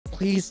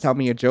Please tell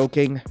me you're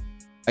joking.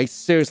 I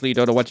seriously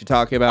don't know what you're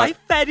talking about. I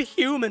fed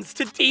humans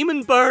to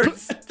demon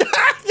birds.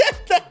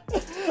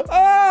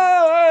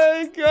 Oh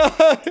my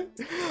god.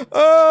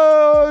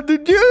 Oh,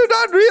 did you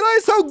not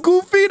realize how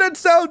goofy that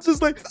sounds?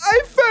 It's like,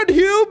 I fed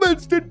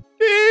humans to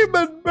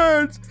demon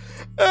birds.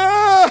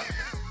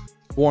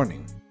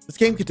 Warning. This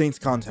game contains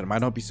content that might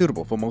not be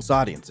suitable for most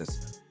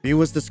audiences.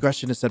 Viewers'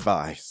 discretion is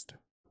advised.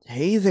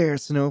 Hey there,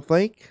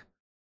 Snowflake.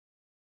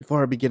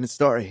 Before I begin the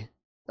story,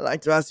 I'd like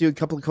to ask you a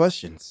couple of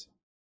questions.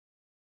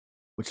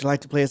 Would you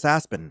like to play as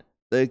Aspen,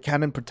 the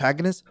canon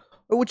protagonist,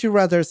 or would you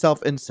rather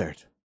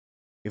self-insert?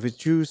 If you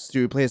choose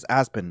to play as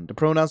Aspen, the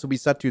pronouns will be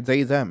set to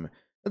they, them,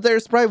 and their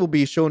sprite will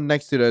be shown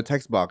next to the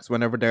text box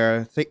whenever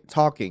they're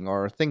talking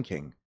or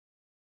thinking.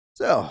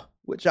 So,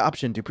 which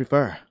option do you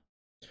prefer?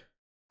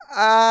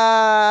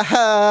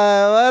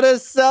 What a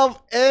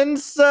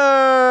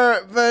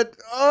self-insert! But,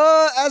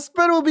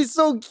 Aspen will be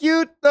so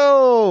cute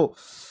though!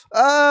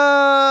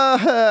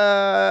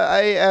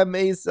 I am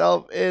a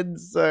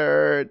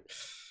self-insert.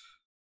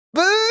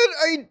 But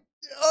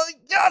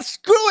yeah,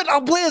 screw it!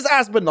 I'll play as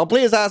Aspen!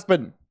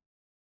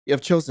 You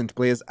have chosen to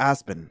play as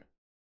Aspen.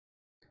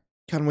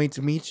 Can't wait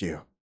to meet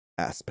you,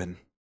 Aspen.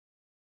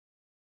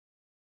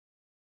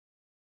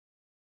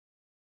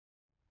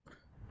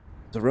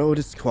 The road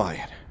is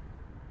quiet.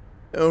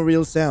 No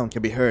real sound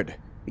can be heard,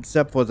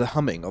 except for the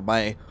humming of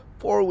my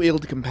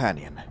four-wheeled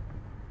companion.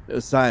 No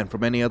sign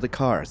from any other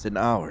cars in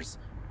hours,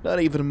 not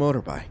even a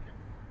motorbike.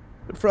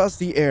 The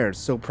frosty air is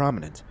so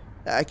prominent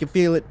that I can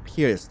feel it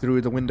pierce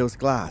through the window's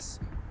glass.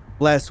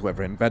 Bless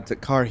whoever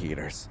invented car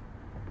heaters.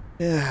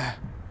 Yeah,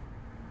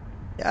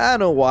 I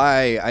don't know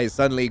why I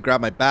suddenly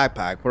grabbed my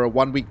backpack for a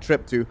one-week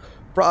trip to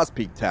Frost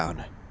Peak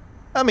Town.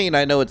 I mean,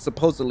 I know it's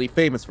supposedly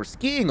famous for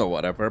skiing or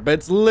whatever, but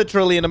it's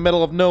literally in the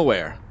middle of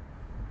nowhere.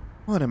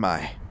 What am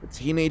I, a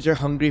teenager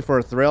hungry for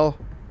a thrill?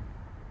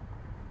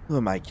 Who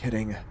am I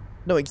kidding? I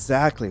know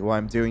exactly why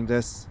I'm doing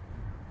this.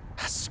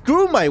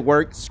 Screw my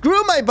work,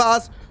 screw my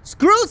boss,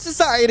 screw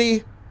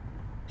society!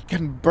 They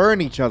can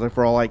burn each other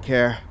for all I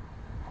care.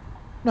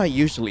 I'm not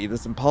usually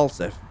this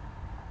impulsive.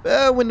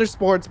 Winter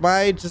sports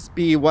might just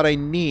be what I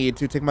need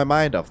to take my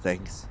mind off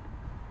things.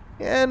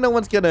 And no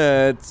one's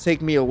gonna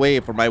take me away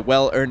from my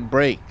well-earned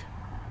break.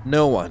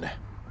 No one.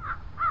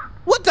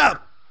 What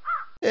the?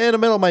 In the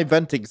middle of my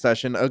venting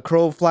session, a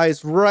crow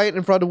flies right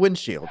in front of the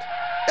windshield.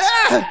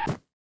 Ah!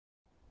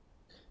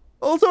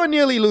 Although I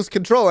nearly lose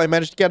control, I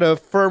managed to get a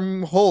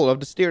firm hold of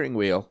the steering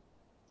wheel.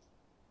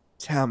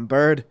 Damn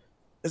bird.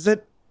 Is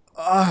it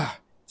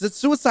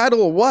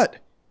suicidal or what?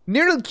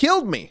 Nearly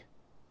killed me.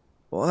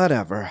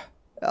 Whatever.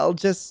 I'll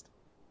just...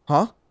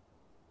 Huh?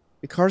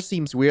 The car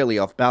seems weirdly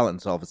off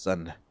balance all of a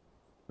sudden.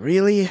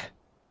 Really?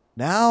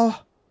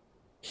 Now?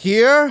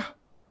 Here?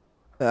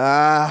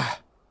 Damn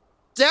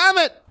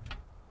it!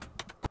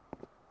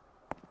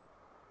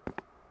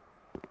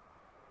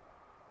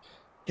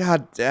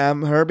 God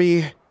damn,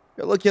 Herbie.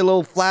 You're looking a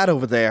little flat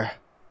over there.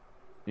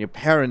 Your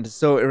parent is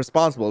so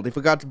irresponsible, they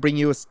forgot to bring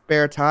you a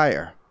spare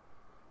tire.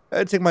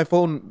 I took my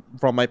phone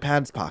from my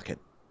pants pocket.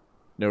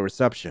 No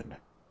reception.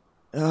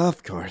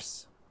 Of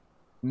course.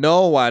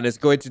 No one is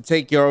going to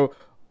take your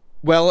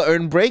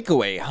well-earned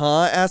breakaway,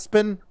 huh,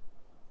 Aspen?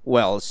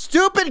 Well,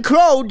 stupid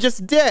crow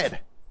just did.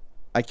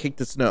 I kicked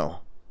the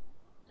snow.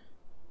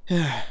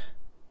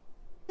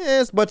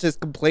 As much as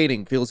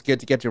complaining feels good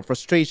to get your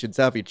frustrations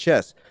out of your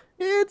chest,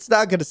 it's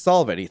not going to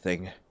solve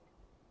anything.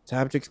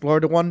 Time to explore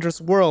the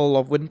wondrous world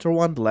of Winter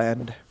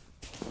Wonderland.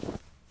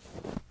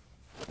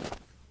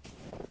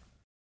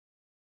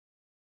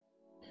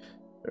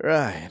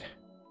 Right.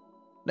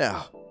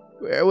 Now,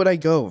 where would I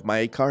go if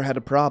my car had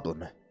a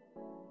problem?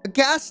 A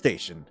gas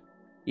station.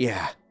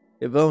 Yeah,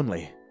 if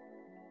only.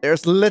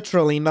 There's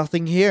literally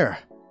nothing here.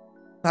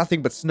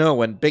 Nothing but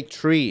snow and big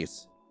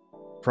trees.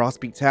 Frost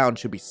Peak Town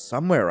should be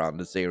somewhere around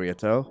this area,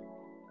 though.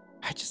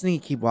 I just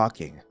need to keep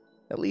walking.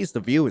 At least the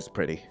view is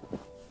pretty.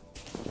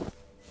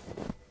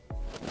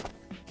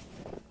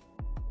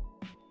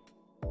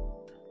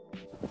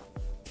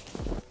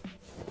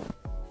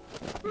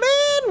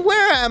 Man,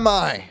 where am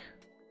I?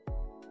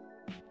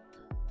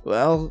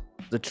 Well,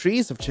 the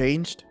trees have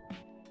changed.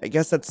 I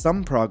guess that's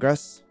some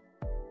progress.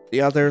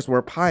 The others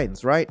were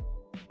pines, right?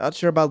 Not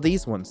sure about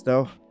these ones,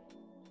 though.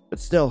 But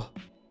still,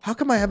 how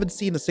come I haven't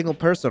seen a single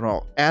person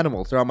or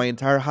animal throughout my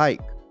entire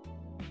hike?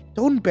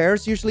 Don't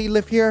bears usually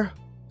live here?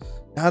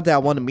 Not that I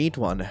want to meet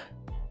one.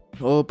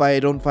 Hope I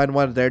don't find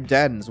one of their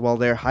dens while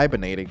they're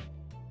hibernating.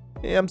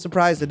 Yeah, I'm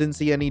surprised I didn't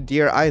see any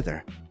deer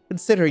either,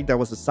 considering that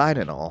was a sign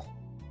and all.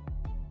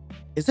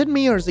 Is it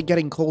me or is it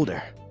getting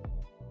colder?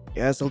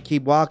 Guess I'll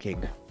keep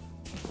walking.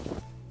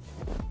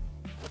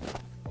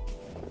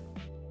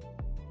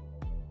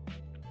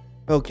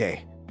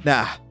 Okay,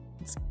 nah,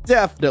 it's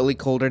definitely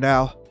colder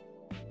now.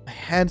 My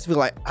hands feel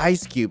like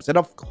ice cubes, and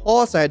of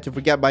course I had to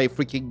forget my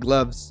freaking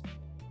gloves.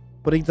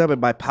 Putting them in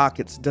my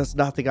pockets does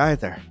nothing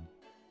either.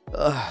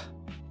 Ugh.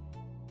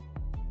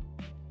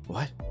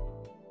 What?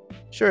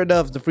 Sure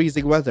enough, the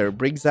freezing weather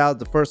brings out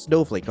the first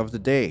snowflake of the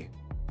day.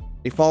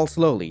 They fall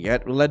slowly,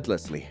 yet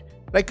relentlessly,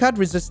 but I can't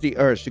resist the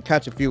urge to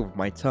catch a few with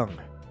my tongue.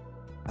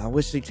 I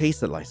wish they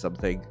tasted like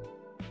something.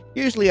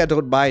 Usually I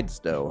don't mind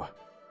snow.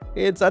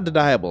 It's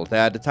undeniable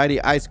that the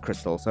tiny ice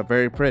crystals are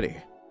very pretty.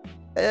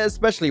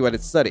 Especially when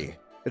it's sunny.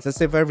 It's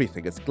as if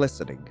everything is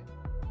glistening.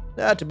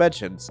 Not to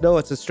mention, snow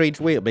has a strange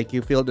way of making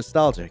you feel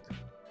nostalgic,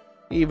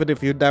 even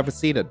if you've never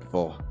seen it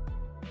before.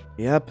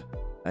 Yep,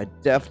 I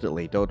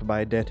definitely don't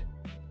mind it.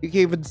 You can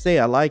even say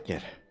I like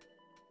it.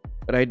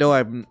 But I know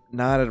I'm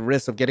not at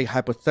risk of getting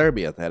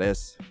hypothermia, that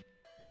is.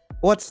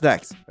 What's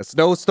next? A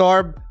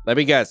snowstorm? Let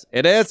me guess.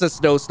 It is a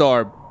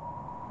snowstorm.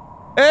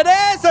 It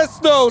is a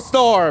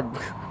snowstorm!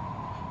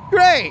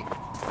 Great!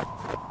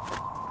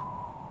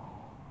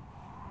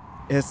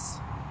 Is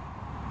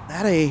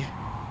that a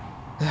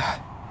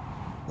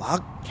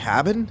log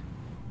cabin?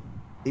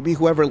 Maybe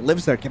whoever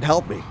lives there can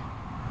help me.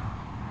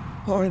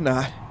 Or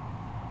not.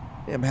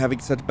 I'm having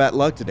such bad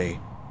luck today.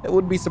 I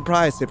wouldn't be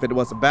surprised if it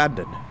was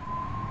abandoned.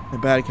 I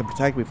bet it can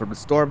protect me from the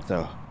storm,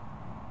 though.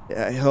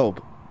 Yeah, I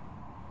hope.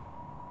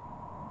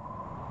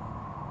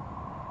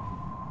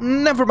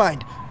 Never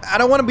mind. I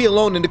don't want to be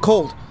alone in the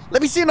cold.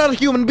 Let me see another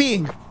human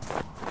being.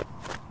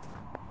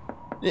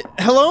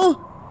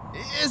 Hello?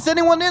 Is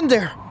anyone in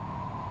there?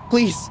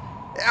 Please,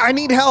 I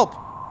need help.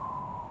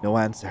 No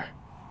answer.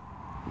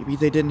 Maybe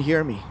they didn't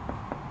hear me.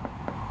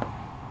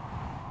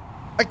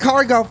 My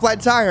car got a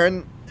flat tire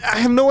and I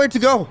have nowhere to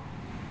go.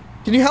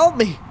 Can you help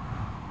me?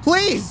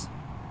 Please!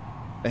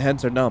 My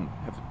hands are numb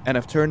and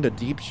have turned a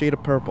deep shade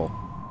of purple.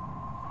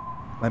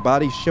 My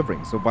body's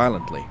shivering so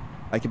violently,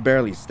 I can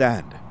barely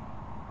stand.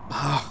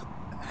 Ah,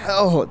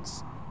 hell,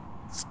 it's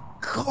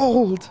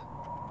cold.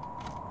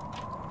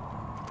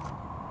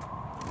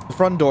 The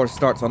front door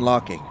starts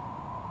unlocking.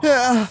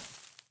 Am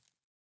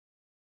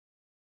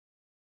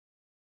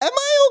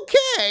I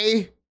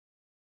okay?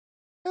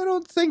 I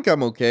don't think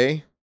I'm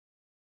okay.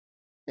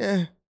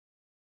 Yeah.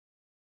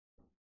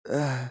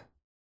 I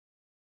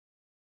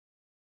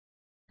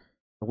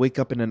wake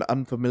up in an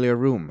unfamiliar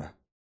room.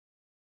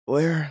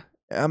 Where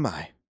am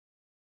I?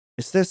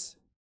 Is this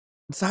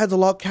inside the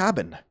log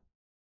cabin?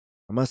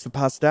 I must have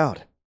passed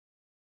out.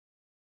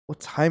 What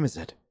time is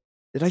it?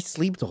 Did I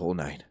sleep the whole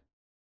night?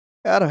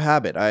 Out of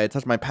habit, I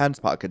touch my pants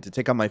pocket to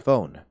take out my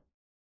phone.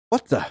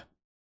 What the?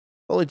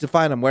 Only to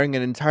find I'm wearing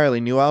an entirely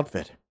new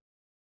outfit.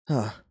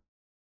 Huh.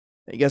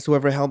 I guess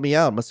whoever helped me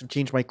out must have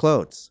changed my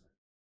clothes.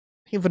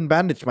 Even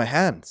bandaged my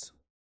hands.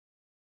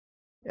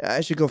 Yeah,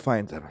 I should go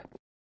find them.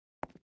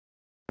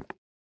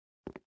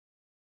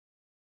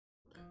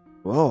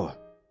 Whoa,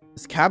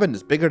 this cabin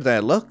is bigger than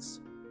it looks.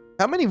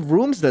 How many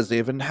rooms does it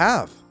even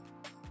have?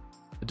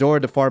 The door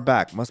at the far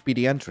back must be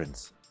the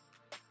entrance.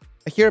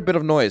 I hear a bit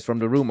of noise from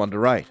the room on the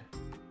right.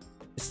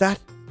 Is that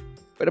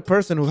where the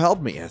person who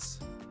helped me is?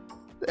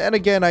 Then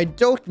again, I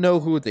don't know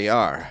who they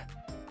are.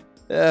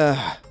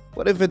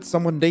 What if it's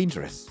someone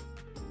dangerous?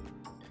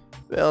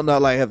 Well,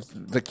 not like I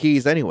have the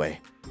keys anyway.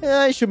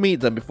 I should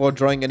meet them before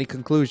drawing any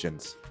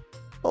conclusions.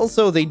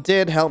 Also, they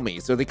did help me,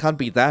 so they can't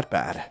be that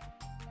bad.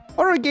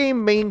 Horror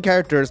game main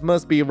characters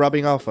must be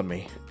rubbing off on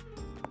me.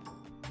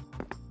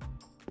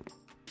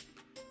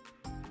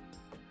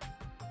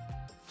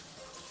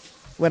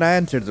 When I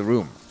enter the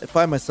room, I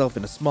find myself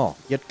in a small,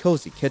 yet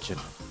cozy kitchen.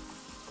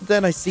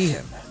 Then I see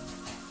him.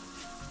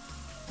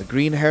 A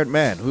green-haired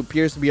man who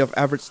appears to be of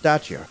average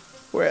stature,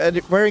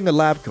 wearing a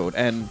lab coat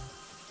and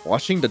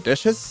washing the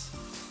dishes?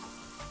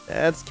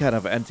 That's kind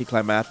of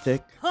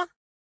anticlimactic. Huh?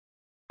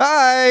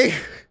 Hi!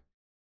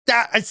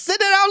 I said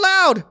it out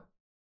loud!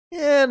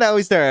 Yeah, now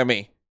he's staring at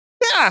me.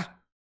 Yeah!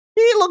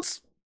 He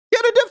looks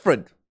kind of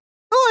different.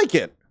 I like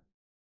it.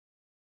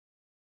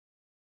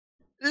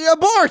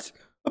 Abort!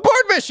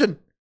 Abort mission!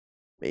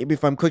 Maybe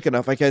if I'm quick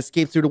enough, I can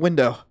escape through the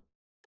window.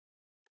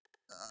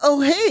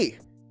 Oh, hey!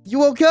 You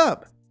woke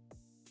up!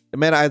 The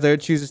man either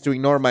chooses to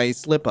ignore my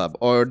slip-up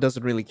or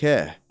doesn't really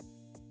care.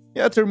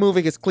 After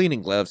removing his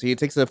cleaning gloves, he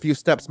takes a few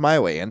steps my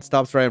way and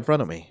stops right in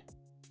front of me.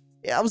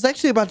 Yeah, I was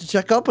actually about to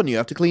check up on you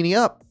after cleaning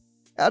up.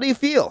 How do you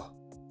feel?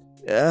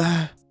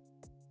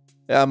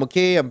 I'm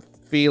okay, I'm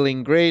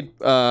feeling great.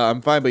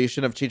 I'm fine, but you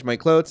shouldn't have changed my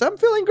clothes. I'm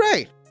feeling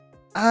great.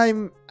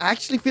 I'm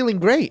actually feeling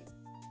great.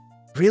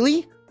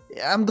 Really?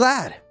 Yeah, I'm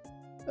glad.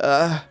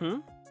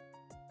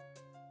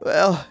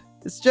 Well,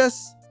 it's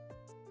just...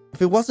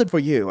 If it wasn't for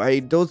you, I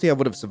don't think I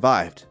would have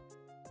survived.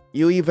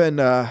 You even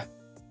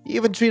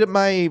treated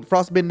my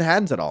frostbitten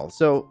hands at all,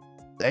 so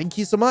thank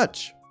you so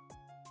much.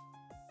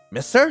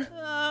 Mister?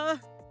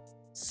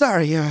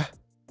 Sorry,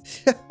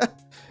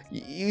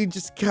 you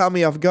just caught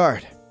me off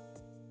guard.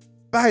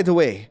 By the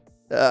way,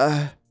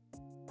 yeah,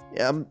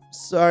 I'm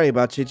sorry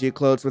about changing your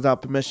clothes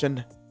without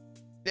permission.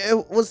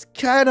 It was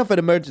kind of an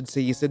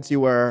emergency since you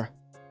were...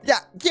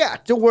 Yeah,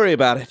 don't worry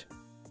about it.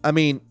 I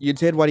mean, you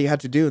did what you had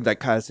to do in that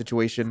kind of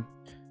situation.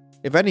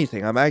 If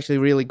anything, I'm actually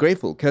really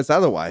grateful, because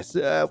otherwise,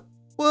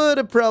 would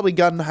have probably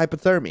gotten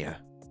hypothermia.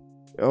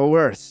 Or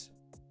worse.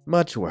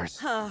 Much worse.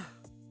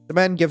 The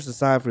man gives a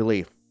sigh of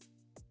relief.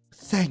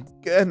 Thank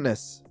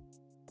goodness.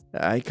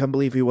 I can't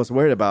believe he was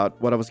worried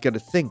about what I was gonna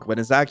think when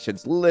his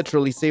actions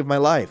literally saved my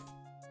life.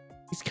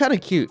 He's kinda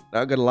cute,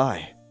 not gonna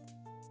lie.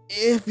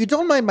 If you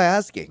don't mind my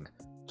asking,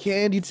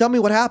 can you tell me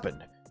what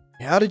happened?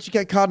 How did you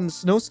get caught in a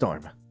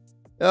snowstorm?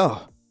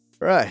 Oh,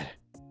 right.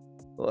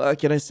 What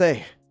can I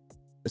say?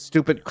 The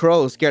stupid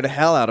crow scared the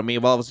hell out of me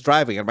while I was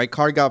driving, and my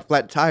car got a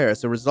flat tire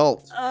as a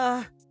result.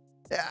 I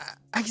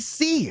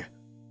see.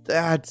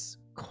 That's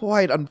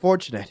quite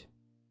unfortunate.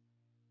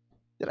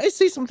 Did I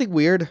say something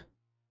weird?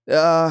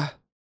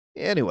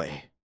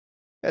 Anyway.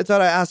 I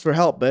thought I asked for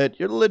help, but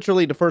you're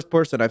literally the first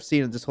person I've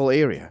seen in this whole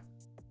area.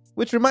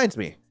 Which reminds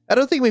me, I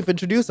don't think we've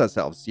introduced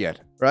ourselves yet,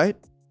 right?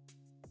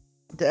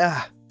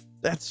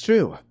 That's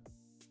true.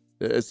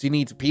 Does he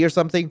need to pee or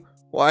something?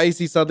 Why is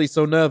he suddenly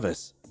so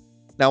nervous?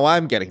 Now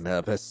I'm getting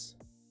nervous.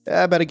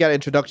 I better get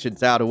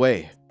introductions out of the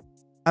way.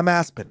 I'm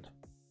Aspen.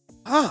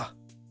 Ah,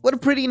 what a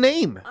pretty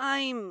name.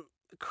 I'm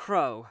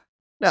Crow.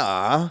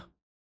 Nah.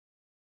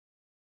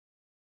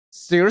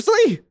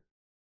 Seriously?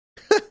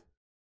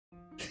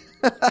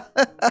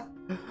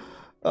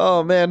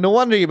 Oh man, no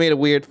wonder you made a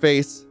weird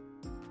face.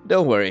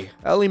 Don't worry,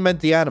 I only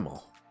meant the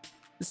animal.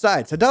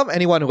 Besides, I doubt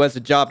anyone who has a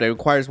job that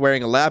requires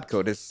wearing a lab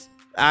coat is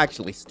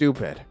actually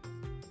stupid.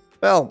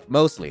 Well,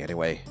 mostly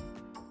anyway.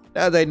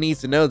 Now that needs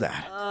to know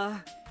that.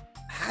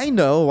 I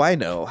know.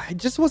 I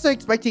just wasn't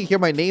expecting to hear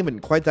my name in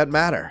quite that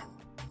manner.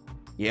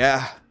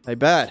 Yeah, I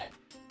bet.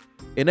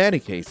 In any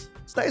case,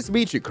 it's nice to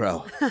meet you,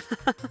 Crow.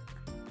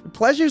 The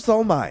pleasure's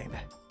all mine.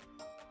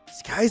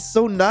 This guy's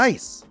so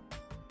nice.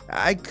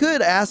 I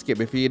could ask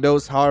him if he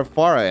knows how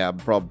far I am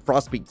from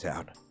Frostpeak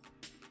Town.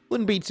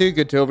 Wouldn't be too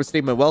good to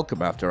overstay my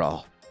welcome after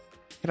all.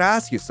 Can I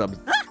ask you something?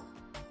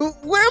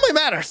 Where are my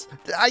manners?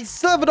 I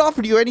still haven't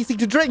offered you anything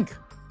to drink.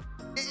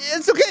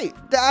 It's okay.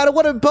 I don't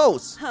want to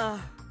impose.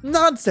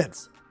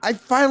 Nonsense. I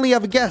finally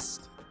have a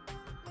guest.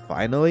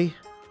 Finally?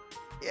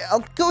 Yeah,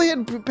 I'll go ahead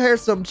and prepare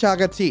some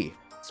chaga tea.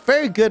 It's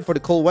very good for the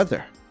cold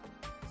weather.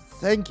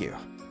 Thank you.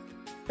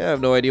 I have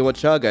no idea what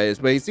chaga is,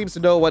 but he seems to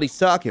know what he's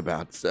talking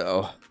about,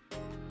 so...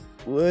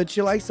 Would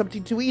you like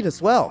something to eat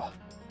as well?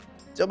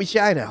 Don't be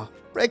shy now.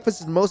 Breakfast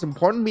is the most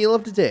important meal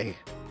of the day.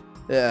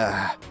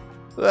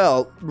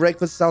 Well,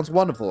 breakfast sounds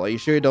wonderful. Are you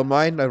sure you don't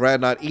mind? I'd rather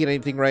not eat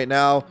anything right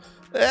now.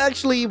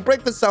 Actually,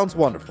 breakfast sounds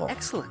wonderful.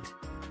 Excellent.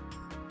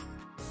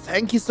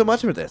 Thank you so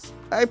much for this.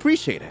 I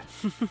appreciate it.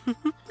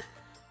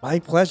 My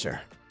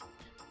pleasure.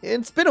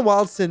 It's been a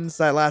while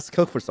since I last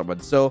cooked for someone,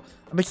 so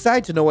I'm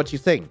excited to know what you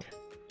think.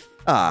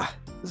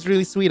 It's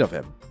really sweet of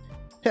him.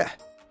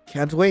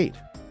 Can't wait.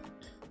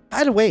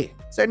 By the way,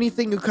 is there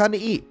anything you kind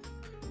of eat?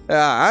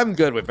 I'm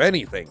good with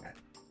anything.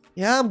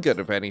 Yeah, I'm good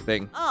with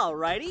anything.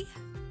 Alrighty.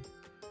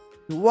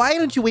 Why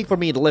don't you wait for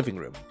me in the living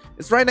room?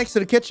 It's right next to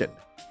the kitchen.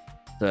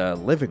 The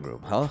living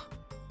room, huh?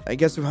 I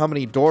guess with how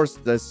many doors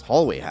this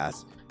hallway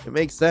has, it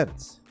makes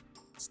sense.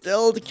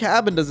 Still, the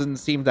cabin doesn't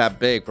seem that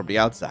big from the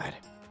outside.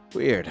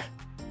 Weird.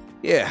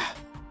 Yeah,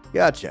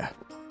 gotcha.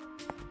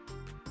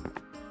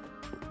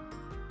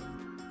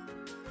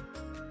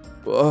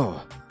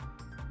 Whoa.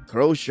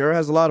 Crow sure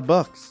has a lot of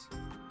books.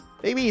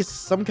 Maybe he's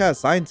some kind of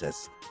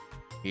scientist.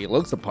 He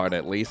looks the part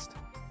at least.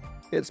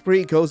 It's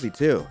pretty cozy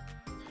too.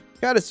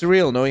 Kinda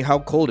surreal knowing how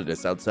cold it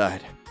is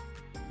outside.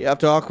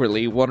 After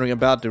awkwardly wandering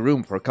about the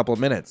room for a couple of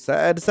minutes,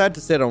 I decided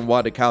to sit on one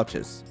of the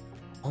couches.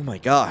 Oh my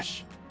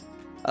gosh.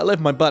 I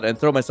lift my butt and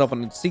throw myself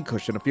on the seat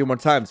cushion a few more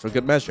times for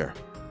good measure.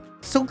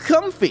 So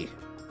comfy!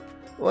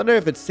 Wonder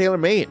if it's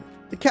tailor-made.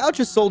 The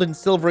couches sold in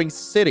Silvering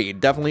City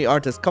definitely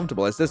aren't as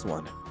comfortable as this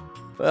one.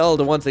 Well,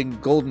 the ones in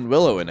Golden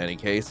Willow in any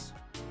case.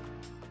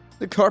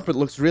 The carpet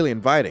looks really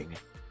inviting.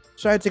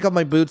 Should I take off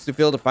my boots to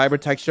feel the fiber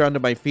texture under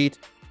my feet?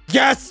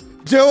 Yes!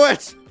 Do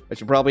it! I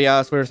should probably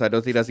ask first. I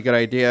don't think that's a good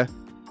idea.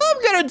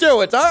 I'm gonna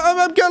do it!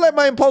 I'm gonna let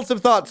my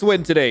impulsive thoughts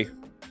win today.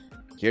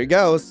 Here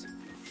goes.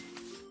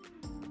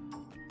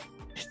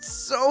 It's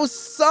so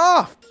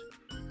soft!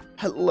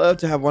 I'd love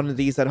to have one of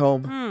these at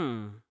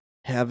home.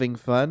 Having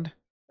fun?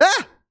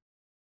 Ah!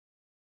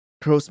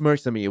 Crow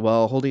smirks at me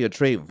while holding a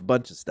tray with a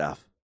bunch of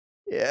stuff.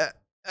 Yeah,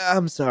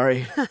 I'm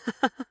sorry.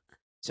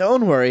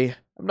 Don't worry,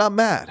 I'm not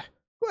mad.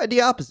 Quite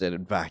the opposite,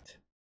 in fact.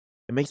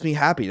 It makes me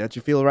happy that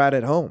you feel right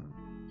at home.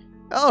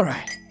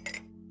 Alright.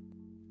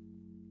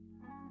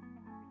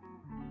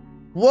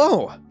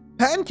 Whoa!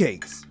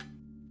 Pancakes!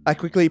 I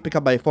quickly pick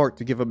up my fork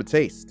to give them a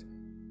taste.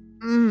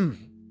 The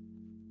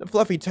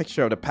fluffy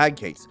texture of the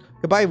pancakes,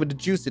 combined with the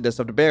juiciness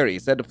of the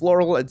berries and the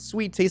floral and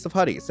sweet taste of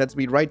honey, sends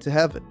me right to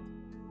heaven.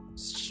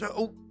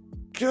 So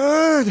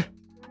good!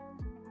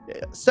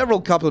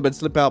 Several compliments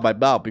slip out of my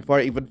mouth before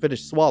I even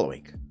finish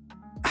swallowing.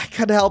 I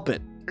can't help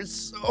it. They're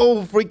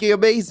so freaking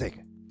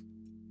amazing.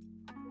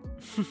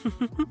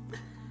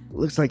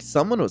 Looks like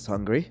someone was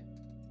hungry.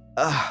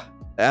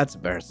 That's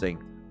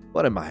embarrassing.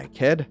 What am I, a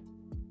kid?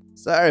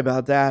 Sorry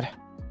about that.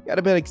 Got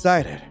a bit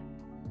excited.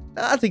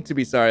 Nothing to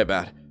be sorry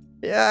about.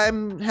 Yeah,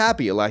 I'm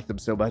happy you like them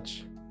so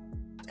much.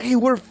 They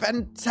were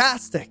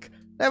fantastic.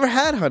 Never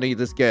had honey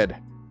this good.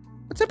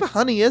 What type of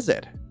honey is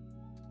it?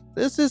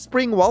 This is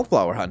spring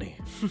wallflower honey.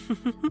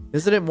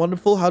 Isn't it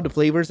wonderful how the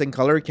flavors and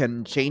color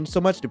can change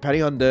so much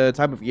depending on the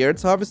time of year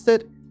it's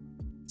harvested?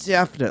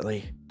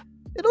 Definitely.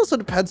 It also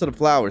depends on the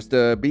flowers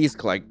the bees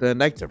collect the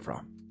nectar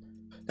from.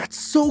 That's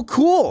so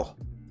cool!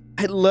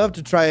 I'd love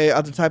to try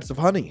other types of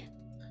honey.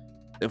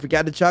 If we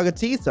got the chaga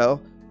tea, though,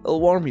 it'll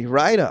warm me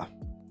right up.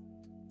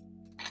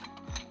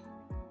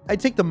 I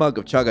take the mug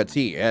of chaga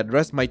tea and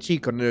rest my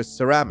cheek on the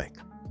ceramic.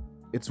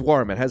 It's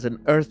warm and has an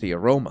earthy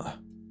aroma.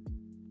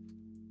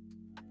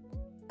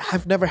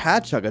 I've never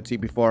had chaga tea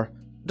before.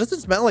 It doesn't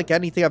smell like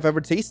anything I've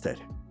ever tasted.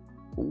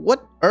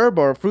 What herb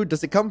or fruit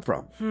does it come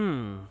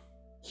from?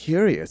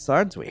 Curious,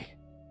 aren't we?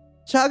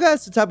 Chaga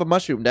is the type of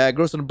mushroom that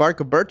grows on the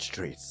bark of birch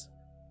trees.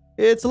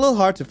 It's a little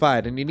hard to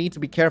find, and you need to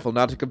be careful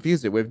not to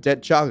confuse it with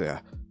dead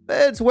chaga.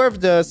 It's worth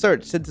the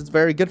search since it's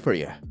very good for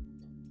you.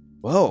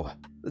 Whoa,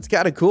 that's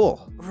kinda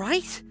cool.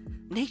 Right?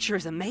 Nature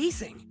is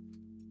amazing.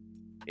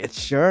 It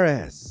sure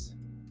is.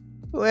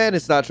 When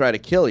it's not trying to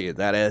kill you,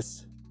 that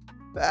is.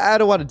 I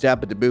don't want to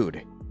dampen the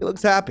mood. He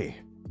looks happy.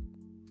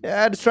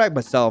 I distract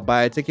myself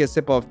by taking a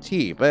sip of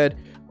tea, but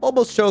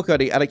almost choke on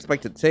the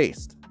unexpected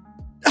taste.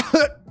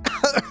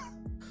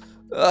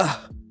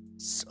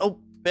 So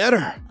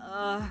bitter.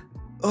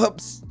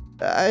 Oops,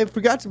 I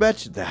forgot to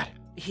mention that.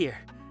 Here,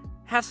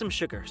 have some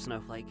sugar,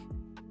 Snowflake.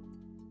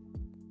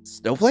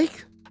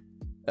 Snowflake?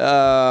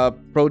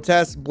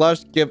 Protest,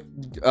 blush, give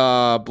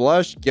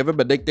him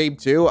a nickname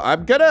too.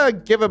 I'm gonna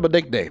give him a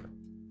nickname.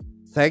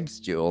 Thanks,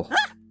 Jewel.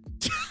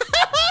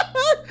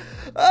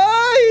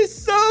 Oh, he's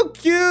so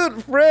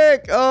cute,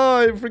 Frick. Oh,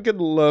 I freaking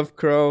love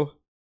Crow.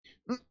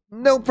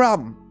 No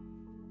problem.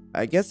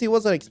 I guess he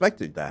wasn't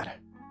expecting that.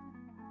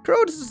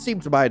 Crow doesn't seem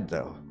to mind,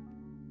 though.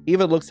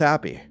 Even looks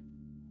happy.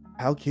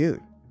 How cute.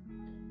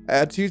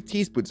 Add 2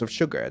 teaspoons of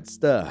sugar and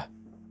stir.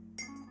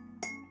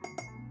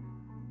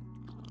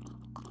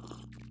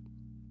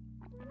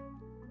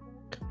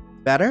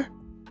 Better?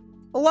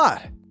 A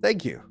lot,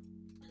 thank you.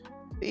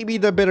 Maybe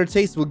the bitter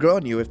taste will grow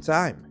on you with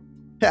time.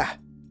 Yeah,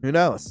 who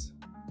knows?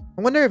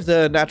 I wonder if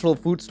the natural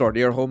food store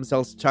near home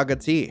sells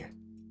chaga tea.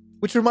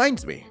 Which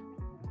reminds me,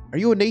 are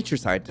you a nature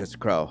scientist,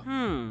 Crow?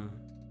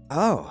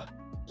 Oh,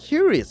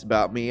 curious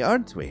about me,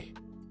 aren't we?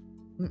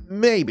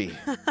 Maybe.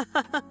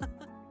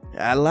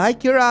 I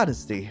like your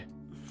honesty.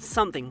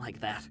 Something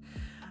like that.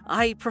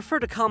 I prefer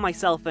to call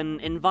myself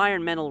an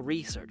environmental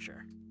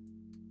researcher.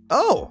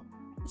 Oh,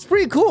 it's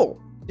pretty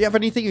cool. Do you have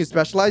anything you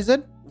specialize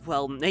in?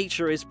 Well,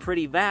 nature is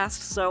pretty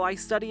vast, so I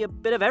study a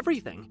bit of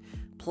everything.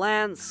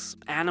 Plants,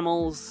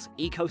 animals,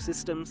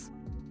 ecosystems.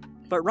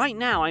 But right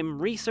now,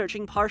 I'm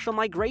researching partial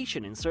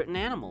migration in certain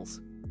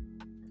animals.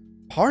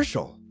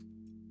 Partial?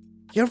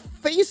 Your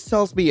face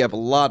tells me you have a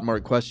lot more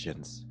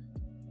questions.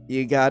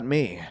 You got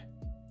me.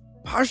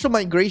 Partial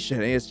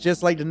migration is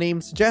just like the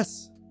name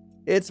suggests.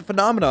 It's a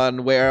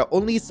phenomenon where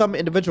only some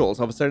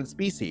individuals of a certain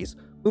species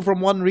move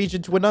from one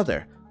region to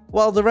another,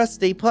 while the rest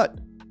stay put.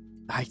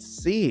 I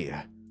see.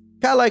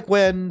 Kinda like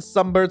when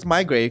some birds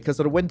migrate because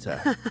of the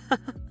winter.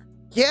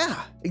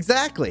 Yeah,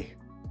 exactly.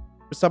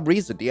 For some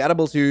reason, the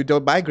animals who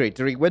don't migrate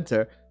during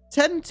winter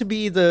tend to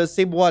be the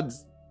same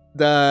ones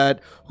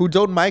who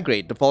don't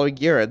migrate the following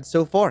year and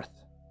so forth.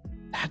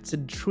 That's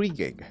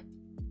intriguing,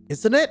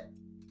 isn't it?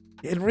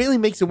 It really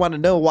makes you want to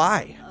know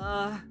why.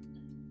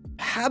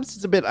 Perhaps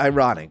it's a bit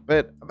ironic,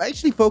 but I'm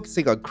actually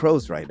focusing on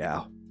crows right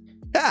now.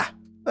 Ha!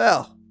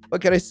 Well,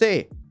 what can I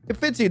say? It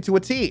fits you to a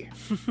T.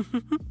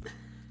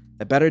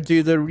 I better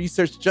do the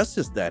research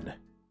justice then.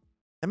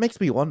 That makes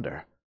me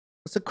wonder.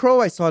 Was the crow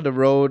I saw on the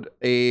road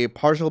a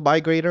partial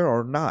migrator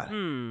or not?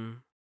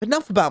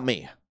 Enough about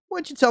me. Why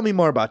don't you tell me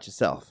more about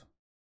yourself?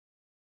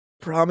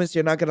 Promise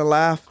you're not gonna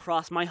laugh?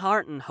 Cross my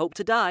heart and hope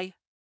to die.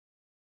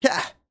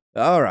 Yeah.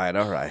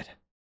 Alright.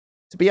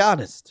 To be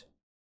honest,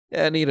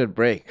 I needed a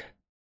break.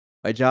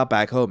 My job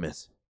back home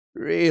is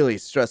really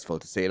stressful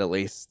to say the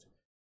least.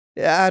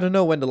 Yeah, I don't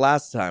know when the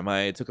last time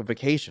I took a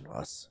vacation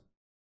was.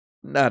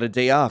 Not a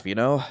day off, you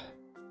know?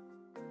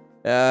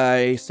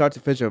 I start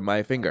to fidget with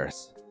my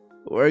fingers.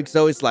 Work's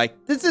always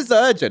like, this is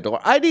urgent, or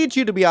I need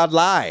you to be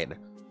online.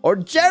 Or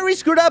Jerry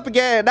screwed up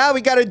again, now we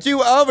gotta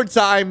do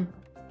overtime.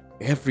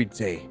 Every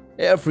day,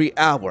 every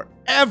hour,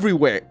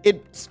 everywhere,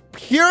 it's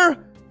pure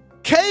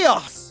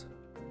chaos.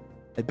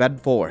 I bend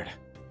forward.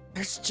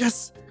 There's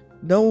just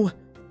no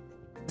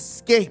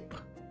escape.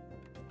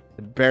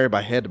 I bury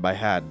my head in my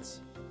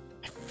hands.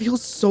 I feel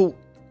so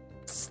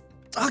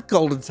stuck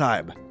all the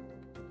time.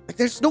 Like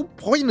there's no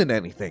point in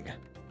anything.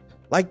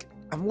 Like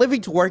I'm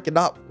living to work and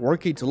not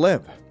working to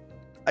live.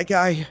 Like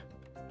I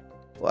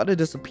want to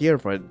disappear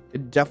for an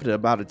indefinite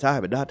amount of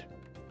time and not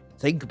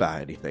think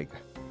about anything.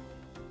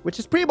 Which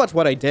is pretty much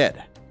what I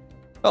did.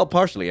 Well,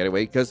 partially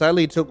anyway, because I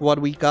only took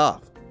 1 week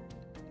off.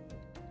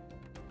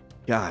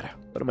 God,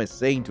 what am I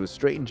saying to a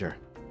stranger?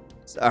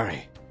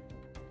 Sorry.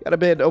 Got a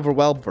bit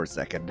overwhelmed for a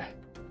second.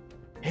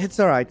 It's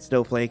alright,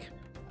 Snowflake.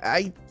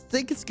 I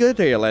think it's good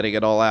that you're letting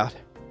it all out.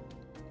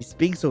 He's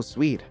being so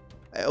sweet.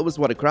 I almost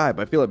want to cry,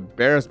 but I feel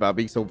embarrassed about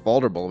being so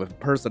vulnerable with a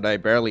person I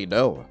barely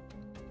know.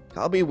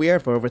 Call me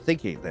weird for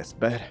overthinking this,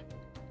 but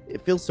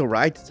it feels so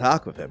right to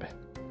talk with him.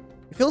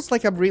 It feels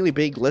like I'm really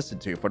being listened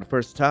to for the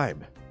first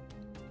time.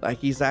 Like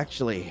he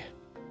actually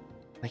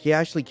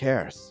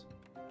cares.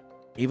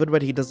 Even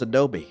when he doesn't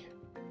know me.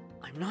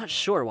 I'm not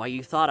sure why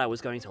you thought I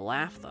was going to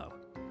laugh, though.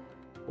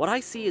 What I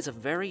see is a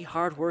very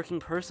hard-working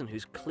person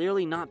who's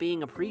clearly not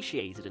being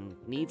appreciated and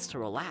needs to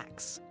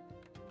relax.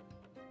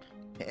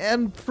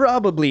 And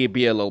probably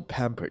be a little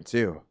pampered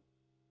too.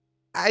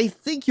 I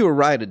think you were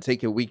right to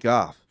take a week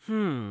off.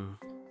 In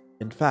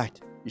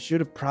fact, you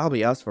should have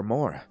probably asked for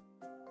more.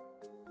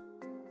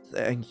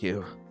 Thank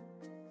you.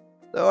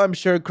 Though I'm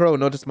sure Crow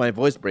noticed my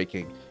voice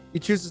breaking, he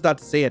chooses not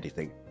to say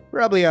anything,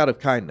 probably out of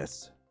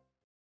kindness.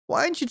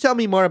 Why didn't you tell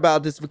me more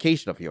about this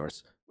vacation of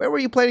yours? Where were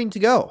you planning to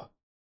go?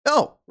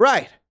 Oh,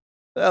 right.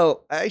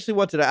 Well, I actually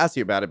wanted to ask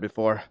you about it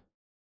before.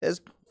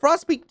 Is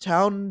Frostpeak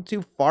Town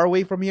too far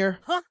away from here?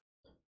 Huh?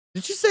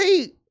 Did you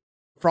say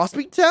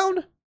Frostpeak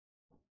Town?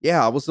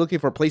 Yeah, I was looking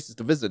for places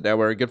to visit that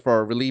were good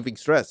for relieving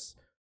stress.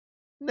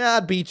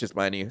 Not beaches,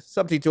 mind you.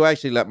 Something to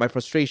actually let my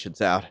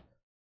frustrations out.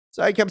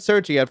 So I kept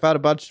searching and found a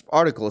bunch of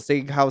articles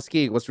saying how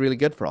skiing was really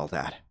good for all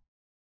that.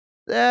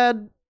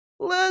 Then,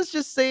 let's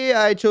just say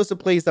I chose a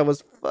place that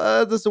was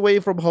furthest away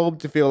from home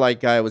to feel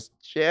like I was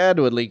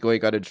genuinely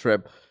going on a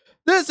trip.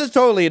 This is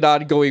totally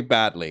not going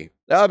badly.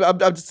 I'm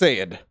just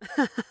saying.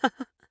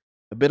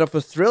 A bit of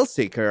a thrill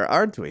seeker,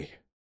 aren't we?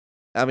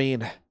 I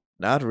mean,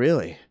 not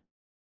really.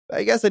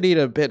 I guess I need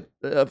a bit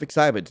of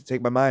excitement to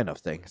take my mind off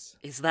things.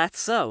 Is that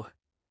so?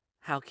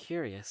 How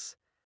curious.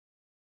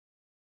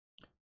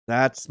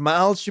 That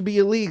smile should be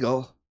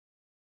illegal.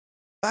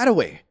 By the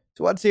way,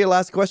 to answer your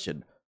last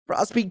question,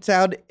 Frostpeak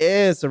Town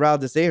is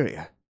around this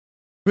area.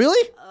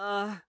 Really?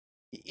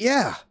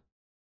 Yeah.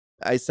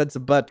 I sense a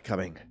butt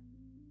coming.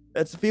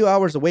 It's a few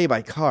hours away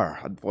by car,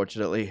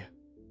 unfortunately.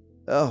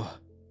 Oh.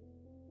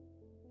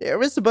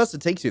 There is a bus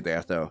that takes you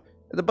there, though,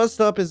 and the bus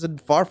stop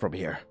isn't far from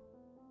here.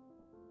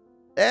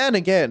 And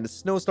again, the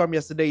snowstorm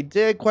yesterday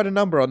did quite a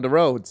number on the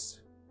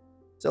roads.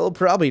 So it'll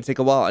probably take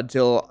a while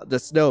until the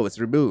snow is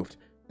removed.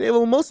 They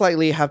will most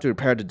likely have to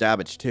repair the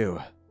damage too.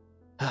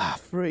 Ah,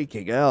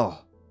 freaking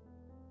hell.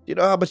 Do you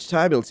know how much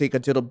time it'll take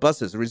until the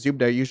buses resume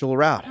their usual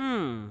route?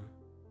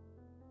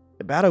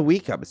 About a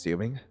week, I'm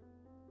assuming.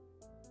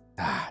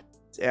 Ah,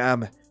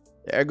 damn.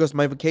 There goes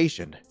my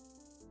vacation.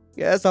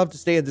 Guess I'll have to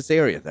stay in this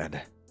area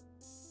then.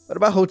 What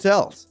about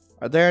hotels?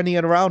 Are there any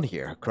around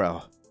here,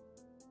 Crow?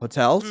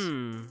 Hotels?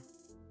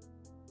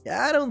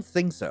 Yeah, I don't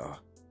think so.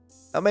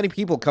 How many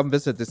people come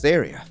visit this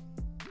area?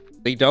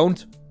 They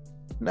don't?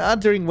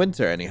 Not during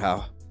winter,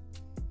 anyhow.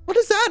 What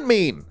does that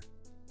mean?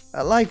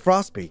 Like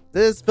Frostpeak,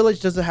 this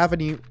village doesn't have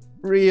any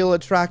real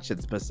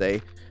attractions per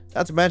se.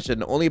 Not to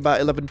mention, only about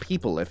 11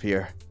 people live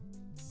here.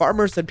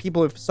 Farmers and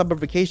people with summer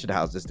vacation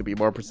houses, to be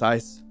more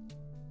precise.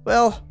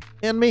 Well,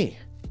 and me.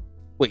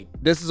 Wait,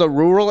 this is a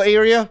rural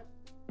area?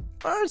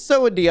 Or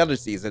so in the other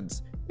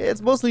seasons.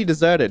 It's mostly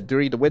deserted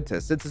during the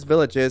winter since this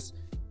village is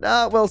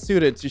not well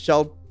suited to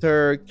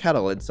shelter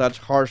cattle in such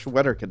harsh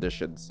weather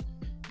conditions.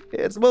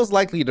 It's most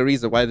likely the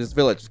reason why this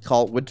village is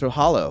called Winter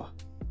Hollow.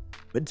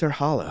 Winter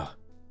Hollow.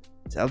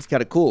 Sounds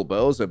kinda cool, but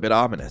also a bit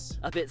ominous.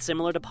 A bit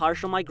similar to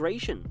partial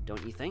migration,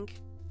 don't you think?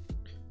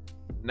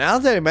 Now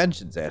that it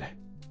mentions it,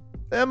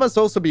 that must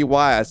also be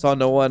why I saw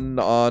no one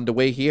on the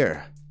way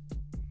here.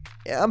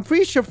 Yeah, I'm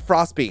pretty sure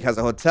Frostpeak has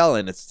a hotel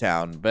in its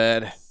town,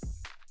 but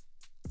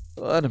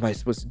what am I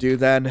supposed to do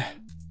then?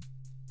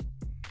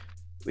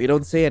 We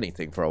don't say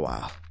anything for a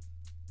while.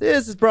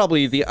 This is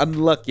probably the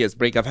unluckiest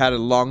break I've had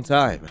in a long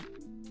time.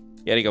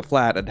 Getting a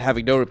flat and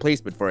having no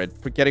replacement for it,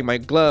 forgetting my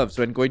gloves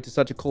when going to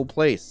such a cold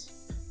place.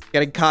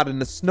 Getting caught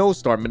in a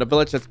snowstorm in a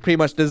village that's pretty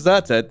much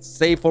deserted,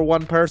 save for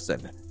one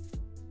person.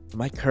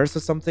 Am I cursed or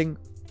something?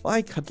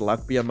 Why can't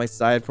luck be on my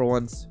side for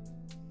once?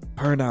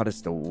 Burnout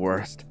is the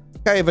worst.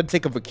 Can't even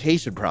take a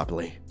vacation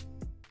properly.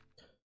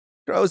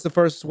 Crow is the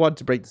first one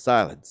to break the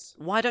silence.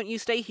 Why don't you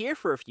stay here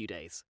for a few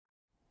days?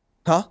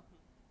 Huh?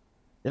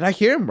 Did I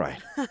hear him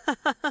right?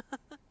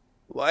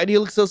 Why do you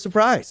look so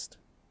surprised?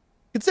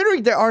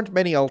 Considering there aren't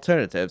many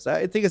alternatives,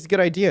 I think it's a good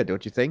idea,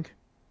 don't you think?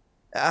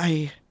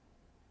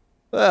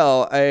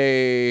 Well,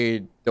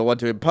 I don't want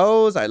to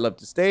impose. I'd love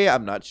to stay.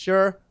 I'm not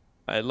sure.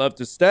 I'd love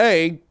to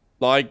stay.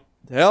 Like,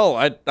 hell,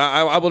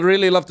 I would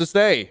really love to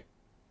stay.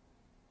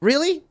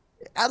 Really?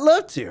 I'd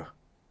love to.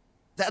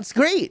 That's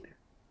great.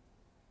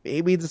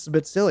 Maybe this is a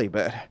bit silly,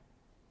 but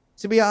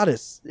to be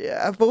honest,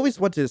 I've always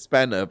wanted to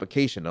spend a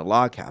vacation in a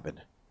log cabin.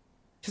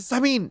 Because,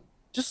 I mean,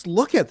 just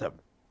look at them.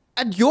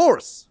 And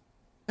yours.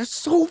 They're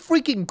so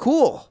freaking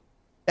cool.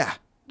 Yeah,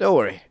 don't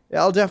worry.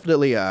 I'll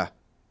definitely,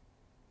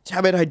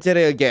 damn it, I did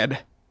it again.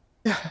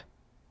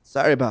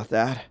 Sorry about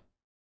that.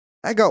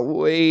 I got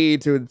way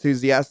too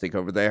enthusiastic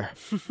over there.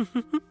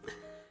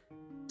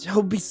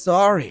 Don't be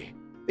sorry.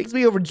 Makes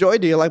me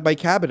overjoyed that you like my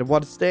cabin and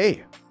want to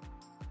stay.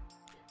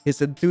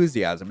 His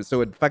enthusiasm is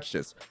so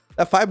infectious,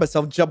 I find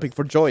myself jumping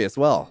for joy as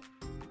well.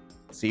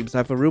 Seems I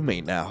have a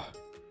roommate now.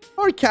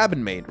 Or a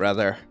cabin mate,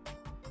 rather.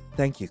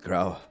 Thank you,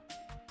 Crow.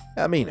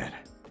 I mean it.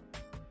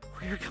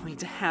 We're going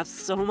to have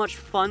so much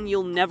fun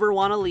you'll never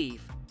want to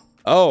leave.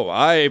 Oh,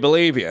 I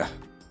believe you.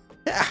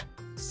 Yeah,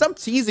 stop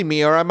teasing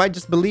me or I might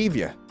just believe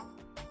you.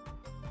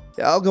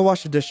 Yeah, I'll go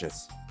wash the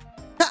dishes.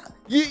 Ha!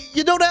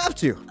 You don't have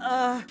to!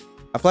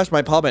 I flashed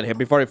my palm at him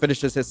before he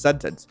finishes his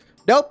sentence.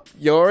 Nope,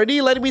 you're already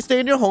letting me stay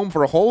in your home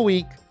for a whole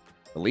week.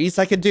 The least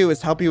I can do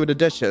is help you with the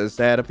dishes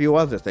and a few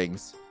other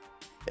things.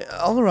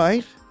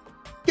 Alright.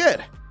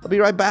 Good. I'll be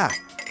right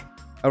back.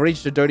 I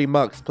arrange the dirty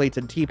mugs, plates,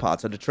 and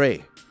teapots on the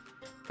tray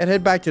and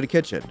head back to the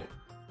kitchen.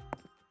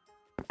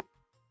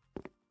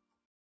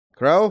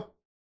 Crow?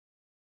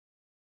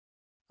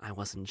 I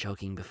wasn't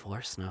joking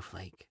before,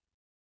 Snowflake.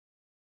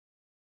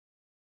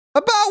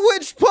 About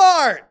which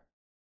part?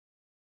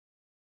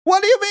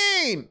 What do you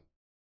mean?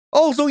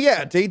 Also,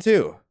 yeah, day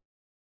 2.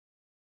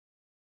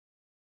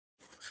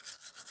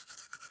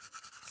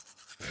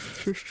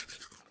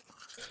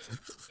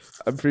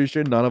 I'm pretty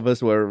sure none of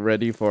us were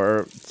ready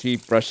for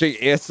teeth brushing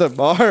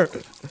ASMR.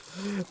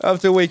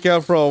 After waking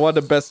up from one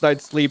of the best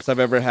night's sleeps I've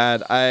ever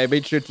had, I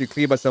made sure to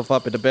clean myself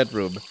up in the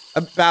bathroom.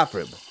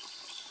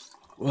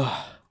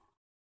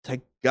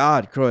 Thank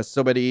God Crow has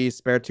so many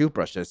spare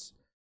toothbrushes.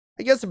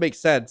 I guess it makes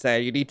sense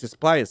that you need to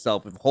supply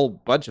yourself with a whole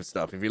bunch of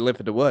stuff if you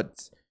live in the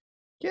woods.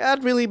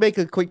 Can't really make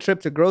a quick trip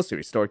to the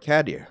grocery store,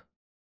 can you?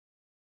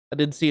 I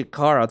didn't see a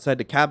car outside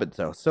the cabin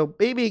though, so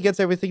maybe he gets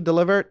everything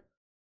delivered.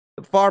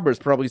 The farmers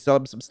probably sell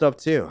him some stuff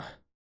too.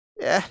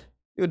 Yeah,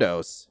 who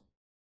knows.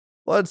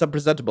 Once I'm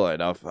presentable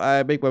enough,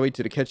 I make my way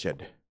to the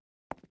kitchen.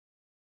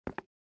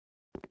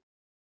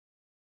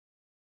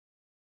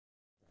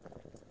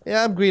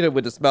 Yeah, I'm greeted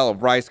with the smell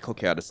of rice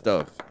cooking on the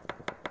stove,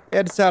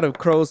 and the sound of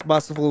Crow's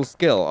masterful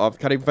skill of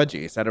cutting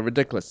veggies at a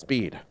ridiculous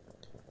speed.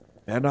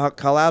 Better not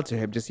call out to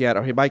him just yet,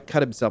 or he might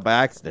cut himself by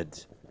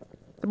accident.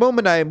 The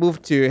moment I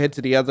move to head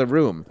to the other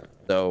room,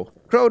 though,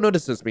 Crow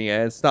notices me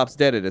and stops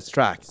dead in his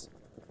tracks.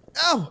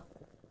 Ow!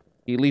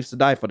 He leaves the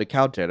knife on the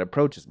counter and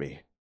approaches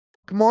me.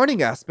 Good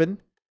morning, Aspen.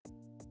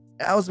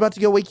 I was about to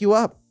go wake you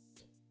up.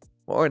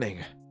 Morning.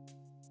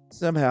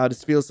 Somehow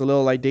this feels a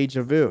little like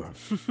deja vu.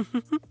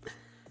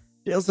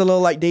 Feels a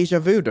little like deja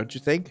vu, don't you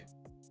think?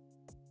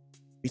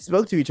 We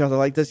spoke to each other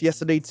like this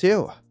yesterday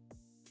too.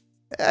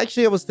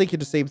 Actually, I was thinking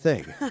the same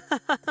thing.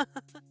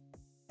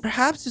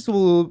 Perhaps this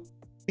will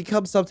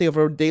become something of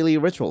a daily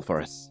ritual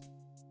for us.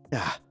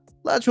 Yeah,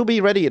 lunch will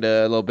be ready in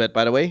a little bit,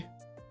 by the way.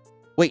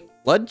 Wait,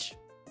 lunch?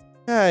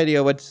 I knew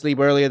I went to sleep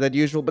earlier than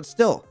usual, but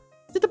still,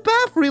 did the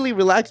bath really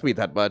relax me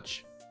that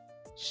much?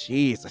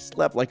 Jeez, I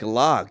slept like a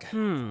log.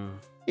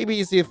 Maybe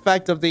it's the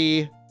effect of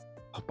the...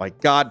 Oh my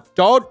god,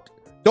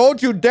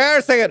 don't you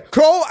dare say it!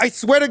 Crow, I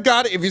swear to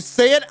God, if you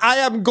say it, I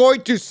am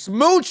going to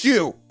smooch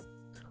you!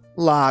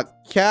 Log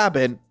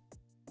cabin.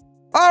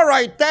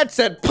 Alright, that's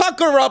it.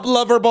 Pucker up,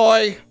 lover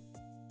boy!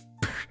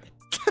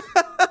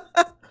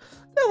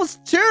 That was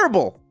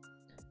terrible.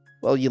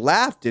 Well, you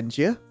laughed, didn't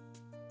you?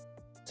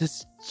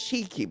 This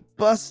cheeky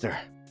buster.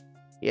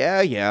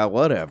 Yeah,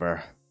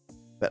 whatever.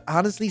 But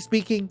honestly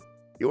speaking,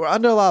 you were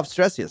under a lot of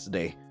stress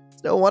yesterday.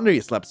 It's no wonder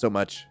you slept so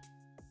much.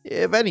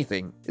 If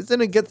anything,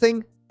 isn't it a good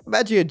thing?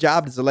 Imagine your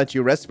job doesn't let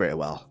you rest very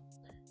well.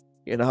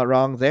 You're not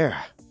wrong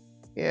there.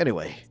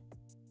 Anyway,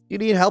 you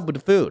need help with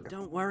the food.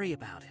 Don't worry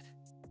about it.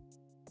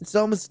 It's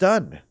almost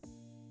done.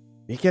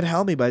 You can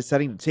help me by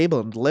setting the table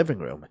in the living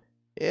room,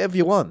 if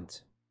you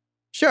want.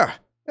 Sure,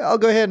 I'll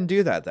go ahead and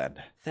do that then.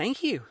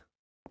 Thank you.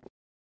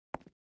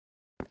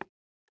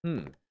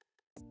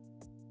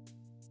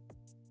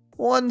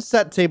 One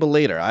set table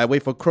later, I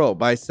wait for Crow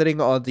by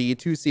sitting on the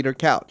 2-seater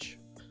couch.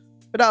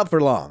 But not for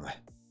long.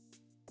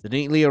 The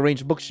neatly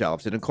arranged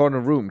bookshelves in the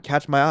corner room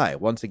catch my eye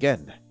once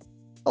again.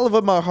 All of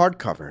them are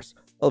hardcovers.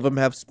 All of them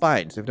have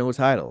spines with no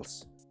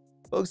titles.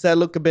 Books that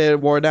look a bit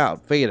worn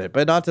out, faded,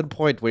 but not to the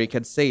point where you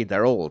can say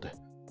they're old.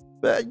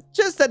 But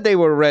just that they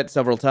were read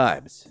several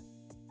times.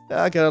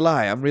 Not gonna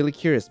lie, I'm really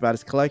curious about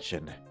his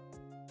collection.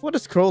 What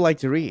does Crow like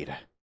to read?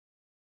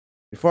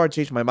 Before I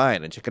change my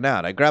mind and check it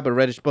out, I grab a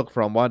reddish book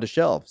from one of the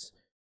shelves.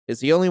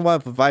 It's the only one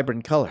with a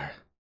vibrant color.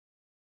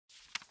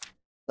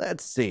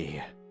 Let's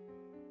see.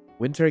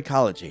 Winter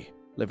Ecology,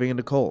 Living in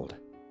the Cold.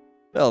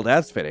 Well,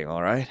 that's fitting,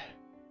 alright.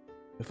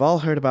 We've all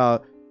heard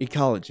about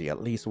ecology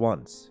at least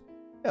once.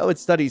 How it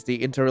studies the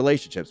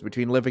interrelationships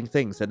between living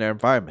things and their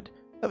environment.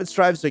 How it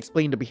strives to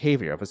explain the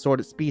behavior of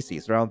assorted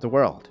species around the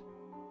world.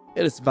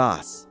 It is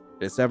vast.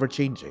 It is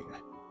ever-changing.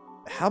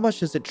 How much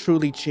does it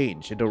truly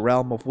change in the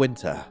realm of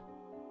winter?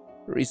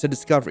 Recent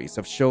discoveries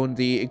have shown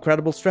the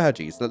incredible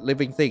strategies that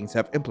living things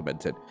have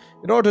implemented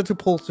in order to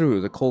pull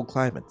through the cold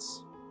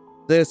climates.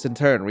 This, in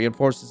turn,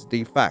 reinforces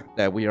the fact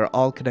that we are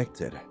all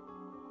connected.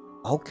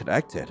 All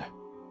connected?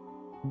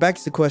 It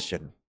begs the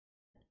question,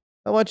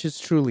 how much is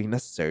truly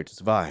necessary to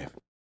survive?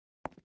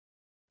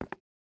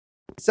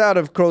 The sound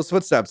of Crow's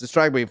footsteps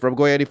distract me from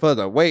going any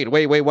further. Wait,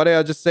 what did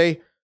I just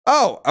say?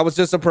 Oh, I was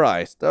just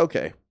surprised.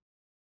 Okay.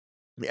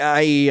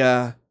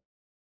 I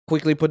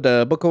quickly put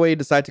the book away,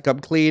 decide to come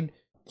clean,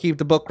 keep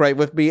the book right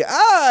with me.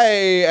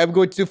 I am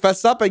going to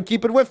fess up and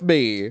keep it with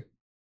me.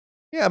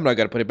 Yeah, I'm not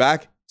gonna put it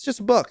back. It's just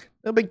a book.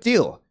 No big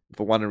deal. If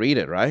I want to read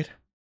it, right?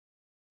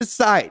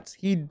 Besides,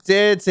 he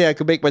did say I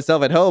could make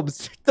myself at home.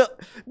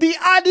 The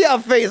idea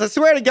face, I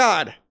swear to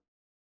God.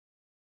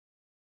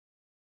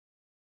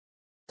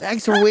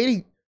 Thanks for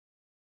waiting.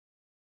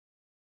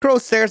 Crow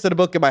stares at the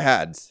book in my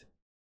hands.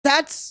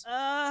 That's...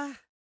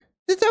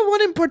 Did that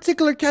one in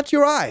particular catch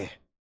your eye?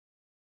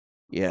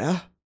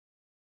 Yeah?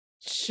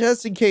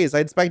 Just in case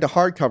I inspect the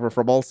hardcover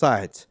from all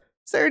sides.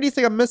 Is there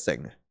anything I'm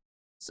missing?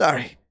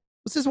 Sorry,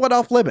 was this one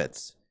off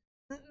limits?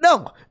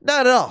 No,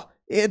 not at all.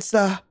 It's,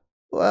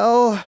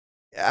 well,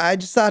 I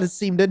just thought it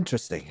seemed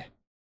interesting.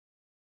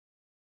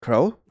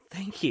 Crow?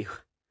 Thank you.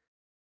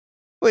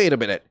 Wait a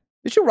minute.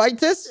 Did you write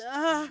this?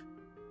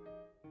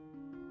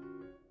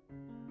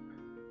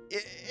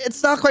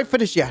 It's not quite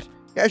finished yet.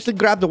 I actually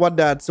grabbed the one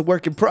that's a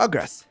work in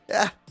progress.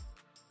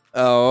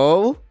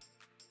 Oh?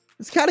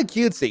 It's kind of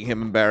cute seeing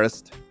him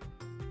embarrassed.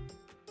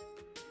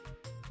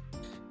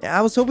 Yeah,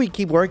 I was hoping you'd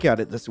keep working on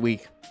it this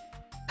week.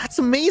 That's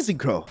amazing,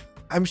 Crow.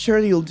 I'm sure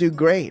you'll do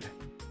great.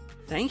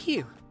 Thank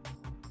you.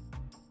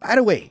 By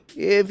the way,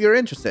 if you're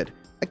interested,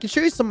 I can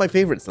show you some of my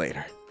favorites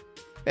later.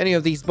 Many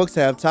of these books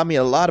have taught me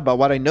a lot about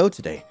what I know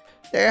today.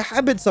 There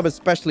have been some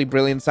especially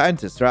brilliant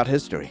scientists throughout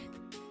history.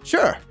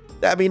 Sure,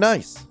 that'd be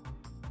nice.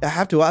 I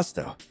have to ask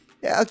though,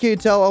 how can you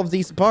tell all of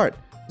these apart?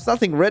 There's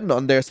nothing written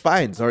on their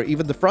spines or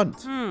even the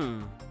front.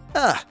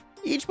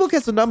 Each book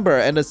has a number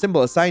and a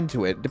symbol assigned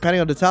to it,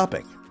 depending on the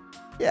topic.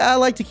 Yeah, I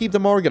like to keep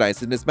them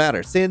organized in this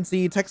manner, since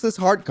the textless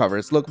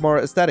hardcovers look more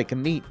aesthetic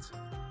and neat.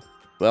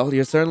 Well,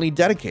 you're certainly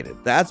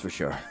dedicated, that's for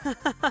sure.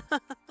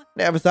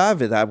 Never thought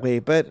of it that way,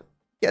 but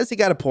guess you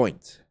got a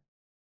point.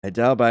 I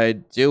doubt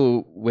I'd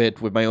do it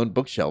with my own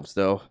bookshelves,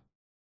 though.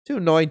 Too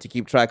annoying to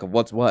keep track of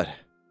what's what.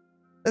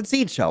 Let's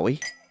eat, shall we?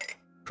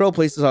 Crow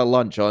places our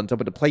lunch on top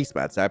of the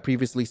placemats I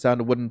previously saw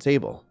on a wooden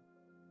table.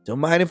 Don't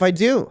mind if I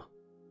do.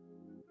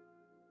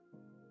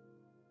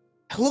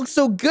 It looks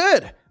so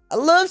good! I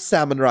love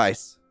salmon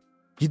rice.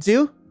 You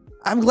do?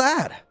 I'm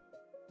glad.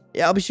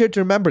 Yeah, I'll be sure to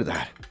remember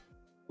that.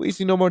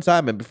 Wasting no more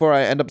time, and before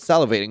I end up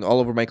salivating all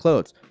over my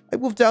clothes, I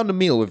wolf down the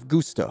meal with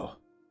gusto.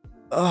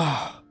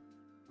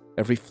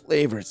 Every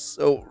flavor is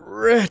so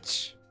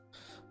rich.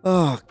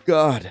 Oh,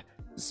 God.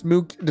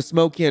 The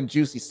smoky and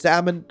juicy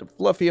salmon, the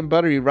fluffy and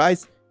buttery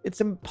rice.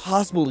 It's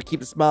impossible to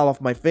keep a smile off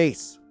my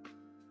face.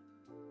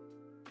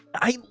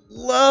 I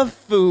love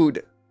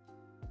food.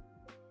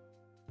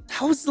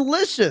 That was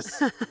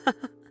delicious.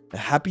 A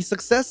happy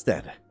success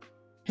then.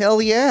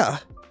 Hell yeah.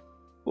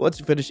 Once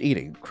you finish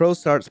eating, Crow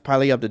starts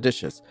piling up the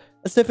dishes,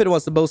 as if it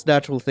was the most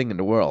natural thing in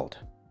the world.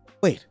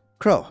 Wait,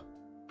 Crow.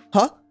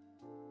 Huh?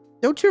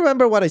 Don't you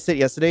remember what I said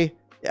yesterday?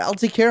 Yeah, I'll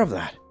take care of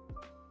that.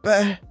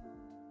 But...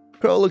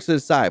 Crow looks to the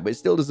side, but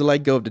still doesn't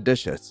let go of the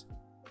dishes.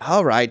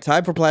 Alright,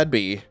 time for plan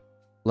B.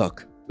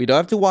 Look, we don't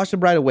have to wash them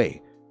right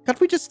away. Can't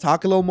we just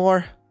talk a little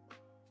more?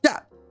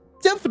 Yeah,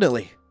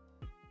 definitely.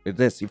 With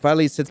this, he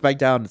finally sits back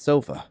down on the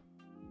sofa.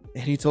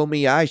 And he told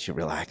me I should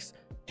relax.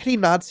 Can he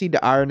not see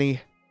the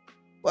irony?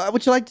 What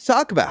would you like to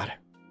talk about?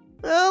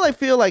 Well, I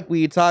feel like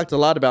we talked a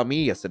lot about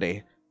me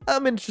yesterday.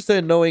 I'm interested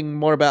in knowing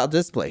more about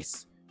this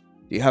place.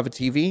 Do you have a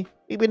TV?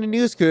 Maybe the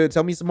news could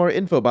tell me some more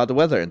info about the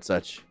weather and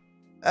such.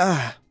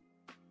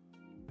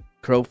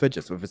 Crow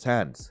fidgets with his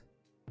hands.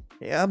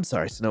 Yeah, I'm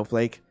sorry,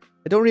 Snowflake.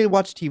 I don't really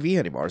watch TV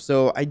anymore,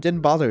 so I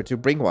didn't bother to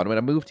bring one when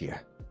I moved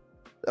here.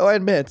 Though I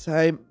admit,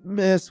 I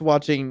miss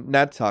watching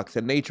Nat Talks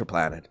and Nature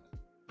Planet.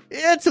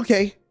 It's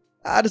okay.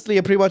 Honestly,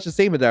 I'm pretty much the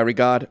same in that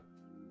regard.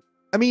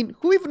 I mean,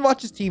 who even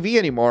watches TV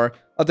anymore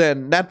other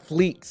than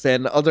Netflix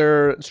and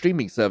other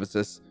streaming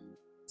services?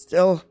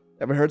 Still,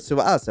 never hurts to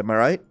us, am I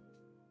right?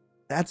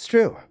 That's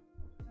true.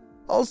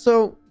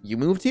 Also, you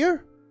moved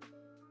here?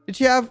 Did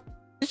you have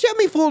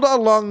me fooled all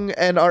along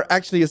and are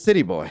actually a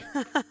city boy?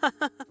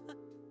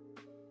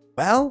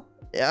 Well,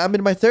 I'm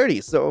in my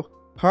 30s, so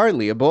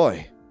hardly a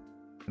boy.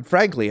 And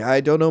frankly, I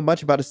don't know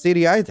much about a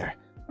city either.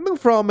 I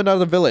moved from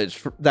another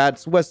village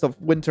that's west of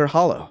Winter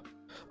Hollow.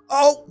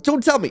 Oh,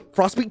 don't tell me!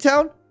 Frostpeak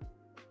Town?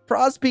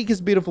 Frostpeak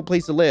is a beautiful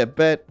place to live,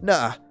 but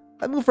nah.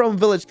 I moved from a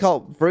village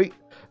called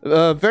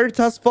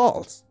Veritas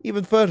Falls,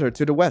 even further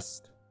to the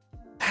west.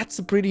 That's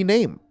a pretty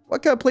name.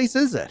 What kind of place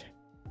is it?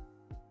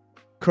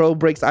 Crow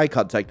breaks eye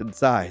contact and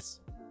sighs.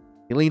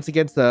 He leans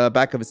against the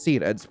back of his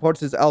seat and supports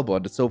his elbow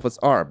on the sofa's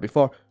arm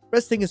before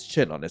resting his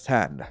chin on his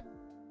hand.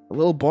 A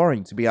little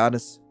boring, to be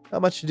honest.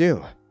 Not much to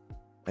do.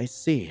 I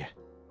see.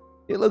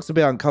 It looks a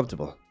bit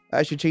uncomfortable.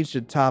 I should change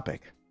the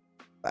topic.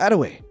 By the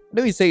way, I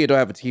know you say you don't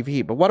have a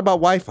TV, but what about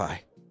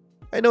Wi-Fi?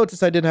 I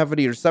noticed I didn't have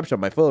any reception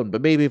on my phone,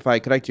 but maybe if I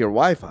connect to your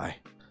Wi-Fi.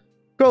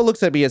 Crow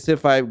looks at me as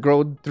if I've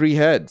grown 3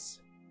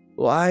 heads.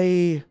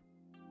 Why...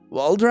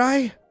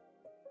 Waldry?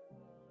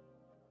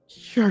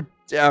 You're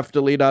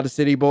definitely not a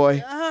city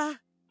boy.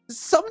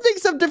 Some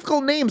things have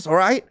difficult names,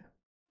 alright?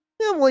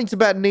 I'm willing to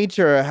bet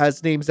nature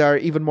has names that are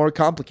even more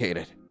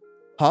complicated.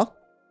 Huh?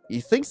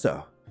 You think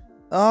so?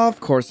 Of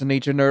course a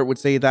nature nerd would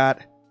say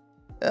that.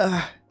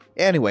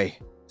 Anyway,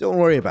 don't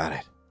worry about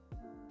it.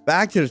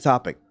 Back to the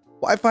topic.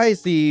 Wi-Fi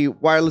is the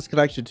wireless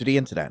connection to the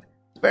internet.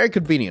 It's very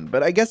convenient,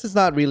 but I guess it's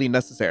not really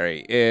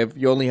necessary if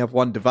you only have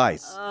one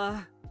device.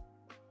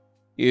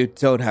 You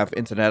don't have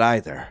internet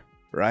either,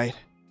 right?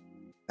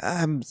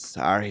 I'm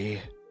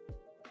sorry.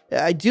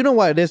 I do know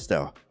what it is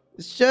though.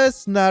 It's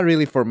just not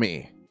really for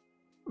me.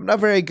 I'm not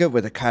very good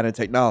with that kind of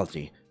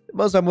technology. The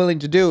most I'm willing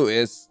to do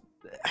is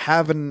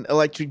have an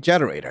electric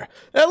generator.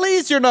 At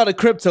least you're not a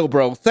crypto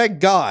bro, thank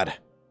God.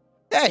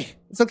 Hey,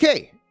 it's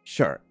okay.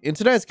 Sure,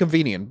 internet is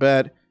convenient,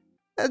 but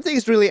I think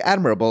it's really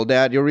admirable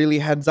that you're really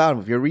hands-on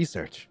with your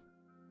research.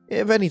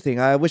 If anything,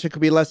 I wish I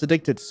could be less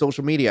addicted to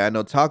social media and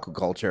otaku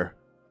culture.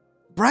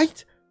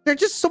 Right? There are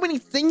just so many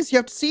things you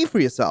have to see for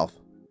yourself.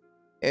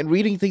 And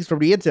reading things from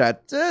the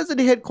internet doesn't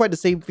hit quite the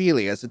same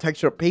feeling as the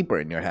texture of paper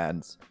in your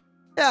hands.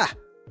 Yeah,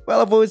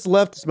 well, I've always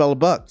loved to smell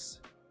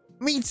books.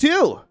 Me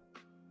too!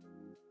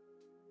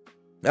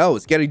 Oh,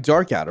 it's getting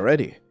dark out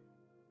already.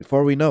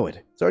 Before we know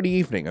it, it's already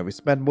evening and we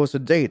spent most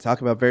of the day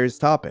talking about various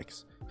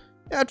topics.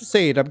 I have to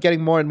say that I'm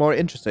getting more and more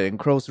interested in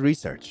Crow's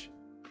research.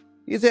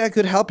 You think I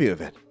could help you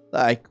with it?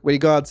 Like, when you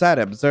go outside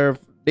and observe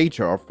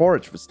nature or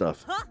forage for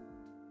stuff. Huh?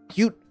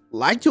 You'd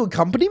like to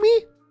accompany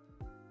me?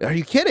 Are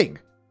you kidding?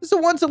 This is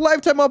a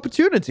once-in-a-lifetime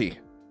opportunity.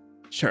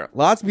 Sure,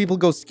 lots of people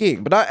go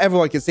skiing, but not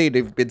everyone can say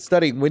they've been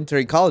studying winter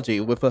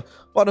ecology with a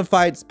bona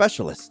fide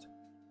specialist.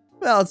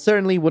 Well, I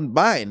certainly wouldn't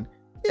mind.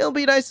 It'll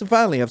be nice to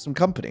finally have some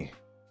company.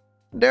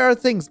 There are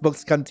things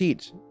books can't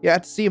teach. You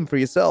have to see them for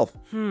yourself.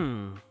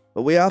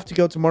 But we have to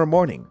go tomorrow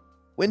morning.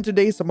 Winter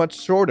days are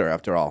much shorter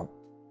after all.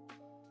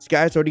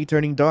 Sky's already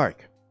turning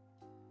dark.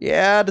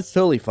 Yeah, that's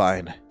totally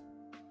fine.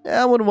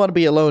 I wouldn't want to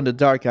be alone in the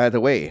dark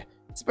either way,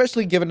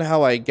 especially given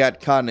how I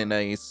got caught in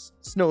a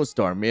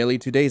snowstorm merely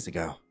 2 days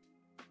ago.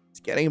 It's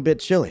getting a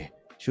bit chilly.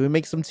 Should we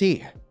make some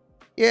tea?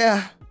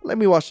 Yeah, let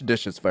me wash the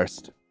dishes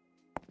first.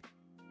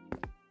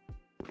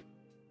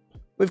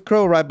 With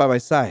Crow right by my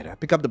side, I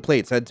pick up the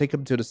plates and take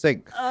them to the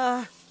sink.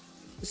 It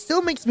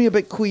still makes me a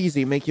bit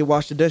queasy make you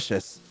wash the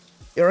dishes.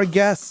 You're a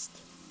guest.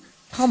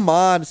 Come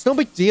on, it's no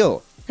big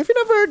deal. Have you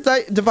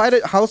never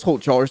divided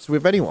household chores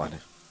with anyone?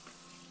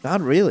 Not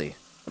really.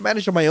 I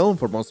managed on my own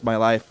for most of my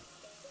life.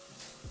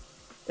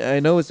 I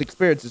know his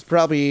experience is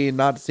probably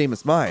not the same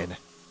as mine.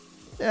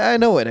 I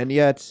know it, and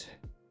yet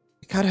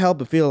I can't help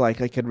but feel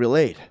like I can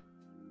relate.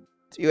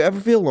 Do you ever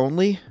feel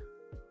lonely?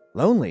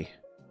 Lonely?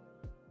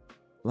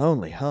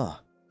 Lonely, huh?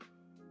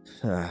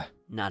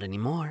 Not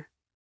anymore.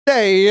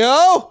 Hey,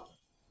 yo!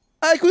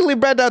 I quickly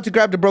ran down to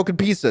grab the broken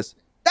pieces.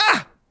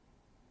 Ah!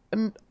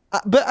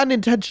 But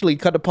unintentionally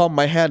cut the palm of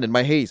my hand in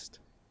my haste.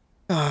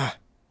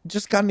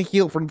 Just gotten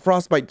healed from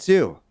frostbite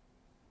too.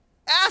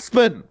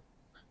 Aspen!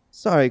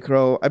 Sorry,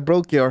 Crow. I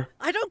broke your...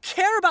 I don't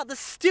care about the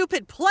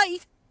stupid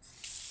plate!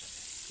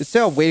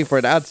 Instead of waiting for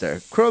an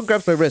answer, Crow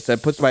grabs my wrist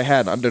and puts my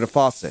hand under the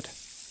faucet.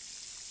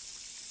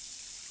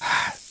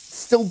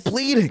 Still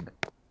bleeding!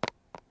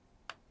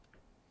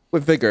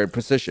 With vigor and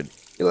precision,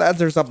 he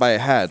lathers up my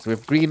hands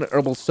with green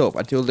herbal soap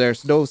until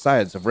there's no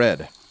signs of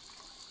red.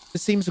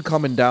 This seems to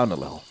calm him down a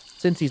little,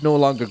 since he's no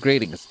longer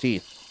grating his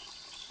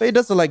teeth. But he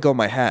doesn't let go of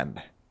my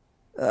hand.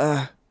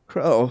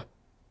 Crow,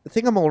 I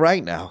think I'm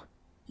alright now.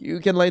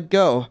 You can let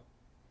go.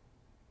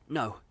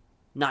 No,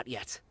 not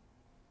yet.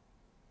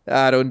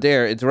 I don't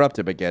dare interrupt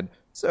him again,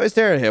 so I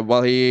stare at him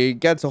while he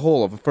gets a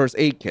hold of a first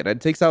aid kit and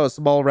takes out a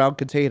small round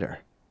container.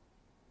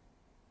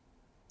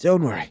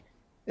 Don't worry,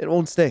 it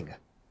won't sting.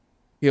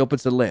 He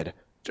opens the lid,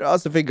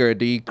 draws the finger in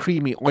the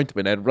creamy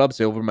ointment and rubs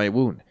it over my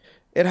wound.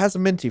 It has a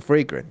minty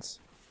fragrance.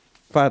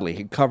 Finally,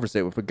 he covers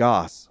it with a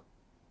gauze.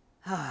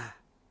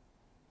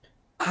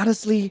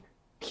 Honestly,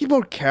 be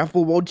more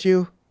careful, won't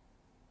you?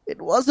 It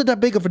wasn't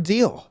that big of a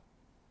deal.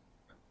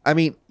 I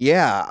mean,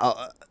 yeah,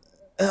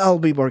 I'll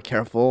be more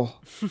careful.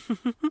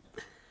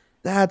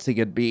 That's a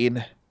good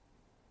bean.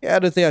 Yeah, I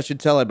don't think I should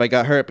tell him I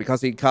got hurt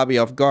because he caught me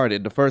off guard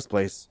in the first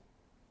place.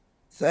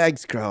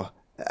 Thanks, Crow.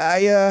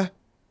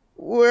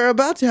 We're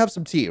about to have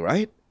some tea,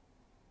 right?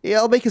 Yeah,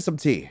 I'll make you some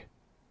tea.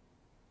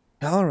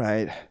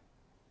 Alright.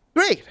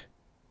 Great!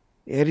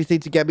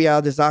 Anything to get me out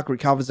of this awkward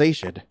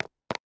conversation.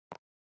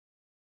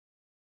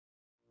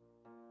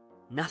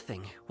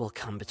 Nothing will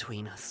come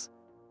between us.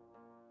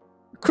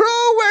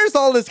 Crow, where's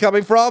all this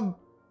coming from?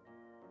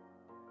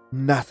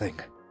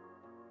 Nothing.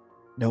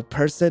 No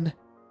person,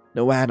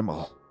 no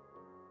animal.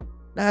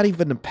 Not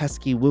even a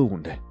pesky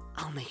wound.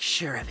 I'll make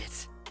sure of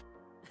it.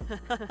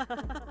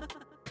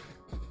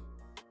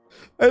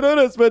 I know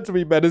that's meant to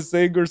be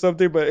menacing or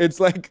something, but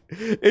it's like,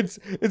 it's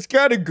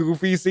kind of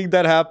goofy seeing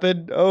that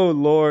happen. Oh,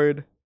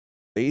 Lord.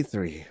 Day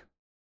 3.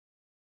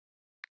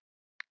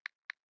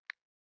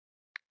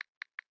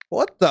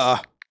 What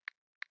the?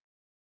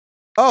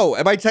 Oh,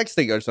 am I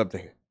texting or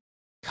something?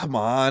 Come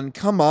on,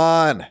 come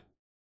on.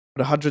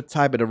 For the 100th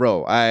time in a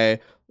row, I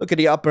look at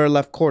the upper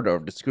left corner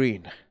of the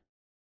screen.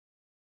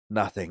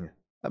 Nothing.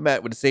 I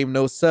met with the same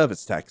no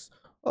service text,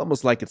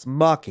 almost like it's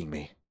mocking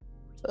me.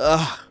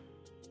 Ugh.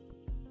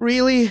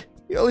 Really?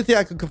 The only thing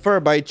I can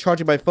confirm by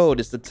charging my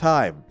phone is the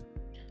time.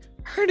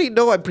 I already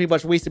know I'm pretty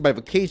much wasting my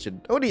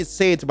vacation. Don't need to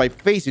say it to my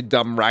face, you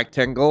dumb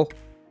rectangle.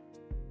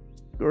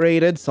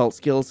 Great insult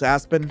skills,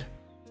 Aspen.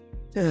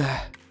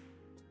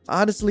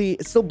 Honestly,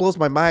 it still blows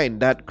my mind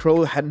that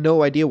Crow had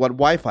no idea what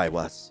Wi-Fi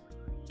was.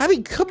 I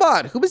mean, come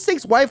on, who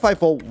mistakes Wi-Fi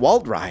for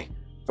Waldrai?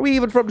 Are we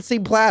even from the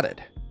same planet?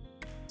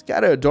 It's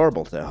kinda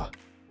adorable, though.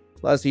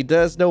 Plus, he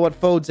does know what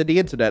phones and the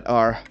internet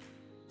are.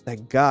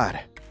 Thank God.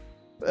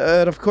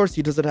 But of course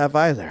he doesn't have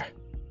either.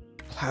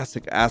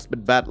 Classic Aspen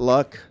bad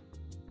luck.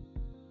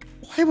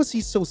 Why was he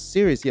so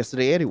serious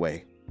yesterday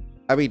anyway?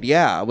 I mean,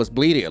 yeah, I was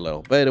bleeding a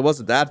little, but it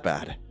wasn't that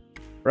bad.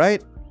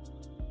 Right?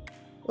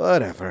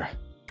 Whatever.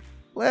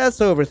 Let's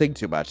overthink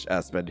too much,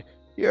 Aspen.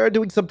 You're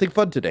doing something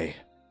fun today.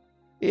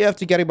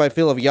 After getting my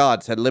fill of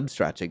yawns and limb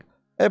stretching,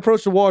 I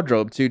approached the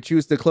wardrobe to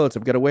choose the clothes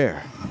I'm gonna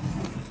wear.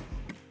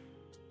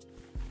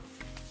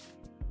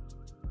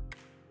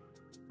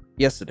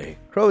 Yesterday,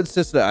 Crow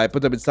insisted I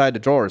put them inside the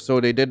drawer so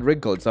they didn't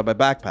wrinkle inside my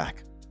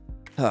backpack.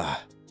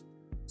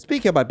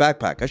 Speaking of my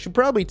backpack, I should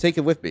probably take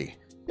it with me.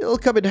 It'll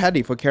come in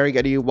handy for carrying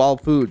any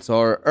wild foods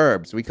or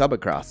herbs we come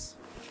across.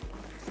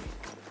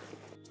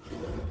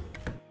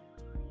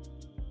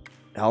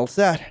 All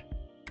set.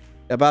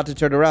 About to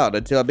turn around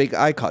until I make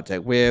eye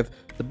contact with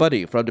the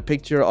bunny from the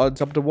picture on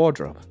top of the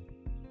wardrobe.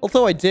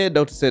 Although I did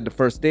notice it the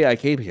first day I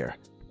came here,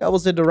 I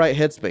was in the right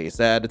headspace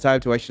at the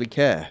time to actually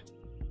care.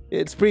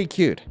 It's pretty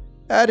cute.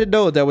 I didn't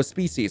know there were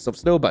species of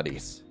snow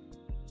bunnies.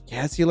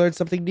 Guess you learn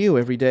something new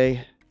every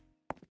day.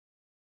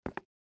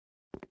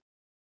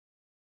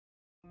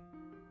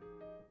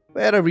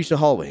 When I reached the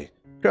hallway,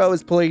 Crow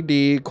is pulling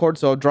the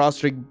cornsaw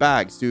drawstring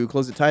bags to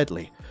close it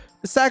tightly.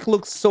 The sack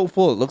looks so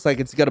full, it looks like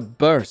it's gonna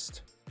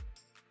burst.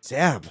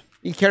 Damn,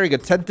 you carrying a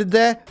tent in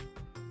there?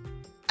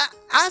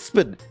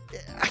 Aspen,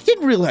 I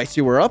didn't realize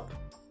you were up.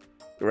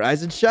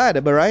 Rise and shine,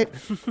 am I right?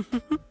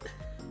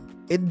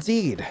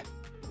 Indeed.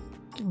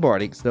 Good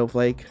morning,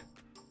 Snowflake.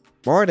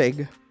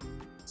 Morning.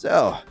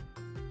 So,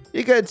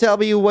 you gonna tell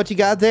me what you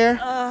got there?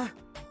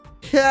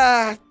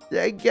 Yeah,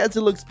 I guess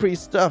it looks pretty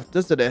stuffed,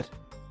 doesn't it?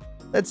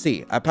 Let's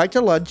see, I packed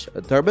a lunch,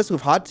 a thermos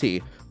with hot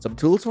tea, some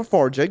tools for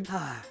forging.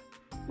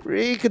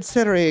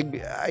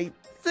 Reconsidering, I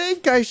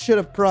think I should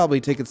have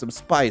probably taken some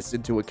spice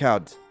into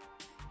account.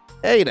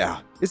 Hey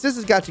now, this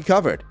has got you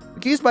covered. I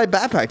can use my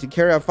backpack to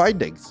carry out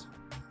findings.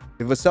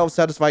 With a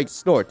self-satisfying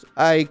snort,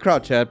 I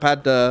crouch and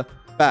pat the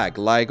bag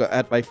lying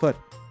at my foot.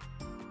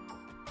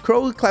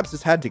 Crow claps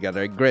his hand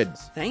together and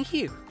grins. Thank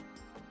you.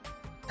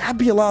 That'd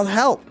be a lot of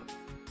help.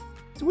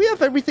 Do we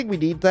have everything we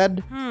need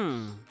then?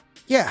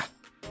 Yeah.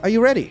 Are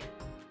you ready?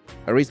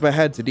 I raised my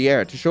hand to the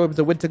air to show him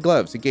the winter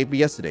gloves he gave me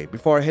yesterday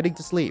before heading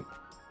to sleep.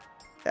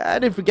 I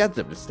didn't forget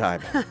them this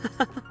time.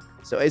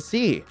 So I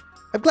see.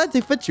 I'm glad they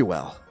fit you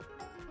well.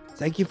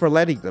 Thank you for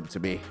lending them to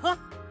me.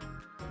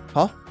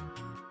 Huh?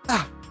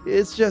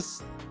 It's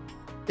just...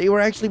 they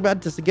were actually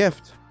meant as a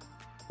gift.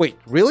 Wait,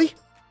 really?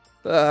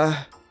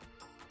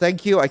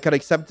 Thank you, I can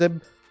accept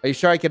them. Are you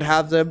sure I can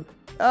have them?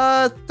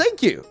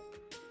 Thank you.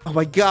 Oh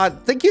my god,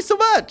 thank you so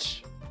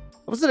much.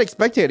 I wasn't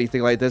expecting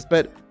anything like this,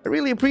 but I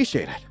really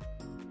appreciate it.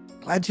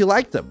 Glad you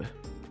like them.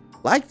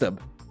 Like them?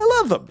 I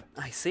love them.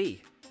 I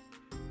see.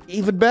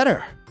 Even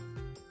better.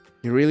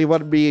 You really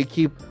want me to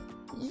keep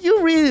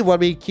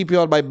you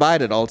on my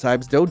mind at all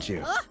times, don't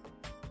you?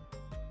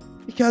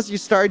 Because you're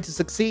starting to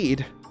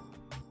succeed.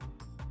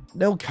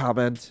 No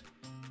comment.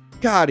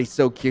 God, he's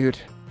so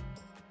cute.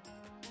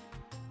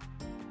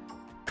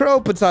 Crow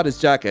puts on his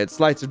jacket and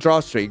slides a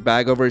drawstring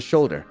bag over his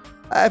shoulder.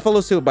 I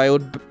follow suit with my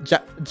own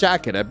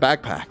jacket and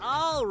backpack.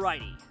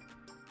 Alrighty.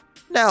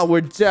 Now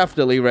we're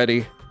definitely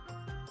ready.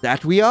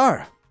 That we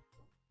are.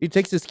 He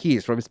takes his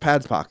keys from his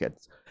pants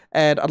pockets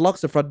and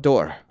unlocks the front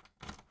door.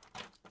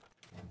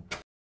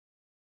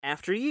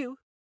 After you.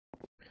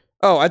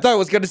 Oh, I thought I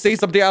was going to say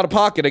something out of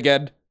pocket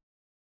again.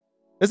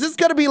 Is this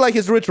going to be like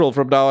his ritual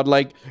from now on?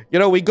 Like, you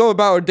know, we go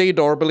about our day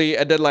normally,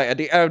 and then like at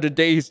the end of the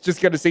day, he's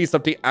just going to say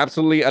something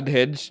absolutely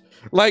unhinged.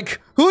 Like,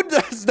 who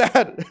does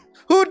that?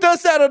 Who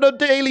does that on a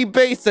daily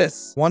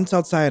basis? Once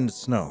outside in the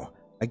snow,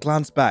 I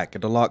glance back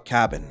at the log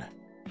cabin.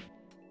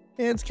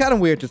 It's kind of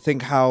weird to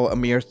think how a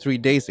mere 3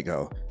 days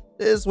ago,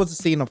 this was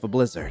the scene of a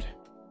blizzard.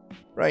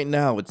 Right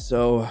now, it's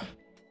so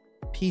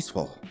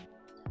peaceful.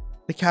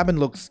 The cabin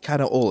looks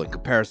kind of old in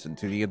comparison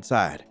to the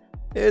inside.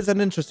 It's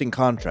an interesting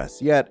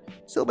contrast, yet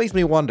still makes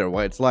me wonder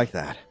why it's like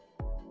that.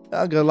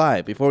 Not gonna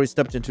lie, before we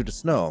stepped into the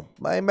snow,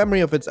 my memory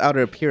of its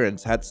outer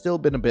appearance had still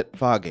been a bit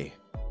foggy.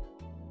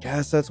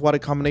 Guess that's what a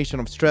combination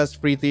of stress,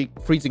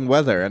 freezing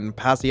weather, and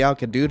passing out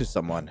can do to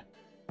someone.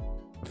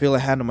 I feel a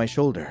hand on my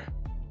shoulder.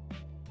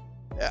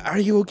 Are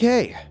you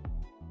okay?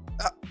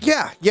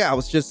 Yeah, I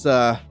was just,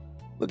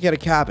 looking at a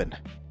cabin.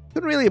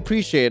 Couldn't really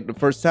appreciate it the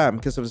first time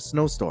because of the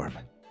snowstorm.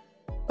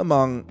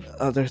 Among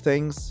other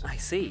things. I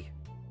see.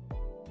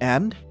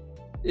 And?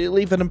 It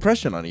leave an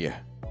impression on you.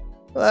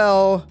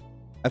 Well,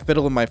 I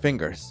fiddle with my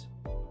fingers.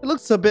 It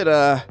looks a bit,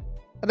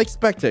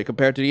 unexpected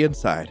compared to the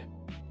inside.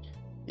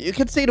 You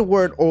can say the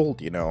word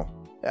old, you know.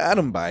 I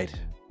don't bite.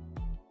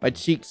 My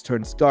cheeks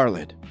turn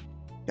scarlet.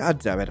 God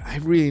damn it, I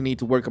really need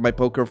to work on my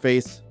poker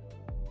face.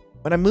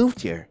 When I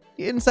moved here,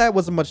 the inside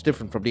wasn't much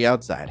different from the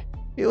outside.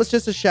 It was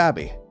just as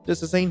shabby,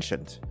 just as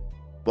ancient.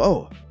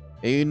 Whoa,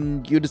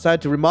 and you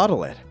decided to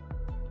remodel it.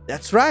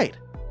 That's right.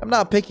 I'm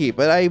not picky,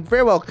 but I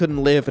very well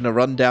couldn't live in a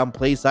rundown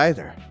place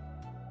either.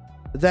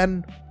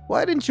 Then,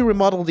 why didn't you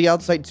remodel the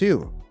outside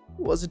too?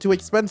 Was it too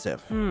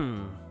expensive?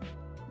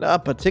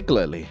 Not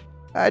particularly.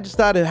 I just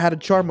thought it had a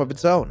charm of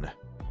its own.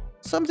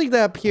 Something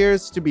that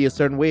appears to be a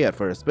certain way at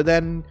first, but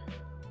then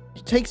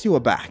it takes you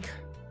aback.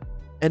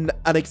 An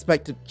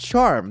unexpected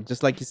charm,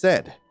 just like you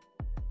said.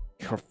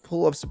 You're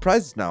full of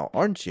surprises now,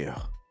 aren't you?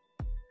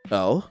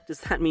 Oh?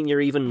 Does that mean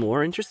you're even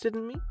more interested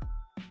in me?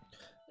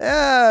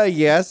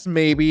 Yes,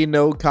 maybe,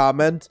 no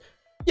comment.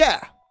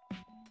 Yeah.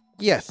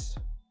 Yes.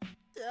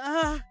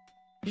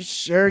 You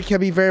sure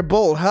can be very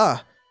bold, huh?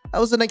 I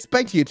wasn't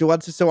expecting you to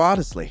answer so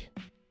honestly.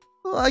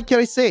 What can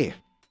I say?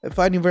 I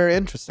find you very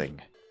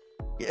interesting.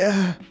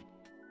 Yeah.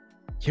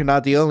 You're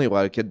not the only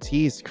one who can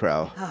tease,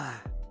 Crow.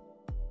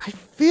 I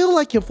feel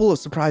like you're full of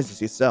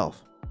surprises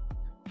yourself.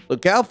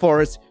 Look out,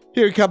 Forrest.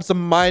 Here comes a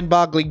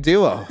mind-boggling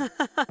duo.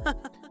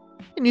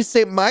 And you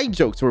say my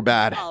jokes were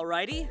bad.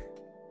 Alrighty.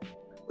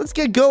 Let's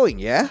get going,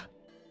 yeah?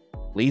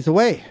 Lead the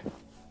way.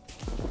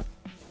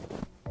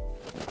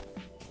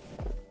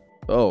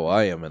 Oh,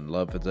 I am in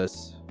love with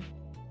this.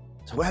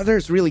 The weather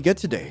is really good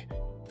today.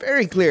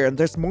 Very clear and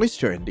there's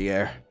moisture in the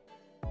air.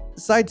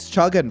 Besides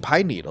chaga and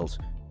pine needles,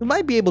 we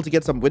might be able to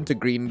get some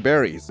wintergreen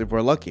berries if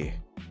we're lucky.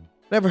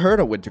 Never heard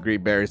of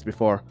wintergreen berries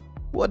before.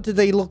 What do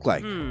they look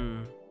like?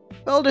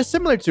 Well, they're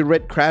similar to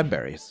red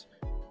cranberries.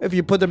 If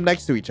you put them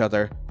next to each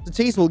other, the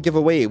taste will give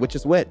away which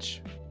is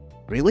which.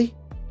 Really?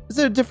 Is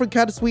it a different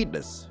kind of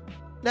sweetness?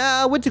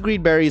 Nah,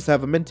 wintergreen berries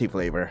have a minty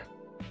flavor.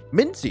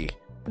 Minty?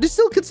 But they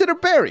still consider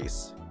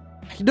berries.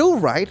 I know,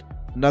 right?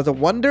 Another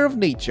wonder of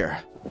nature.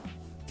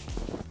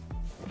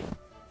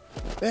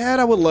 Man,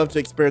 I would love to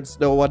experience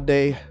snow one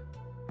day.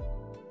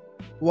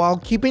 While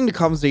keeping the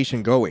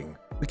conversation going,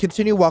 we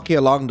continue walking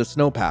along the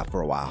snow path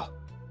for a while.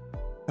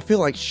 I feel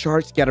like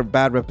sharks get a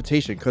bad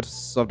reputation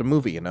because of the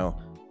movie, you know.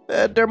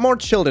 They're more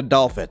chill than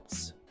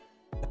dolphins.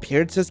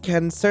 Appearances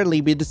can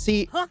certainly be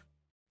deceived. Huh?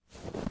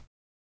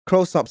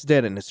 Crow stops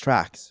dead in his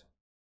tracks.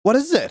 What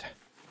is it?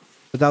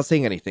 Without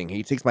saying anything,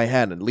 he takes my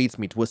hand and leads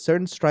me to a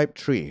certain striped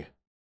tree.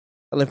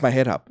 I lift my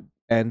head up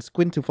and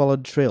squint to follow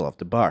the trail of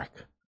the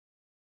bark.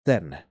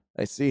 Then,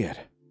 I see it.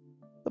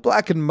 The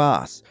blackened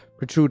mass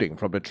protruding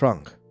from the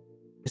trunk.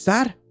 Is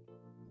that?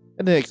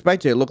 I didn't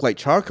expect it to look like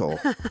charcoal.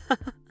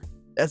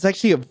 That's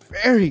actually a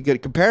very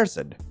good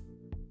comparison.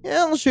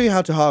 Yeah, I'll show you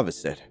how to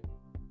harvest it.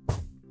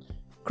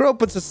 Crow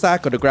puts a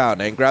sack on the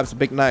ground and grabs a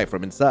big knife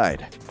from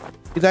inside.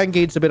 He then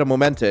gains a bit of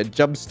momentum and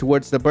jumps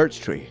towards the birch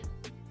tree.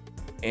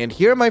 And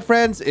here, my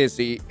friends, is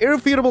the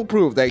irrefutable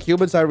proof that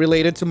humans are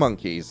related to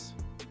monkeys.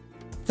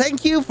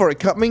 Thank you for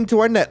coming to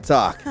our net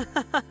talk.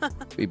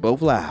 We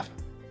both laugh.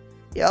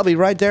 Yeah, I'll be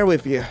right there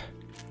with you.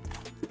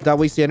 Without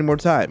wasting any more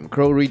time,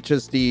 Crow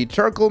reaches the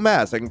charcoal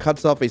mass and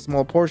cuts off a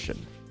small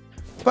portion.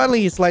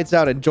 Finally, he slides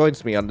out and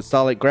joins me on the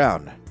solid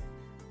ground.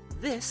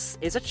 This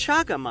is a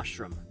chaga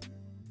mushroom.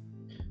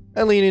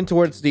 I lean in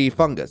towards the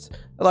fungus.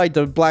 I like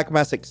the black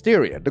mass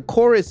exterior. The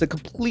core is a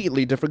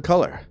completely different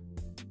color.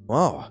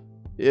 Wow,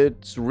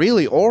 it's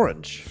really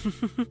orange.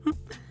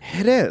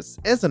 It is,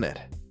 isn't it?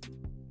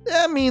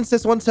 That means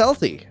this one's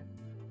healthy.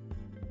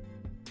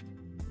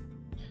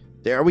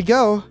 There we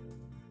go.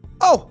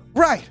 Oh,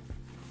 right.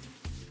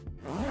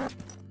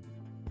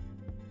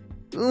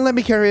 Let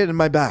me carry it in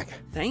my bag.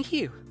 Thank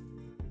you.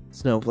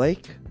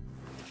 Snowflake.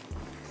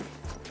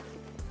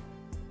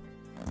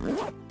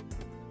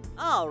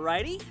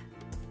 Alrighty.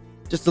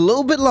 Just a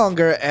little bit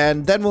longer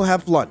and then we'll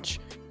have lunch.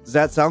 Does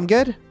that sound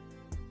good?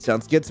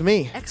 Sounds good to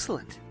me.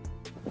 Excellent.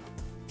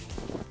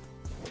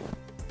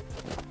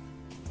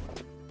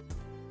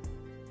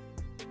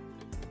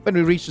 When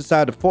we reach the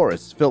side of the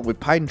forest filled with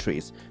pine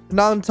trees,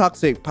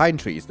 non-toxic pine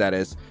trees that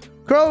is,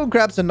 Crow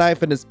grabs a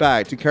knife in his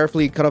bag to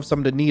carefully cut off some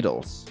of the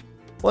needles.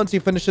 Once he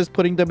finishes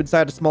putting them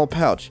inside a small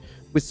pouch,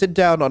 we sit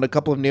down on a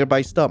couple of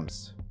nearby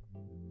stumps.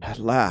 At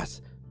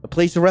last, a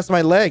place to rest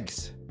my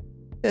legs.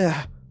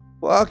 Yeah,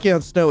 walking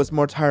on snow is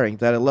more tiring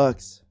than it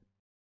looks.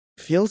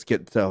 Feels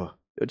good though,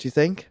 don't you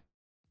think?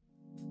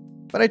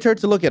 When I turn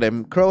to look at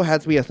him, Crow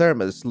hands me a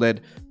thermos lid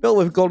filled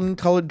with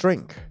golden-colored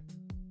drink.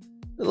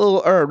 The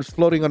little herbs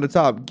floating on the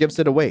top gives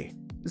it away.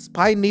 It's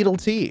pine needle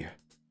tea.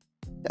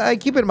 I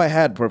keep it in my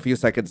hand for a few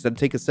seconds, then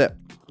take a sip.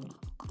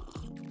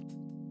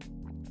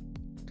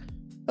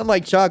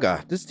 Unlike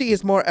chaga, this tea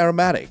is more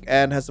aromatic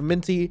and has a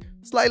minty,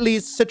 slightly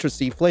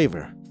citrusy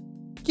flavor.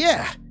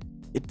 Yeah,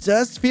 it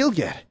does feel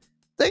good.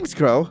 Thanks,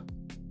 Crow.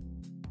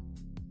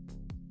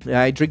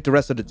 I drink the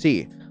rest of the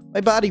tea.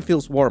 My body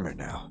feels warmer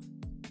now.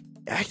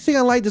 I think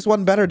I like this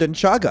one better than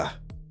chaga.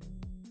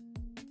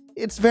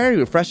 It's very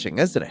refreshing,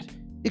 isn't it?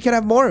 You can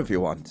have more if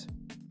you want.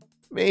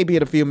 Maybe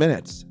in a few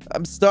minutes.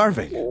 I'm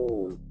starving.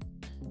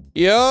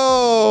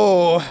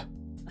 Yo!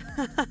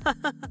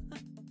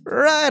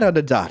 Right on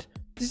the dot.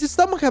 Does your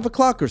stomach have a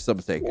clock or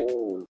something?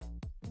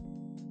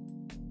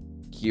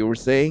 You were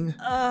saying?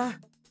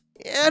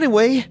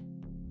 Anyway.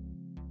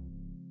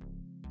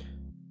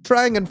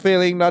 Trying and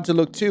failing not to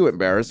look too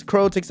embarrassed,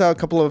 Crow takes out a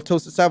couple of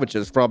toasted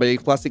sandwiches from a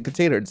plastic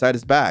container inside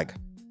his bag.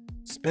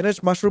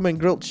 Spinach, mushroom, and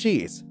grilled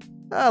cheese.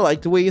 I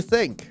like the way you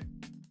think.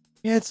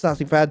 Yeah, it's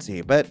nothing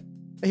fancy, but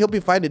I hope you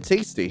find it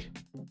tasty.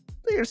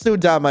 There's no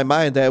doubt in my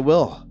mind that I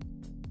will.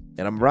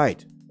 And I'm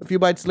right. A few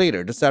bites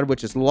later, the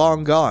sandwich is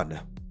long gone.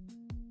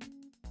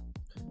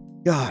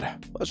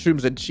 God,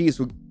 mushrooms and cheese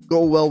would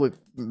go well with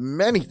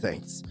many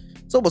things.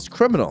 It's almost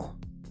criminal.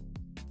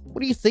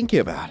 What are you thinking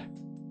about?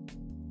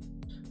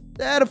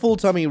 That a full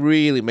tummy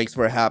really makes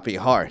for a happy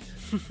heart.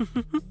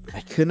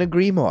 I couldn't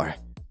agree more.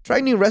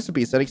 Trying new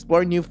recipes and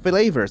exploring new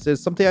flavors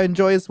is something I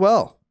enjoy as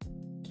well.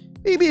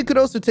 Maybe you could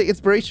also take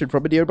inspiration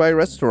from a nearby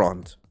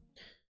restaurant.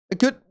 I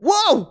could...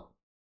 Whoa!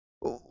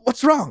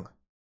 What's wrong?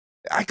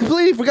 I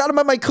completely forgot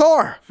about my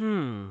car!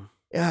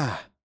 Yeah,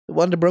 the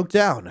one that broke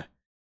down.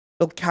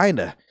 Well,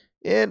 kinda.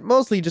 It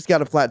mostly just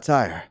got a flat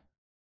tire.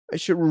 I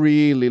should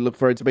really look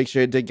for it to make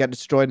sure it didn't get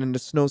destroyed in the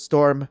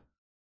snowstorm.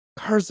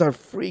 Cars are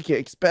freaking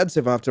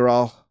expensive after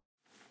all.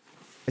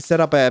 I set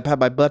up a pat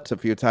my butt a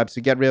few times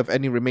to get rid of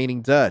any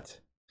remaining dirt.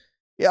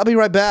 Yeah, I'll be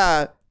right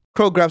back.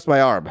 Crow grabs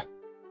my arm.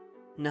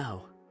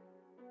 No.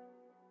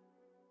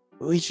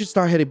 We should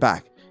start heading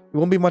back. It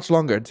won't be much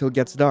longer until it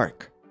gets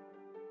dark.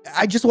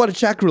 I just want to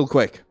check real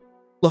quick.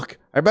 Look,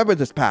 I remember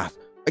this path.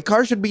 My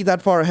car shouldn't be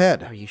that far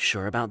ahead. Are you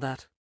sure about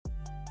that?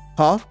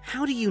 Huh?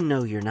 How do you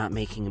know you're not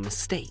making a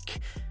mistake?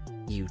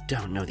 You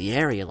don't know the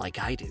area like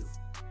I do.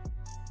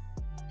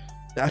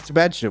 Not to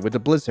mention, with the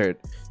blizzard,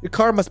 your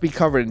car must be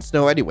covered in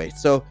snow anyway,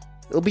 so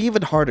it'll be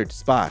even harder to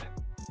spot.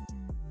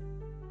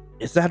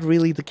 Is that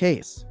really the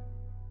case?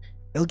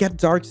 It'll get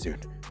dark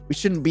soon. We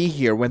shouldn't be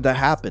here when that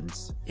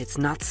happens. It's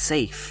not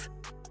safe.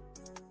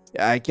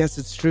 I guess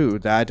it's true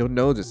that I don't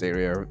know this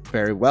area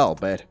very well,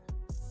 but...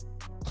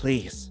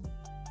 Please,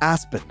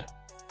 Aspen.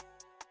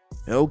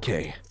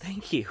 Okay.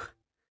 Thank you.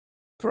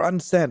 For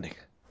understanding.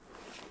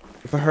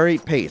 With a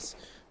hurried pace,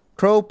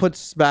 Crow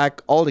puts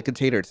back all the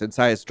containers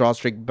inside his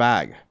drawstring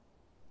bag.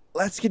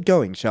 Let's get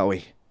going, shall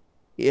we?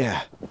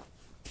 Yeah.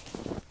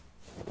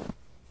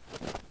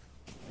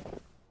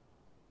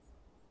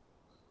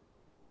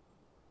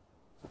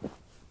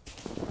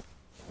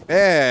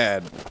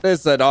 Man,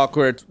 this is an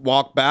awkward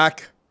walk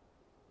back.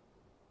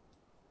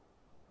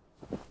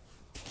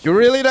 You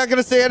really not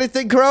gonna say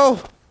anything, Crow?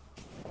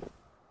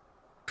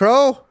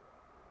 Crow?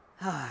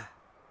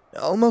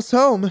 Almost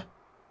home.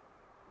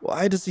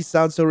 Why does he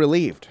sound so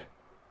relieved?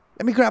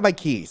 Let me grab my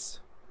keys.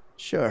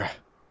 Sure.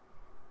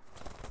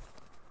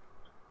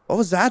 What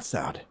was that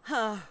sound?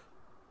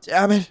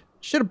 Damn it.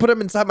 Should have put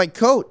them inside my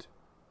coat.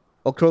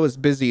 While Crow is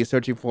busy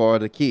searching for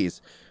the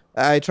keys,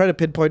 I try to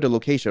pinpoint the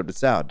location of the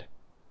sound.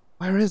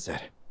 Where is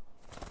it?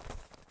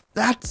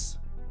 That's...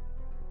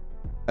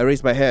 I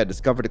raise my head and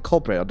discover the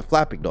culprit on the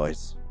flapping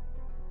noise.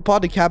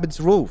 Upon the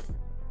cabin's roof.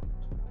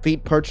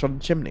 Feet perched on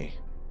the chimney.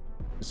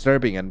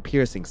 Disturbing and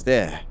piercing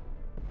stare.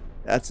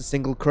 That's a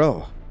single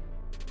crow.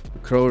 A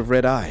crow with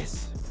red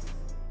eyes.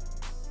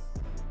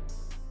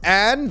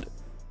 And...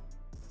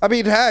 I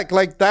mean, heck,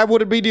 like, that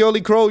wouldn't be the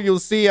only crow you'll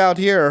see out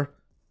here.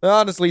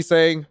 Honestly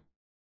saying.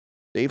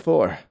 Day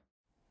 4.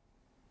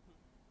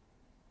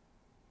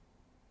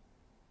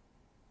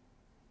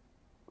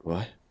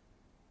 What?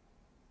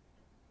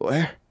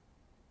 Where?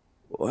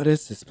 What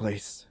is this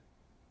place?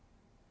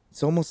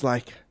 It's almost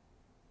like...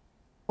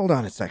 Hold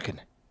on a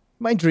second.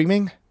 Am I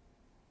dreaming?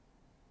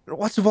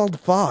 What's with all the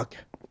fog?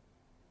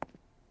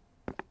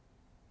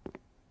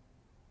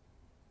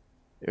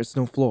 There's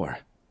no floor.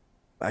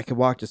 I can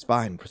walk just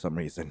fine for some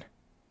reason.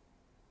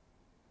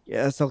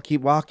 Guess I'll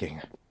keep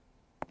walking.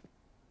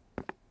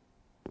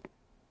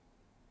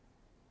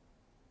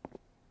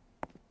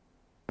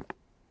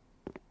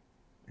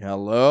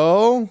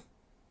 Hello?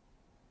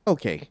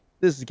 Okay,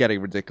 this is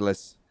getting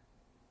ridiculous.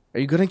 Are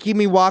you gonna keep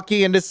me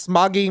walking in this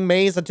smoggy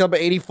maze until I'm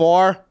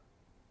 84?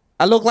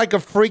 I look like a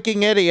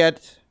freaking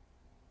idiot.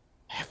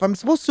 If I'm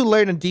supposed to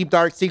learn a deep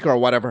dark secret or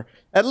whatever,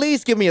 at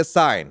least give me a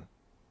sign.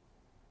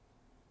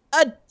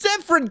 A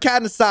different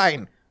kind of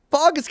sign!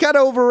 Fog is kind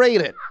of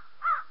overrated.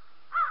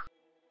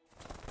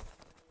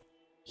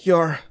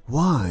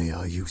 Why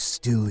are you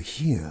still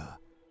here?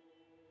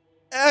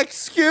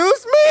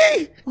 Excuse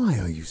me? Why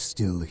are you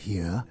still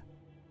here?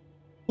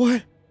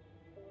 What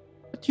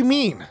do you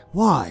mean?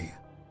 Why?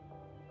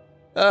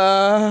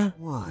 Why?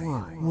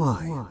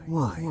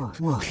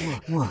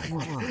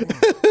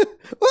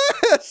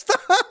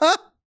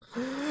 Stop!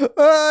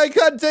 I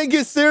can't take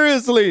it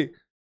seriously.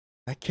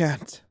 I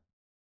can't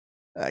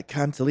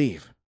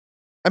leave.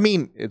 I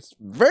mean, it's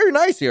very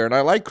nice here and I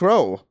like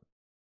Crow.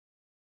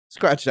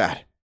 Scratch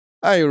that.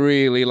 I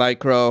really like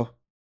Crow.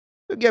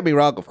 Don't get me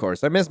wrong, of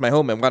course. I miss my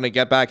home and want to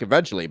get back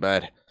eventually,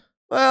 but...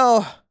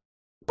 Well,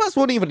 the bus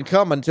won't even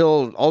come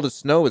until all the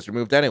snow is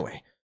removed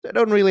anyway. So I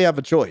don't really have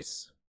a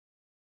choice.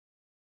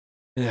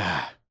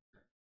 Why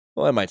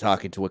am I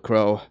talking to a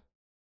crow?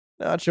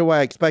 Not sure what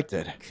I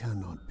expected.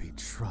 Cannot be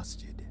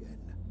trusted.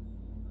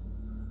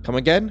 Come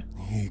again?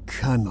 He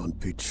cannot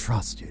be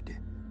trusted.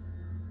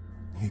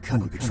 He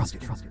cannot be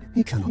trusted.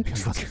 He cannot be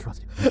trusted.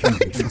 He cannot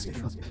be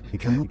trusted. He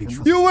cannot be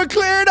trusted. You were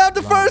cleared out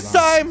the first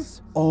time!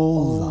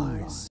 All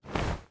lies.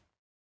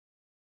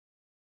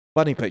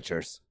 Funny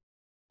pictures.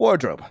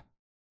 Wardrobe.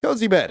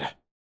 Cozy bed.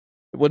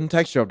 The wooden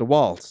texture of the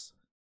walls.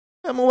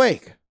 I'm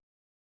awake.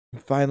 I'm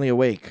finally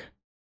awake.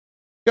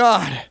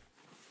 God!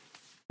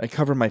 I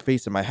cover my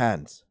face in my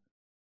hands.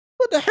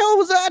 What the hell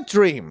was that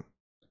dream?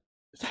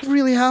 Did that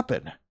really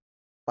happen?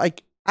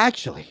 Like,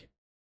 actually?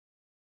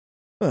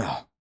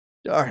 Oh,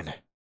 darn.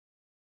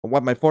 I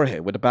wipe my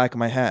forehead with the back of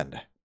my hand.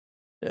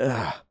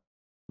 Ugh.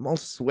 I'm all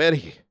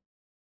sweaty.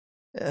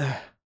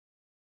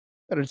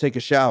 Better take a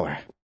shower.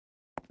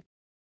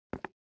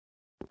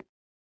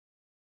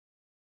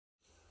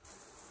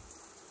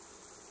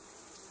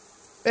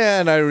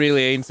 Man, I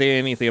really ain't saying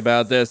anything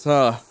about this,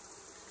 huh?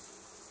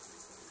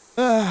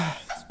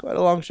 It's quite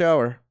a long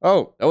shower.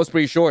 Oh, that was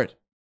pretty short.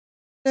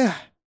 Yeah,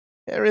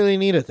 I really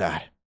needed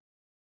that.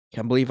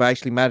 Can't believe I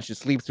actually managed to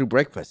sleep through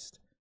breakfast.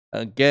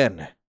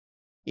 Again.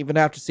 Even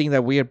after seeing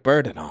that weird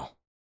bird and all.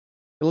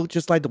 It looked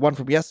just like the one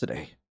from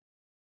yesterday.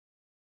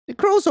 Do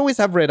crows always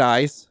have red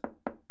eyes?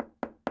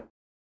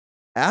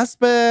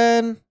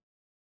 Aspen?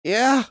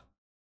 Yeah?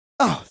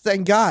 Oh,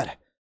 thank God.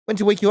 Went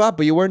to wake you up,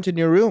 but you weren't in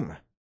your room.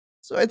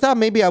 So I thought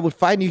maybe I would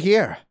find you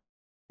here.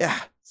 Yeah,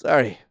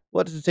 sorry.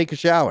 Wanted to take a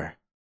shower.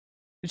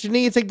 Did you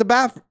need to take the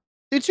bathroom?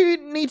 Did you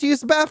need to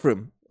use the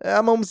bathroom?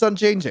 I'm almost done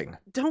changing.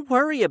 Don't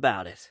worry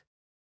about it.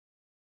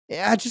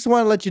 Yeah, I just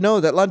want to let you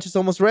know that lunch is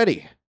almost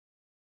ready.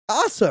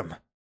 Awesome.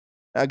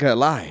 Not gonna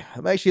lie,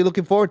 I'm actually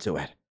looking forward to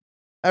it.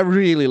 I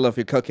really love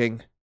your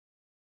cooking.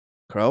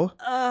 Crow?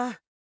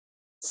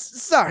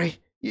 Sorry,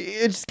 you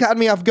just caught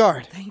me off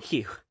guard. Thank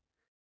you.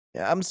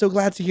 Yeah, I'm so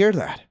glad to hear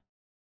that.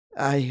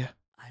 I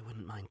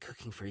wouldn't mind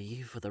cooking for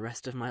you for the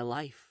rest of my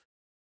life.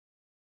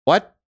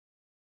 What?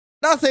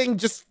 Nothing,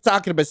 just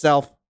talking to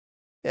myself.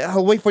 Yeah,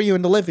 I'll wait for you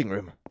in the living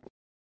room.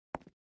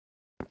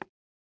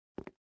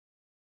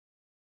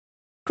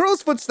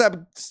 Crow's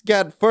footsteps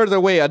get further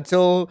away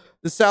until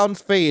the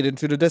sounds fade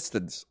into the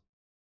distance.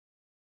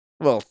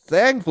 Well,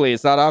 thankfully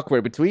it's not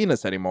awkward between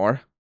us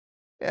anymore.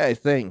 Yeah, I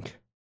think.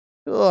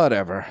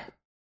 Whatever.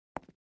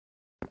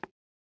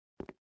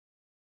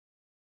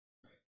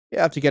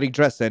 Yeah, after getting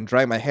dressed and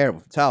drying my hair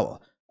with a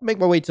towel, I make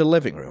my way to the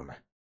living room.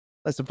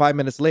 Less than 5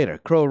 minutes later,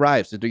 Crow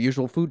arrives with the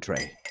usual food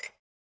tray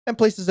and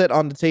places it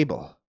on the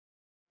table.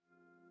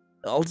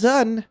 All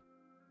done.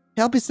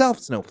 Help yourself,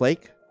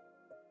 Snowflake.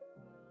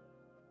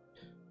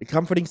 The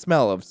comforting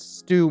smell of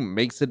stew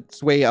makes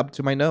its way up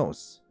to my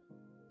nose.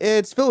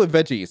 It's filled with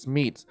veggies,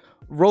 meat,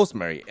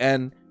 rosemary,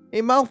 and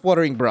a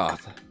mouth-watering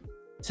broth.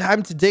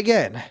 Time to dig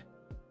in.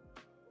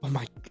 Oh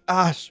my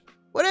gosh,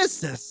 what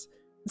is this?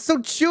 It's so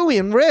chewy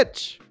and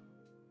rich.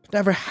 I've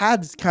never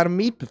had this kind of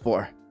meat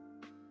before.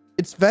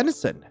 It's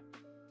venison.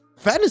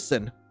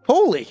 Venison?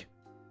 Holy!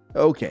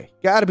 Okay,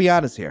 gotta be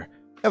honest here.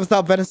 Never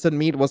thought venison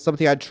meat was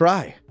something I'd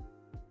try.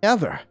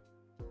 Ever.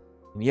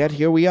 And yet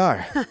here we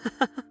are.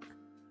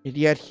 And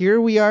yet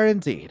here we are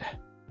indeed.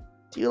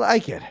 Do you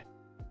like it?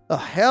 Oh,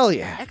 hell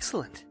yeah.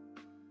 Excellent.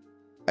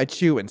 I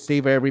chew and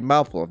savor every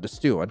mouthful of the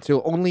stew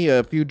until only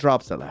a few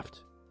drops are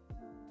left.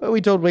 But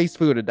we don't waste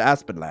food in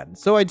Aspenland,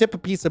 so I dip a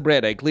piece of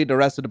bread and clean the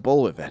rest of the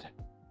bowl with it.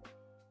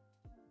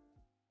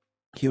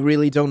 You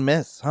really don't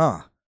miss,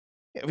 huh?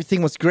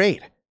 Everything was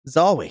great, as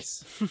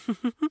always.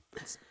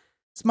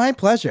 It's my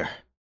pleasure.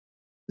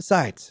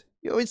 Besides,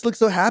 you always look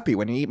so happy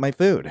when you eat my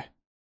food.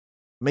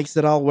 Makes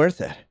it all worth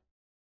it.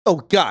 Oh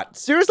God,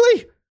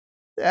 seriously?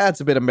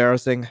 That's a bit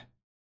embarrassing.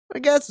 But I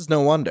guess it's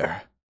no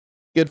wonder.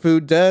 Good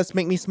food does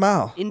make me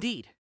smile.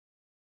 Indeed.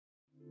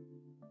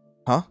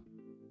 Huh?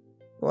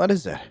 What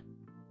is it?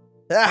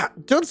 Ah,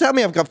 don't tell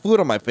me I've got food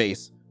on my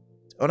face.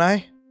 Don't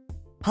I?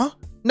 Huh?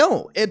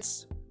 No,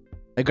 it's...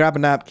 I grab a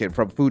napkin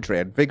from a food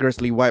tray and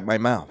vigorously wipe my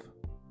mouth.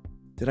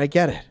 Did I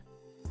get it?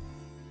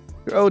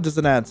 Crow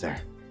doesn't answer.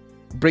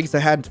 Brings a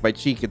hand to my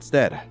cheek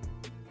instead.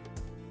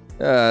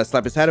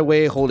 Slap his hand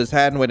away, hold his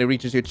hand when it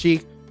reaches your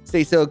cheek.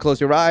 Stay still and close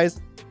your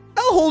eyes.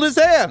 I'll hold his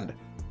hand!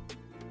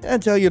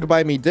 I'd tell you to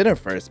buy me dinner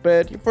first,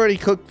 but you've already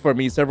cooked for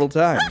me several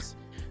times.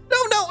 No,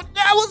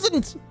 I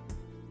wasn't!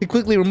 He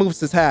quickly removes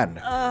his hand.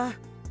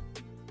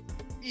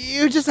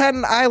 You just had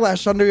an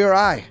eyelash under your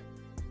eye.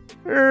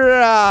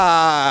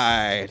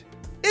 Right.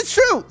 It's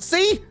true,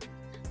 see?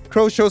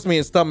 Crow shows me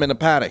his thumb in a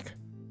panic.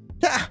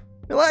 Yeah,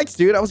 relax,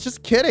 dude, I was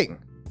just kidding.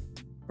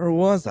 Or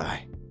was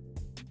I?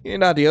 You're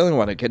not the only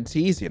one who can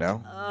tease, you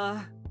know.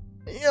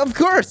 Yeah, of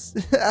course.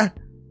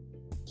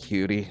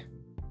 Cutie.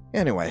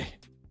 Anyway,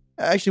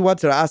 I actually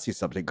wanted to ask you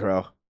something,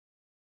 Crow.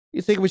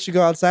 You think we should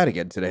go outside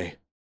again today?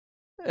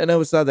 I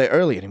know it's not that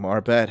early anymore,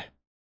 but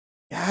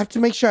I have to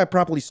make sure I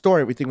properly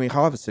store everything we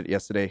harvested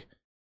yesterday.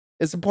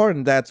 It's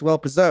important that it's well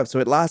preserved so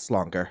it lasts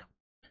longer.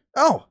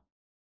 Oh,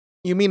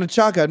 you mean the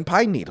chaga and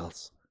pine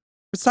needles?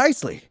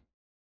 Precisely.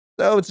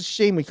 Though it's a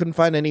shame we couldn't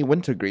find any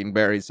wintergreen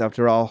berries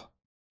after all.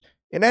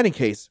 In any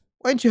case,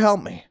 why don't you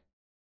help me?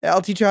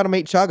 I'll teach you how to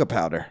make chaga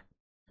powder.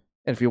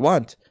 And if you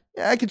want,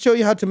 I can show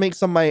you how to make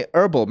some of my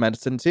herbal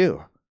medicine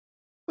too.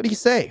 What do you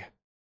say?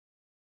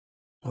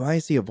 Why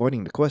is he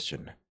avoiding the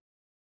question?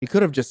 He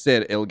could have just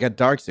said it'll get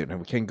dark soon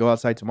and we can go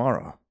outside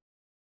tomorrow.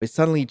 But he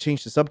suddenly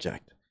changed the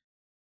subject.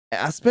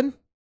 Aspen?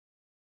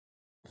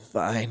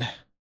 Fine.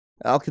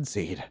 I'll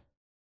concede.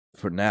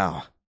 For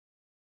now.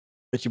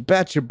 But you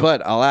bet your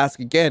butt I'll ask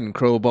again,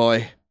 Crow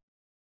Boy.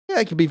 Yeah,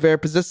 I can be very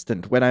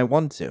persistent when I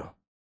want to.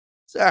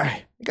 Sorry,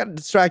 I got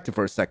distracted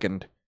for a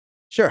second.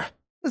 Sure,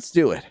 let's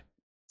do it.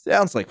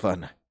 Sounds like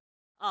fun.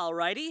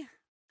 Alrighty.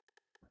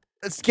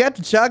 Let's get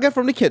the chaga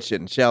from the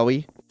kitchen, shall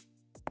we?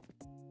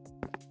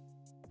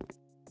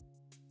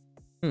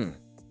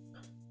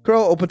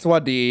 Crow opens one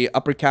of the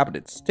upper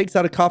cabinets, takes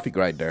out a coffee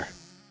grinder,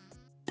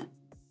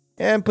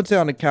 and puts it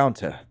on the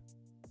counter.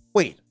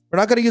 Wait, we're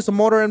not gonna use a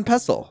mortar and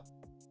pestle.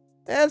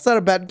 That's not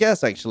a bad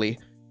guess, actually.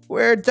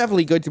 We're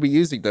definitely going to be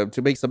using them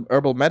to make some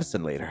herbal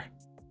medicine later.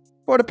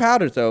 For the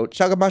powder, though,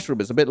 chaga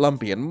mushroom is a bit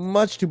lumpy and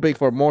much too big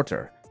for a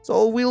mortar,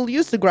 so we'll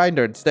use the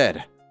grinder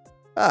instead.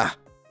 Ah,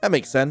 that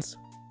makes sense.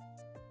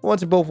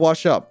 Once they both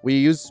wash up, we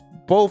use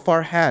both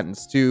our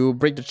hands to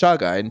break the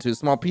chaga into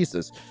small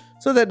pieces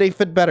so that they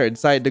fit better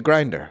inside the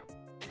grinder.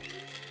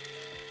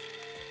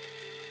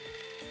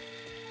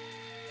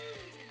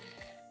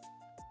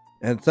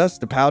 And thus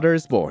the powder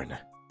is born.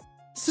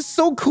 This is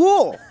so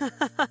cool!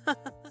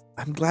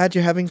 I'm glad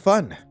you're having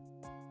fun.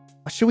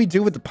 What should we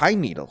do with the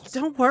pine needles?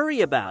 Don't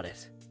worry about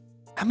it.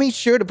 I made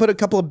sure to put a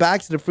couple of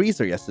bags in the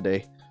freezer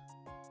yesterday.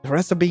 The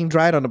rest are being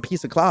dried on a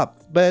piece of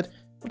cloth, but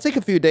it'll take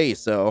a few days,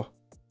 so...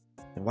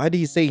 And why do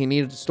you say he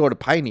needed to store the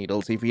pine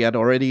needles if he had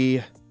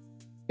already...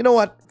 You know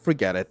what?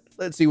 Forget it.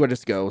 Let's see where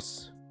this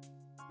goes.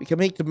 We can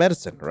make the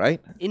medicine, right?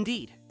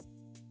 Indeed.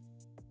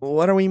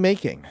 What are we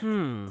making?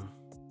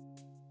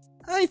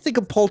 I think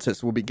a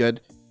poultice will be good.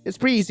 It's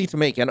pretty easy to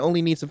make and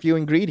only needs a few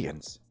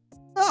ingredients.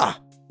 Ah,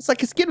 it's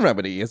like a skin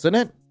remedy, isn't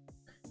it?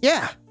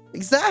 Yeah,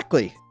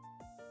 exactly.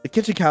 The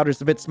kitchen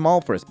counter's a bit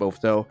small for us both,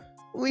 though.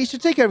 We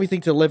should take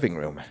everything to the living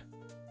room.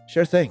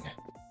 Sure thing.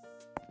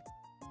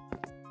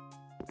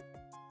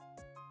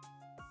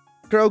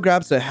 Crow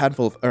grabs a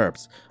handful of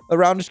herbs, a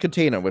roundish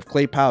container with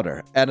clay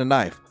powder, and a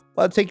knife,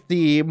 while I take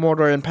the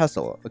mortar and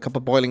pestle, a cup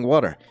of boiling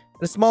water,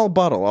 and a small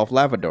bottle of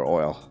lavender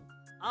oil.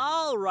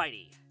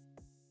 Alrighty.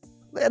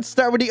 Let's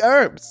start with the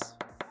herbs.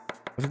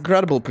 With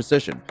incredible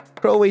precision,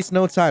 Crow wastes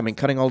no time in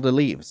cutting all the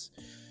leaves.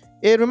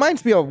 It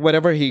reminds me of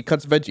whenever he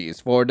cuts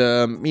veggies for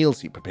the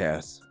meals he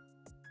prepares.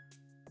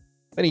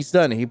 When he's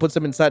done, he puts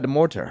them inside the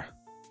mortar.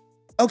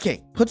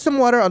 Okay, put some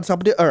water on top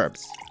of the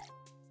herbs.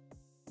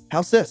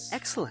 How's this?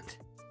 Excellent.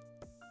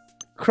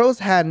 Crow's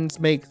hands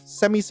make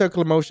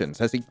semicircular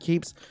motions as he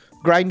keeps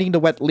grinding the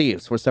wet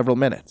leaves for several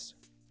minutes.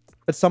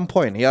 At some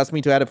point, he asks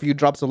me to add a few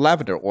drops of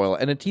lavender oil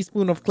and a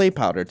teaspoon of clay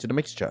powder to the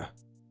mixture.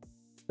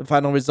 The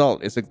final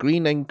result is a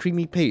green and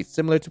creamy paste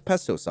similar to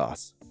pesto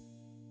sauce.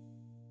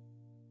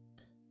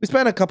 We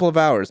spent a couple of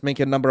hours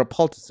making a number of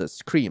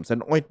poultices, creams,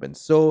 and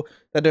ointments so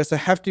that there's a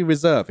hefty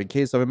reserve in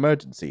case of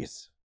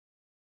emergencies.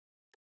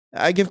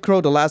 I give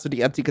Crow the last of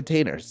the empty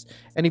containers,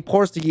 and he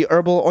pours the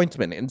herbal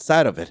ointment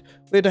inside of it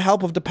with the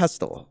help of the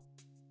pestle.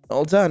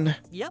 All done.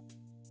 Yep.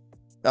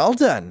 All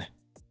done.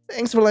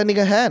 Thanks for lending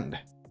a hand.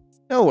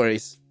 No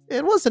worries.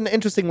 It was an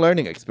interesting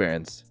learning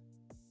experience.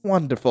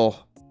 Wonderful.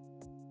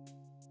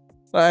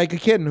 Like a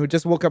kitten who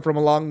just woke up from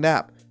a long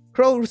nap,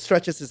 Crow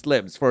stretches his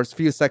limbs for a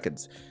few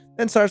seconds,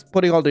 then starts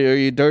putting all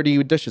the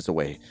dirty dishes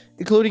away,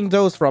 including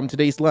those from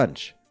today's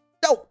lunch.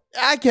 No,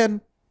 I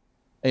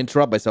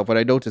interrupt myself when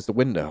I notice the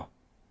window.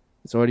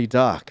 It's already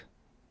dark.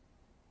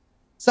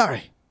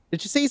 Sorry,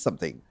 did you say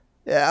something?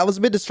 I was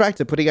a bit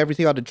distracted putting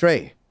everything on the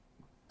tray.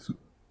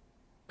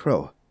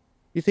 Crow,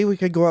 you think we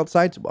could go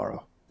outside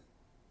tomorrow?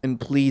 And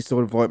please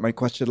don't avoid my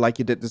question like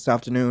you did this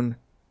afternoon.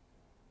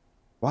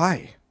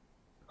 Why?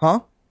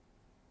 Huh?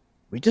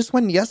 We just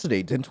went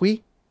yesterday, didn't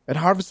we? And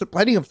harvested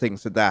plenty of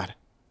things at that.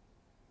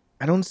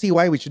 I don't see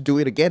why we should do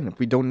it again if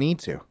we don't need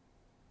to.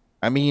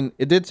 I mean,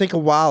 it did take a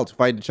while to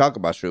find the chaga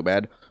mushroom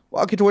and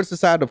walking towards the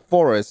side of the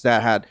forest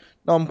that had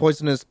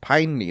non-poisonous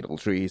pine needle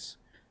trees.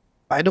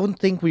 I don't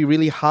think we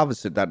really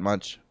harvested that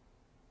much.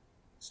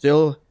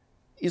 Still,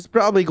 he's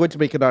probably going to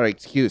make another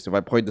excuse if I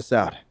point this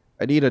out.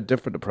 I need a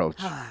different approach.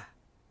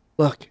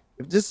 Look,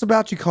 if this is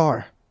about your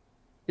car,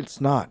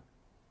 it's not.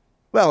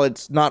 Well,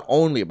 it's not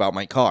only about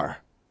my car.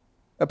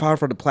 Apart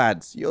from the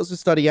plants, you also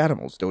study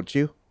animals, don't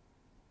you?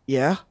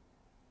 Yeah?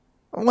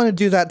 I want to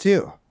do that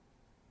too.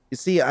 You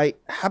see, I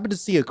happened to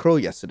see a crow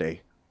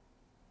yesterday.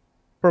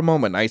 For a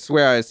moment, I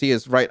swear I see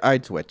his right eye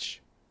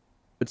twitch.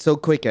 It's so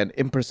quick and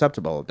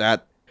imperceptible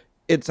that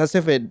it's as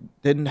if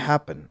it didn't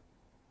happen.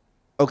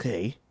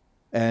 Okay,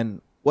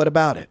 and what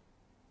about it?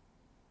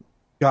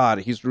 God,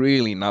 he's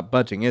really not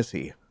budging, is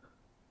he?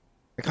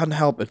 I can't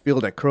help but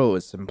feel that Crow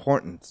is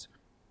important.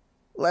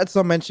 Let's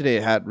not mention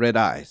it had red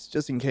eyes,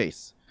 just in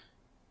case.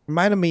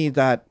 Reminded me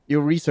that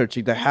you're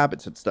researching their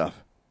habits and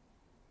stuff.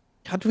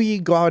 Can't we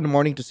go out in the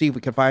morning to see if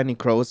we can find any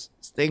crows?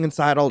 Staying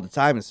inside all the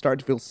time is starting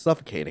to feel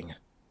suffocating.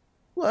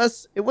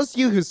 Plus, it was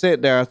you who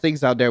said there are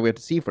things out there we have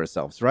to see for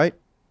ourselves, right?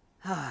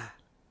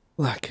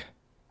 Look,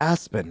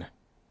 Aspen.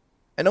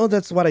 I know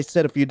that's what I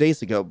said a few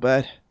days ago,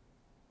 but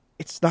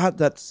it's not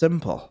that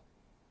simple.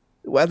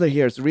 The weather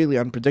here is really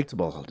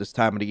unpredictable this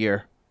time of the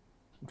year.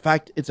 In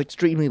fact, it's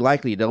extremely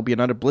likely there'll be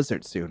another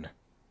blizzard soon.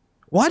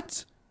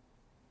 What?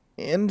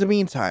 In the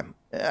meantime,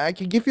 I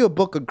can give you a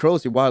book on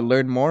crows if you want to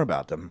learn more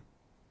about them.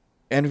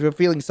 And if you're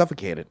feeling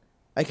suffocated,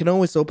 I can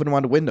always open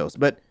one of the windows,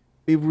 but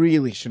we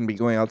really shouldn't be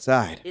going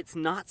outside. It's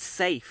not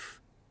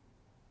safe.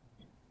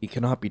 He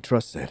cannot be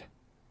trusted.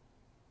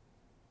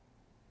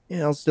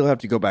 Yeah, I'll still have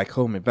to go back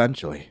home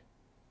eventually.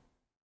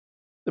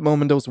 The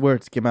moment those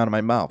words came out of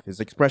my mouth, his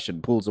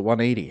expression pulls a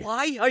 180.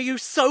 Why are you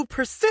so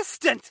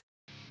persistent?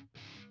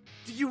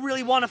 Do you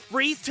really want to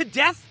freeze to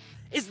death?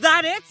 Is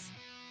that it?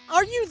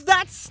 Are you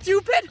that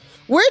stupid?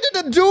 Where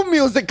did the doom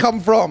music come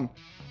from?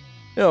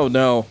 Oh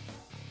no.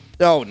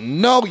 Oh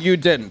no, you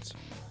didn't.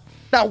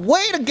 Now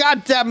wait a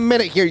goddamn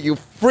minute here, you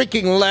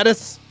freaking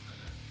lettuce.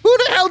 Who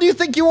the hell do you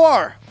think you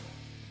are?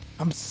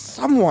 I'm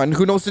someone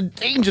who knows the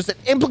dangers and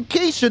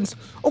implications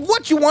of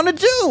what you want to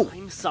do.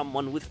 I'm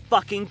someone with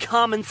fucking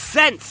common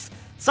sense.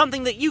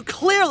 Something that you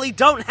clearly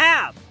don't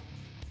have.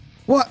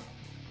 What?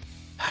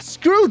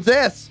 Screw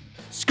this.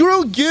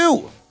 Screw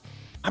you.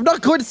 I'm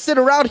not going to sit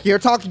around here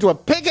talking to a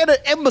pig-headed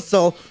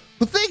imbecile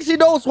who thinks he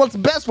knows what's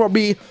best for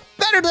me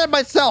better than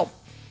myself.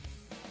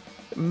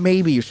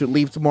 Maybe you should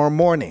leave tomorrow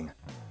morning.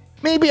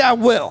 Maybe I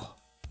will.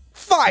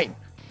 Fine.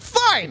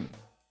 Fine.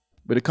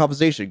 With the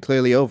conversation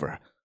clearly over,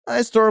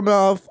 I storm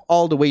off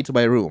all the way to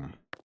my room.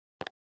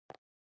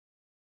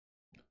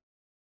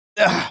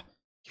 Ugh,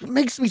 it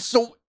makes me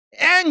so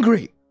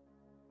angry.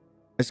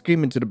 I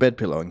scream into the bed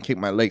pillow and kick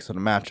my legs on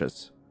the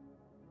mattress.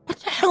 What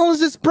the hell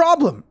is his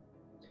problem?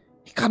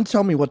 He can't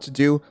tell me what to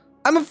do.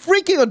 I'm a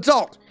freaking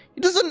adult.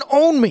 He doesn't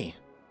own me.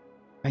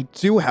 I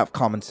do have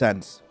common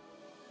sense.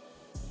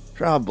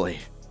 Probably.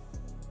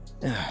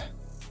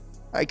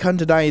 I can't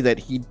deny that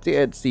he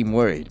did seem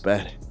worried,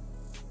 but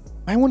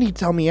why wouldn't he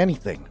tell me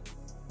anything?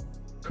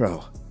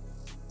 Crow,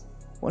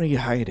 what are you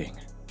hiding?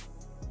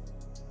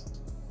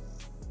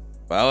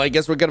 Well, I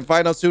guess we're gonna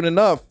find out soon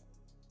enough.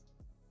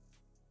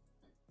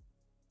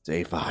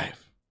 Day 5.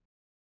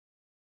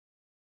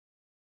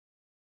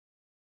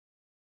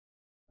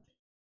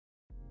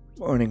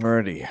 Morning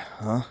early,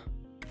 huh?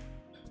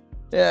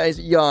 Yeah, I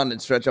yawn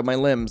and stretch out my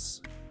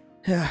limbs.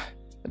 Yeah,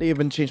 I didn't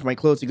even change my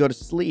clothes to go to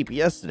sleep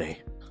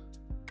yesterday.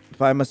 The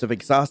fire must have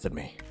exhausted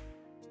me.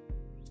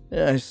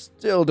 Yeah, I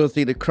still don't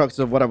think the crux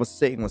of what I was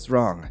saying was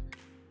wrong.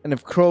 And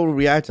if Crow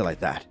reacted like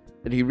that,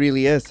 then he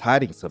really is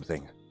hiding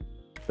something.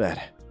 But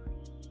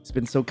he's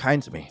been so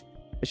kind to me.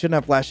 I shouldn't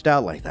have lashed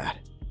out like that.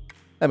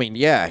 I mean,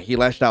 yeah, he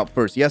lashed out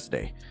first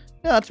yesterday.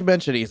 Not to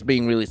mention he's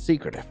being really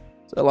secretive,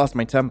 so I lost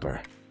my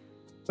temper.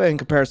 But in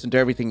comparison to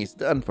everything he's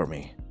done for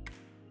me,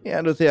 yeah,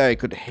 I don't think I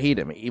could hate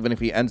him even if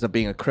he ends up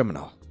being a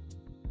criminal.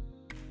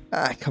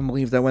 I can't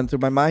believe that went through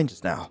my mind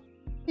just now.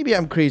 Maybe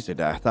I'm crazier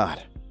than I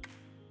thought.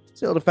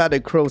 Still, the fact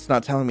that Crow's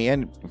not telling me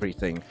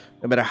everything,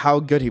 no matter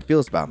how good he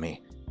feels about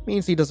me,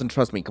 means he doesn't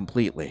trust me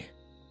completely.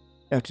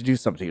 I have to do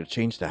something to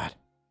change that.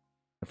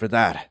 And for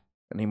that,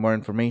 I need more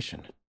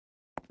information.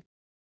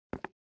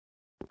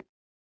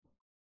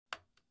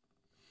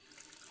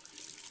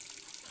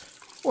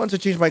 Once I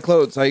change my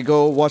clothes, I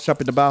go wash up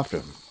in the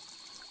bathroom.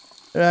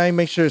 I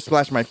make sure to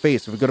splash my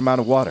face with a good amount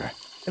of water.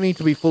 I need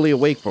to be fully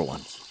awake for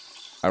once.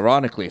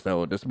 Ironically,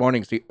 though, this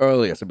morning's the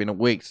earliest I've been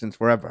awake since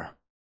forever.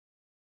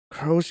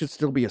 Crow should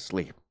still be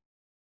asleep.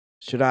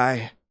 Should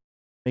I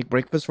make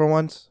breakfast for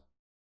once?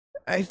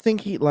 I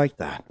think he'd like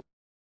that.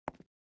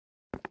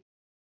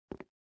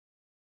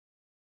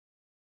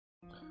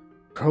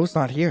 Crow's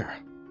not here.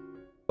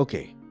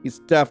 Okay, he's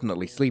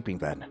definitely sleeping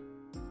then.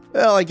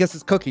 Well, I guess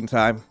it's cooking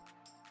time.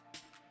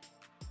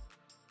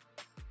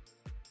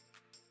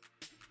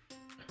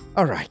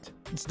 Alright,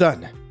 it's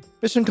done.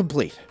 Mission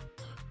complete.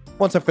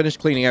 Once I finish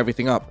cleaning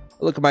everything up,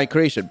 I look at my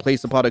creation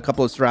placed upon a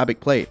couple of ceramic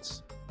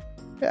plates.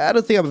 I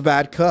don't think I'm a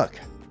bad cook.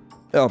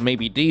 Well,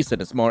 maybe decent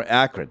is more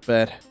accurate,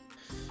 but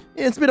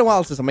it's been a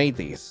while since I made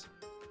these.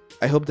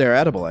 I hope they're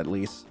edible at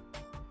least.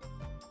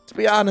 To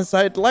be honest,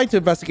 I'd like to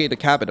investigate the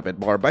cabin a bit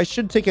more, but I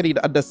shouldn't take any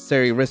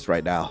unnecessary risks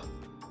right now.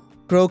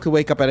 Crow could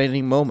wake up at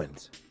any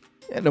moment.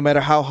 And no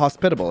matter how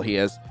hospitable he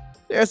is,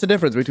 there's a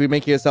difference between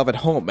making yourself at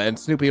home and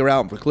snooping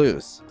around for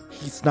clues.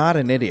 He's not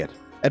an idiot,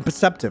 and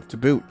perceptive to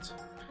boot.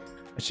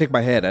 I shake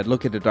my head and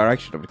look in the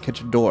direction of the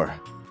kitchen door.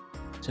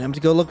 Time to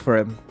go look for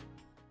him.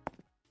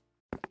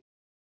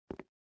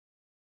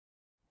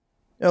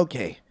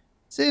 Okay,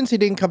 since he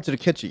didn't come to the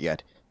kitchen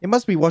yet, he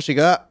must be washing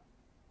up.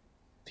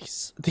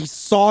 They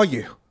saw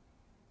you.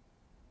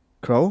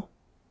 Crow?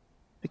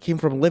 It came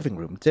from the living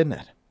room, didn't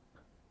it?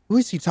 Who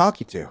is he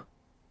talking to?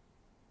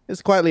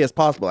 As quietly as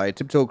possible, I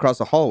tiptoe across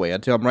the hallway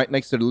until I'm right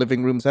next to the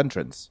living room's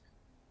entrance.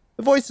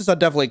 The voices are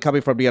definitely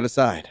coming from the other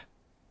side.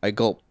 I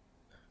gulp.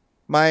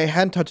 My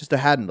hand touches the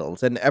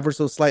handles and ever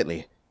so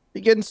slightly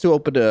begins to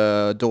open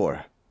the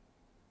door.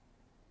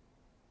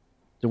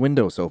 The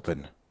window's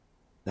open.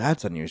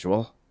 That's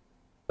unusual.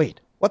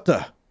 Wait, what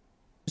the?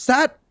 Is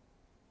that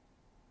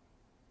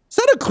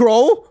a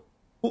crow?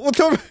 Wait,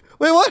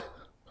 what?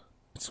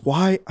 It's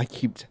why I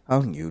keep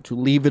telling you to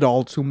leave it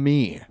all to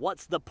me.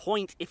 What's the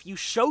point if you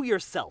show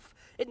yourself?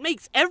 It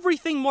makes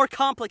everything more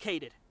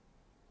complicated.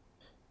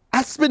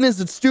 Aspen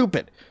isn't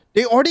stupid.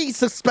 They already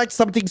suspect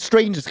something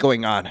strange is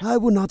going on. I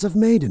would not have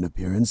made an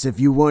appearance if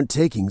you weren't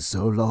taking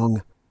so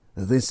long.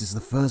 This is the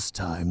first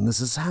time this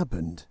has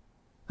happened.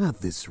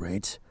 At this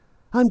rate,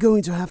 I'm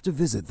going to have to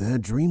visit their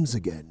dreams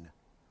again.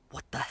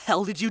 What the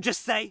hell did you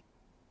just say?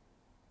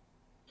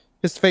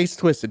 His face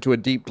twists into a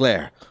deep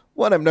glare,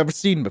 one I've never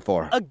seen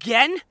before.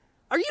 Again?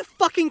 Are you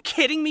fucking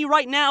kidding me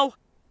right now?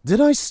 Did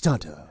I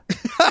stutter?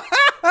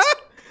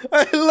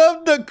 I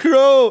love the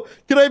crow.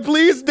 Can I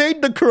please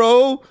date the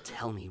crow?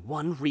 Tell me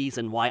one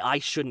reason why I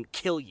shouldn't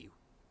kill you.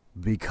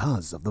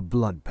 Because of the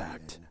blood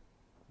pact.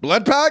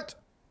 Blood pact?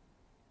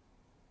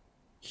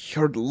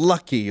 You're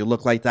lucky you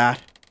look like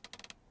that.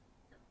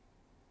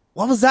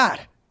 What was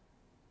that?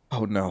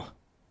 Oh no.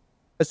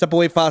 I step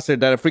away faster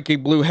than a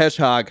freaking blue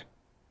hedgehog.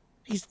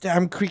 These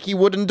damn creaky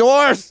wooden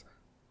doors!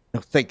 No,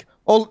 think.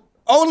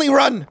 Only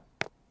run!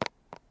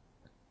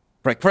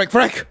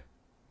 Frick.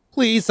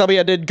 Please tell me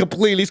I didn't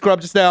completely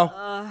scrub just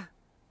now.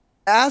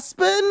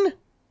 Aspen?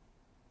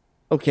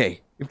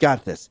 Okay, you've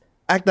got this.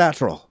 Act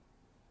natural.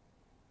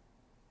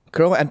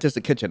 Crow enters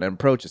the kitchen and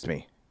approaches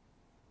me.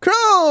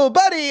 Crow,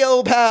 buddy,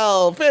 old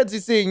pal! Fancy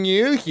seeing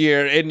you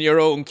here in your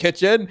own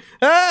kitchen.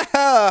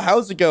 Ah,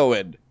 how's it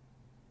going?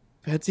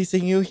 Fancy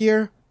seeing you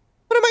here?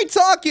 What am I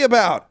talking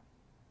about?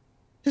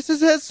 This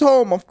is his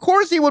home. Of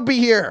course he would be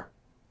here.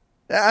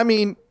 I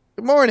mean,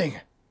 good morning.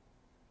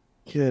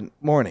 Good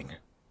morning.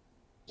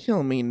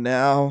 Kill me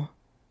now.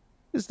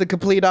 This is the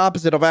complete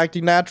opposite of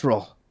acting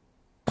natural.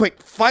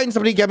 Quick, find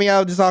somebody to get me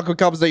out of this awkward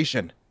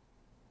conversation.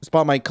 I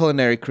spot my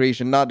culinary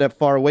creation not that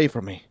far away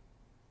from me.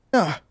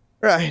 Ah,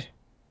 right.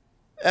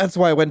 That's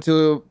why I went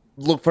to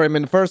look for him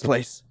in the first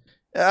place.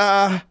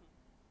 I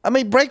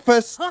made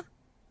breakfast. Huh?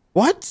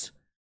 What?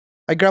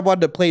 I grab one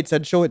of the plates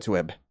and show it to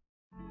him.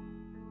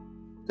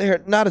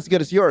 They're not as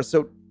good as yours,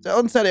 so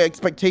don't set your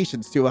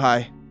expectations too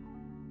high.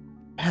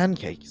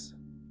 Pancakes.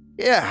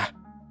 Yeah,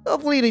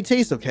 hopefully they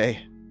taste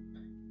okay.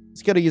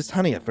 It's gotta use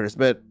honey at first,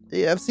 but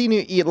I've seen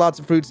you eat lots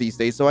of fruits these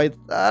days, so I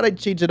thought I'd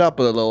change it up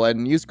a little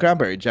and use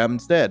cranberry jam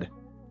instead.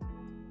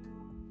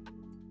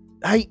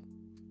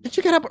 Did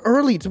you get up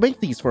early to make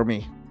these for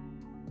me?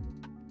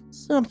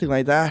 Something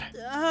like that.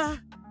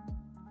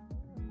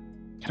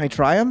 Can I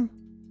try them?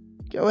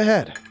 Go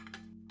ahead.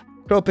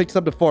 Crow picks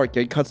up the fork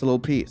and cuts a little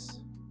piece.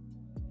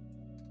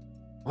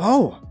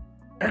 Whoa,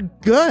 they're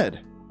good.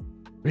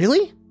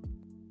 Really?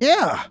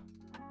 Yeah.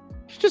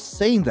 You're just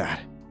saying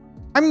that.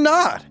 I'm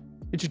not.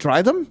 Did you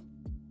try them?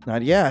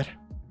 Not yet.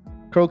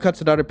 Crow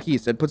cuts another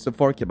piece and puts the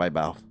fork in my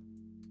mouth.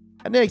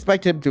 I didn't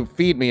expect him to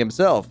feed me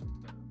himself.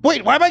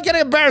 Wait, why am I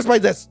getting embarrassed by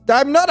this?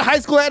 I'm not a high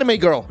school anime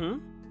girl.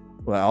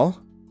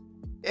 Well,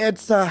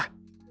 it's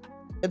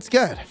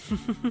good.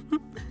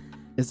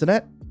 Isn't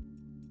it?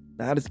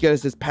 Not as good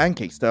as his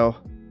pancakes, though.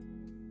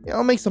 Yeah,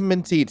 I'll make some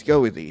mint tea to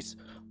go with these.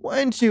 Why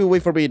don't you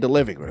wait for me in the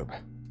living room?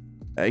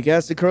 I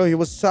guess the crow he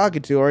was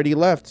talking to already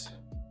left.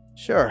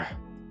 Sure.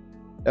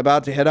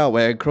 About to head out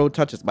when Crow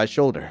touches my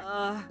shoulder.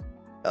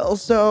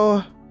 Also,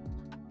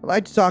 I'd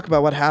like to talk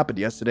about what happened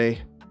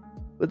yesterday.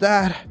 With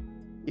that,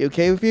 you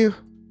okay with you?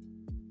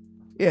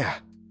 Yeah,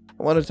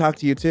 I want to talk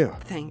to you too.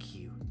 Thank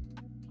you.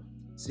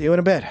 See you in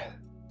a bit.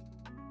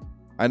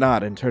 I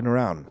nod and turn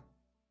around.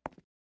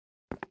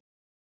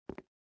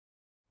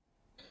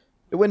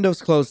 The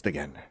window's closed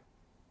again.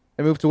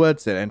 I move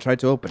towards it and try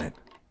to open it.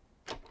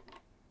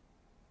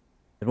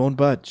 It won't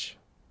budge.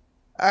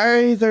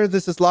 Either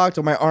this is locked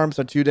or my arms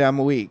are too damn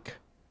weak.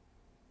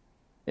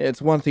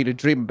 It's one thing to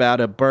dream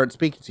about a bird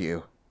speaking to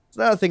you. It's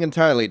another thing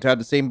entirely to have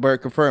the same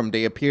bird confirm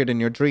they appeared in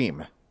your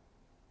dream.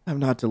 I'm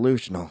not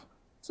delusional.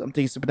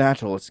 Something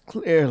supernatural is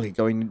clearly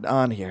going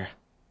on here.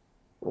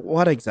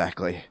 What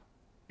exactly?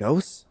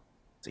 Ghosts?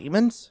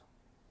 Demons?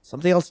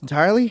 Something else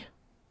entirely?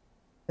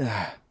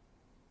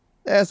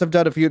 As I've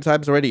done a few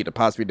times already the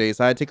past few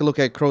days, I take a look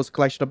at Crow's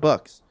collection of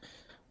books.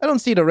 I don't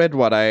see the red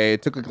one I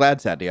took a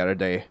glance at the other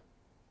day.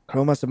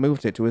 Crow must have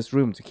moved it to his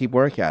room to keep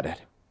work at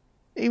it.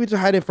 Maybe to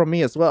hide it from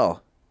me as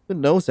well. Who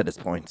knows at this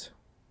point?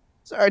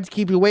 Sorry to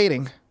keep you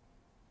waiting.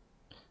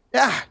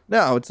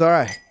 No, it's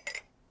alright.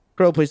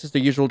 Crow places the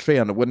usual tray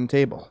on the wooden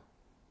table.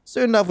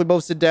 Soon enough, we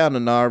both sit down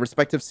in our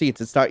respective seats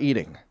and start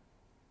eating.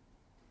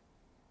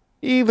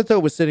 Even though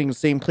we're sitting in the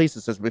same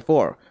places as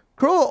before,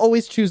 Crow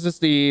always chooses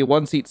the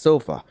one-seat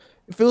sofa.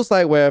 It feels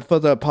like we're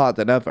further apart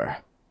than ever.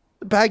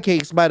 The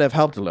pancakes might have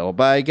helped a little,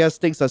 but I guess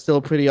things are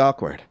still pretty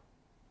awkward.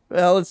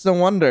 Well, it's no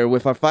wonder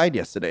with our fight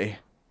yesterday.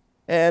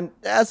 And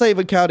as I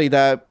even counted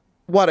that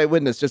what I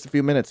witnessed just a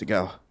few minutes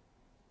ago.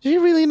 Did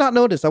you really not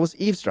notice I was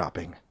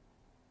eavesdropping?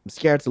 I'm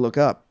scared to look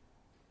up.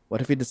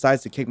 What if he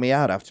decides to kick me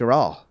out after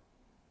all?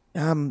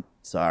 I'm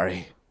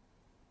sorry.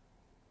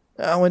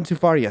 I went too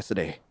far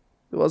yesterday.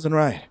 It wasn't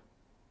right.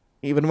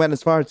 Even went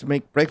as far as to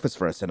make breakfast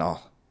for us and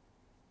all.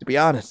 To be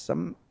honest,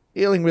 I'm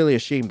feeling really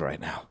ashamed right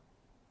now.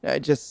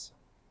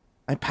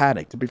 I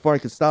panicked, and before I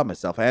could stop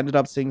myself, I ended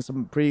up saying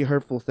some pretty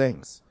hurtful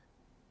things.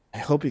 I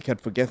hope you can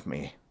forgive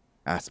me,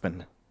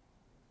 Aspen.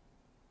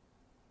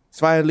 It's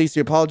fine, at least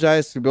you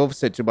apologized. We both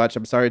said too much.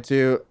 I'm sorry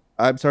too.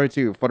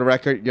 For the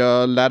record,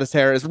 your lattice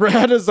hair is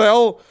red as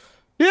hell.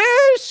 Yeah,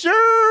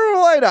 sure,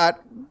 why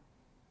not?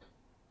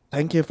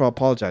 Thank you for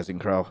apologizing,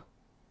 Crow.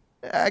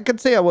 I could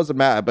say I wasn't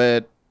mad,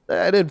 but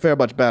I didn't fare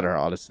much better,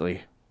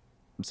 honestly.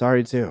 I'm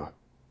sorry too.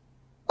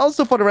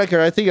 Also, for the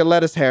record, I think your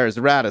lettuce hair is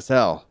rad as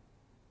hell.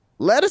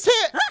 Lettuce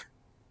hair? Huh?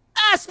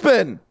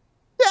 Aspen!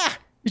 Yeah,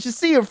 you should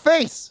see your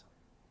face.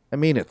 I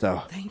mean it,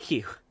 though. Thank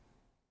you.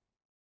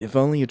 If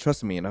only you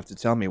trusted me enough to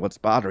tell me what's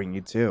bothering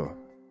you, too.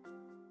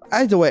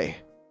 Either way,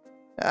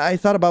 I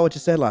thought about what you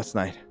said last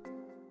night.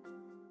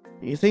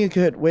 You think you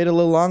could wait a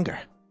little longer?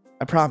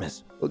 I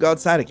promise. We'll go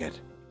outside again,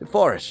 and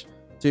forage,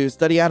 to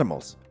study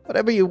animals.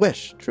 Whatever you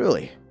wish,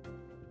 truly.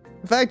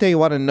 The fact that you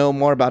want to know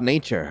more about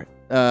nature,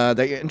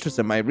 that you're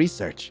interested in my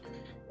research,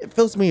 it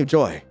fills me with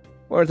joy,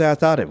 more than I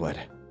thought it would.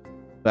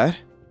 But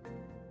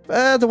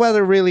the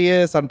weather really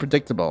is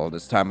unpredictable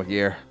this time of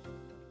year.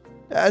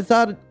 I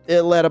thought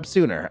it let up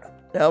sooner.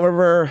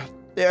 However,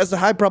 there's a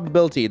high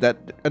probability that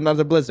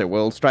another blizzard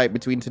will strike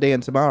between today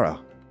and tomorrow.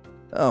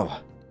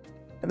 Oh,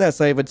 unless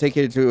I even take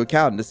into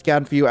account the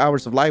scant few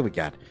hours of light we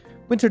get.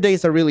 Winter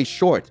days are really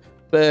short,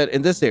 but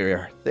in this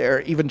area,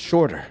 they're even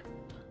shorter.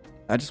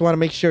 I just want to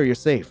make sure you're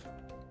safe.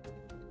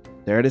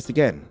 There it is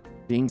again,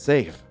 being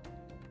safe.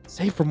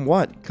 Safe from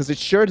what? Because it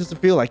sure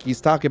doesn't feel like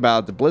he's talking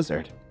about the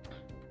blizzard.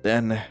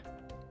 Then,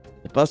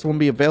 the bus won't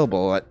be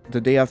available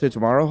the day after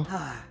tomorrow?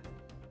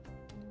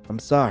 I'm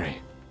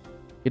sorry.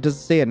 It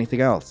doesn't say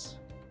anything else.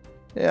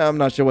 Yeah, I'm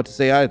not sure what to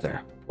say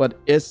either. What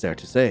is there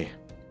to say?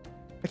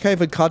 I can't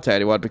even contact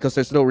anyone because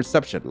there's no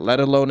reception,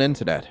 let alone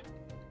internet.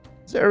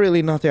 Is there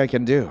really nothing I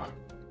can do?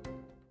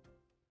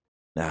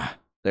 Nah,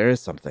 there is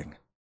something.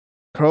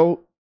 Crow,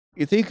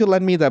 you think you could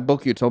lend me that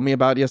book you told me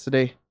about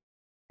yesterday?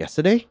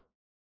 Yesterday?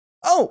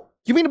 Oh,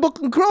 you mean the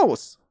book on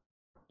crows?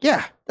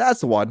 Yeah,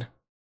 that's the one.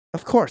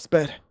 Of course,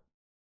 but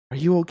are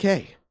you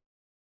okay?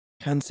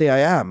 Can't say I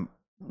am.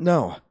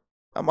 No,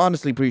 I'm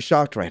honestly pretty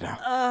shocked right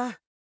now.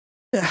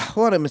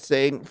 What am I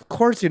saying? Of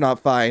course you're not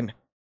fine.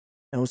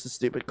 That was a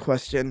stupid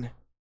question.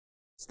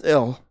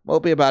 Still,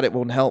 moping about it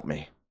won't help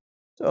me.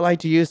 So I'd like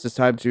to use this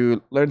time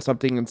to learn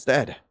something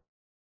instead.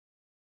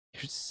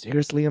 You're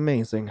seriously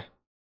amazing.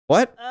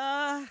 What?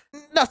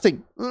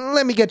 Nothing.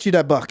 Let me get you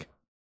that book.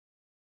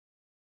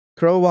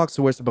 Crow walks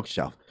towards the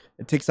bookshelf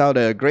and takes out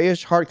a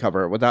grayish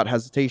hardcover without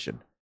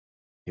hesitation.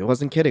 He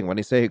wasn't kidding when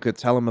he said he could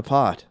tell them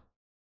apart.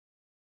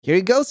 Here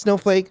you go,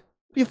 Snowflake.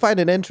 Hope you find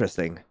it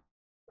interesting.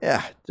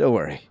 Yeah, don't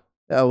worry.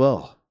 I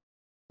will.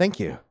 Thank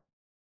you.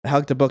 I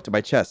hugged the book to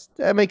my chest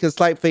and make a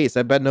slight face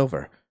and bend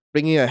over,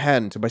 bringing a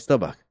hand to my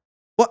stomach.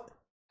 What?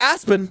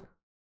 Aspen?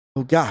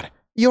 Oh God,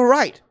 you're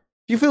right.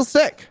 You feel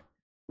sick.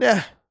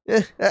 Yeah.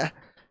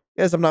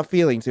 Guess I'm not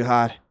feeling too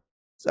hot.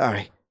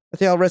 Sorry. I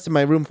think I'll rest in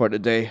my room for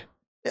today.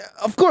 Yeah,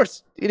 of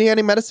course. Do you need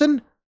any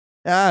medicine?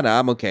 No,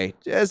 I'm okay.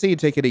 Just you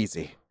take it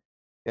easy.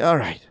 All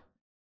right.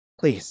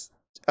 Please,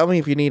 tell me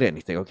if you need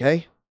anything,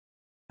 okay?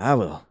 I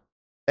will.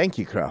 Thank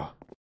you, Crow.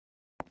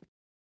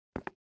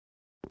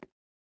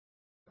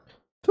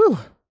 Phew.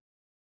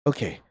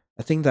 Okay,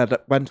 I think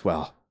that went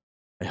well.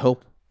 I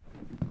hope.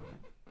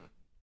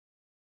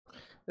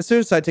 As soon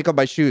as I take off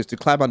my shoes to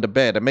climb on the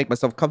bed and make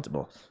myself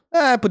comfortable,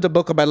 I put the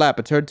book on my lap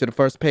and turn to the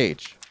first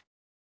page.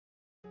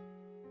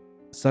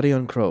 Study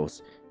on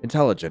crows.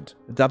 Intelligent,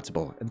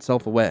 adaptable, and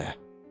self-aware.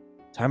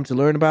 Time to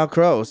learn about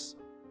crows.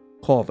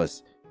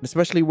 Corvus, an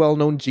especially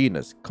well-known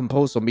genus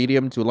composed of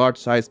medium to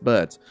large-sized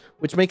birds,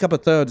 which make up a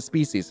third of the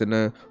species in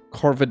the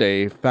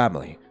Corvidae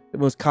family. The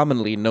most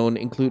commonly known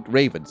include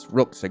ravens,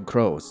 rooks, and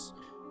crows.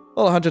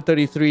 All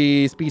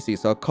 133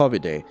 species of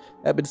Corvidae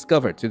have been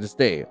discovered to this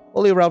day.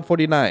 Only around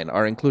 49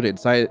 are included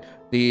inside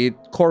the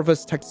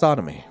Corvus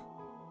taxonomy.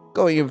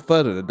 Going even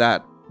further than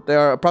that, there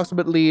are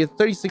approximately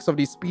 36 of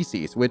these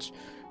species which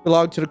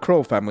belong to the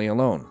crow family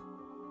alone.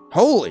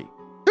 Holy!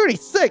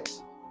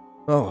 36!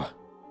 Oh,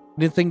 I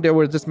didn't think there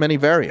were this many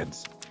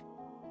variants.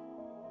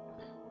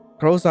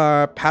 Crows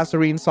are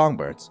passerine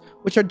songbirds,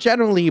 which are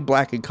generally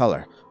black in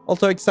color,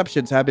 although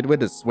exceptions have been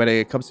witnessed when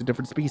it comes to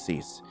different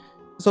species.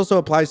 This also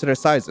applies to their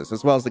sizes,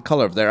 as well as the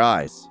color of their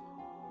eyes.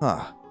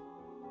 Huh.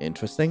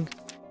 Interesting.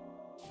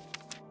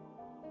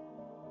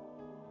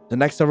 The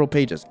next several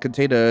pages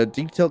contain a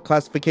detailed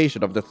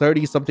classification of the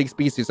 30-something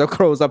species of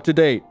crows up to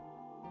date.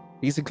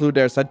 These include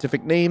their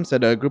scientific names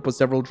and a group of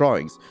several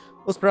drawings,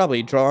 most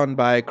probably drawn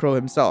by Crow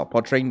himself,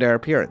 portraying their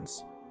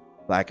appearance.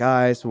 Black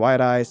eyes,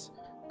 white eyes.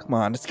 Come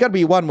on, it's gotta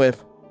be one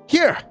with...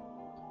 Here!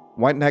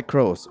 White-necked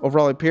crows.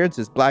 Overall appearance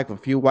is black with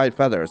a few white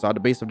feathers on the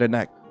base of their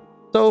neck,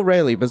 though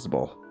rarely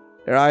visible.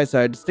 Their eyes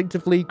are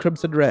distinctively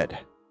crimson red.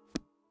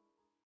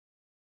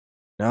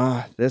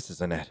 No, this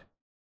isn't it.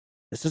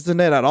 This isn't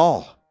it at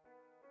all.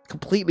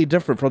 Completely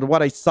different from the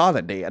one I saw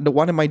that day and the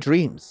one in my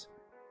dreams.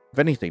 If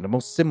anything, the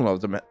most similar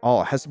of them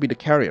all has to be the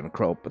carrion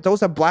crow, but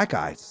those have black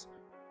eyes.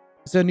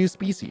 Is it a new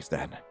species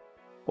then?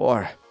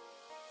 Or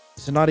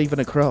is it not even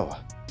a crow?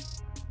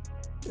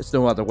 There's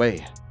no other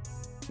way.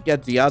 To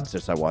get the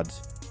answers I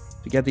want,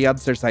 to get the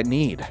answers I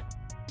need,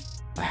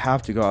 I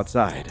have to go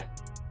outside.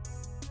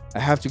 I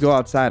have to go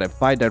outside and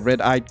find that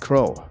red-eyed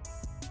crow.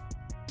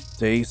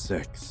 Day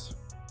 6.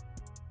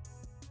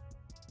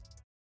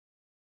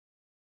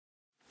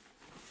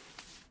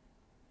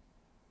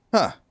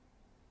 Huh.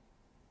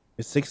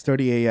 It's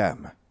 6:30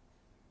 a.m.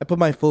 I put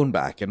my phone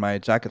back in my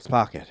jacket's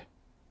pocket.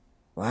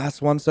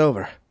 Last one's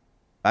over.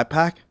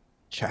 Backpack?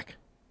 Check.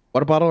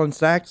 Water bottle and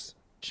snacks?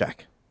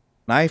 Check.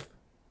 Knife?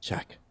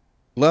 Check.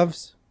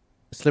 Gloves?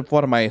 I slipped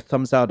one of my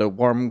thumbs out of the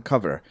warm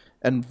cover,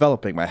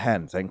 enveloping my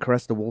hands, and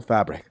caressed the wool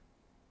fabric.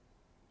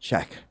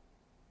 Check.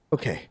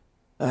 Okay,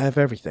 I have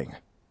everything.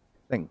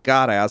 Thank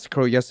God I asked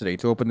Crow yesterday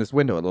to open this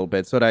window a little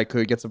bit so that I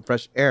could get some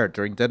fresh air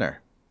during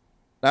dinner.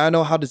 Now I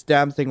know how this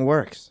damn thing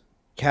works.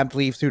 Can't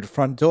leave through the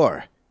front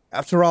door.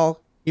 After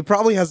all, he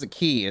probably has a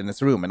key in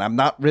this room and I'm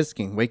not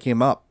risking waking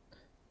him up.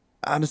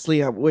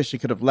 Honestly, I wish he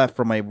could have left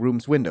from my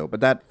room's window,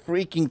 but that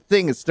freaking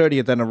thing is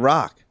sturdier than a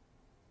rock.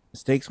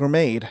 Mistakes were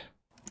made.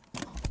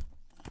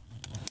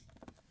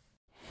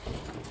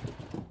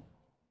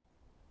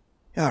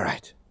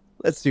 Alright,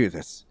 let's do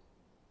this.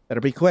 Better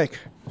be quick.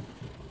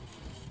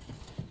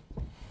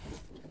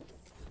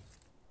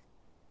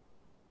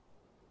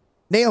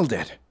 Nailed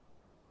it!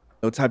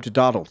 No time to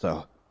dawdle,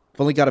 though. I've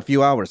only got a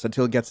few hours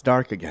until it gets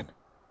dark again.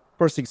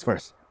 First things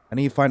first, I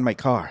need to find my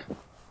car.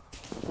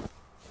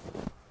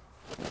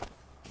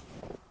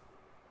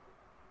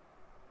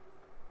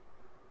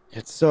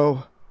 It's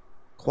so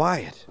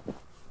quiet.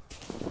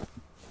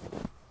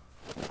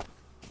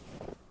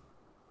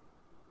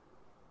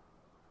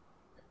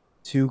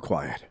 Too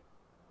quiet.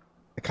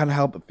 I can't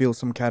help but feel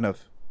some kind of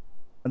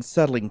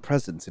unsettling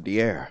presence in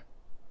the air.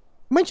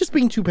 Am I just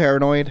being too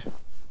paranoid?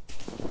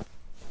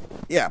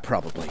 Yeah,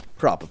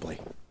 probably.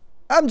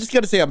 I'm just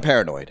gonna say I'm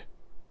paranoid.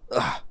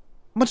 Ugh.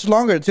 Much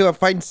longer until I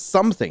find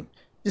something.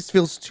 This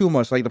feels too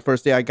much like the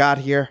first day I got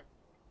here.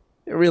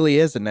 There really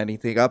isn't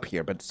anything up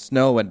here but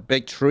snow and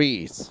big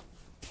trees.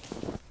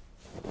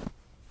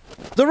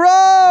 The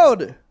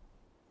road!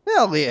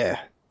 Hell yeah.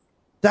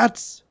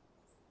 That's...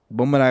 The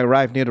moment I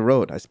arrive near the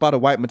road, I spot a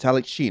white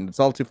metallic sheen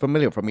that's all too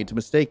familiar for me to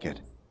mistake it.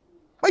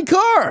 My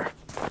car!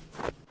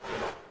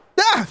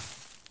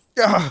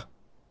 Ah!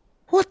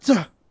 What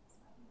the...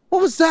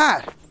 What was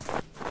that?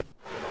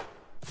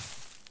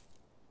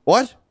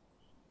 What?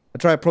 I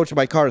try approaching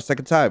my car a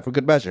second time for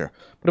good measure,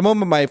 but the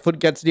moment my foot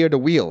gets near the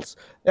wheels,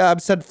 I'm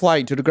sent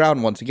flying to the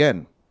ground once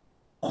again.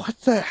 What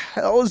the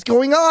hell is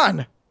going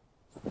on?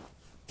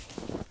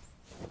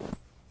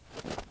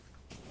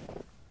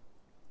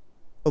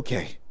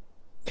 Okay,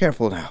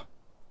 careful now.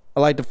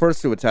 Unlike the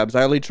first two attempts,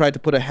 I only tried to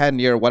put a hand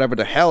near whatever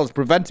the hell is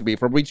preventing me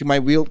from reaching my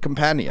wheeled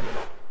companion.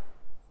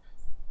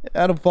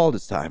 I don't fall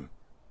this time,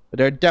 but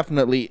there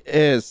definitely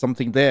is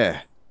something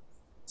there.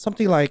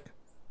 Something like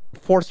a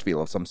force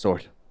field of some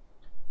sort.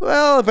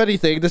 Well, if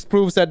anything, this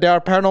proves that there are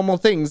paranormal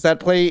things that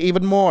play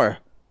even more.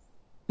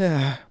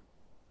 I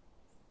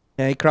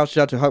crouched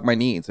down to hug my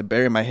knees and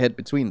bury my head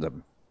between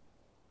them.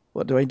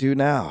 What do I do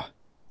now?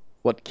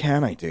 What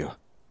can I do?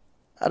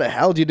 How the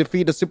hell do you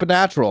defeat the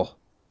supernatural?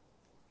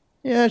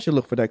 Yeah, I should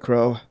look for that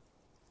crow.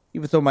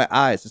 Even though my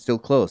eyes are still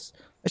closed,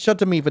 I shut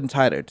them even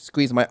tighter to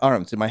squeeze my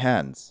arms in my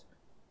hands,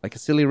 like a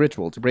silly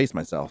ritual to brace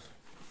myself.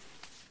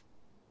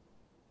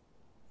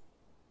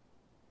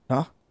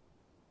 Huh?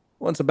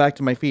 Once I'm back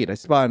to my feet, I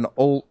spot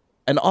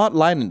an odd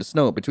line in the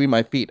snow between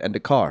my feet and the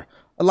car,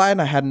 a line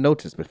I hadn't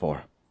noticed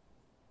before.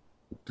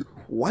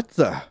 What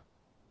the?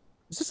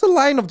 Is this a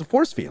line of the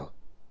force field?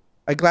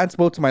 I glance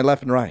both to my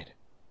left and right.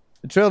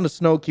 The trail in the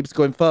snow keeps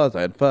going further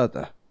and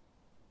further.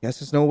 Guess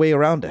there's no way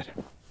around it.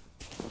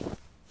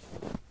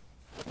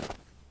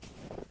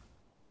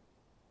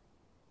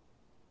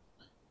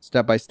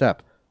 Step by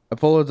step, I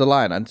follow the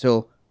line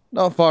until,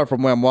 not far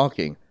from where I'm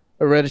walking,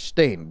 a reddish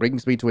stain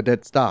brings me to a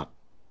dead stop.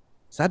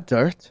 Is that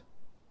dirt?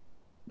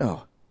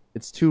 No,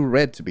 it's too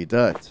red to be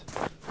dirt.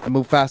 I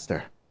move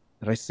faster,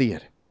 and I see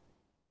it.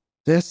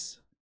 This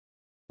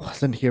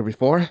wasn't here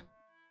before.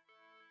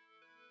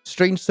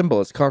 Strange symbol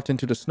is carved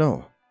into the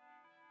snow.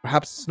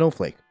 Perhaps a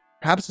snowflake,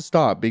 perhaps a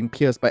star being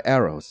pierced by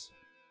arrows.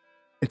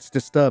 It's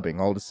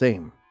disturbing all the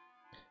same.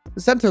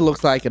 The center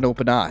looks like an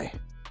open eye.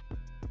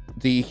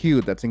 The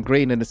hue that's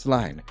ingrained in this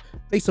line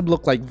makes them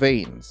look like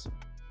veins.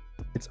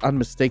 It's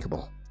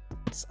unmistakable.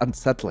 It's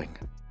unsettling.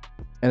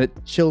 And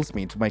it chills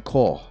me to my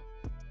core.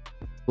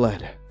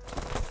 Blood.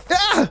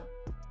 Ah!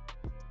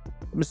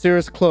 The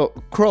mysterious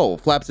crow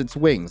flaps its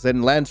wings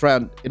and lands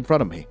right in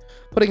front of me,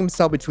 putting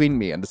himself between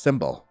me and the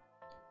symbol.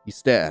 He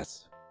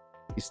stares.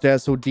 He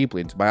stares so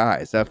deeply into my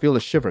eyes that I feel a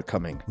shiver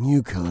coming.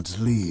 You can't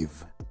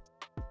leave.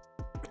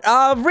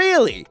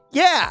 Really?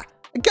 Yeah,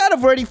 I kind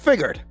of already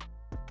figured.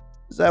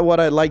 Is that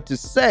what I'd like to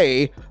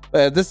say?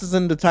 But this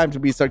isn't the time to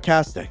be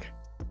sarcastic.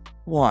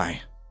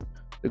 Why?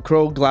 The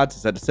crow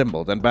glances at the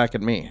symbol, then back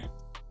at me.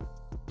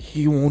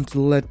 He won't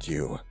let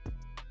you.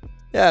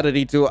 Yeah, I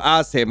need to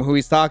ask him who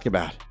he's talking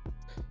about.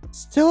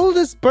 Still,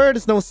 this bird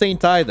is no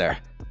saint either.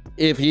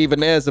 If he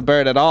even is a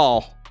bird at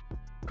all.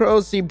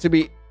 Crows seem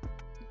to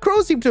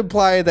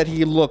imply that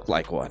he looked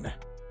like one.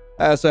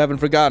 I also haven't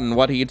forgotten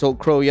what he told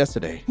Crow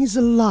yesterday. He's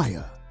a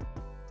liar.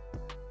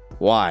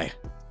 Why?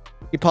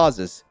 He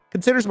pauses,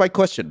 considers my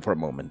question for a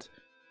moment.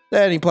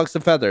 Then he plucks the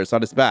feathers on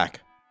his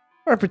back,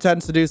 or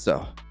pretends to do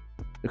so.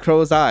 The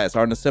crow's eyes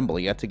are on the symbol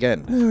yet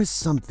again. There is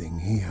something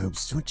he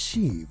hopes to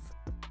achieve.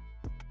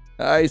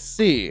 I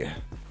see.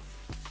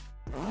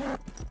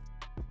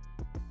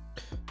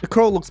 The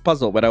crow looks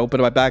puzzled when I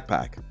open my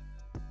backpack.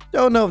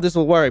 Don't know if this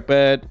will work,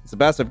 but it's the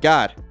best I've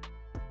got.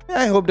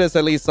 I hope there's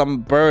at least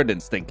some bird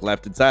instinct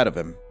left inside of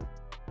him.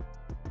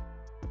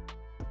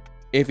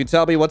 If you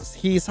tell me what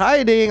he's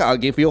hiding, I'll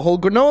give you a whole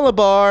granola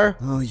bar.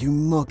 Are you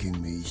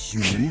mocking me,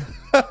 human?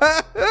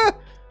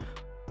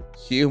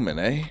 human,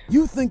 eh?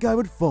 You think I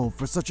would fall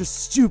for such a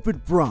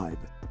stupid bribe?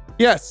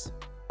 Yes,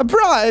 a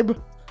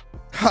bribe!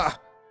 Ha!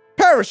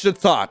 Perish the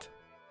thought!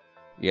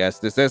 Yes,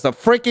 this is a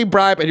freaking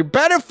bribe, and you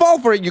better fall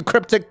for it, you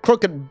cryptic,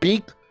 crooked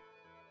beak!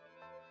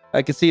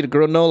 I can see the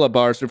granola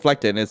bars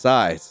reflected in his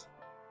eyes.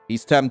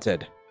 He's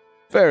tempted.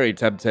 Very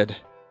tempted.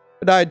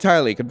 But not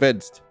entirely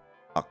convinced.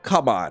 Oh,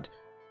 come on.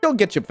 Don't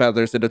get your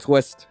feathers in a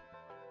twist.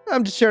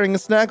 I'm just sharing a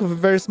snack with a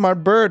very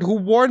smart bird who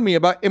warned me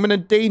about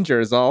imminent danger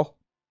is all.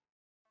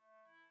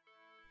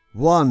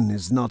 One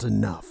is not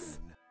enough.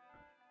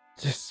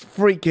 Just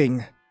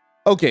freaking...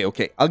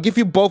 Okay, I'll give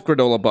you both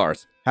granola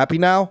bars. Happy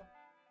now?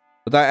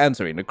 Without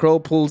answering, the crow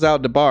pulls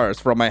out the bars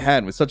from my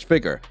hand with such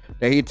vigor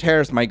that he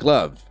tears my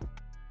glove.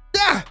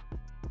 Ah!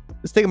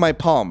 The sting in my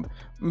palm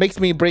makes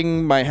me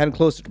bring my hand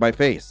closer to my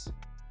face.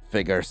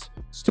 Figures.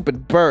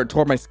 Stupid bird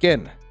tore my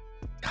skin.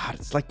 God,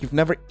 it's like you've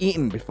never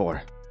eaten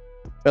before.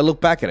 I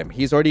look back at him.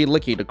 He's already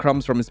licking the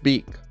crumbs from his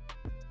beak.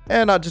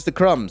 And not just the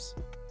crumbs.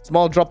 A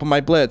small drop of my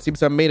blood seems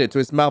to have made it to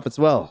his mouth as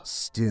well.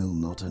 Still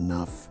not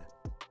enough.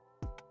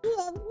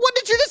 What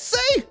did you just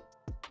say?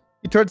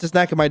 He turns his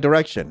neck in my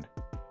direction.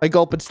 I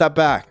gulp and step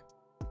back.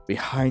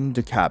 Behind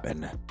the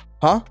cabin.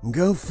 Huh?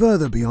 Go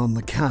further beyond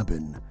the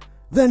cabin,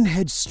 then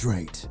head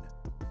straight.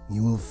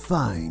 You will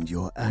find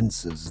your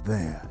answers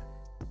there.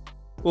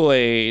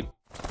 Wait.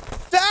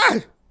 Ah!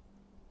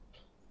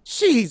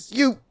 Jeez,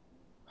 you...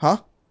 Huh?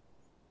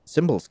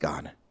 Symbol's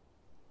gone.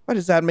 Why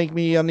does that make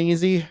me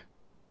uneasy?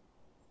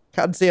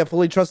 Can't say I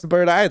fully trust the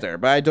bird either,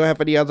 but I don't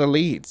have any other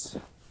leads.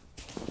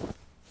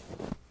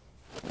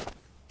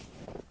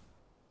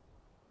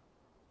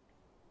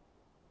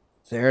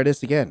 There it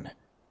is again.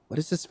 What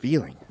is this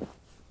feeling?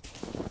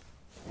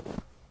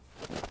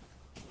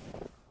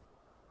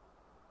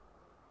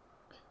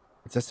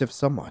 It's as if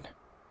someone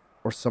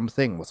or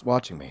something was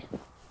watching me.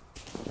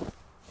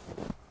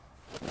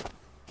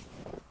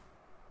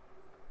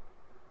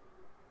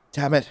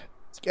 Damn it.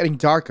 It's getting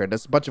darker and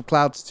there's a bunch of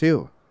clouds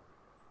too.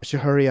 I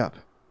should hurry up.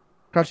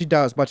 Crouching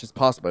down as much as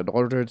possible in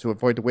order to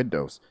avoid the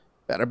windows.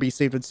 Better be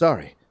safe than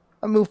sorry.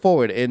 I move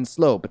forward in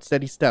slow but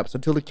steady steps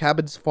until the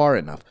cabin's far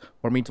enough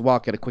for me to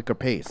walk at a quicker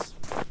pace.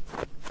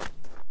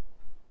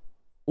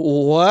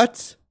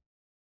 What?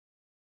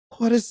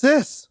 What is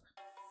this?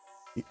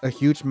 A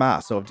huge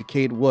mass of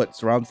decayed wood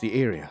surrounds the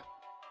area.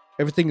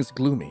 Everything is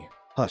gloomy,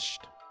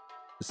 hushed,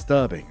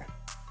 disturbing.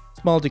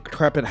 Small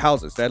decrepit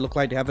houses that look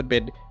like they haven't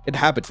been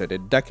inhabited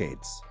in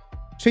decades.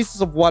 Traces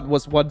of what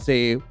was once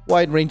a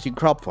wide-ranging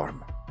crop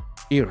farm.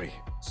 Eerie,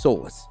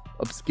 soulless,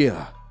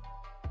 obscure,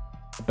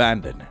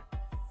 abandoned.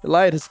 The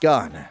light is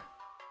gone.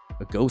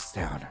 A ghost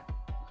town.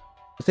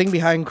 The thing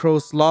behind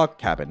Crow's log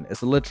cabin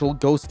is a literal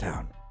ghost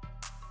town.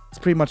 It's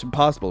pretty much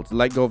impossible to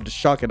let go of the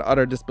shock and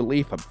utter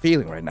disbelief I'm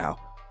feeling right now,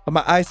 but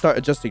my eyes start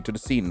adjusting to the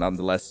scene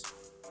nonetheless.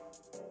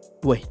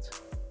 Wait,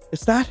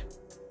 is that?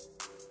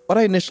 What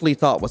I initially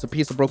thought was a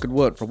piece of broken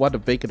wood from one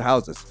of the vacant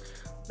houses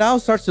now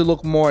starts to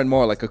look more and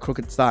more like a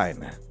crooked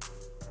sign.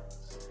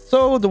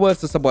 So the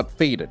words are somewhat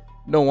faded.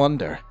 No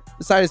wonder.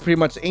 The sign is pretty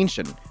much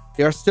ancient.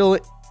 They are still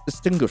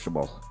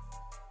distinguishable.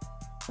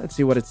 Let's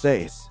see what it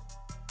says.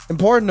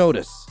 Important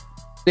notice.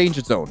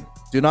 Danger zone.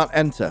 Do not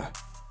enter.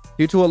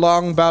 Due to a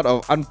long bout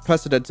of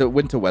unprecedented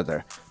winter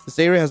weather, this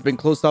area has been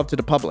closed off to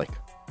the public.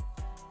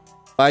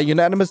 By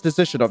unanimous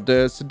decision of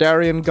the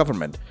Sudarian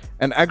government,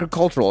 an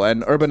agricultural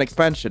and urban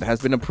expansion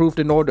has been approved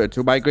in order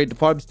to migrate the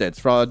farmsteads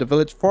from the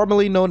village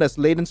formerly known as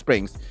Leyden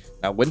Springs,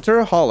 now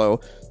Winter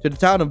Hollow, to the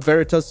town of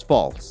Veritas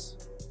Falls.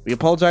 We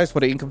apologize for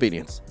the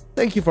inconvenience.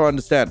 Thank you for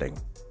understanding.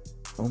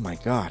 Oh my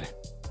god.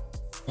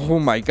 Oh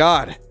my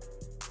god.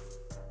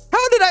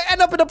 How did I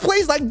end up in a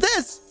place like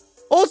this?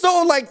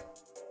 Also, like,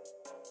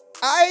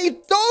 I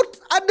don't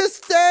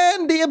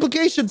understand the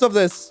implications of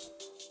this.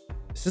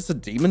 Is this a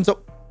demon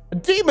zone? A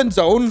demon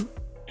zone?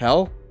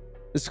 Hell,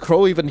 is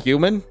Crow even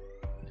human?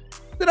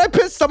 Did I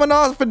piss someone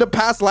off in the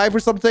past life or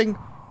something?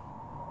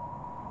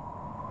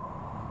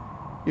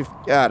 You've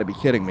gotta be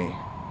kidding me.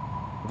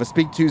 If I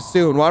speak too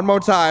soon one more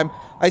time,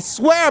 I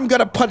swear I'm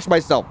gonna punch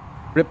myself.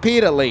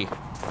 Repeatedly.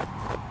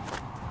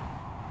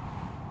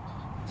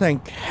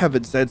 Thank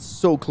heavens that's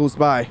so close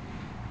by.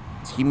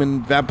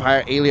 Demon,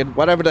 vampire, alien,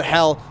 whatever the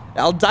hell.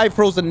 I'll die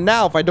frozen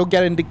now if I don't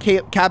get into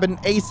cabin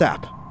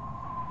ASAP.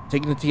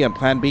 Taking the tea and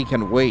plan B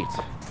can wait.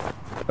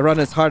 I run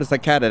as hard as I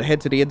can and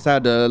head to the inside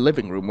of the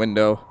living room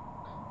window.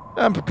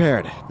 I'm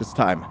prepared this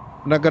time.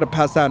 I'm not gonna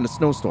pass out in a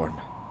snowstorm.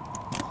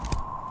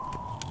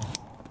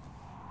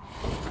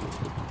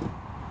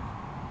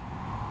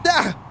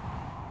 Ah!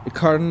 The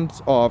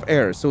current of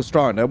air is so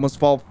strong that I almost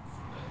fall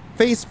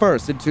face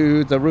first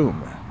into the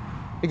room.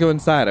 I go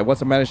inside, and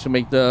once I manage to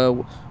make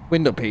the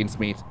window panes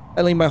meet,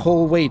 I lay my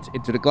whole weight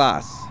into the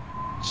glass.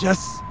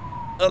 Just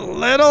a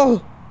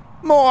little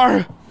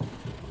more.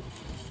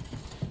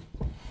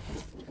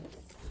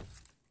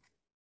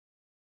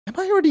 Am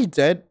I already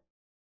dead?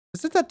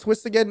 Is it that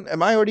twist again?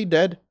 Am I already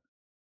dead?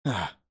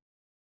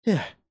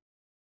 Yeah.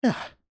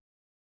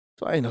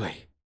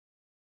 Finally.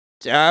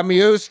 Damn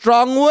you,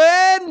 strong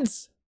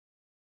winds!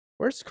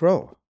 Where's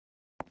Crow?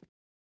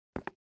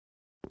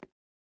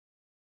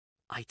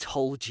 I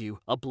told you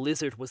a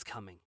blizzard was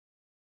coming.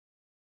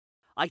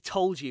 I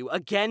told you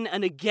again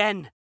and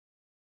again.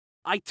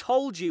 I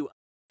told you,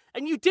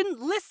 and you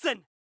didn't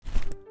listen!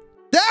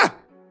 Ah!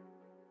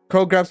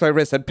 Crow grabs my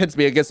wrist and pins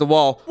me against the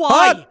wall.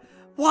 Why? Ah!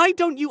 Why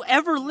don't you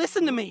ever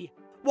listen to me?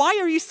 Why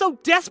are you so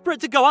desperate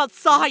to go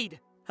outside?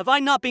 Have I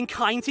not been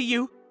kind to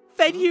you?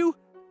 Fed you?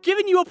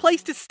 Given you a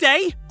place to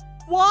stay?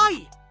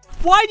 Why?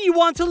 Why do you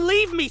want to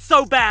leave me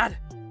so bad?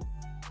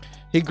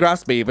 He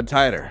grasps me even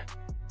tighter.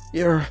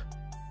 You're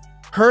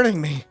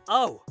hurting me.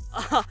 Oh,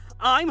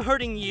 I'm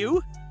hurting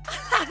you?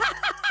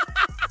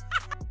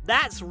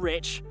 That's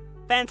rich.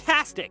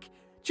 Fantastic.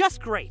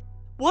 Just great.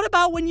 What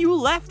about when you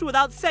left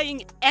without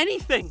saying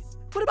anything?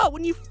 What about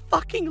when you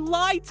fucking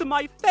lied to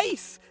my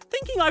face,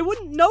 thinking I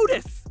wouldn't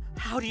notice?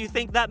 How do you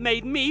think that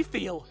made me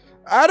feel?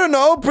 I don't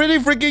know, pretty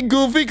freaking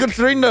goofy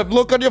considering the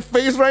look on your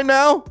face right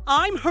now.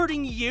 I'm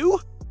hurting you?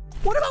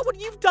 What about what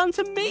you've done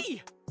to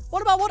me?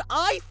 What about what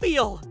I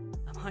feel?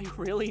 Am I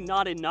really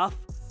not enough?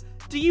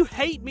 Do you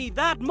hate me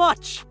that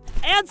much?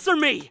 Answer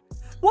me!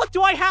 What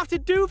do I have to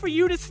do for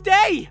you to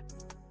stay?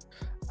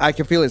 I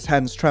can feel his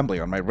hands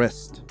trembling on my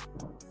wrist.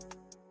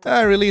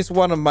 I release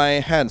one of my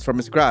hands from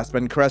his grasp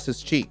and caress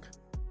his cheek.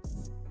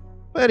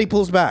 But he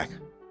pulls back.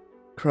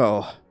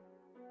 Crow,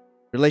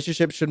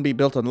 relationships shouldn't be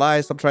built on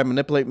lies. Stop trying to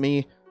manipulate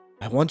me.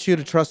 I want you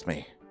to trust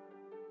me.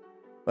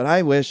 But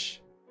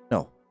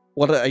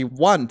what I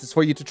want is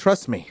for you to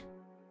trust me.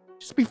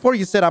 Just before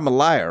you said I'm a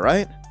liar,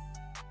 right?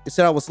 You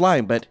said I was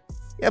lying, but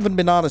you haven't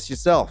been honest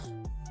yourself.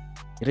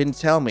 You didn't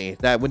tell me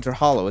that Winter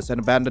Hollow is an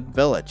abandoned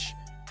village.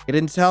 You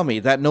didn't tell me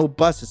that no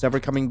bus is ever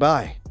coming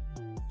by.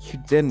 You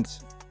didn't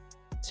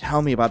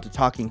tell me about the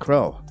talking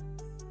crow.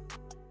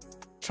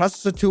 Trust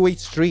is a two-way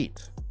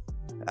street.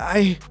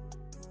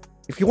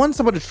 If you want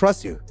someone to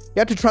trust you, you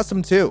have to trust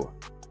them too.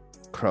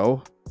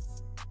 Crow,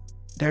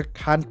 there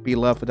can't be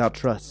love without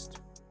trust.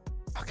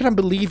 How can I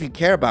believe you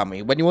care about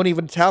me when you won't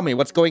even tell me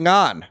what's going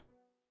on?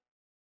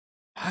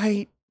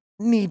 I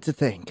need to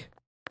think.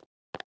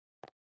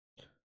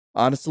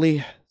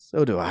 Honestly,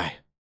 so do I.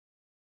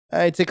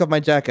 I take off my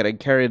jacket and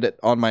carry it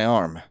on my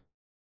arm.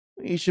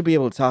 We should be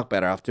able to talk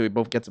better after we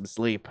both get some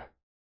sleep.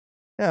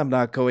 I'm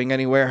not going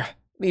anywhere. I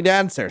need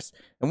answers.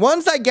 And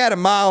once I get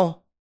them, I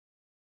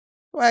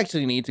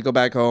actually need to go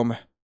back home.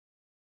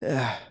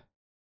 I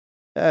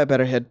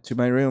better head to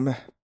my room.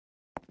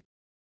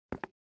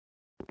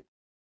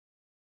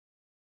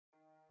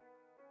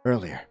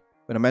 Earlier,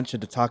 when I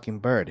mentioned the talking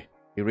bird,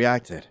 he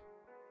reacted.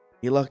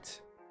 He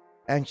looked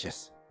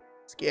anxious,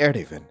 scared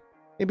even.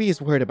 Maybe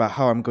he's worried about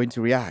how I'm going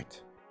to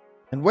react.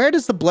 And where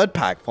does the blood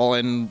pack fall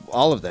in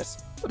all of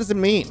this? What does it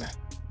mean?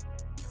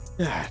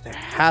 There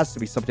has to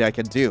be something I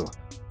can do.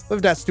 What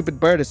if that stupid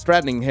bird is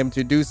threatening him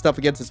to do stuff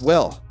against his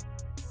will?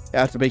 I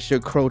have to make sure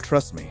Crow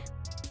trusts me.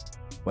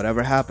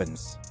 Whatever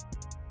happens,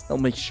 I'll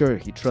make sure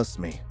he trusts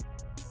me.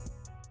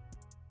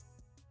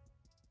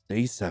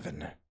 Day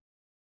 7.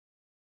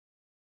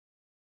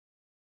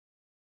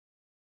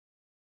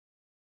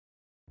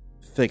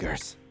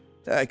 Figures.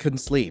 I couldn't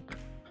sleep.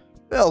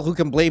 Well, who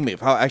can blame me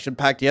for how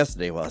action-packed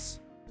yesterday was?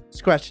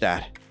 Scratch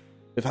that.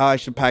 With how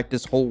action-packed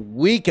this whole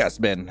week has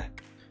been.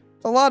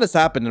 A lot has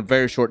happened in a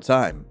very short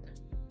time.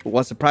 But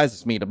what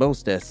surprises me the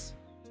most is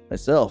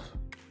myself.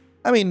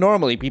 I mean,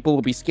 normally people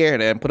would be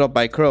scared and put up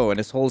by Crow and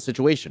his whole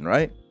situation,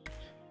 right?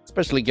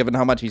 Especially given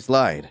how much he's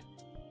lied.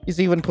 He's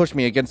even pushed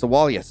me against the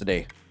wall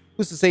yesterday.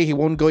 Who's to say he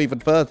won't go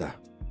even further?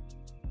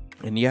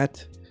 And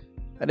yet,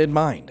 I didn't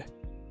mind.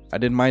 I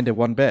didn't mind it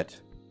one bit.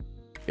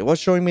 It was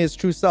showing me his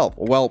true self.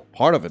 Well,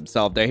 part of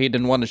himself that he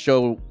didn't want to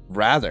show,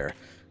 rather.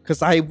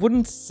 Because I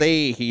wouldn't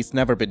say he's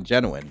never been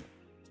genuine.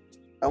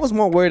 I was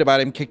more worried about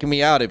him kicking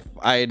me out if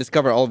I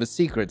discovered all of his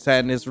secrets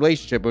and his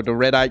relationship with the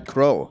red-eyed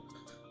crow.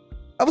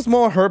 I was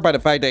more hurt by the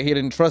fact that he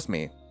didn't trust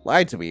me,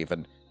 lied to me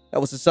even. That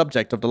was the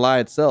subject of the lie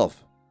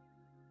itself.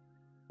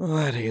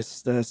 What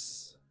is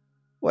this?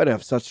 Why do I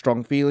have such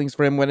strong feelings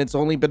for him when it's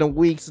only been a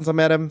week since I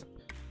met him?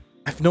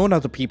 I've known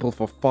other people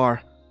for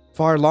far,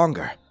 far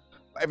longer.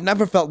 I've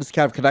never felt this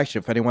kind of connection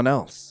with anyone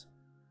else.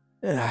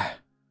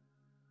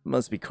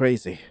 Must be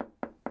crazy.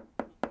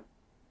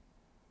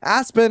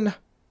 Aspen,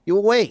 you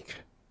awake?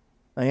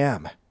 I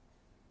am.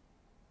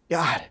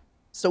 God,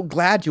 so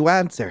glad you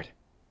answered.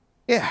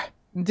 Yeah,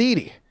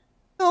 indeedy.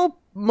 No,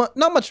 not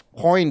much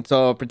point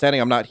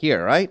pretending I'm not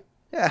here, right?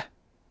 Yeah.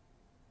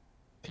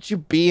 Could you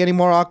be any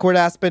more awkward,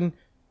 Aspen?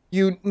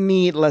 You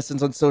need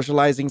lessons on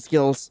socializing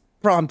skills.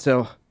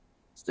 Pronto.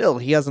 Still,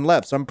 he hasn't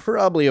left, so I'm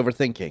probably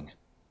overthinking.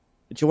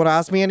 Did you want to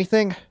ask me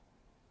anything?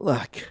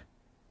 Look,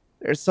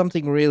 there's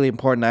something really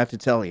important I have to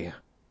tell you.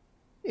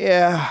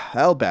 Yeah,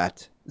 I'll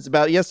bet. It's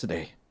about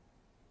yesterday.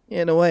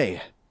 In a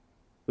way.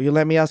 Will you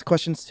let me ask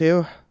questions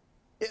too?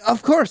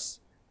 Of course!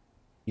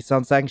 He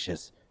sounds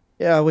anxious.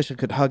 Yeah, I wish I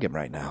could hug him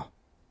right now.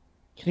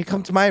 Can you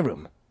come to my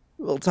room?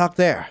 We'll talk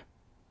there.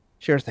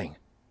 Sure thing.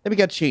 Let me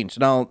get changed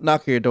and I'll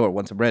knock on your door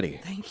once I'm ready.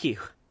 Thank you.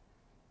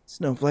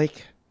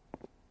 Snowflake.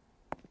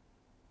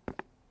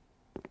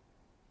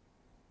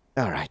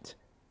 Alright,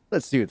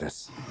 let's do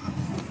this.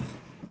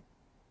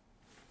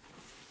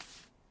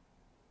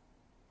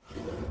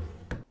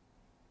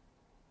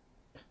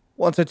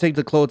 Once I take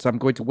the clothes I'm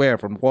going to wear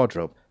from the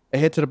wardrobe, I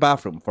head to the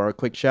bathroom for a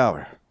quick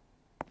shower.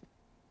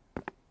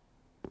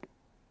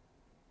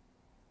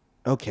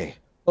 Okay,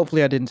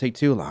 hopefully I didn't take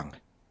too long.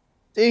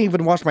 Didn't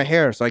even wash my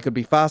hair so I could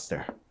be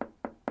faster.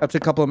 After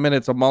a couple of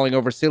minutes of mulling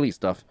over silly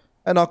stuff,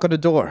 I knock on the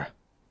door.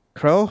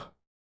 Crow?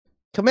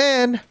 Come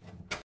in!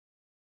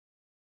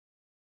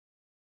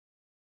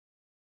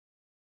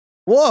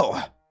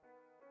 Whoa!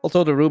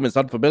 Although the room is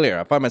unfamiliar,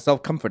 I find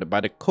myself comforted by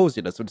the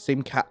coziness of the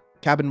same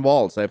cabin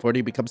walls I've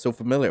already become so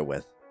familiar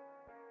with.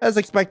 As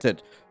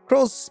expected,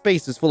 Crow's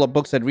space is full of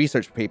books and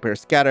research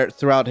papers scattered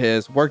throughout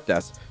his work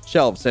desk,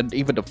 shelves, and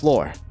even the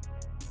floor.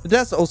 The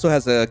desk also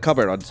has a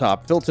cupboard on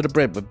top filled to the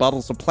brim with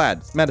bottles of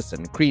plants,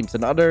 medicine, creams,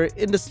 and other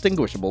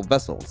indistinguishable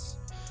vessels.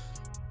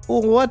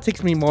 What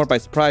takes me more by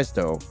surprise,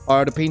 though,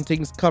 are the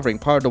paintings covering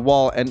part of the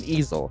wall and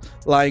easel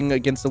lying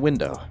against the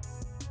window.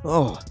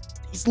 Oh,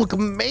 these look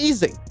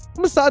amazing!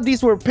 I must thought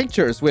these were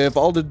pictures with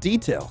all the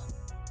detail.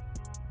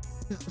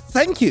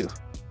 Thank you!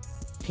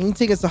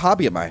 Painting is a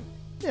hobby of mine.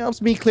 It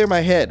helps me clear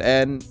my head,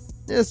 and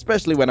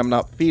especially when I'm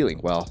not feeling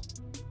well.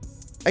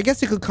 I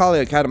guess you could call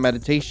it a kind of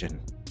meditation.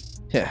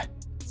 Yeah,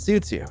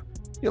 suits you.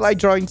 You like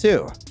drawing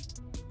too.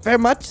 Very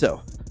much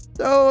so.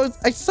 Though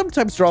I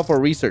sometimes draw for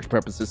research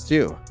purposes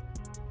too.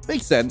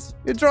 Makes sense.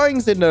 Your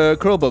drawings in the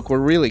crow book were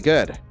really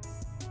good.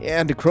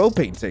 And the crow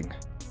painting.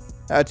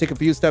 I took a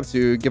few steps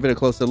to give it a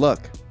closer look.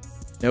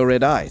 No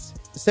red eyes.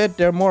 Instead,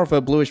 they're more of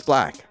a bluish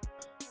black.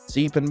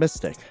 Deep and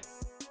mystic.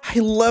 I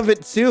love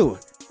it too.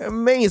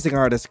 Amazing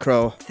artist,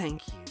 Crow.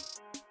 Thank you.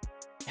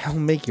 I'll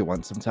make you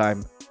one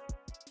sometime.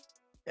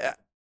 Yeah,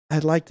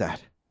 I'd like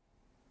that.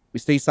 We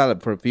stay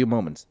silent for a few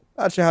moments,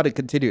 not sure how to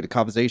continue the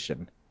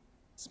conversation.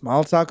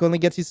 Small talk only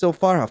gets you so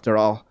far after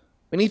all.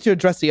 We need to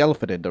address the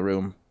elephant in the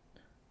room.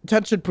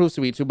 Tension proves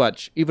to be too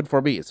much, even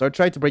for me, so I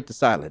tried to break the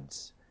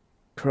silence.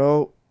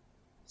 Crow,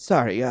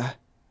 sorry, do you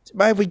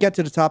mind if we get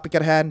to the topic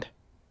at hand?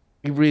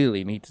 We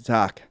really need to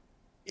talk.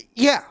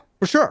 Yeah,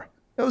 for sure.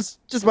 I was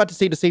just about to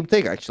say the same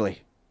thing,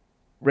 actually.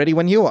 Ready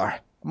when you are.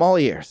 I'm all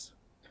ears.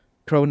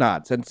 Crow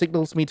nods and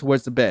signals me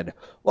towards the bed,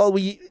 while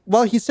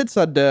he sits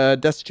on the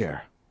desk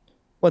chair.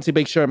 Once he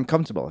makes sure I'm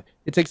comfortable,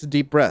 he takes a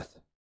deep breath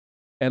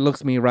and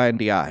looks me right in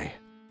the eye.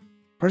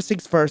 First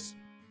things first,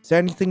 is there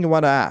anything you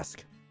want to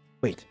ask?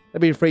 Wait,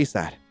 let me rephrase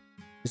that.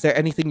 Is there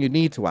anything you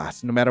need to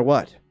ask, no matter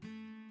what?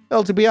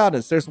 Well, to be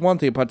honest, there's one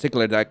thing in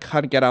particular that I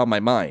can't get out of my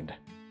mind.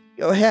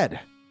 Go ahead.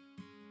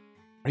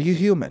 Are you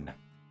human?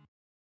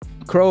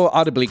 Crow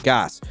audibly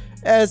gasped,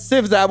 as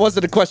if that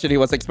wasn't a question he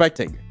was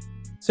expecting.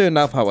 Soon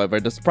enough, however,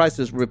 the surprise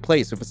is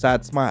replaced with a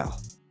sad smile.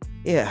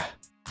 Yeah,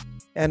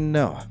 and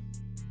no.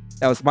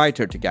 Now it's my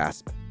turn to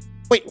gasp.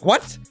 Wait,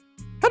 what?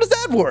 How does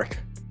that work?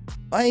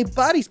 My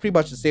body's pretty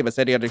much the same as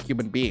any other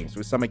human beings,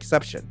 with some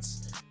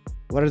exceptions.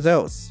 What are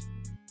those?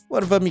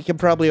 One of them you can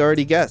probably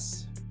already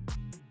guess.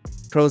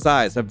 Crow's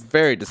eyes are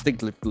very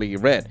distinctly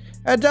red,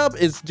 and I doubt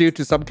it's due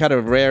to some kind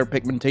of rare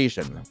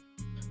pigmentation.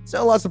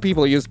 Still, lots of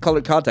people use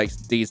colored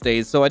contacts these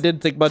days, so I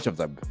didn't think much of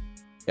them.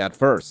 At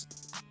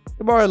first.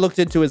 The more I looked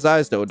into his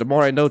eyes, though, the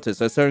more I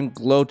noticed a certain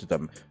glow to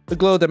them. The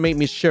glow that made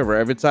me shiver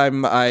every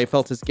time I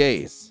felt his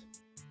gaze.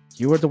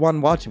 You were the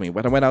one watching me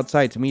when I went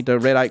outside to meet the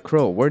red-eyed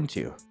crow, weren't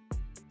you?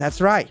 That's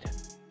right.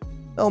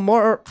 Well,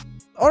 more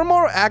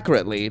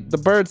accurately, the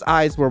bird's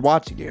eyes were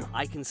watching you.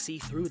 I can see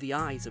through the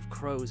eyes of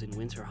crows in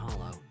Winter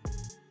Hollow.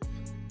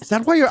 Is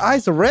that why your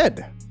eyes are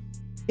red?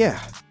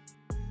 Yeah.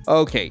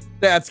 Okay,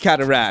 that's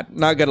kinda rad,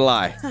 not gonna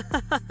lie.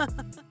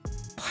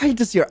 Why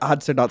does your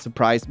answer not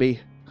surprise me?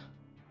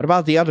 What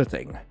about the other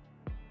thing?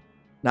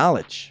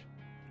 Knowledge.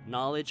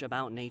 Knowledge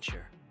about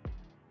nature.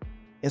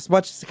 As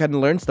much as I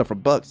can learn stuff from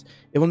books,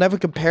 it will never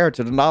compare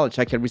to the knowledge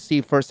I can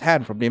receive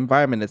firsthand from the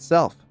environment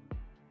itself.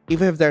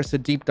 Even if there's a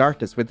deep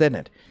darkness within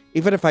it,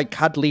 even if I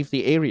can't leave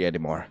the area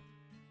anymore.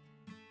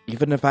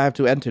 Even if I have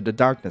to enter the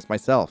darkness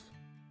myself,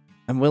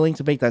 I'm willing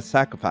to make that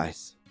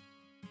sacrifice.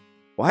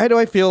 Why do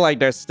I feel like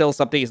there's still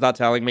something he's not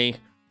telling me?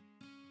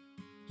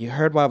 You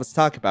heard what I was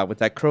talking about with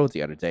that crow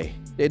the other day,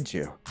 didn't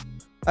you?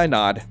 I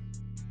nod.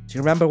 Do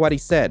you remember what he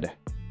said?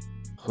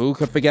 Who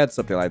could forget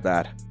something like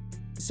that?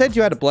 He said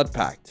you had a blood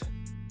pact.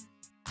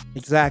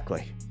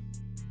 Exactly.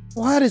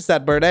 What is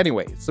that bird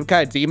anyway? Some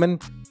kind of demon?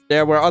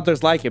 There were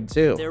others like him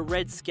too. They're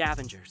red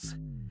scavengers.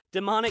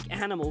 Demonic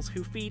animals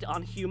who feed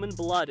on human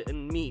blood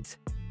and meat.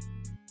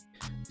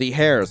 The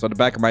hairs on the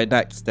back of my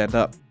neck stand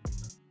up.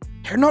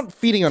 They're not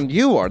feeding on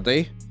you, are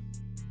they?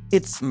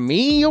 It's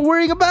me you're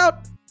worrying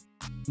about?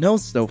 No,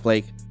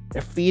 Snowflake.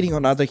 They're feeding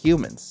on other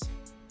humans.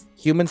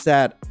 Humans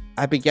that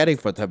I've been getting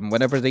for them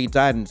whenever they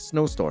died in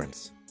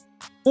snowstorms.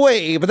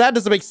 Wait, but that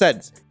doesn't make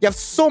sense. You have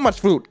so much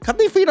food. Can't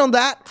they feed on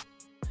that?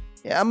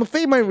 Yeah, I'm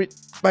afraid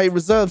my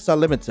reserves are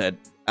limited,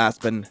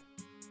 Aspen.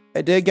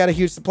 I did get a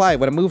huge supply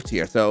when I moved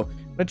here, so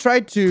I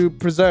tried to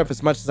preserve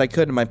as much as I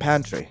could in my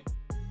pantry.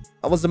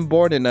 I wasn't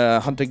born in a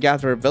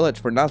hunter-gatherer village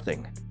for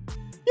nothing.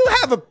 You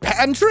have a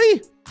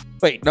pantry?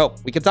 Wait, no,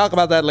 we can talk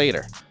about that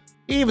later.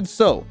 Even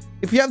so,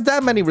 if you have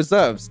that many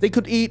reserves, they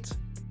could eat...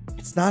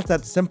 It's not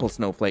that simple,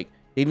 Snowflake.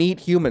 They need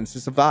humans to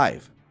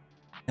survive.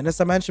 And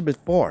as I mentioned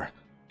before,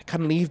 I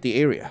can't leave the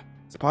area.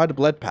 It's part of the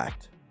blood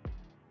pact.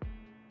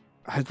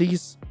 Are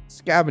these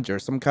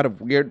scavengers some kind of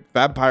weird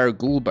vampire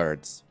ghoul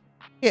birds?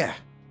 Yeah.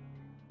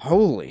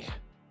 Holy.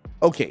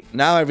 Okay,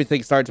 now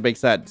everything's starting to make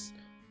sense.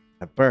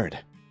 That bird.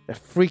 That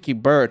freaky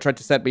bird tried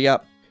to set me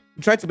up.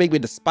 He tried to make me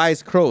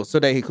despise Crow so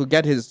that he could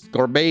get his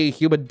gourmet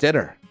human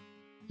dinner.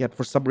 Yet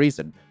for some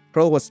reason,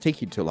 Crow was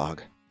taking too long.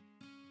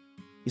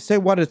 You said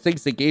one of the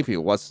things they gave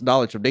you was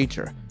knowledge of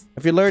nature.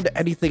 Have you learned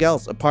anything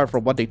else apart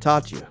from what they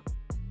taught you?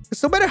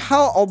 Because no matter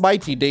how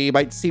almighty they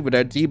might seem with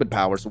their demon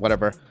powers or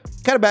whatever,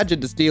 I can't imagine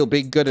this deal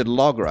being good in the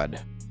long run.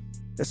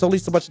 There's only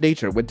so much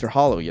nature in Winter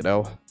Hollow, you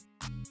know?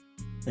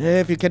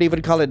 If you can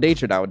even call it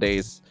nature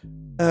nowadays.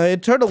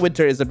 Eternal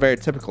winter isn't very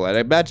typical, and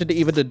I imagine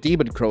even the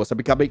demon crows are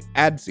becoming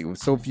antsy with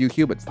so few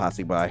humans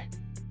passing by.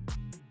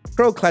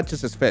 Crow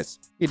clenches his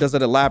fist. He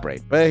doesn't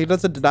elaborate, but he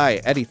doesn't deny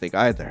anything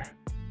either.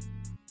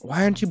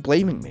 Why aren't you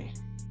blaming me?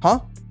 Huh?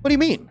 What do you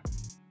mean?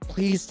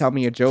 Please tell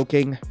me you're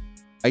joking.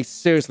 I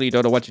seriously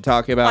don't know what you're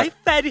talking about. I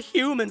fed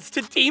humans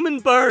to demon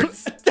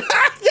birds.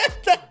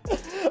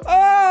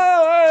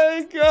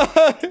 Oh my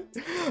god.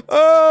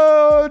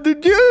 Oh,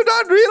 did you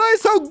not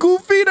realize how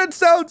goofy that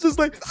sounds? It's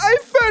like, I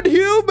fed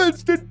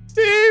humans to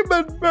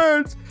demon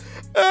birds.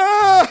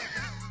 Ah.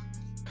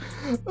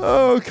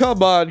 Oh,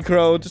 come on,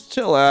 Crow. Just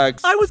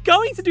chillax. I was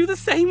going to do the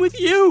same with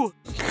you.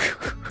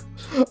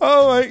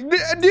 Oh my,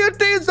 do you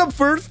think it's the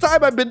first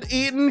time I've been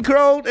eaten,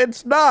 Crow?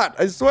 It's not,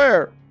 I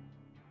swear.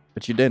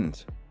 But you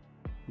didn't.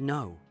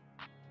 No.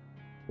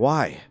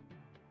 Why?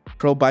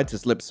 Crow bites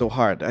his lips so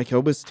hard, I can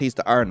almost taste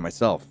the iron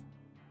myself.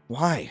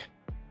 Why?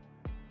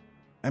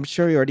 I'm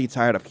sure you're already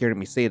tired of hearing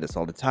me say this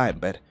all the time,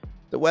 but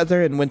the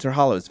weather in Winter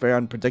Hollow is very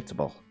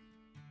unpredictable.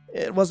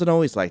 It wasn't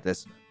always like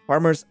this.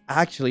 Farmers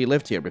actually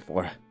lived here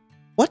before.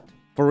 What?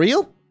 For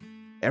real?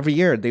 Every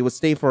year, they would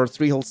stay for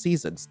 3 whole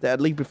seasons,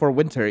 deadly before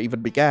winter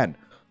even began.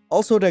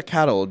 Also, their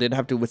cattle didn't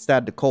have to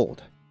withstand the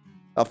cold.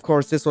 Of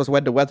course, this was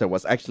when the weather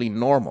was actually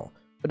normal,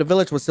 but the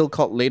village was still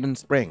called Laden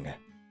Spring.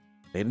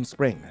 Laden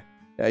Spring.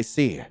 I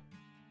see.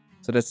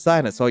 So the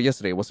sign I saw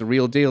yesterday was a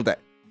real deal that...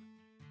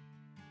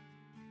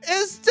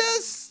 Is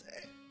this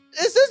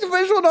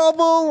visual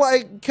novel,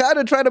 like, kind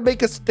of trying to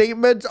make a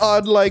statement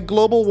on, like,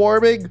 global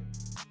warming?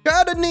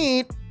 Kinda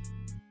neat.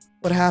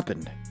 What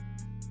happened?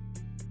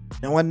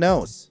 No one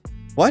knows.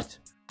 What?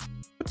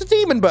 What's a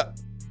demon but...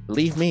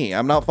 Believe me,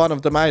 I'm not fond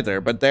of them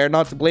either, but they're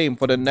not to blame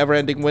for the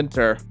never-ending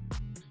winter.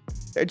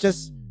 They're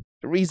just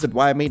the reason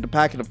why I made the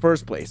pack in the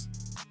first place.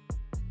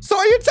 So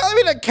are you telling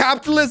me that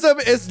capitalism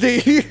is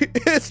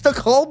the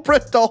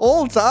culprit the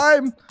whole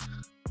time?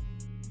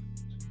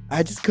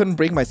 I just couldn't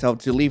bring myself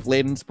to leave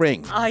Laden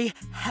Spring. I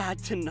had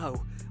to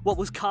know what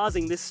was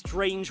causing this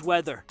strange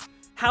weather,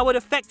 how it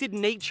affected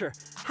nature,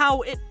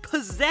 how it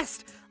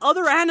possessed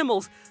other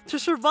animals to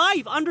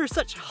survive under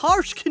such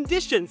harsh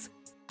conditions.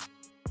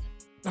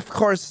 Of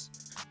course,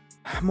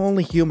 I'm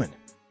only human.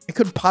 I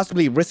couldn't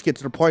possibly risk it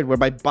to the point where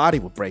my body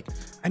would break.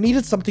 I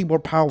needed something more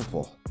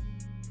powerful.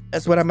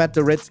 That's when I met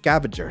the Red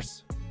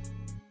Scavengers.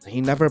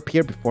 He never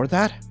appeared before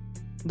that?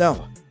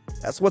 No,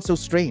 that's what's so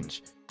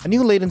strange. I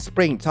knew Laden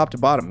Spring top to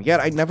bottom, yet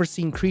I'd never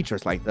seen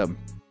creatures like them.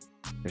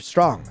 They're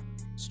strong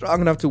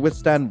enough to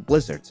withstand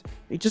blizzards.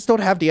 They just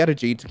don't have the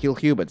energy to kill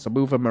humans or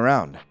move them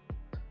around.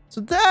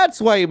 So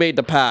that's why you made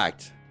the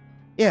pact.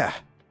 Yeah,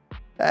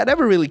 I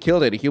never really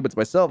killed any humans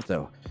myself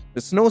though.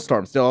 The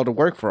snowstorms did all the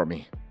work for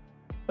me.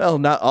 Well,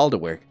 not all the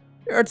work.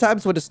 There are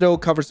times when the snow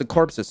covers the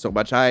corpses so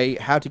much I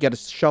have to get a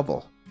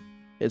shovel.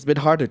 It's been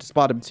harder to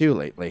spot them too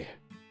lately.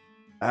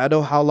 I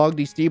don't know how long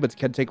these demons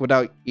can take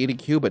without eating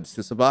humans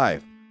to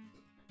survive.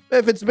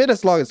 If it's been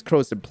as long as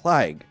Crow's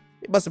implying,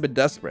 they must have been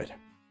desperate.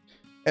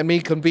 And me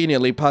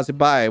conveniently passing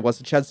by was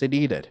the chance they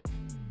needed.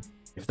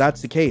 If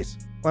that's the case,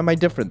 why am I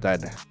different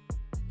then?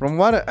 From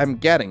what I'm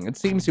getting, it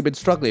seems you've been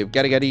struggling with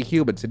getting any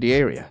humans in the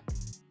area.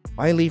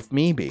 Why leave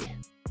me be?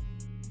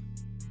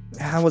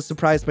 I was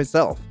surprised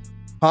myself.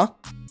 Huh?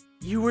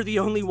 You were the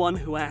only one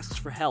who asked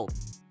for help.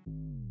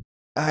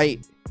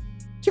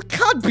 You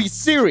can't be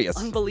serious!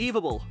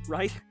 Unbelievable,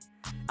 right?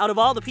 Out of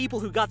all the people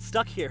who got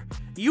stuck here,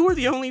 you were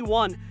the only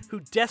one who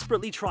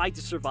desperately tried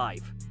to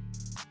survive.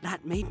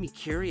 That made me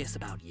curious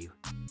about you.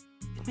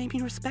 It made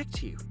me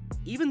respect you.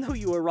 Even though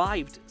you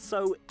arrived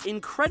so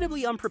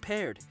incredibly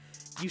unprepared,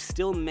 you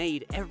still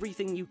made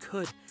everything you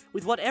could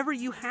with whatever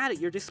you had at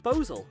your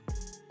disposal.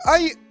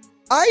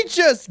 I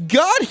just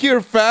got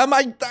here, fam.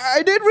 I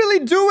didn't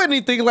really do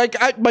anything. Like,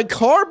 my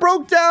car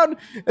broke down,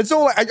 and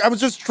so I was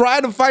just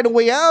trying to find a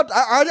way out.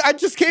 I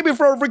just came here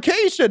for a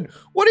vacation.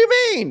 What do you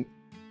mean?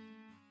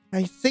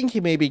 I think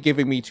he may be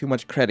giving me too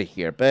much credit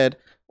here, but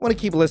I want to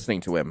keep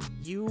listening to him.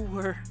 You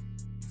were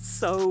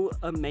so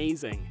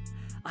amazing.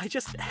 I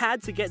just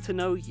had to get to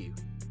know you.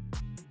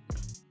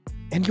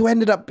 And you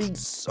ended up being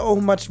so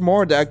much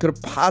more than I could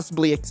have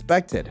possibly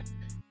expected.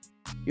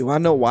 You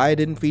want to know why I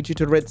didn't feed you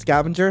to the Red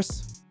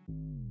Scavengers?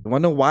 You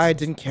want to know why I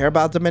didn't care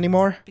about them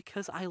anymore?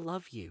 Because I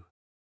love you.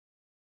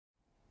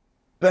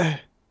 But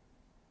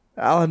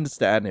I'll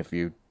understand if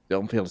you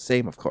don't feel the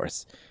same, of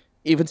course.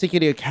 Even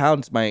taking into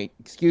account my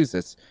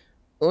excuses,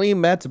 Only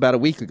met about a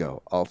week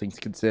ago, all things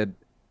considered.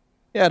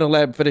 Yeah, don't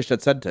let him finish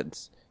that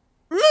sentence.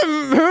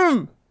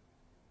 It's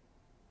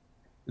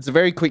a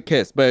very quick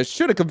kiss, but it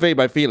should have conveyed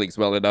my feelings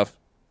well enough.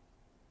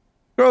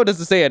 Crow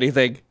doesn't say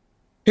anything.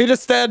 He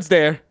just stands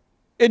there,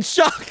 in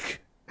shock,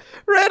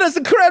 red as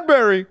a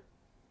cranberry.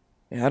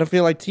 Yeah, I don't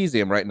feel like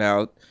teasing him right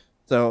now,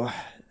 so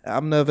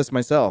I'm nervous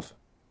myself.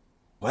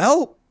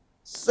 Well,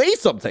 say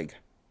something.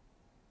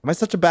 Am I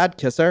such a bad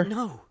kisser?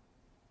 No.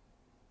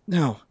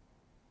 No.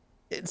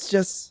 It's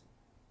just...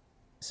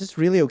 Is this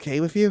really okay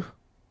with you?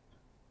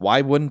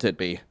 Why wouldn't it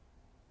be?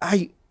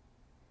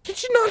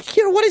 Did you not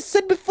hear what I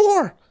said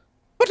before?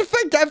 But the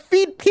fact I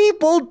feed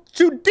people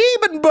to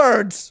demon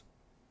birds!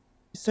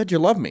 You said you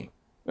love me.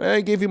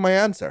 I gave you my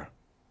answer.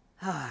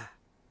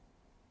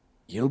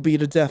 You'll be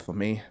the death of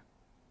me.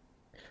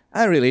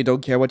 I really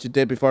don't care what you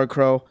did before,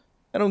 Crow.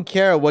 I don't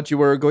care what you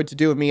were going to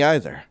do with me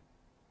either.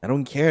 I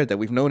don't care that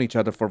we've known each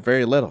other for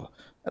very little.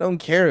 I don't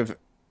care if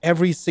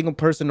every single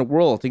person in the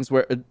world thinks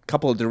we're a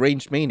couple of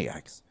deranged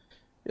maniacs.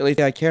 The only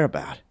thing I care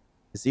about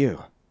is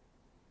you.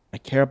 I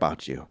care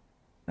about you.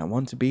 And I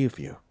want to be with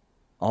you.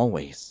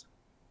 Always.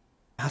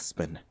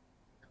 Aspen.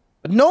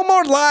 But no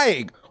more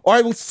lying, or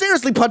I will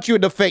seriously punch you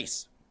in the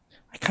face.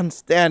 I can't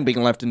stand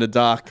being left in the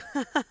dark.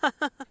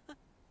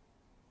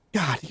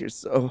 God, you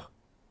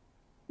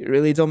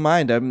really don't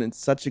mind. I'm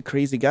such a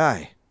crazy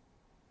guy.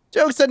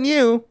 Joke's on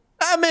you.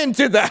 I'm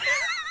into that.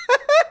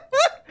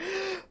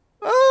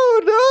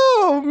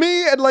 Oh no,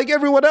 me and like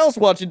everyone else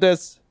watching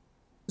this.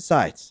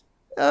 Besides,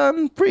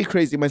 I'm pretty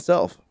crazy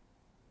myself.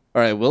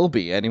 Or I will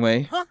be,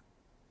 anyway. Huh?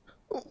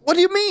 What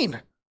do you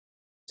mean?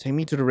 Take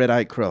me to the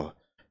Red-Eyed Crow.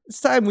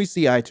 It's time we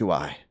see eye to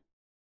eye.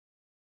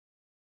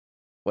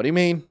 What do you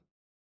mean?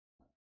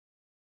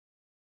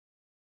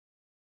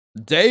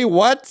 Day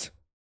what?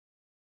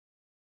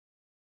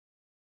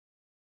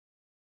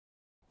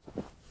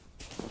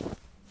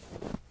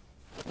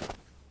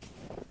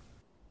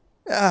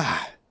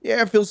 The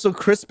air feels so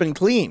crisp and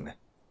clean.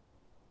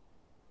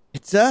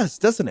 It does,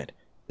 doesn't it?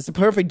 It's a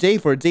perfect day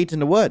for a date in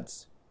the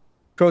woods.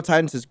 Crow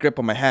tightens his grip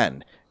on my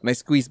hand, and I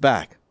squeeze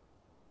back.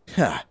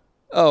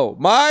 Oh,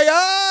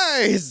 my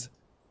eyes!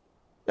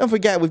 Don't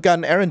forget we've got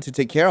an errand to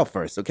take care of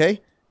first,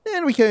 okay?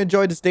 Then we can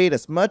enjoy this date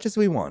as much as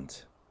we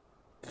want.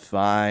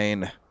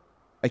 Fine.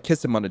 I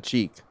kiss him on the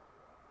cheek.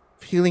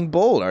 Feeling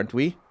bold, aren't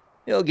we?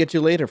 He'll get you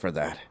later for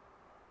that.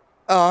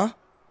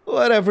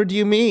 Whatever do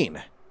you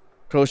mean?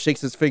 Crow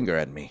shakes his finger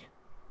at me.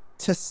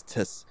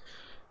 Tis.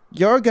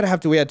 You're gonna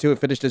have to wait until we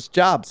finish this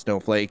job,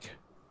 Snowflake.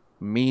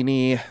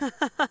 Meanie.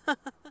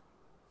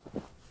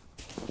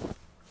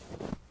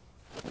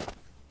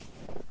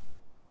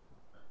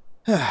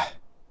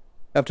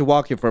 After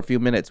walking for a few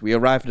minutes, we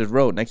arrived at the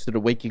road next to the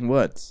Waking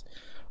Woods.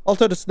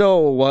 Although the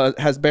snow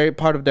has buried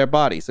part of their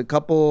bodies, a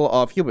couple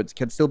of humans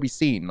can still be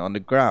seen on the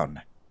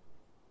ground.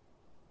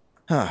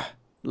 A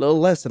little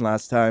less than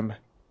last time.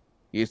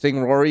 You think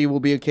Rory will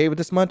be okay with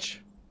this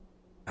much?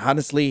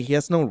 Honestly, he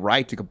has no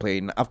right to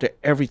complain after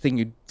everything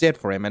you did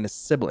for him and his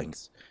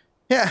siblings.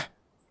 Yeah.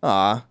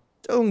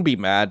 Don't be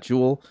mad,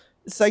 Jewel.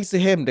 It's thanks to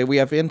him that we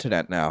have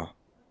internet now.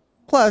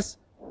 Plus,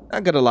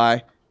 not gonna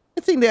lie,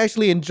 I think they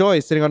actually enjoy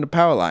sitting on the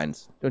power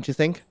lines, don't you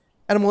think?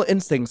 Animal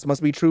instincts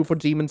must be true for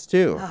demons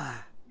too.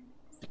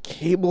 The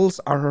cables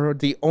are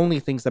the only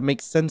things that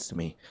make sense to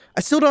me.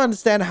 I still don't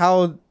understand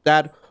how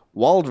that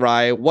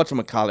Waldry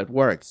whatchamacallit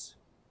works.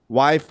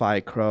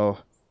 Wi-Fi, Crow.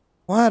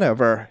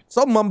 Whatever. It's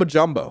all mumbo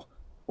jumbo.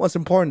 What's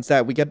important is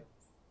that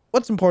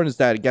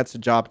it gets the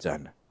job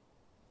done.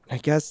 I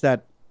guess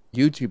that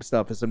YouTube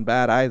stuff isn't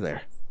bad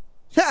either.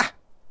 Ha!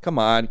 Come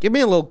on, give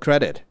me a little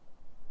credit.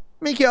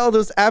 Making all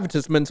those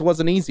advertisements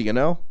wasn't easy, you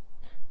know?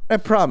 I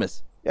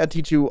promise, I'll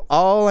teach you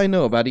all I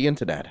know about the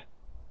internet.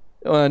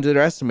 Don't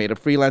underestimate a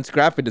freelance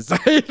graphic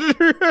designer.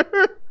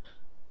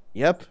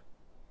 Yep,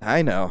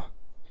 I know.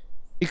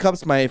 He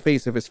cups my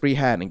face with his free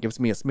hand and gives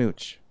me a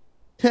smooch.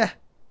 Heh.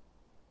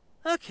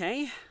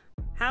 Okay,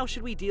 how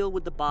should we deal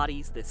with the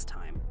bodies this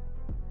time?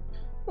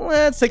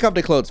 Let's take off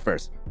the clothes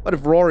first. What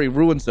if Rory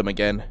ruins them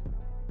again?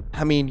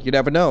 I mean, you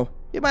never know.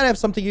 You might have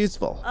something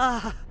useful.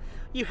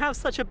 You have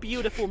such a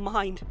beautiful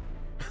mind.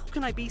 How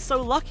can I be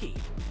so lucky?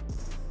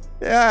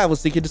 Yeah, I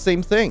was thinking the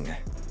same thing.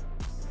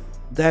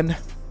 Then,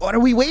 what are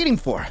we waiting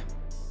for?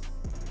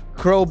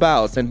 Crow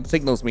bows and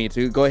signals me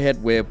to go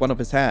ahead with one of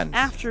his hands.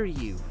 After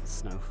you,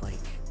 Snowflake.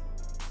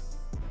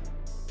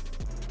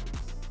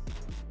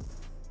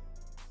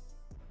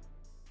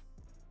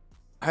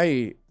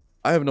 I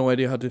have no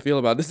idea how to feel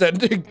about this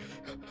ending.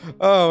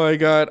 Oh my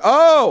god.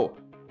 Oh,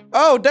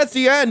 that's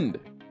the end.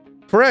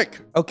 Frick.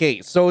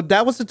 Okay, so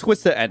that was the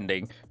twisted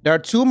ending. There are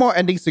two more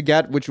endings to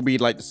get, which will be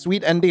like the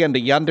sweet ending and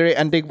the yandere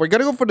ending. We're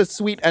gonna go for the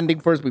sweet ending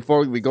first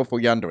before we go for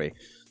yandere.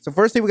 So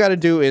first thing we gotta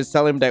do is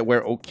tell him that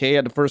we're okay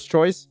at the first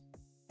choice.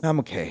 I'm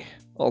okay,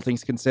 all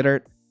things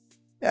considered.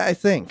 Yeah, I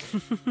think.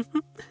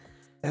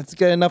 That's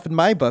good enough in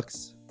my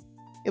books.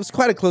 It was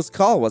quite a close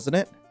call, wasn't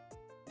it?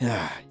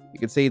 Yeah, you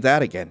can say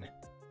that again.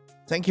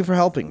 Thank you for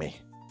helping me.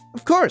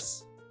 Of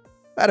course.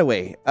 By the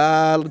way,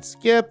 let's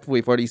skip.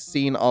 We've already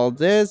seen all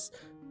this.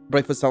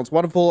 breakfast sounds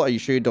wonderful. Are you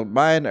sure you don't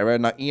mind? I'd rather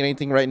not eat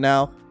anything right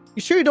now.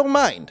 You sure you don't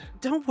mind?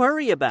 Don't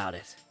worry about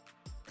it.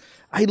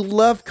 I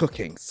love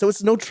cooking, so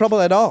it's no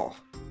trouble at all.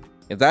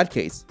 In that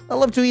case, I'd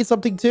love to eat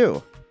something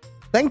too.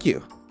 Thank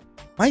you.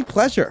 My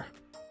pleasure.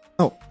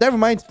 Oh, that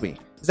reminds me.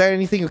 Is there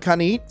anything you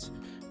can't eat?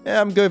 Yeah,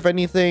 I'm good if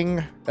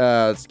anything.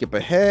 Skip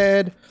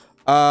ahead.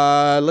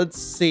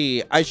 Let's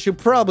see. I should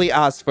probably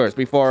ask first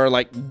before,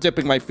 like,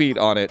 dipping my feet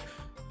on it.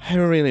 I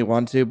don't really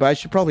want to, but I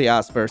should probably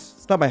ask first.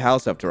 It's not my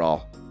house after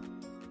all.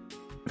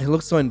 It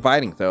looks so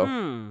inviting,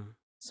 though.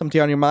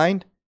 Something on your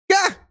mind?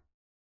 Yeah!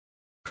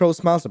 Crow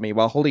smiles at me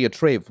while holding a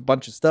tray with a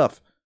bunch of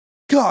stuff.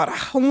 God,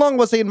 how long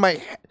was I with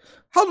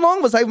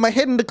my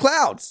head in the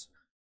clouds?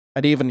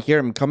 I didn't even hear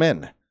him come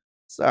in.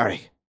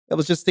 Sorry. I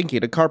was just thinking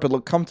the carpet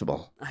looked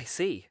comfortable. I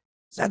see.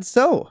 Is that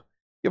so?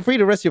 You're free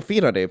to rest your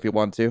feet on it if you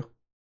want to.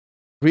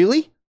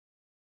 Really?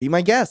 Be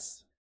my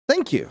guest.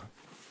 Thank you.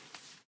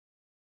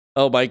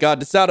 Oh my god,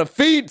 the sound of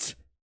feet!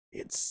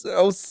 It's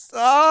so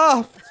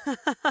soft!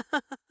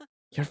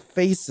 Your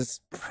face is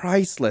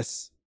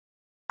priceless.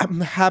 I'm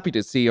happy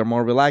to see you're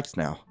more relaxed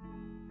now.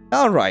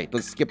 Alright,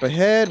 let's skip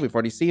ahead. We've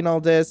already seen all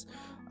this.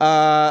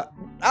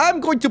 I'm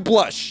going to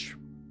blush.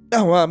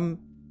 Oh,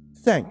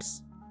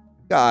 thanks.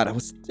 God, I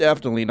was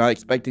definitely not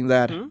expecting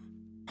that.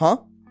 Huh?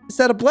 Is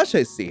that a blush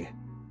I see?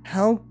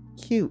 How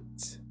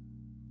cute.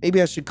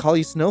 Maybe I should call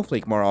you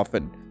Snowflake more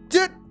often.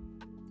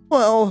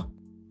 Well,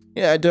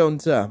 yeah, I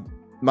don't,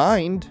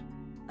 mind.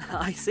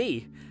 I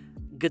see.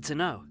 Good to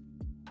know.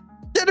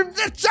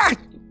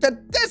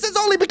 This is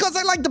only because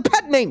I like the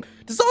pet name.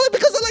 This is only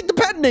because I like the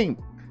pet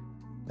name.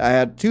 I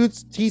had 2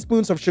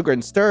 teaspoons of sugar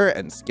and stir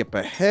and skip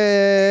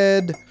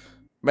ahead.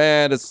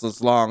 Man, this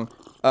is long.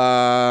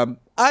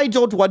 I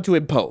don't want to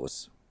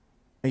impose.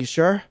 Are you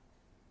sure?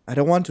 I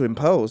don't want to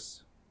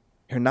impose.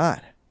 You're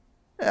not.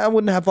 I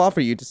wouldn't have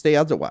offered you to stay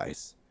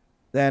otherwise.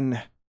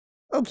 Then,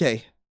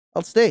 okay,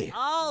 I'll stay.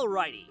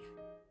 Alrighty.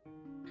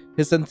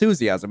 His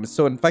enthusiasm is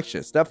so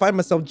infectious that I find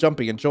myself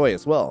jumping in joy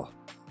as well.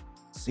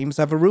 Seems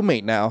I have a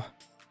roommate now.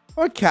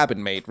 Or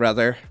cabin mate,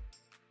 rather.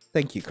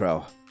 Thank you,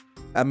 Crow.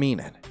 I mean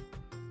it.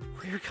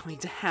 We're going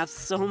to have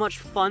so much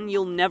fun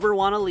you'll never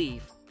want to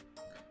leave.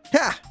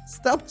 Ha!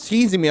 Stop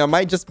teasing me, I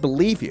might just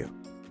believe you.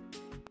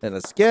 Then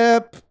a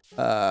skip.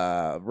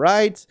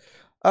 Right.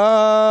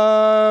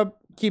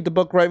 Keep the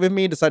book right with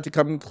me. Decide to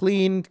come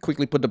clean.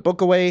 Quickly put the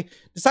book away.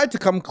 Decide to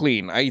come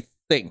clean, I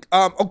think.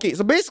 Okay,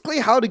 so basically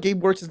how the game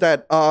works is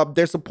that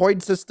there's a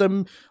point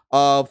system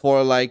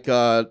for like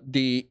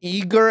the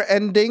eager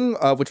ending,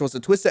 which was a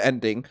twisted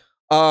ending.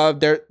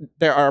 There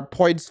are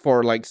points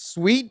for like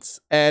sweets,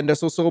 and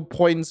there's also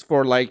points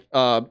for like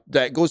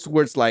that goes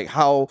towards like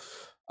how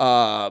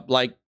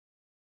like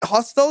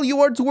hostile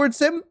you are towards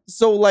him.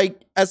 So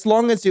like as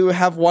long as you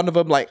have one of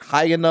them like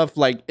high enough,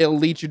 like it'll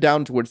lead you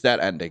down towards that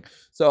ending.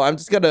 So I'm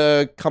just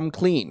gonna come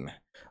clean.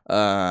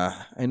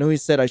 I know he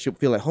said I should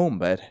feel at home,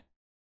 but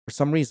for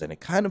some reason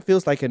it kind of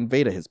feels like I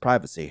invaded his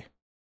privacy.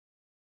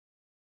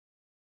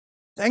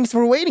 Thanks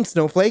for waiting,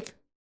 Snowflake.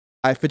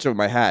 I fidget with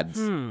my hands.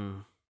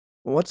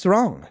 What's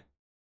wrong?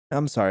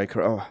 I'm sorry,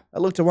 Crow. I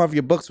looked at one of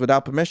your books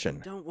without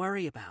permission. Don't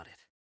worry about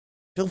it.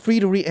 Feel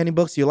free to read any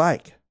books you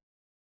like.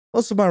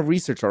 Most of them are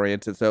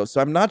research-oriented, though,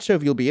 so I'm not sure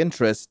if you'll be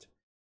interested.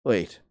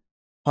 Wait.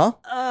 Huh?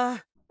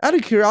 Out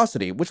of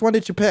curiosity, which one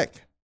did you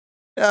pick?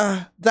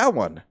 That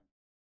one.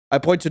 I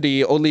point to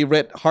the only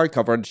red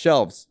hardcover on the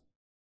shelves.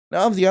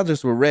 None of the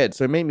others were red,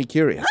 so it made me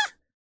curious.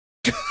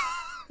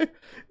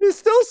 It's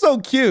still so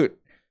cute.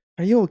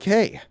 Are you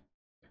okay?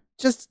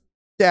 Just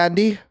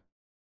dandy.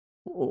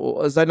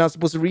 Was I not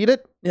supposed to read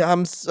it? Yeah,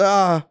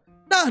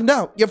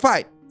 No, you're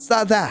fine. It's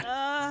not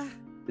that.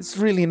 It's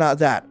really not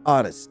that,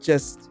 honest.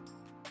 Just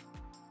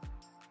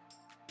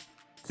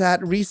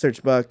that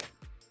research book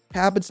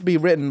happens to be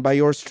written by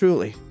yours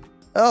truly.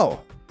 Oh.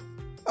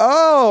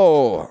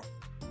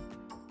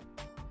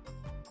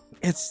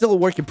 It's still a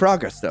work in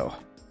progress, though.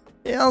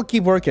 Yeah, I'll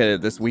keep working at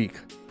it this week.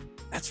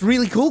 That's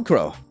really cool,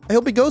 Crow. I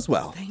hope it goes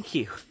well. Thank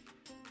you.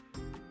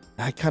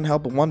 I can't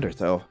help but wonder,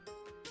 though.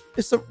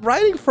 Is the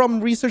writing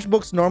from research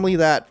books normally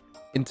that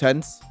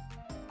intense?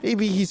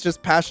 Maybe he's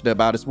just passionate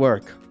about his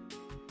work.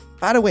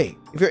 By the way,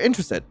 if you're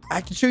interested,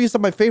 I can show you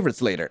some of my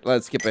favorites later.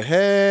 Let's skip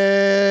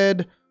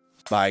ahead.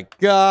 My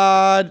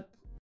god.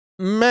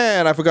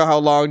 Man, I forgot how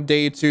long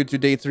day 2 to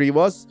day 3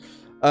 was.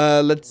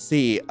 Let's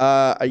see.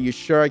 Are you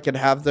sure I can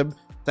have them?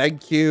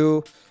 Thank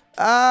you.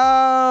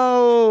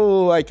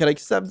 Oh, I can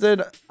accept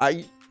it. Are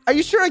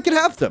you sure I can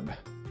have them?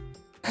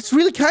 That's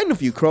really kind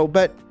of you, Crow,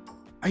 but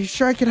are you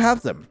sure I can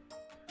have them?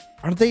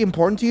 Aren't they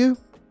important to you?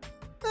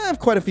 I have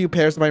quite a few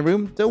pairs in my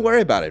room. Don't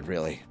worry about it,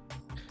 really.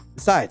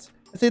 Besides,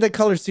 I think that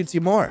color suits you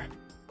more.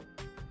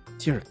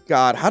 Dear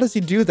God, how does he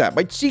do that?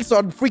 My cheeks are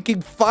on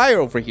freaking fire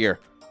over here.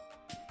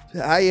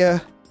 Yeah.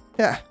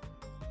 I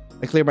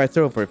clear my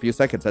throat for a few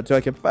seconds until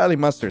I can finally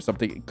muster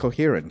something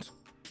coherent.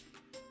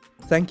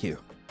 Thank you.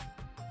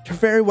 You're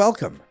very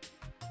welcome.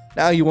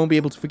 Now you won't be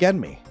able to forget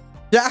me.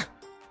 Yeah.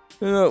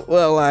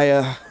 Well,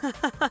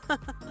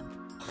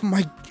 Oh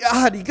my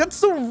God, you got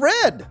so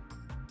red.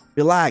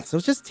 Relax, I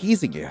was just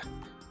teasing you.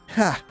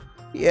 Ha!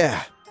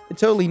 Yeah, I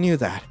totally knew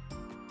that.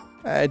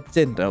 I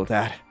didn't know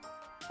that.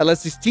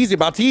 Unless he's teasing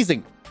about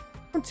teasing.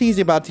 I'm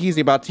teasing about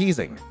teasing about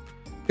teasing.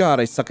 God,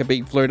 I suck at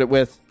being flirted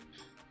with.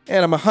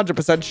 And I'm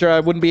 100% sure I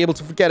wouldn't be able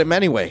to forget him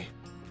anyway.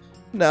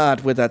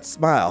 Not with that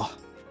smile.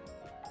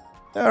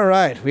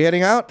 Alright, we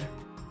heading out?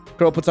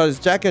 Crow puts on his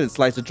jacket and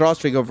slides a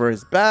drawstring over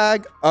his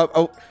bag.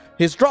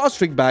 His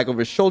drawstring bag over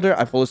his shoulder.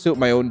 I follow suit with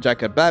my own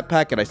jacket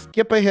backpack and I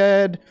skip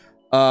ahead.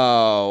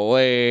 Oh,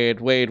 wait.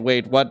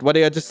 What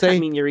did I just say? I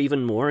mean, you're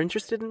even more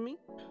interested in me?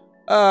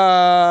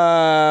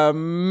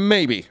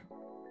 Maybe.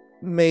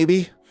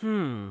 Maybe.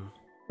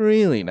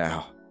 Really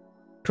now?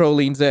 Crow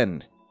leans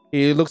in.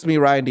 He looks me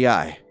right in the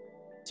eye.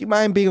 Do you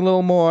mind being a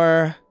little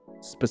more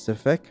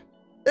specific?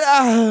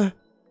 Ha!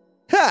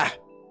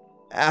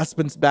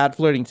 Aspen's bad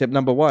flirting tip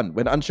number 1.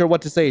 When unsure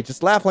what to say,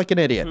 just laugh like an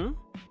idiot.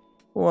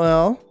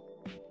 Well,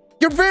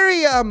 you're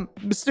very,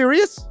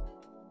 mysterious?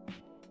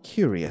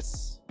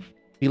 Curious.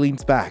 He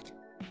leans back.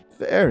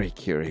 Very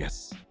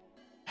curious.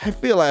 I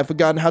feel I've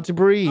forgotten how to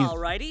breathe.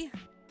 Alrighty.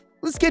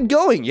 Let's get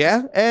going,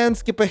 yeah? And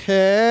skip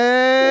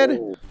ahead.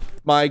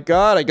 My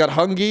God, I got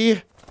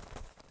hungry.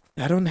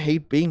 I don't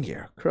hate being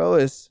here. Crow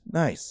is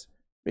nice.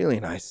 Really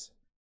nice.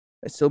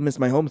 I still miss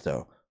my home,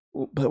 though.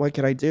 But what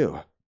can I do?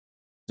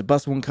 The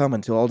bus won't come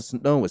until all the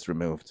snow is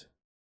removed.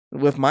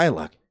 And with my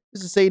luck,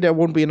 is to say there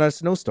won't be another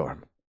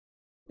snowstorm.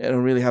 I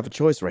don't really have a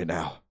choice right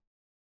now.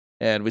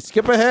 And we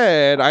skip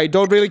ahead. I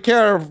don't really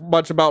care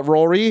much about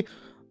Rory.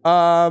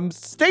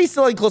 Stay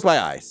still and close my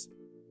eyes.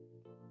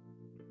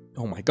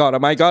 Oh my God, oh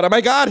my God, oh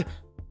my God!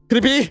 Could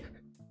it be?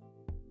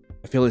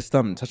 I feel his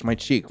thumb touch my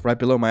cheek right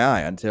below my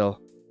eye until...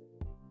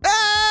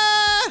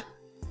 Ah!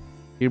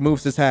 He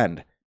removes his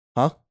hand.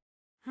 Huh?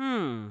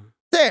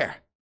 There!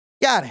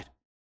 Got it!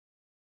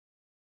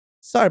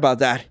 Sorry about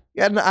that.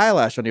 You had an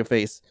eyelash on your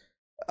face.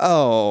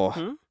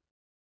 Oh.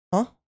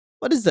 Huh?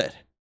 What is it?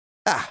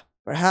 Ah,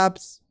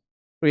 perhaps...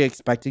 Were you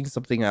expecting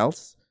something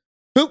else?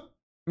 Who?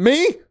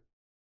 Me?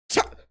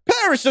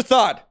 Perish the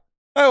thought!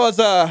 I was,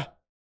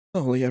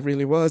 Holy, I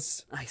really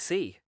was. I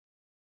see.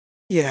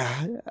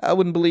 Yeah, I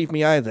wouldn't believe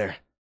me either.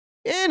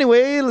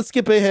 Anyway, let's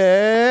skip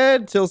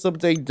ahead till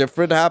something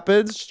different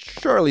happens.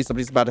 Surely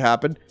something's about to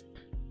happen.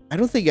 I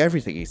don't think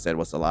everything he said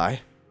was a lie.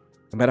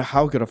 No matter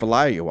how good of a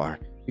liar you are,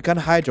 you can't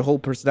hide your whole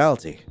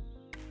personality.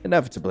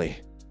 Inevitably,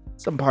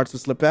 some parts will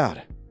slip out.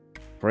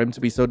 For him to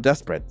be so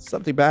desperate,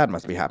 something bad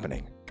must be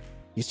happening.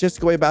 He's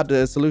just going about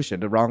the solution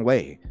the wrong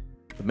way.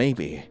 But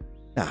maybe,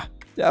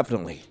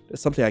 definitely,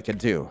 there's something I can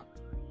do.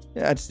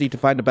 I just need to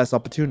find the best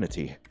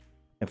opportunity.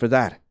 And for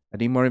that, I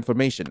need more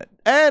information.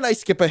 And I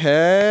skip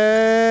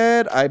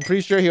ahead. I'm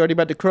pretty sure he already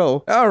met the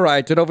crow.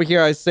 Alright, and over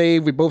here I say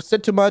we both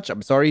said too much.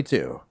 I'm sorry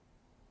too.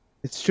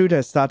 It's true that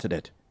I started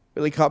it.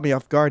 Really caught me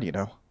off guard, you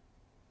know.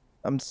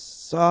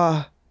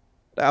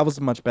 That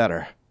wasn't much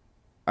better.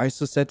 I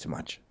also said too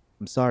much.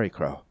 I'm sorry,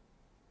 Crow.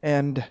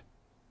 And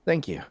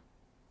thank you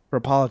for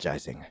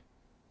apologizing.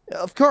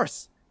 Of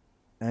course.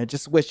 I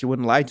just wish you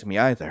wouldn't lie to me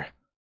either.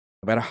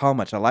 No matter how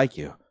much I like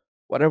you,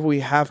 whatever we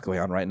have going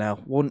on right now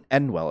won't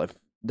end well if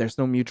there's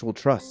no mutual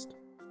trust.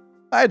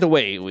 Either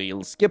way,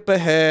 we'll skip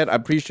ahead.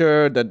 I'm pretty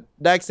sure the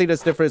next thing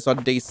that's different is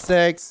on day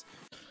 6.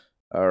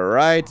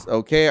 Alright,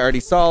 okay, I already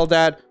saw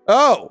that.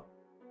 Oh!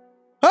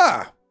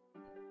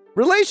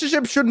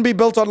 Relationships shouldn't be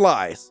built on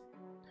lies.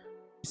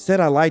 You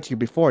said I lied to you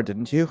before,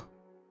 didn't you?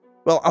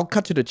 Well, I'll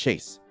cut to the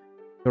chase.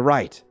 You're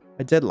right,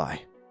 I did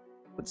lie.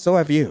 But so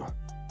have you.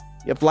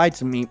 You have lied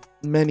to me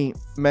many,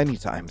 many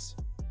times.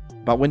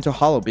 About Winter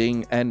Hollow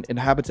being an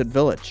inhabited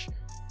village.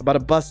 About a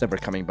bus ever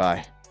coming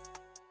by.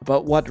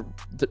 About what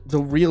the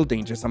real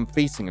dangers I'm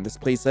facing in this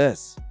place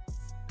is.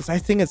 Because I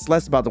think it's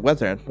less about the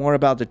weather and more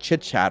about the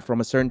chit-chat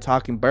from a certain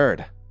talking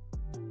bird.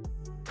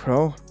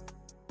 Crow,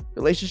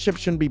 relationships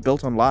shouldn't be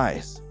built on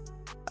lies.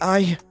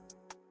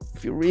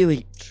 If you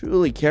really,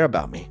 truly care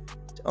about me,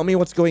 tell me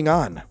what's going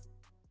on.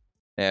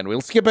 And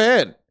we'll skip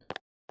ahead.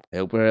 I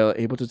hope we're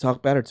able to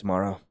talk better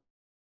tomorrow.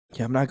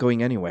 Yeah, I'm not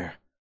going anywhere.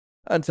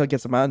 Until I get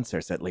some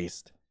answers, at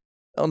least.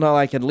 Don't know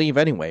I can leave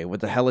anyway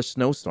with the hellish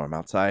snowstorm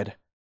outside.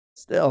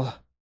 Still,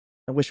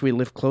 I wish we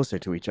lived closer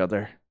to each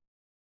other.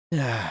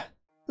 Yeah,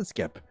 let's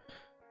skip.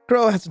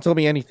 Crow hasn't told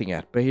me anything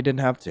yet, but he didn't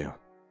have to.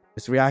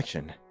 His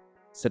reaction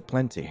said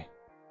plenty.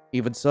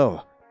 Even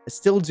so, I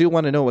still do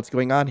want to know what's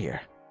going on here.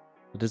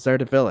 The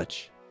deserted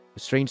village, the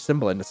strange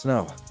symbol in the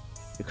snow,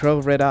 the crow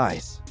with red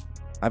eyes.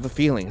 I have a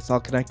feeling it's all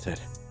connected.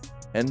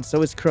 And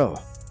so is Crow,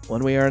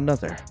 one way or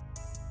another.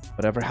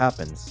 Whatever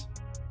happens,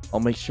 I'll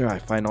make sure I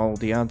find all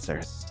the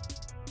answers.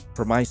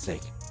 For my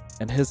sake,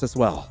 and his as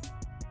well.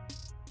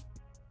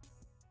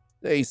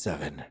 Day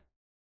 7.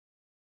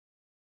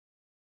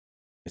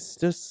 Is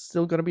this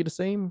still gonna be the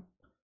same?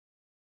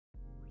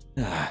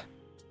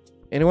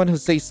 Anyone who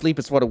says sleep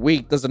is for the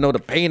weak doesn't know the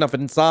pain of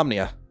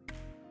insomnia.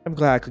 I'm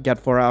glad I could get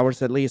 4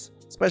 hours at least,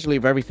 especially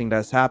with everything that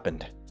has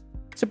happened.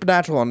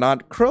 Supernatural or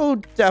not, Crow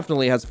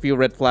definitely has a few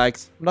red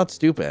flags. I'm not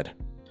stupid.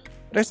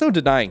 But there's no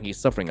denying he's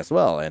suffering as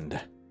well, and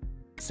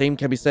the same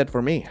can be said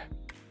for me.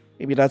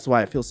 Maybe that's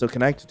why I feel so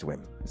connected to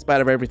him. In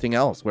spite of everything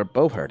else, we're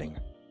both hurting.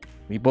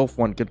 We both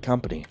want good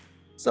company.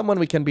 Someone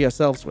we can be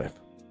ourselves with.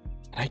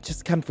 And I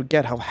just can't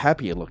forget how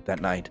happy he looked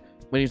that night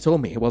when he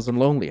told me he wasn't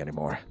lonely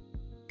anymore.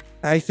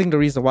 I think the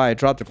reason why I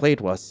dropped the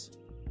plate was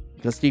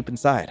because deep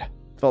inside,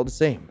 I felt the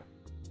same.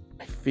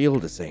 I feel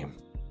the same.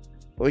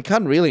 But we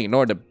can't really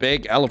ignore the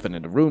big elephant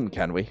in the room,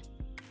 can we?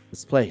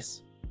 This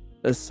place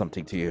is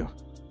something to you.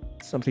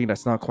 Something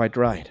that's not quite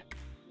right.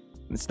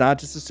 And it's not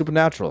just a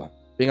supernatural.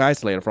 Being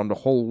isolated from the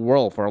whole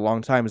world for a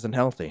long time isn't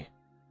healthy.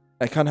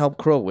 I can't help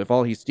Crow with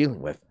all he's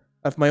dealing with.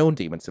 I have my own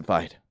demons to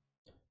fight.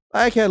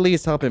 I can at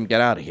least help him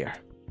get out of here.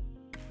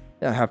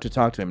 I have to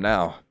talk to him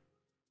now.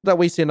 Without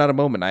wasting another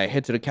moment, I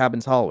head to the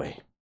cabin's hallway.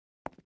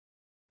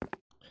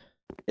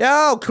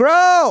 Yo,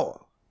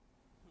 Crow!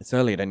 It's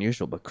earlier than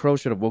usual, but Crow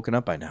should have woken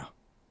up by now.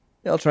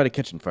 I'll try the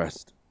kitchen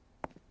first.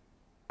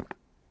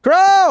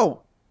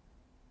 Crow!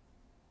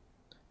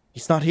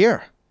 He's not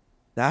here.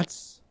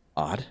 That's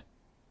odd.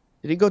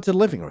 Did he go to the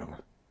living room?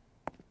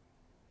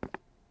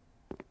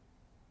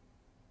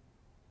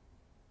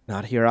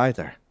 Not here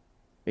either.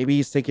 Maybe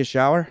he's taking a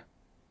shower?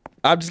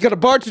 I'm just gonna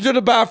barge into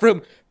the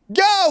bathroom.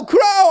 Yo,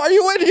 Crow, are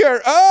you in here?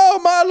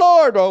 Oh, my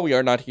lord. Oh, we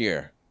are not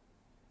here.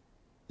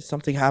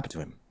 Something happened to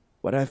him.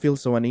 Why do I feel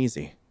so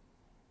uneasy?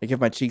 I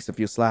give my cheeks a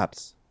few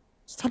slaps.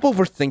 Stop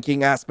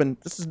overthinking, Aspen.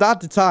 This is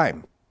not the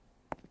time.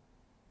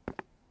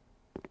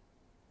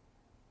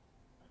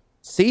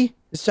 See?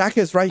 His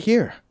jacket is right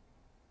here.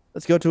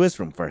 Let's go to his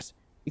room first.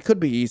 It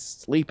could be he's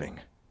sleeping.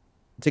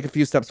 Take a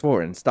few steps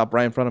forward and stop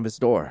right in front of his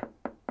door.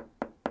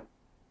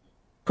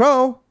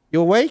 Crow,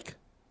 you awake?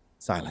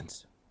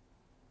 Silence.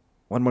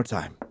 One more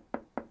time.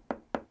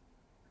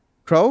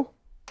 Crow?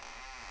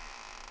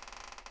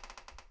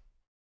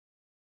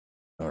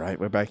 Alright,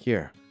 we're back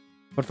here.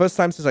 For the first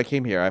time since I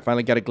came here, I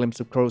finally got a glimpse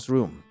of Crow's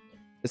room.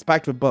 It's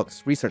packed with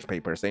books, research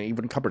papers, and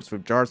even cupboards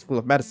with jars full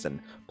of medicine,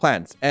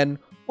 plants, and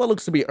what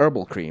looks to be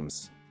herbal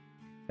creams.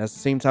 It has the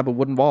same type of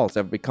wooden walls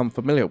I've become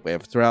familiar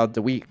with throughout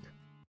the week.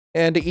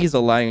 And the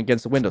easel lying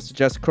against the window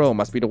suggests Crow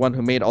must be the one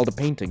who made all the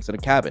paintings in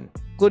the cabin,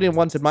 including the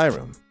ones in my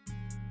room.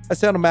 I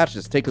sit on the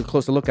mattress to take a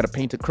closer look at a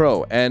painted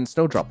crow and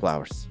snowdrop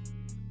flowers.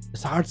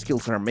 His art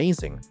skills are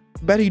amazing.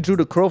 I bet he drew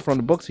the crow from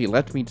the books he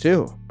left me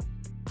too.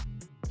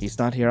 He's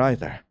not here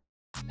either.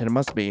 And it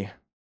must be...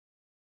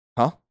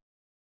 Huh?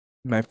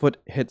 My foot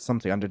hits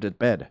something under the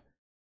bed.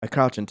 I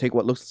crouch and take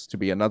what looks to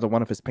be another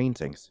one of his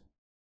paintings.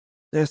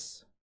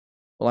 This,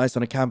 well, eyes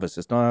on the canvas,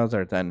 is none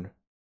other than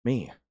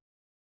me.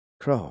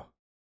 Crow.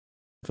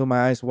 I feel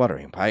my eyes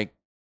watering, but I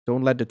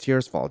don't let the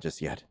tears fall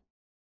just yet.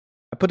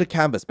 I put the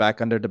canvas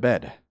back under the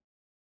bed.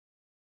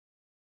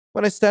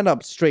 When I stand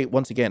up straight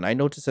once again, I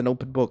notice an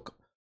open book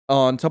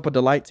on top of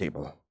the light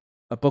table.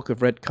 A book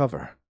with red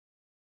cover.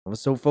 I was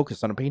so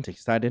focused on the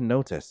paintings that I didn't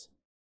notice.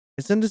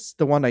 Isn't this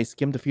the one I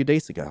skimmed a few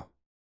days ago?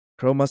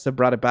 Crow must have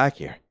brought it back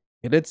here.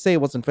 He did say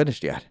it wasn't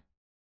finished yet.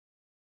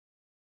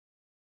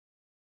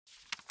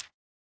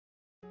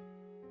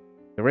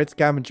 The Red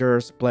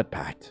Scavenger's Blood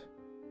Pact.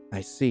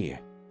 I see.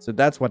 So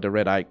that's what the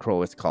Red-Eyed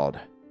Crow is called.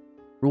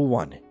 Rule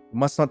 1. You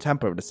must not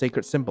tamper with the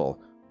sacred symbol,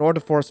 nor the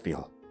force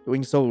field.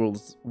 Doing so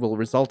will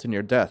result in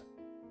your death.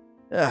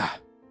 Well,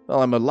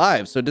 I'm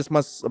alive, so this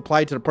must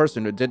apply to the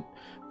person who did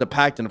the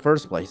pact in the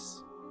first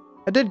place.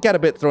 I did get a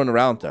bit thrown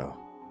around, though.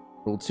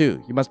 Rule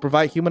 2. You must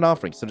provide human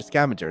offerings to the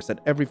scavengers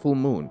at every full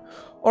moon,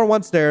 or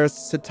once their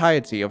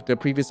satiety of the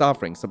previous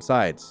offering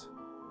subsides.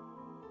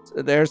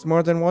 So there's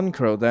more than one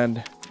crow,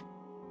 then.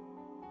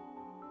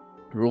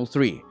 Rule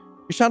 3.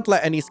 You shan't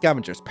let any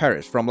scavengers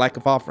perish from lack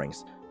of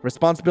offerings. The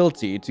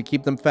responsibility to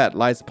keep them fed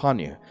lies upon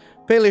you.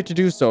 Failure to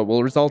do so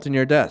will result in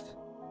your death.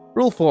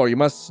 Rule 4. You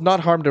must not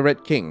harm the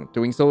Red King.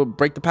 Doing so will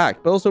break the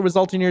pact, but also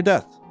result in your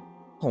death.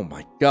 Oh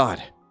my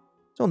god.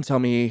 Don't tell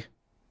me...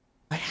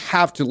 I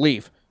have to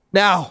leave.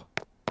 Now!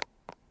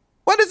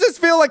 Why does this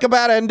feel like a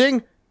bad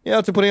ending?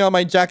 After putting on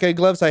my jacket and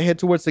gloves, I head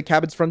towards the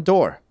cabin's front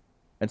door.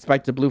 I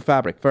inspect the blue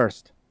fabric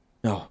first.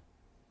 No.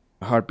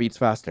 My heart beats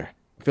faster.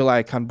 I feel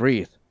like I can't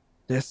breathe.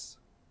 This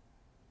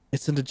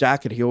isn't the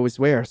jacket he always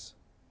wears.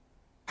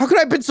 How could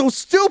I have been so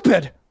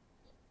stupid?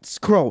 It's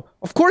Crow.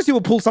 Of course he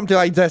will pull something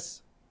like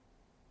this.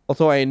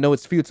 Although I know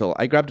it's futile,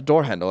 I grab the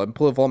door handle and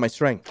pull with all my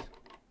strength.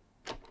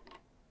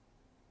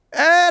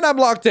 And I'm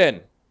locked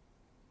in.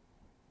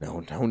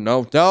 No.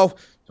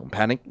 Don't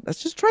panic.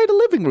 Let's just try the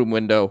living room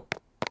window.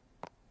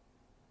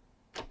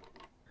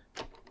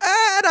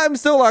 And I'm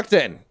still locked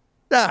in.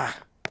 And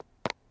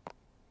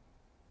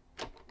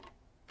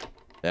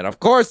of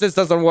course this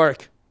doesn't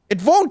work.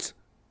 It won't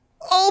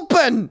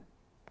open.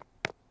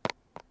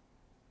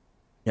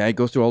 Yeah, I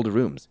go through all the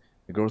rooms.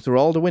 I go through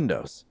all the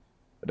windows.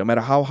 But no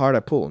matter how hard I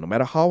pull, no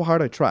matter how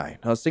hard I try,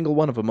 not a single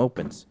one of them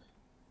opens.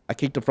 I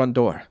kick the front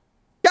door.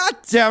 God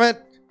damn it!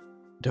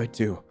 What do I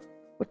do?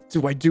 What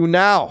do I do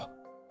now?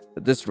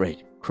 At this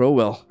rate, Crow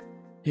will...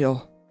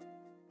 He'll...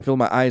 I feel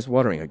my eyes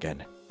watering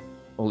again.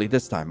 Only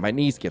this time, my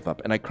knees give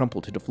up and I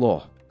crumple to the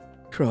floor.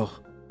 Crow.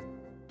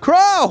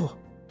 Crow!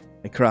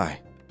 I cry.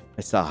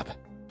 I sob.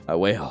 I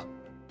wail.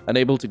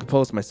 Unable to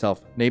compose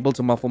myself, unable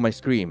to muffle my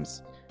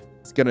screams.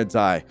 He's gonna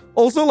die.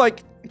 Also,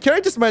 like, can I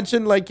just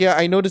mention, like, yeah,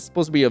 I know this is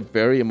supposed to be a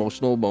very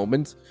emotional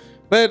moment,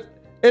 but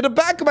in the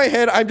back of my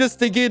head, I'm just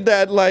thinking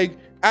that, like,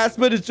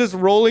 Aspen is just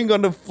rolling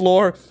on the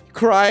floor,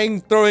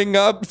 crying, throwing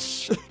up,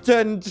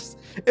 and just,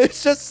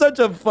 it's just such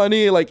a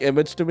funny, like,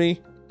 image to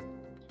me.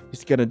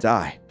 He's gonna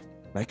die,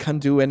 and I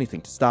can't do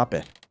anything to stop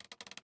it.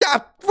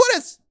 Ah, what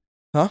is?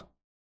 Huh?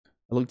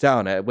 I looked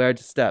down at where I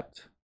just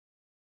stepped.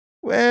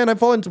 When I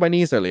fell into my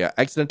knees earlier,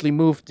 I accidentally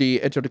moved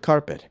the edge of the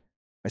carpet.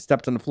 I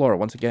stepped on the floor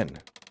once again.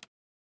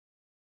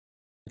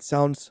 It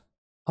sounds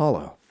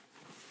hollow.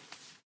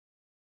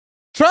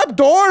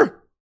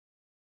 Trapdoor!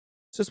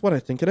 Is this what I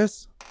think it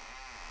is?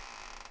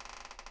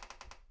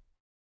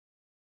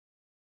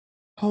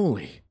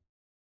 Holy.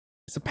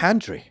 It's a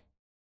pantry.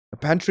 A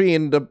pantry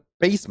in the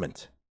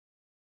basement.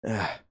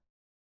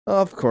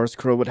 Of course,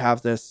 Crow would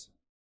have this.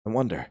 I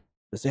wonder,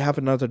 does it have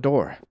another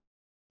door?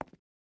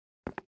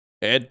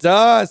 It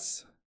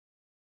does!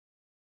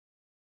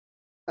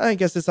 I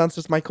guess this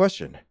answers my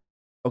question.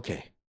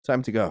 Okay,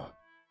 time to go.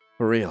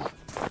 For real.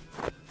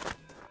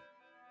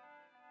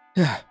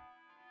 The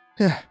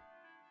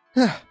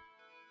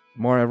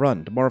more I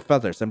run, the more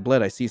feathers and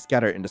blood I see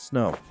scattered in the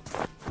snow.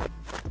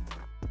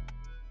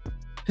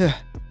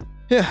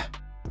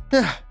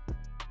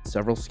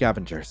 Several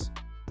scavengers.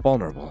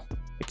 Vulnerable.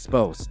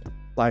 Exposed.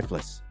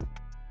 Lifeless.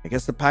 I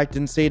guess the pack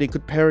didn't say they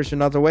could perish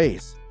in other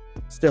ways.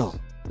 Still,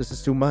 this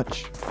is too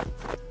much.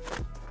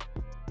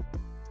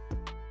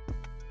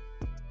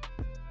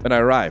 When I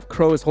arrive,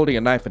 Crow is holding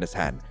a knife in his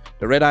hand.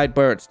 The red-eyed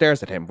bird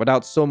stares at him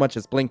without so much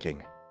as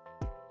blinking.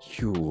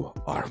 You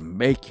are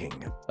making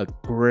a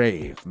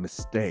grave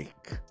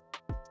mistake.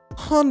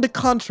 On the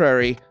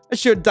contrary, I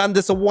should have done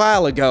this a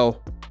while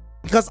ago.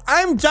 Because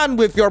I'm done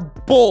with your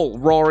bull,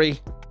 Rory.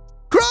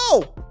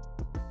 Crow!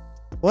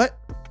 What?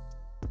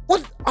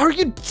 What are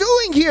you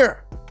doing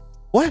here?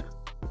 What?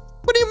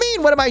 What do you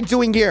mean, what am I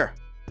doing here?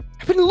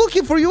 I've been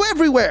looking for you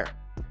everywhere.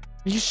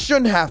 You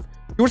shouldn't have.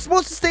 You were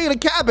supposed to stay in a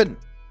cabin.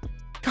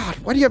 God,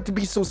 why do you have to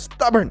be so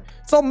stubborn?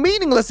 It's all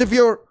meaningless if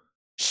you're...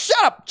 Shut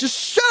up! Just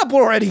shut up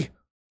already!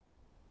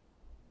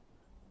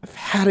 I've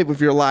had it with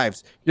your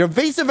lives. Your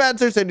evasive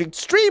answers and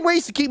extreme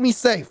ways to keep me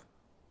safe.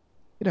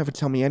 You never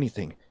tell me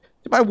anything.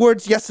 Did my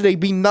words yesterday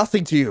mean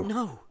nothing to you?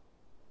 No.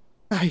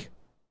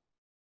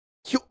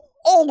 You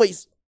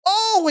always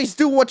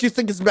do what you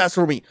think is best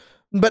for me.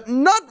 But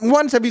not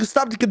once have you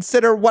stopped to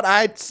consider what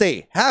I'd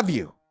say, have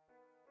you?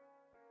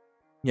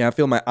 Yeah, I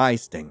feel my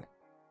eyes sting.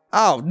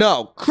 Oh,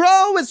 no.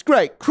 Crow is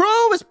great.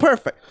 Crow is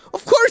perfect.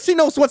 Of course he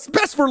knows what's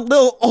best for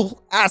little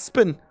old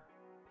Aspen.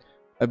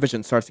 My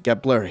vision starts to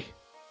get blurry.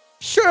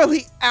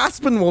 Surely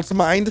Aspen won't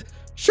mind.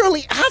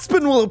 Surely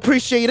Aspen will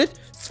appreciate it.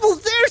 It's for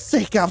their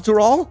sake, after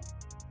all.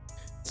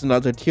 It's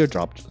another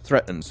teardrop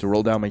threatens to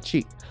roll down my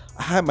cheek.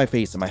 I hide my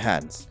face in my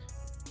hands.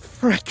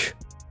 Frick.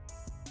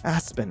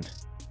 Aspen.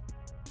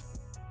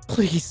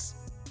 Please.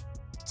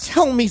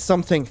 Tell me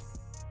something.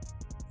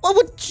 What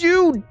would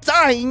you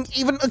dying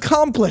even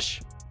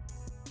accomplish?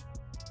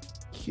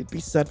 You'd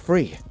be set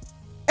free.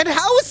 And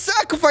how is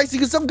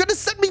sacrificing yourself gonna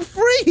set me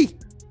free?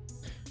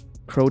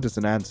 Crow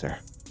doesn't answer.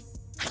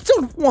 I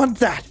don't want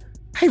that.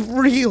 I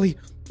really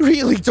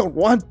don't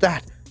want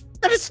that.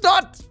 That is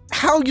not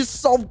how you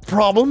solve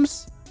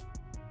problems.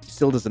 He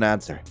still doesn't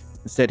answer.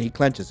 Instead, he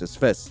clenches his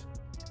fist.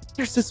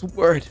 There's this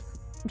word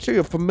I'm sure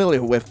you're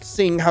familiar with,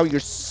 seeing how you're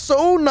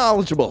so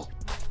knowledgeable.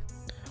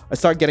 I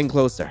start getting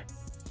closer.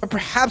 Or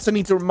perhaps I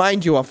need to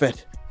remind you of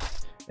it.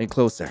 And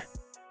closer.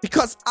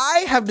 Because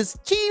I have this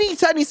teeny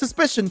tiny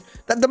suspicion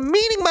that the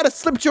meaning might have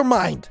slipped your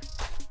mind.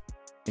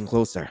 And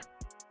closer.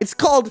 It's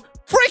called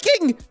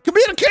freaking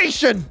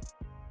communication!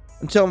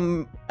 Until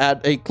I'm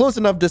at a close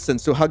enough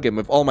distance to hug him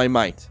with all my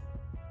might.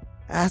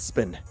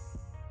 Aspen.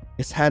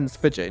 His hands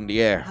fidget in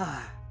the air.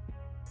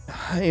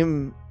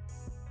 I'm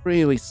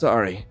really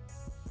sorry.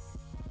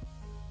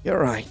 You're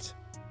right.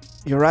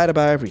 You're right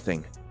about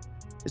everything.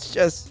 It's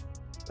just,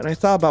 when I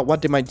thought about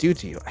what they might do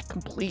to you, I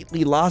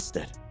completely lost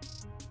it.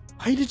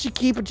 Why did you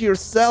keep it to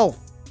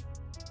yourself?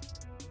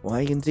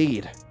 Why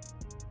indeed.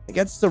 I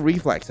guess it's a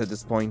reflex at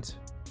this point.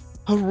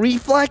 A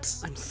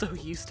reflex? I'm so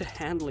used to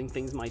handling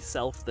things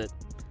myself that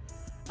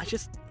I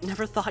just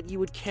never thought you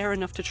would care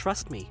enough to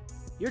trust me.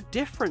 You're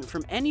different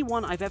from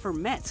anyone I've ever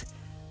met.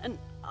 And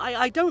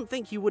I don't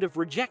think you would have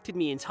rejected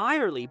me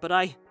entirely, but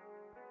I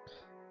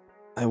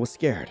was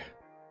scared.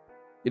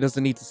 He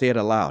doesn't need to say it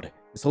aloud.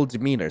 His whole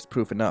demeanor is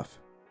proof enough.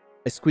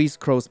 I squeeze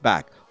Crow's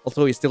back,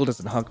 although he still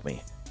doesn't hug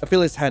me. I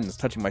feel his hands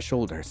touching my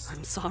shoulders.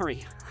 I'm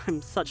sorry.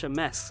 I'm such a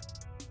mess.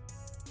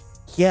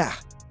 Yeah,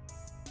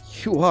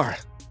 you are.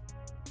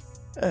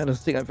 I don't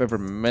think I've ever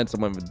met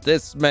someone with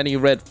this many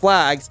red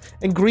flags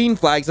and green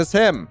flags as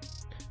him.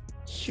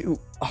 You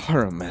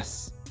are a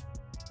mess.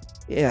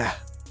 Yeah.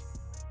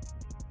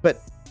 But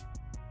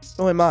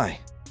so am I.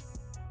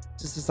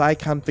 Just as I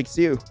can't fix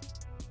you,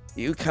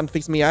 you can't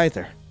fix me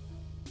either.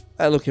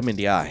 I look him in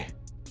the eye.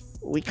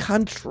 We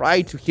can't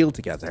try to heal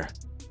together.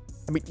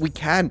 I mean, we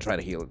can try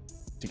to heal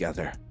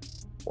together.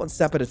 One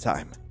step at a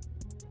time.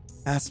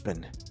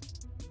 Aspen.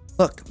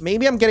 Look,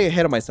 maybe I'm getting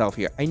ahead of myself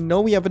here. I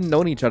know we haven't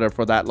known each other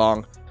for that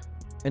long.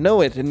 I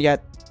know it, and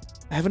yet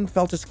I haven't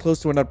felt as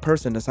close to another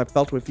person as I've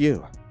felt with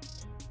you.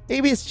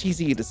 Maybe it's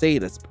cheesy to say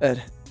this, but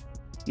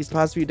these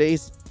past few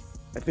days,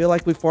 I feel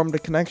like we formed a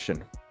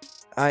connection.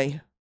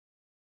 I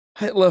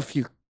love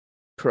you,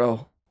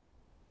 Crow.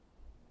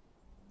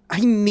 I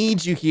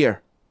need you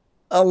here.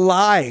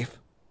 Alive.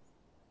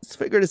 Let's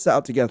figure this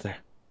out together.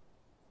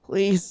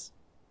 Please.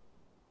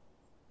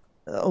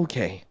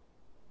 Okay.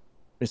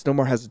 There's no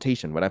more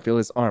hesitation when I feel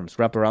his arms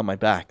wrap around my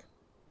back.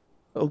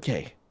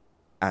 Okay,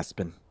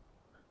 Aspen.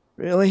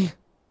 Really?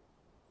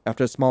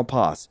 After a small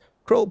pause,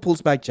 Crow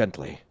pulls back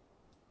gently.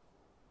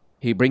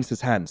 He brings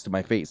his hands to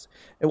my face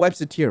and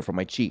wipes a tear from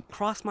my cheek.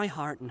 Cross my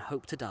heart and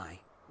hope to die.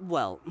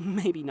 Well,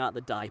 maybe not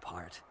the die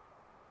part.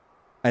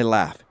 I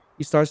laugh.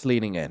 He starts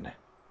leaning in.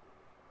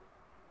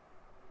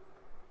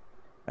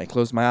 I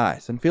close my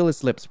eyes and feel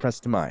his lips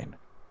pressed to mine.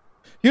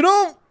 You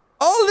know,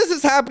 all this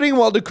is happening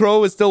while the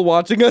Crow is still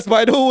watching us,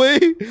 by the way.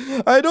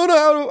 I don't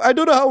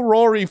know how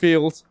Rory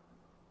feels.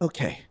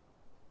 Okay.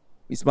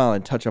 We smile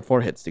and touch our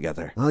foreheads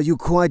together. Are you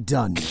quite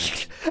done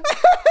yet?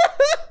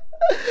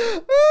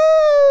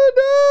 Oh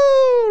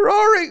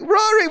no!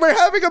 Rory, we're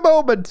having a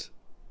moment.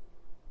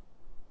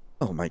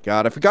 Oh my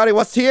god, I forgot he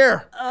was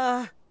here.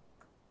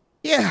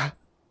 Yeah.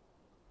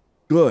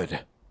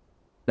 Good.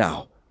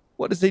 Now,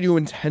 what is it you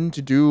intend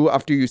to do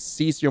after you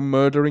cease your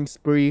murdering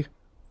spree?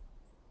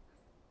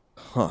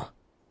 Huh.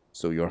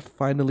 So you're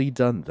finally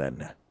done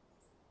then.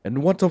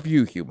 And what of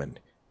you, human?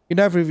 You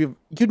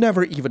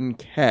never even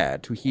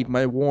cared to heed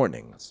my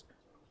warnings.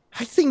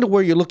 I think the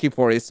word you're looking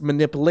for is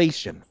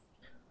manipulation.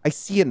 I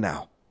see it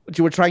now. What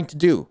you were trying to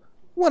do.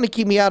 You want to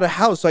keep me out of the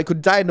house so I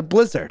could die in a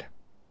blizzard.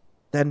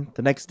 Then,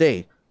 the next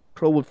day,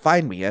 Crow would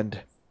find me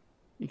and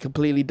be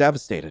completely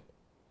devastated.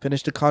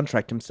 Finish the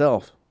contract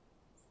himself.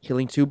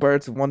 Killing two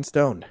birds with one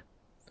stone.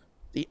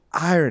 The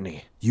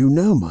irony. You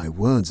know my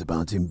words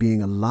about him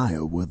being a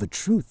liar were the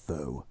truth,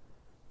 though.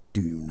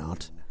 Do you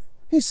not?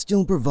 He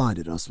still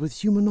provided us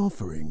with human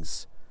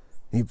offerings.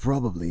 He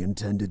probably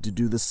intended to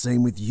do the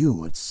same with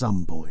you at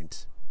some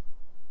point.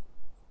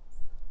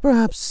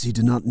 Perhaps he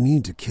did not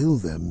need to kill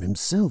them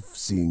himself,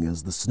 seeing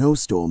as the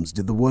snowstorms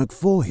did the work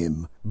for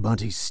him,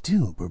 but he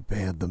still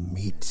prepared the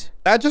meat.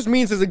 That just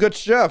means he's a good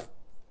chef.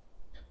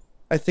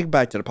 I think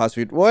back to the past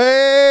few...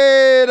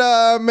 Wait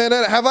a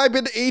minute. Have I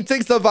been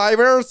eating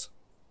survivors?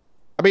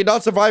 I mean,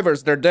 not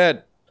survivors. They're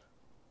dead.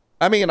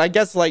 I mean, I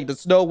guess, like, the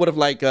snow would have,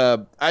 like,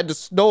 the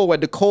snow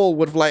and the cold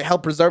would have, like,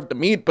 helped preserve the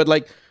meat. But,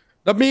 like,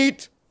 the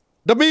meat!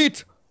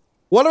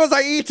 What was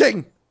I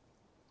eating?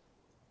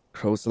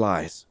 Crow's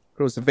lies.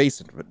 Crow's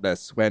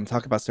evasiveness when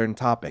talking about certain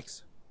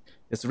topics.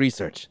 His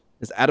research.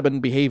 His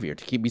adamant behavior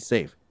to keep me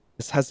safe.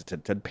 His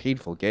hesitant and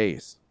painful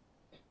gaze.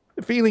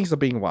 The feelings of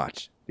being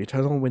watched. The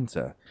eternal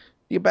winter.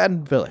 The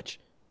abandoned village.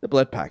 The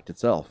blood pact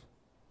itself.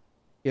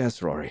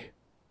 Yes, Rory.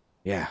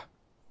 Yeah.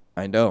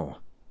 I know.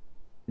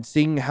 And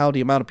seeing how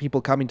the amount of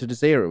people coming to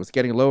this area was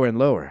getting lower and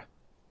lower.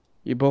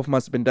 You both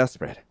must have been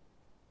desperate.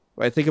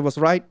 Do I think it was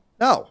right?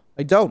 No,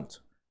 I don't.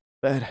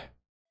 But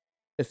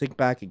I think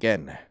back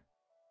again.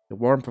 The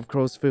warmth of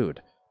Crow's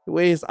food. The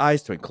way his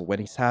eyes twinkle when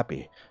he's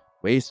happy.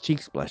 The way his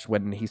cheeks blush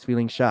when he's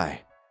feeling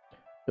shy.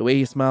 The way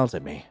he smiles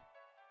at me.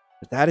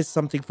 But that is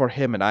something for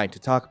him and I to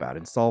talk about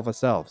and solve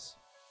ourselves.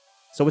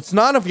 So it's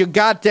none of your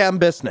goddamn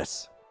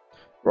business.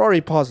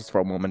 Rory pauses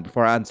for a moment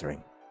before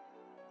answering.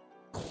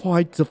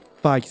 Quite a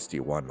feisty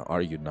one,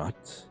 are you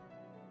not?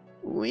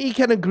 We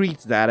can agree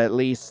to that, at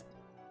least.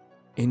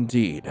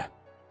 Indeed.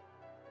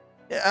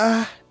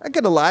 I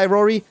gotta lie,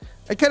 Rory.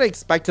 I kinda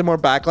expected more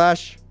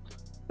backlash.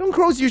 Don't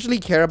crows usually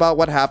care about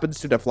what happens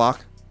to their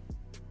flock?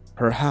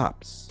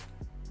 Perhaps.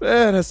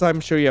 But as I'm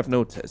sure you have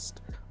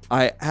noticed,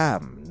 I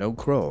am no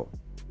crow.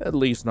 At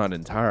least not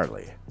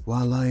entirely.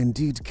 While I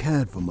indeed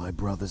cared for my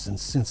brothers and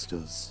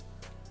sisters,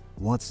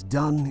 what's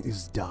done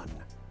is done.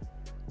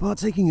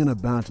 Partaking in a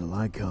battle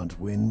I can't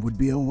win would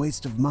be a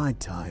waste of my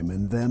time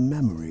and their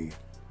memory.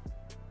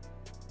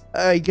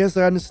 I guess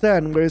I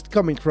understand where it's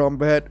coming from,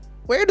 but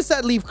where does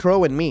that leave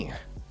Crow and me?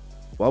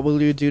 What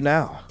will you do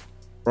now?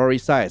 Rory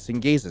sighs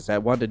and gazes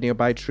at one of the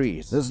nearby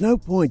trees. There's no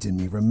point in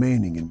me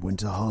remaining in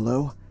Winter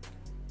Hollow.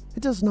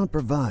 It does not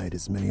provide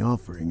as many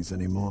offerings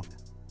anymore.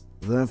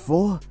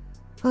 Therefore,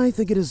 I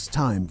think it is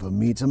time for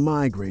me to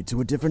migrate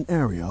to a different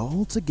area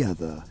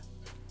altogether.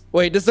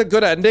 Wait, this is a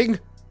good ending?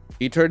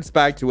 He turns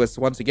back to us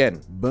once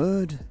again.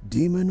 Bird,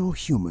 demon, or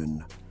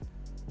human,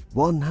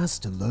 one has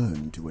to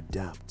learn to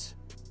adapt.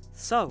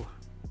 So,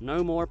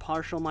 no more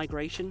partial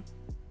migration?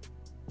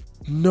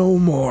 No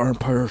more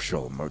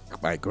partial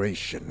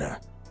migration.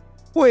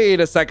 Wait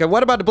a second,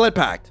 what about the blood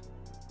pact?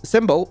 The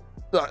symbol?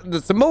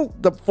 The symbol?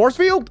 The force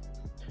field?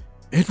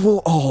 It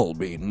will all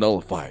be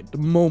nullified the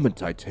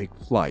moment I take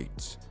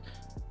flight.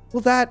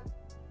 Will that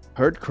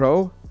hurt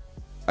Crow?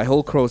 I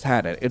hold Crow's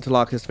hand and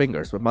interlock his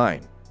fingers with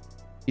mine.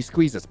 He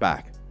squeezes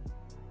back.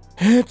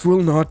 It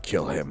will not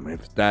kill him,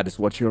 if that is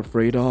what you're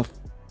afraid of.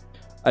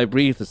 I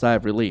breathe a sigh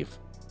of relief.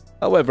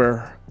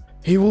 However,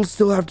 he will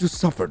still have to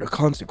suffer the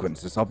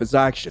consequences of his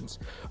actions.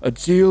 A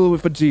deal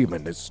with a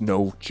demon is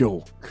no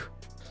joke.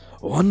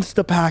 Once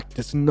the pact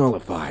is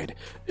nullified,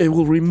 it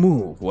will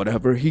remove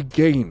whatever he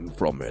gained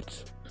from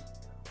it.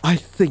 I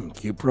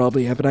think you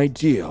probably have an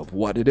idea of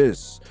what it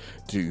is,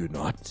 do you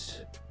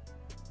not?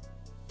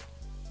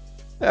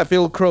 I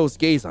feel Crow's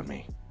gaze on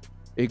me.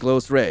 It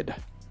glows red,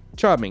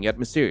 charming yet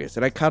mysterious,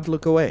 and I can't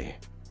look away.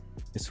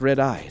 His red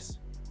eyes.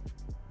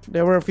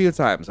 There were a few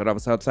times when I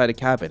was outside a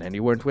cabin and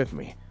you weren't with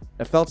me.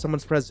 I felt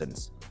someone's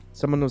presence.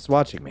 Someone was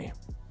watching me.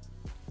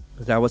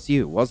 That was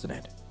you, wasn't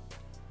it?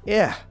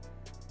 Yeah.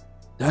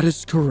 That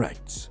is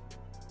correct.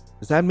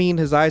 Does that mean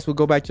his eyes will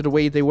go back to the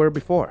way they were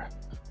before?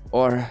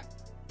 Or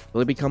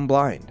will he become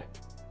blind?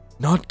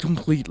 Not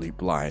completely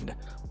blind.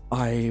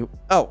 Oh,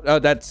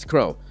 that's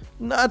Crow.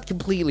 Not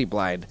completely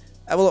blind.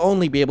 I will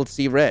only be able to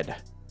see red.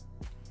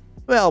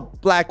 Well,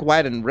 black,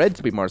 white, and red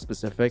to be more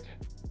specific.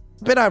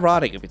 A bit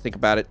ironic if you think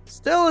about it.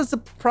 Still is a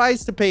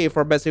price to pay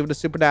for messing with the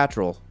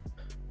supernatural.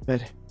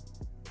 But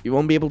you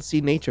won't be able to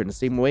see nature in the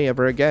same way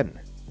ever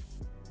again.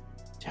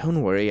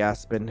 Don't worry,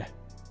 Aspen.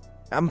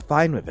 I'm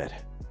fine with it.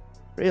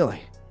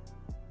 Really.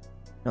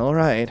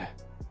 Alright.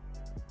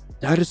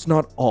 That is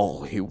not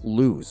all he will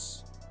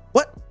lose.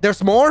 What?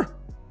 There's more?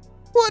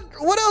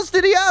 What else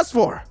did he ask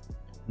for?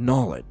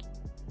 Knowledge.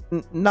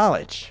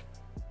 Knowledge.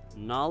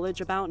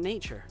 Knowledge about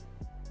nature.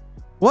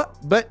 What?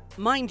 But...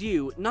 Mind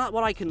you, not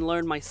what I can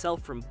learn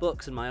myself from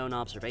books and my own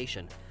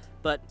observation.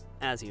 But,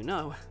 as you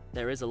know,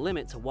 there is a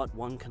limit to what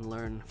one can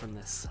learn from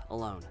this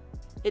alone.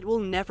 It will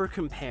never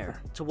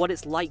compare to what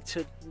it's like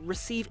to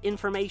receive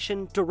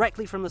information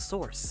directly from the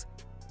source.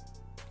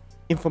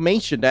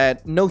 Information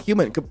that no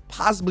human could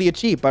possibly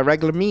achieve by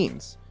regular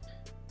means.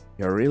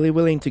 You're really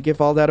willing to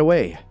give all that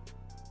away?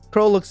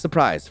 Crow looks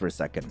surprised for a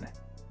second,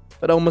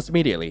 but almost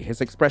immediately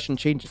his expression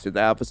changes to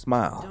that of a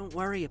smile. Don't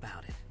worry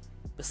about it.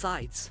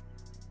 Besides,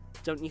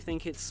 don't you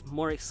think it's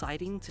more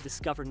exciting to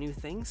discover new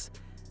things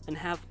and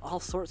have all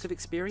sorts of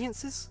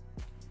experiences?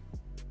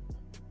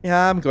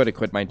 Yeah, I'm going to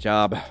quit my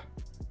job.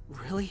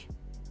 Really?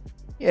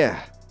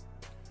 Yeah.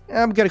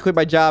 I'm gonna quit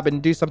my job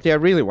and do something I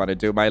really want to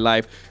do in my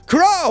life.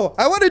 Crow!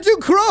 I want to do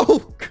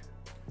Crow!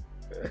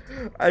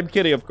 I'm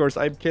kidding, of course.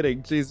 I'm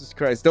kidding. Jesus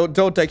Christ.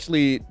 Don't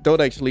actually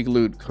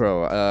glued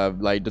Crow.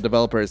 Like, the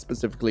developer is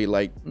specifically,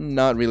 like,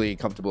 not really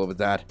comfortable with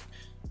that.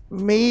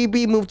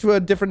 Maybe move to a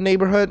different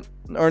neighborhood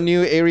or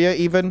new area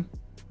even.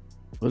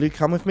 Will you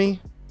come with me?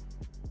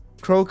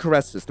 Crow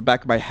caresses the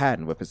back of my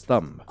hand with his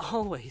thumb.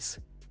 Always.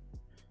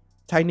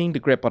 Tightening the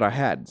grip on our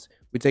hands,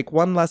 we take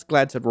one last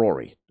glance at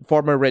Rory, the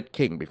former Red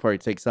King, before he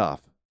takes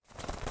off.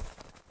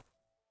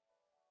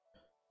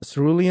 The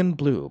cerulean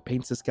blue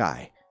paints the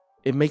sky.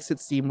 It makes it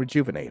seem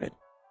rejuvenated.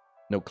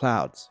 No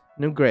clouds,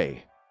 no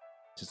gray,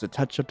 just a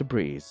touch of the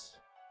breeze.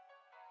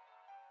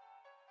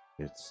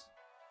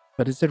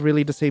 But is it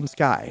really the same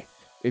sky,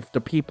 if the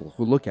people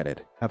who look at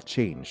it have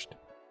changed?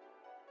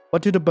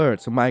 What do the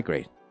birds who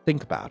migrate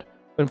think about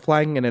when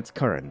flying in its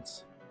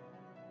currents?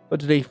 What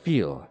do they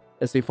feel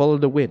as they follow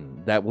the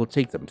wind that will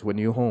take them to a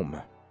new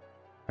home?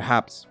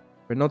 Perhaps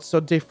we're not so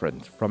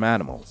different from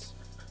animals.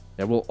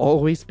 There will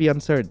always be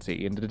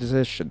uncertainty in the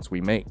decisions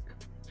we make.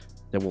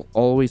 There will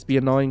always be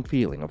a gnawing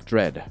feeling of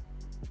dread.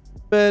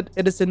 But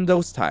it is in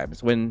those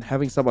times when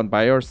having someone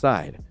by your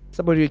side,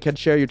 somebody you can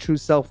share your true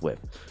self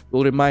with,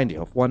 will remind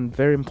you of one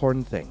very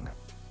important thing.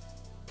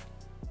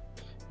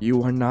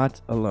 You are not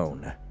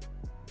alone.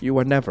 You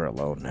are never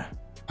alone.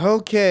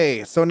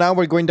 Okay, so now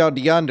we're going down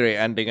the yandere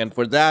ending, and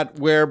for that,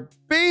 we're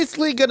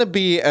basically gonna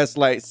be as,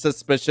 like,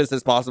 suspicious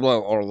as possible,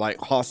 or, like,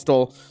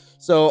 hostile.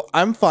 So,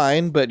 I'm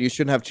fine, but you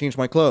shouldn't have changed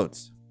my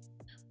clothes.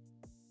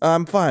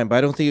 I'm fine, but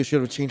I don't think you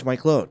should have changed my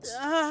clothes.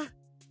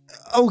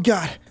 Oh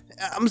god,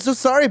 I'm so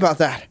sorry about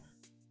that.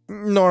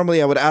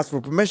 Normally I would ask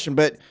for permission,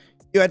 but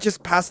you had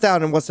just passed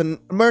out and was an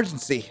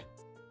emergency.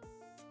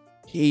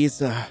 He's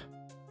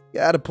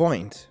got a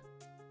point.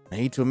 I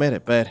hate to admit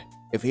it, but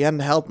if he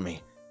hadn't helped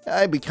me,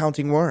 I'd be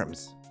counting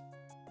worms.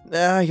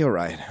 You're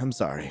right, I'm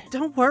sorry.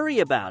 Don't worry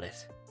about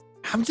it.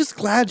 I'm just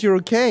glad you're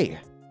okay.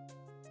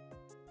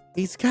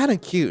 He's kinda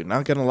cute,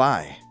 not gonna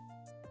lie.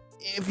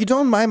 If you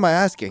don't mind my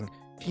asking,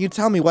 can you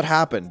tell me what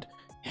happened?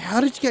 How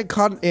did you get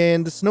caught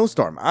in the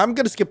snowstorm? I'm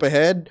gonna skip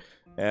ahead.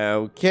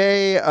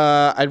 Okay,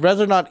 I'd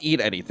rather not eat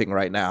anything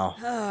right now.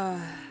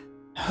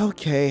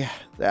 Okay,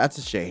 that's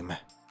a shame.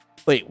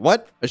 Wait,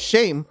 what? A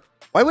shame?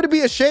 Why would it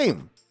be a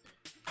shame?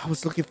 I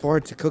was looking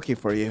forward to cooking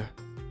for you.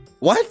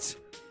 What?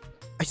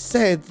 I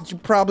said that you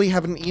probably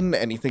haven't eaten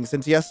anything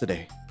since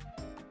yesterday.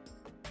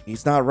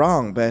 He's not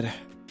wrong, but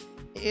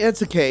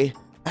it's okay.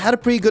 I had a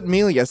pretty good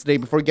meal yesterday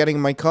before getting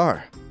in my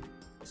car.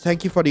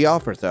 Thank you for the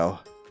offer, though.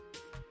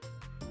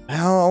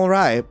 Well,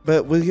 alright,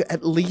 but will you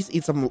at least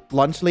eat some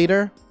lunch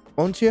later,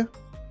 won't you?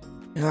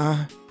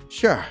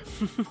 Sure.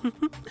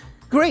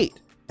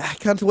 Great! I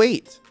can't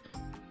wait.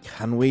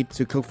 Can't wait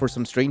to cook for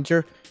some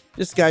stranger.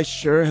 This guy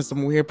sure has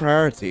some weird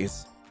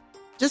priorities.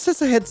 Just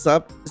as a heads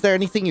up, is there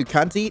anything you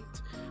can't eat?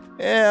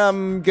 Yeah,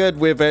 I'm good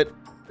with it.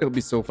 It would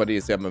be so funny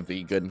to say I'm a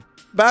vegan.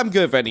 But I'm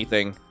good with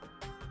anything.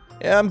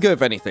 Yeah, I'm good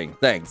with anything.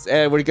 Thanks.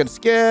 And we're gonna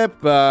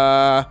skip.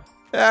 I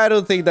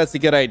don't think that's a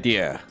good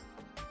idea.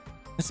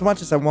 As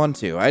much as I want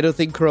to, I don't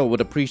think Crow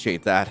would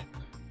appreciate that.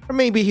 Or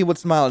maybe he would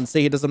smile and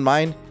say he doesn't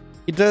mind.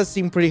 He does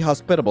seem pretty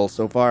hospitable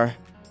so far.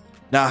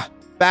 Nah,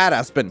 bad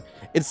Aspen.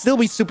 It'd still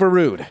be super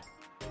rude.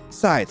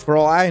 Besides, for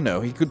all I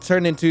know, he could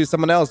turn into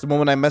someone else the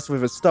moment I mess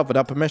with his stuff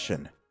without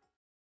permission.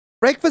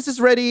 Breakfast is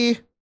ready.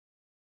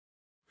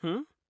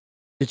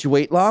 Did you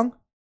wait long?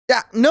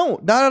 Yeah, no,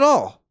 not at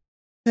all.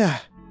 Yeah.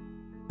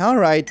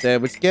 Alright,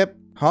 we skip.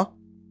 Huh?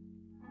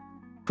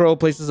 Crow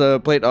places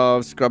a plate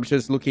of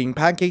scrumptious-looking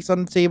pancakes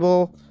on the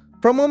table.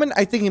 For a moment,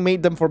 I think he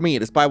made them for me,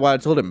 despite what I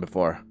told him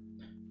before.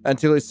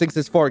 Until he sinks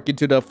his fork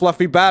into the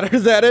fluffy batter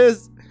that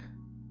is.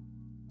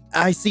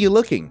 I see you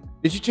looking.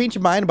 Did you change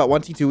your mind about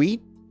wanting to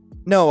eat?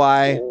 No,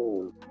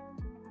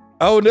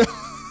 Oh no.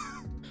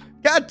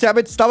 God damn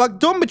it, stomach,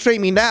 don't betray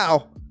me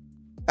now.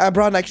 I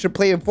brought an extra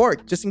plate and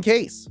fork, just in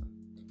case.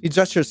 He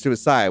gestures to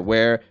his side,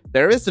 where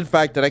there is in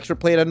fact an extra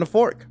plate and a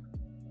fork.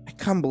 I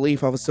can't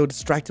believe I was so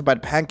distracted by the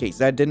pancakes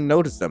that I didn't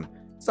notice them.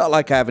 It's not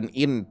like I haven't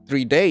eaten in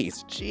 3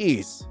 days.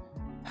 Jeez.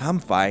 I'm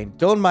fine.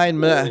 Don't mind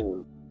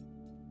me.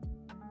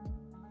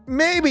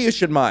 Maybe you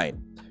should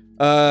mind.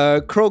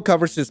 Crow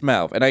covers his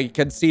mouth, and I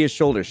can see his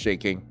shoulders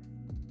shaking.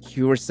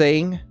 You were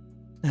saying?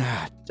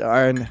 Ah,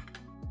 darn.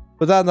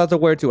 Without another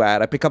word to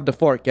add, I pick up the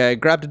fork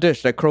and grab the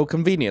dish that Crow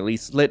conveniently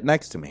slid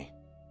next to me.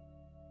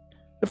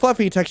 The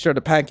fluffy texture of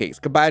the pancakes,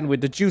 combined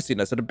with the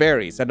juiciness of the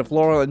berries and the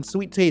floral and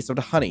sweet taste of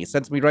the honey,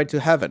 sends me right to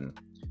heaven.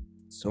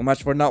 So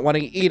much for not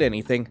wanting to eat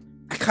anything.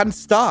 I can't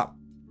stop.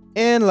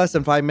 In less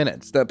than 5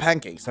 minutes, the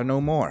pancakes are no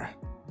more.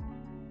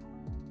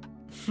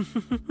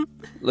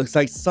 Looks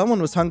like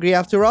someone was hungry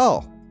after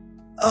all.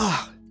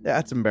 Ugh,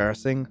 that's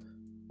embarrassing.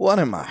 What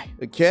am I,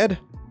 a kid?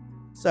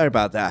 Sorry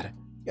about that.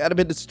 Got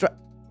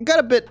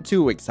a bit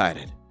too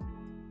excited.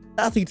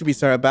 Nothing to be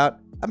sorry about.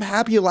 I'm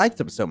happy you liked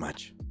them so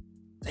much.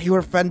 They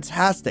were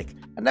fantastic.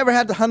 I never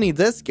had the honey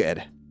this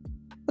good.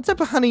 What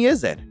type of honey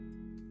is it?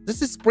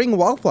 This is spring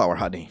wildflower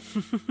honey.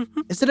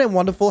 Isn't it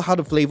wonderful how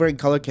the flavor and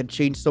color can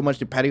change so much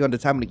depending on the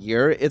time of the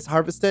year it's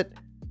harvested?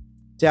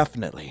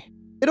 Definitely.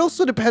 It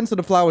also depends on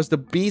the flowers the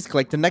bees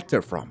collect the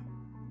nectar from.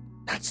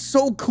 That's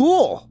so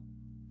cool!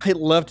 I'd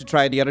love to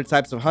try the other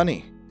types of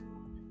honey.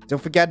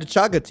 Don't forget the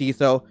chaga tea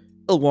though.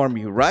 It'll warm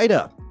you right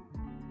up.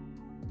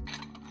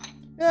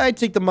 I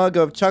take the mug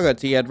of chaga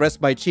tea and rest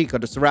my cheek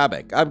on the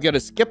ceramic. I'm gonna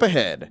skip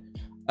ahead.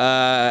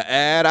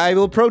 And I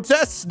will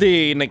protest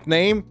the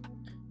nickname.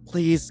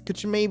 Please,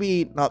 could you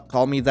maybe not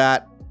call me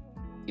that?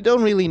 You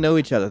don't really know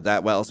each other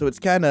that well, so it's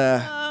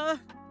kinda...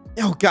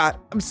 Oh god,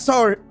 I'm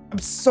sorry. I'm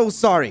so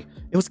sorry.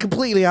 It was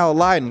completely out of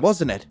line,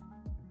 wasn't it?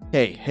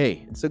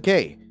 Hey, it's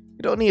okay.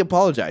 You don't need to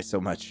apologize so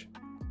much.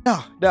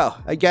 No,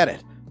 I get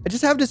it. I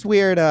just have this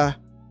weird,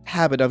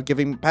 habit of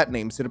giving pet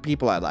names to the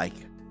people I like.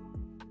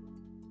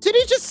 Did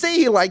he just say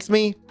he likes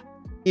me?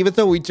 Even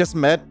though we just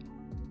met?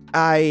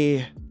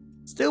 I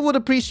still would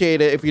appreciate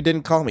it if you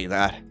didn't call me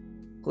that.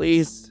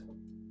 Please.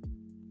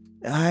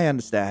 I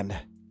understand.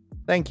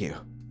 Thank you.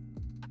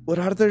 Would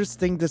others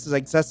think this is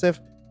excessive?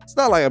 It's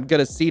not like I'm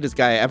gonna see this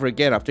guy ever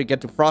again after I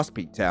get to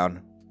Frostpeak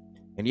Town.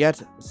 And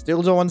yet, I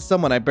still don't want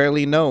someone I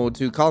barely know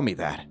to call me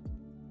that.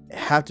 I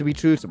have to be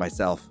true to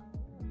myself.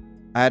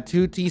 I add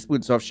 2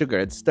 teaspoons of sugar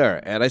and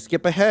stir, and I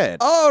skip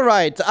ahead.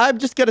 Alright, I'm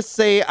just gonna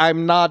say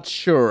I'm not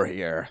sure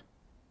here.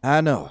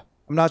 No,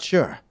 I'm not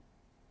sure.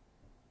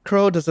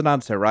 Crow doesn't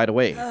answer right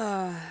away.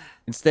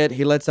 Instead,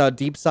 he lets out a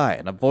deep sigh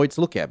and avoids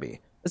looking at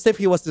me, as if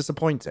he was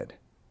disappointed.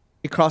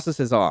 He crosses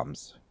his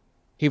arms.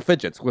 He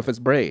fidgets with his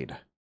braid.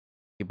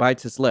 He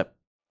bites his lip.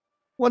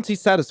 Once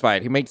he's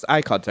satisfied, he makes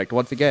eye contact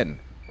once again.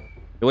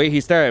 The way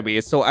he stares at me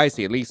is so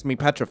icy it leaves me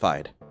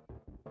petrified.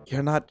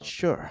 You're not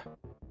sure?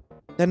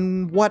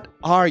 Then what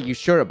are you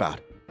sure about?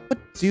 What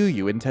do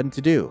you intend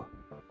to do?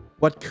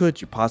 What could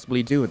you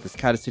possibly do in this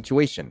kind of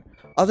situation,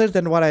 other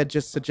than what I had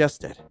just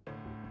suggested?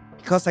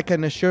 Because I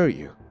can assure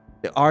you,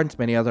 there aren't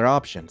many other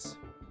options.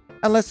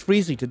 Unless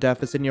freezing to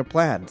death is in your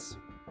plans.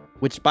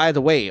 Which, by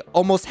the way,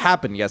 almost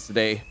happened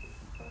yesterday.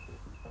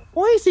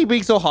 Why is he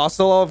being so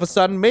hostile all of a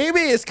sudden? Maybe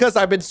it's because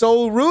I've been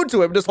so rude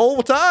to him this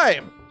whole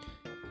time.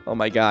 Oh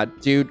my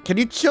god, dude, can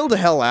you chill the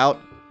hell out?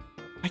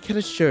 I can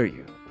assure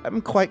you,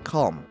 I'm quite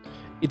calm.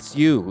 It's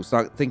you who's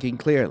not thinking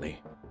clearly.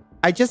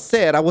 I just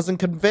said I wasn't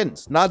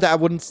convinced, not that I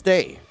wouldn't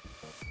stay.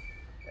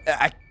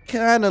 I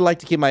kinda like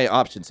to keep my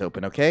options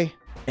open, okay?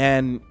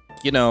 And,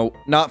 you know,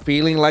 not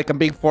feeling like I'm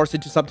being forced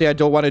into something I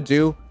don't want to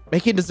do.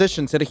 Making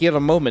decisions in the heat of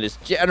the moment is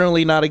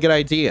generally not a good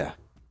idea.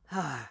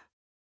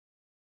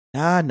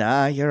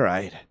 Nah, you're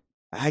right.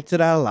 I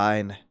acted out of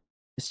line.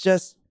 It's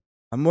just,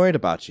 I'm worried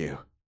about you.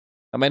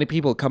 How many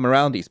people come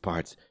around these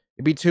parts?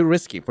 It'd be too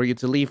risky for you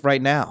to leave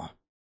right now.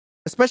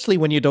 Especially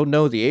when you don't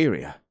know the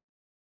area.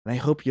 And I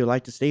hope you'd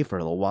like to stay for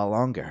a little while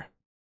longer.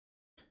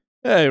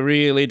 I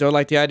really don't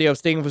like the idea of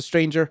staying with a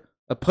stranger.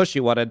 A pushy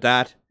one at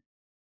that.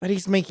 But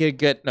he's making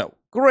a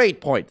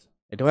great point.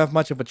 I don't have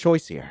much of a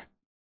choice here.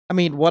 I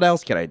mean, what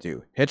else can I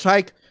do?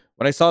 Hitchhike?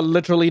 When I saw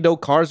literally no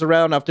cars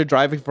around after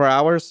driving for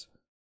hours?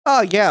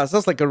 Oh yeah,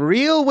 sounds like a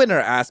real winner,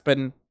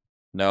 Aspen.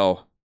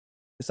 No.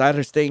 It's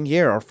either staying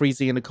here or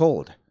freezing in the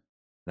cold.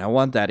 And I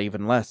want that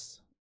even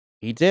less.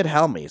 He did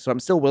help me, so I'm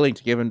still willing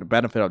to give him the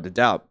benefit of the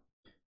doubt.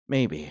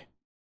 Maybe.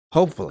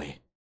 Hopefully.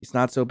 He's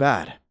not so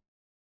bad.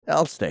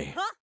 I'll stay.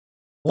 Huh?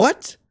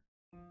 What?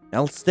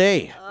 I'll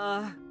stay.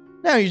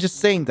 Now you're just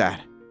saying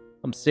that.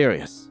 I'm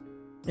serious.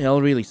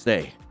 I'll really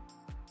stay.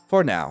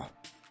 For now.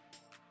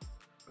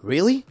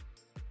 Really?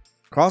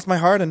 Cross my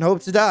heart and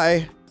hope to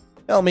die.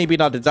 Well, maybe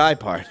not the die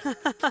part.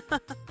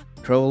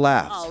 Crow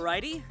laughs.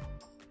 Alrighty.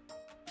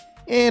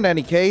 In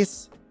any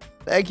case,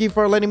 thank you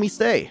for letting me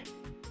stay.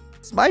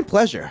 It's my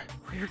pleasure.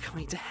 We're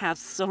going to have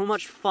so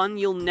much fun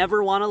you'll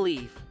never want to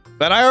leave.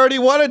 But I already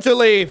wanted to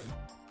leave.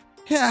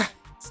 Yeah,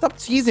 stop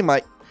teasing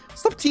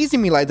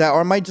me like that,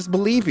 or I might just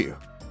believe you.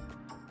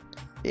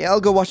 Yeah,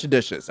 I'll go wash the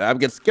dishes. I'm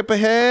gonna skip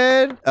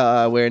ahead.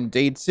 We're in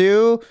day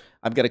 2.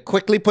 I'm gonna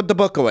quickly put the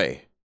book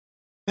away.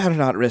 Better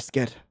not risk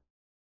it.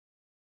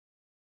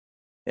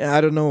 Yeah,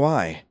 I don't know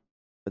why,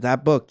 but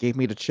that book gave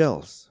me the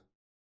chills.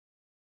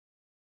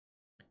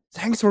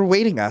 Thanks for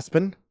waiting,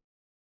 Aspen.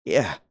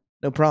 Yeah,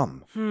 no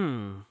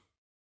problem.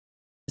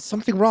 Is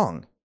something wrong?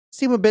 You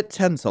seem a bit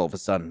tense all of a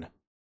sudden.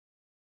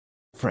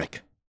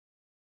 Frick.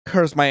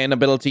 Curse my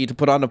inability to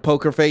put on a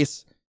poker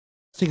face.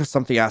 Think of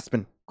something,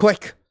 Aspen.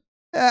 Quick.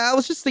 I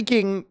was just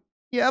thinking,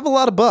 you have a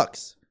lot of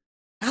books.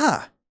 Do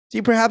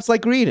you perhaps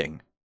like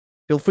reading?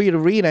 Feel free to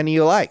read any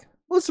you like.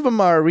 Most of them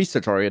are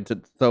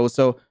research-oriented, though,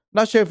 so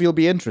not sure if you'll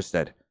be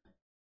interested.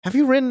 Have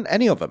you written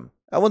any of them?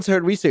 I once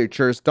heard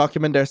researchers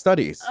document their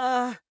studies.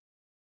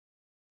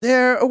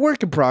 They're a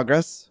work in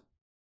progress.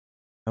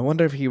 I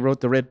wonder if he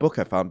wrote the red book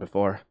I found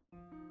before.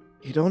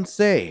 You don't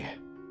say.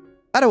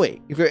 By the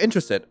way, if you're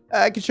interested,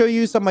 I can show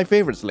you some of my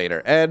favorites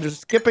later. And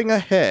just skipping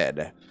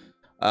ahead.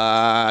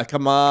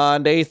 Come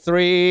on, day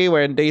 3.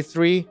 We're in day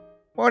 3.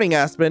 Morning,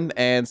 Aspen.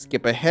 And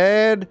skip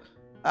ahead.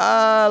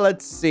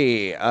 Let's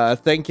see.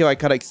 Thank you, I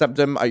can't accept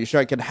them. Are you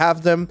sure I can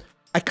have them?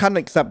 I can't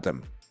accept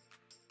them.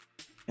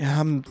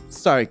 I'm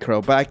sorry,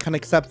 Crow, but I can't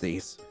accept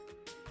these.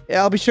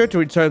 Yeah, I'll be sure to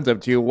return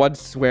them to you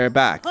once we're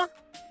back. Huh?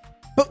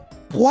 But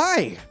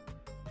why?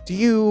 Do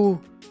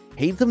you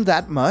hate them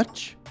that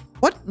much?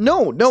 What?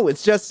 No,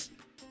 it's just...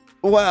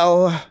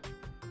 Well,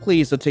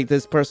 please don't take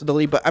this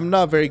personally, but I'm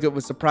not very good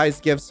with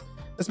surprise gifts,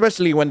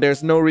 especially when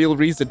there's no real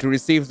reason to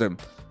receive them.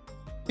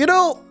 You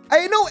know,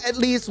 I know at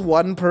least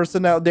one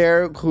person out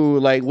there who,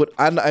 like, would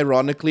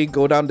unironically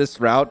go down this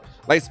route,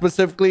 like,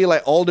 specifically,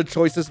 like, all the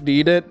choices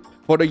needed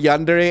for the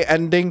yandere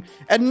ending,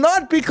 and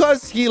not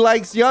because he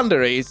likes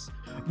yanderes,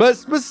 but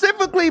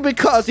specifically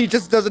because he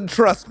just doesn't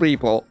trust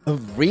people. A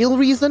real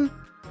reason?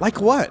 Like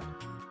what?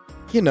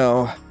 You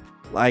know,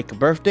 like a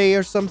birthday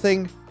or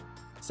something?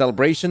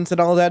 Celebrations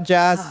and all that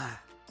jazz?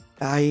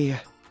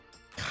 I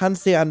can't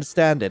say I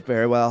understand it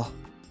very well.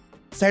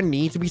 Does there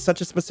need to be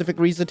such a specific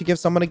reason to give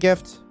someone a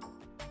gift?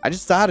 I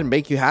just thought it'd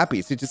make you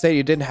happy since you said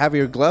you didn't have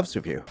your gloves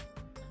with you.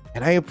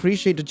 And I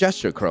appreciate the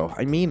gesture, Crow.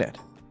 I mean it.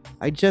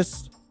 I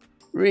just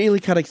really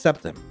can't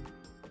accept them.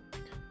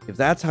 If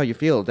that's how you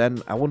feel,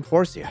 then I won't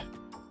force you.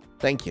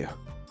 Thank you.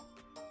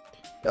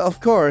 Of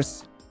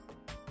course.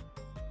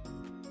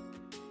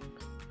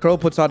 Crow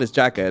puts on his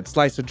jacket and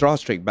slides a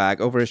drawstring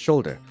bag over his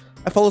shoulder.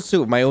 I follow suit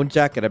with my own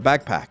jacket and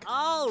backpack.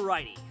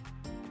 Alrighty.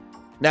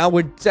 Now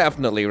we're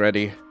definitely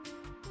ready.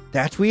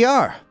 That we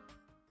are.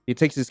 He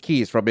takes his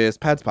keys from his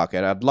pants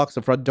pocket and unlocks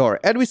the front door,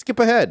 and we skip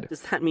ahead.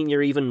 Does that mean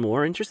you're even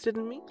more interested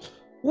in me?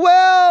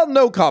 Well,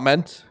 no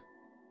comment.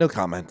 No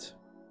comment.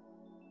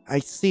 I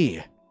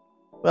see.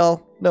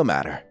 Well, no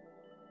matter.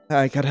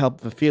 I can't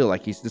help but feel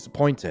like he's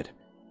disappointed.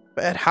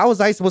 But how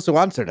was I supposed to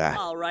answer that?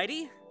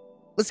 Alrighty.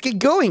 Let's get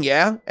going,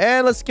 yeah?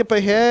 And let's skip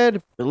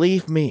ahead.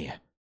 Believe me,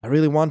 I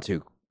really want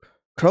to.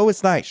 Crow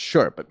is nice,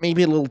 sure, but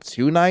maybe a little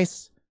too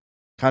nice.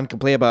 Can't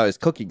complain about his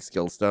cooking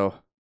skills, though.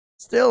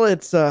 Still,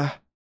 it's, I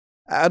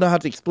don't know how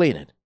to explain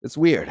it. It's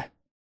weird.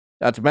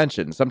 Not to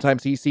mention,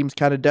 sometimes he seems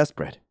kind of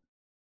desperate.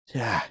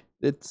 Yeah,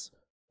 it's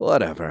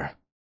whatever.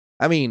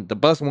 I mean, the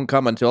bus won't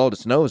come until all the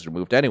snow is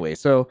removed anyway,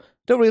 so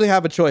don't really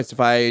have a choice if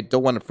I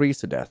don't want to freeze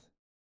to death.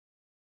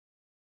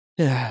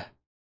 Yeah.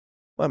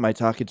 Why am I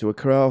talking to a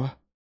crow?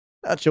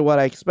 Not sure what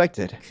I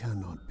expected.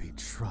 Cannot be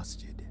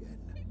trusted.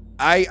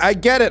 I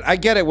get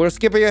it. We're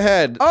skipping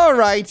ahead. All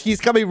right, he's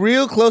coming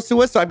real close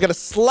to us, so I'm gonna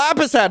slap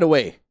his hand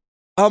away.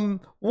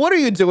 What are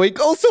you doing?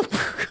 Also,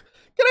 can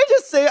I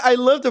just say, I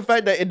love the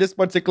fact that in this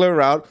particular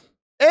round,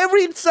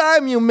 every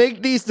time you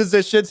make these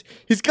decisions,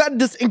 he's got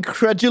this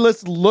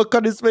incredulous look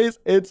on his face.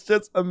 It's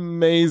just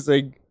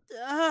amazing.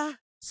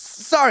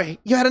 Sorry,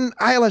 you had an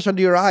eyelash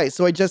under your eye,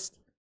 so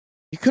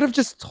you could have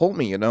just told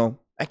me, you know.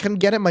 I couldn't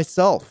get it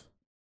myself.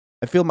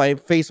 I feel my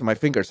face with my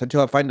fingers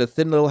until I find a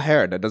thin little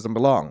hair that doesn't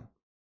belong.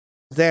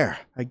 There,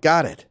 I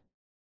got it.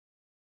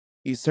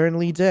 You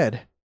certainly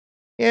did.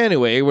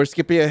 Anyway, we're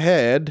skipping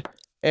ahead.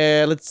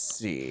 And let's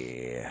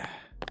see.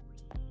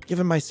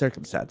 Given my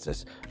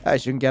circumstances, I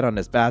shouldn't get on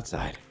his bad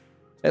side.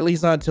 At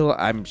least not until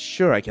I'm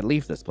sure I can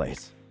leave this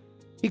place.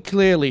 He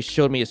clearly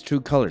showed me his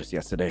true colors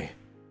yesterday.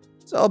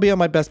 So I'll be on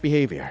my best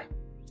behavior.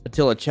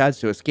 Until a chance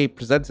to escape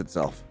presents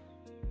itself.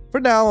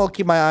 For now, I'll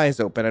keep my eyes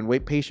open and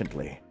wait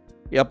patiently.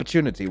 The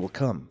opportunity will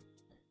come.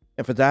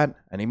 And for that,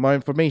 I need more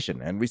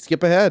information, and we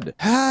skip ahead.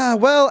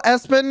 Well,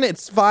 Espen,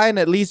 it's fine.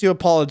 At least you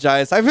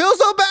apologized. I feel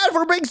so bad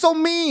for being so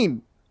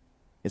mean.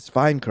 It's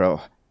fine,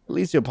 Crow. At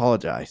least you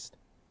apologized.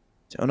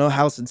 Don't know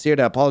how sincere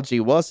that apology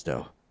was,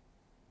 though.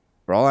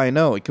 For all I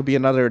know, it could be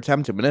another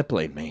attempt to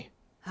manipulate me.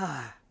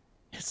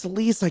 It's the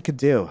least I could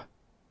do.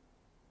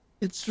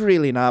 It's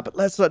really not, but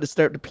let's not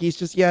disturb the peace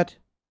just yet.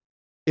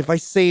 If I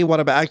say what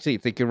I'm actually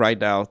thinking right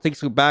now,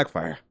 things could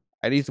backfire.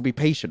 I need to be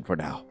patient for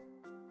now.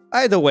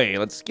 Either way,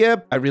 let's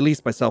skip. I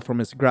release myself from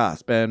his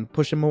grasp and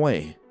push him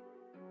away.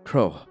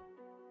 Crow.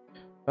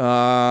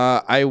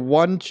 I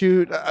want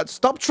you...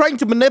 stop trying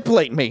to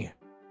manipulate me.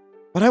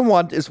 What I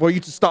want is for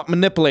you to stop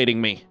manipulating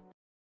me.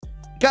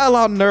 You got a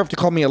lot of nerve to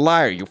call me a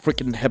liar, you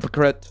freaking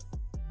hypocrite.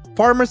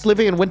 Farmers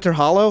living in Winter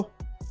Hollow?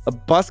 A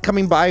bus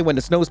coming by when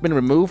the snow's been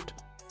removed?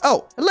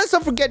 Oh, and let's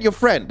not forget your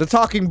friend, the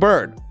talking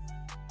bird.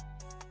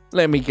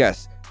 Let me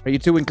guess. Are you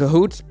two in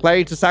cahoots?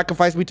 Planning to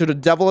sacrifice me to the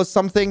devil or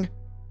something?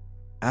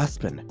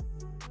 Aspen.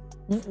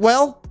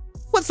 Well,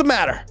 what's the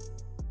matter?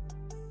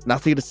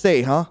 Nothing to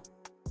say, huh?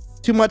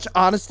 Too much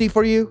honesty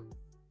for you?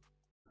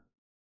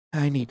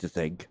 I need to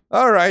think.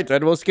 Alright,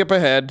 then we'll skip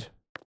ahead.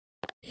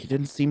 He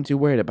didn't seem too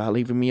worried about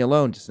leaving me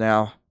alone just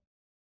now.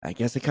 I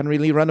guess I can't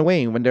really run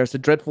away when there's a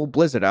dreadful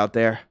blizzard out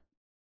there.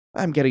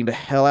 I'm getting the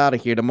hell out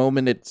of here the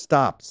moment it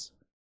stops.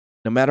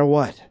 No matter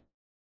what.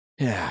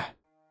 Yeah.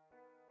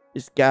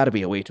 There's gotta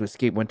be a way to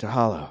escape Winter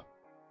Hollow.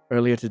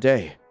 Earlier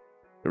today,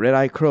 the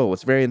red-eyed crow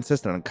was very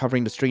insistent on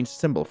covering the strange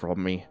symbol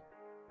from me.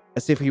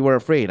 As if he were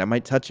afraid I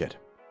might touch it.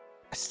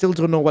 I still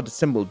don't know what the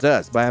symbol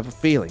does, but I have a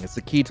feeling it's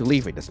the key to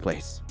leaving this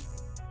place.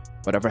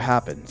 Whatever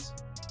happens,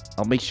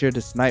 I'll make sure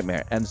this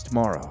nightmare ends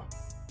tomorrow.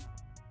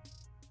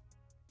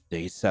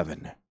 Day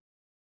 7.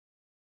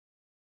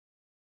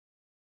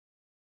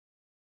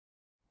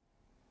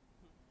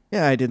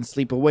 Yeah, I didn't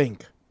sleep a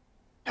wink.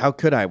 How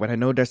could I when I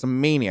know there's a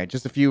maniac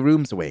just a few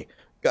rooms away?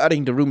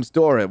 Guarding the room's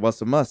door, it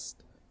was a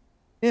must.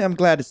 Yeah, I'm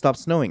glad it stopped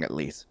snowing at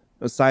least.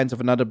 No signs of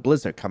another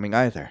blizzard coming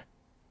either.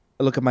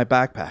 I look at my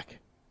backpack.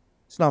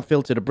 It's not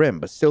filled to the brim,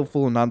 but still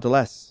full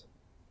nonetheless.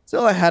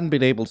 Still, I hadn't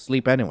been able to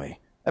sleep anyway.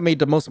 I made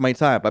the most of my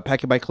time by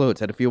packing my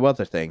clothes and a few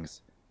other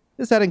things.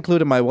 This had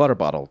included my water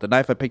bottle, the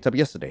knife I picked up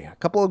yesterday, a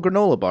couple of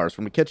granola bars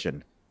from the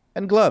kitchen,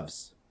 and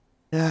gloves.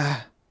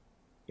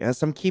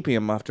 Guess I'm keeping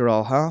them after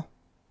all, huh?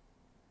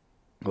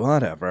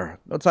 Whatever.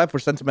 No time for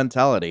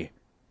sentimentality.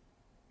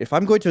 If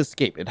I'm going to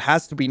escape, it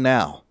has to be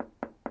now.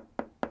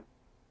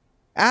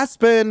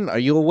 Aspen, are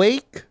you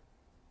awake?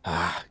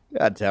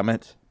 God damn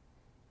it.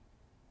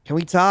 Can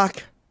we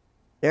talk?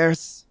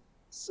 There's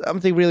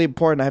something really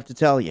important I have to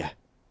tell you.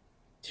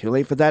 Too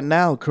late for that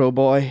now, crow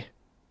boy.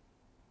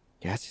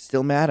 Guess you're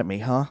still mad at me,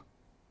 huh?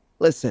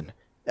 Listen,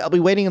 I'll be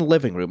waiting in the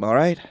living room,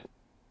 alright?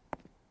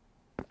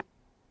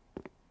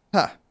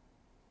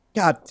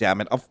 God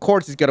damn it, of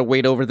course he's gonna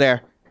wait over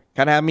there.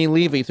 Can't have me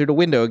leaving through the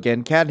window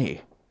again, can he?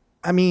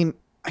 I mean,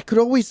 I could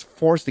always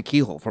force the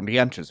keyhole from the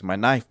entrance with my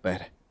knife,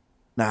 but...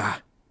 Nah,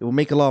 it will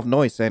make a lot of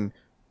noise and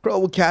Crow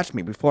will catch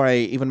me before I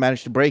even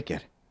manage to break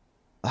it.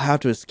 I'll have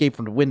to escape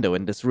from the window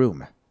in this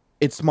room.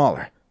 It's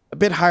smaller, a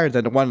bit higher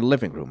than the one in the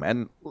living room,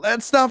 and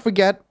let's not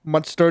forget,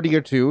 much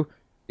sturdier too,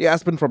 the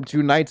Aspen from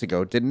 2 nights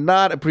ago did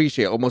not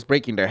appreciate almost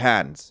breaking their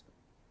hands.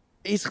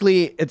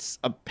 Basically, it's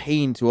a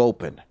pain to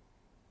open.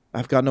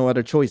 I've got no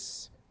other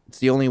choice. It's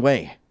the only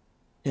way.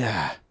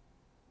 Yeah.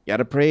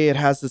 Gotta pray it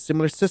has a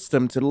similar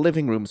system to the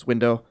living room's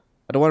window.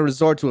 I don't want to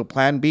resort to a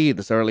plan B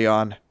this early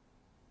on.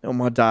 No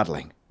more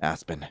dawdling,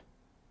 Aspen.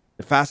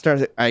 The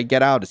faster I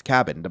get out of this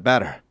cabin, the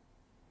better.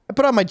 I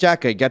put on my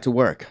jacket and get to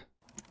work.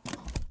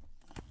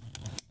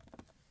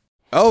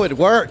 Oh, it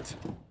worked!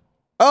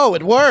 Oh,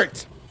 it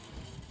worked!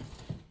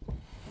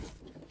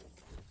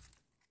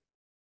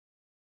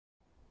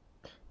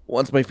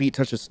 Once my feet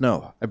touch the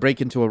snow, I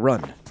break into a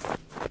run.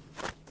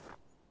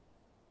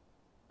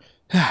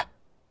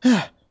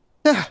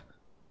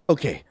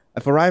 Okay,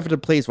 I've arrived at a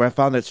place where I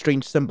found that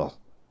strange symbol.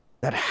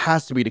 That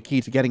has to be the key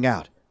to getting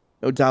out.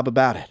 No doubt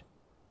about it.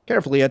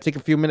 Carefully, I take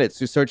a few minutes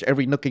to search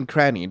every nook and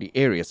cranny in the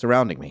area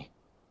surrounding me.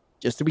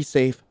 Just to be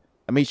safe,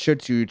 I made sure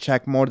to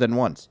check more than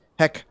once.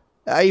 Heck,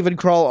 I even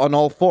crawl on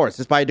all fours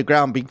despite the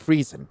ground being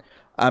freezing.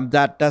 I'm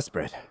that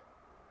desperate.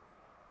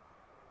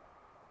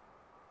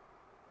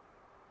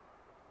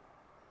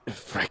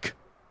 Frick.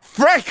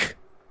 Frick!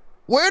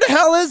 Where the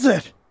hell is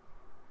it?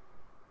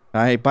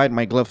 I bite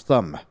my gloved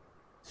thumb.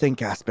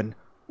 Think, Aspen.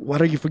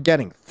 What are you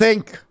forgetting?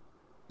 Think!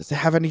 Does it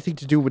have anything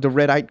to do with the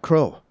red-eyed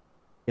crow?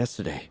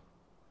 Yesterday,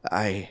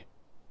 I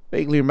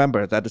vaguely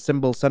remember that the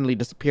symbol suddenly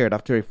disappeared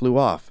after it flew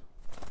off.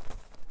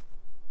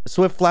 A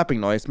swift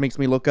flapping noise makes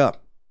me look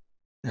up.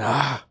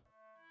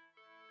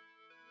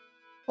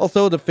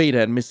 Although the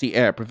faded and misty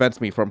air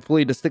prevents me from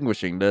fully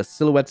distinguishing the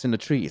silhouettes in the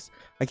trees,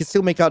 I can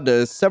still make out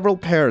the several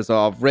pairs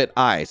of red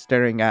eyes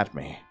staring at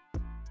me.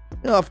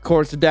 Of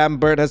course, the damn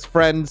bird has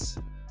friends.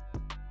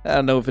 I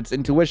don't know if it's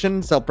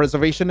intuition,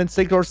 self-preservation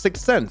instinct, or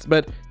sixth sense,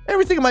 but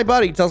everything in my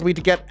body tells me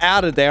to get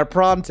out of there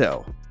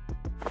pronto.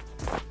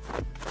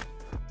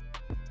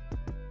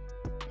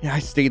 Yeah, I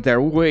stayed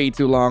there way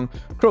too long.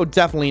 Crow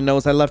definitely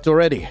knows I left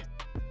already.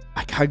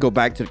 I gotta go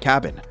back to the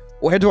cabin.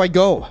 Where do I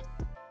go?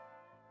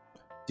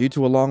 Due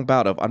to a long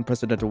bout of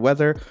unprecedented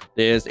weather,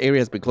 this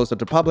area has been closed to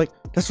the public.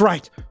 That's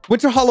right,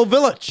 Winter Hollow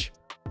Village!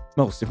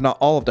 Most, if not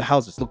all, of the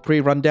houses look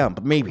pretty run down,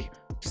 but maybe,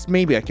 just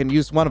maybe I can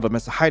use one of them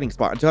as a hiding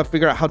spot until I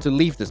figure out how to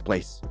leave this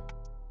place.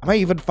 I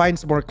might even find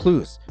some more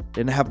clues.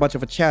 Didn't have much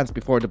of a chance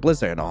before the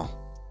blizzard and all.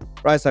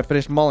 Right as I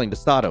finished mulling the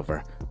thought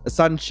over, a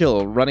sudden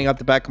chill running up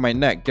the back of my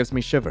neck gives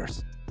me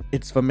shivers.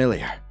 It's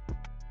familiar,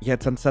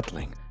 yet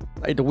unsettling,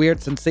 like the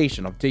weird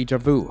sensation of deja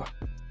vu.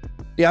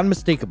 The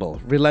unmistakable,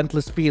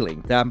 relentless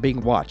feeling that I'm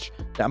being watched,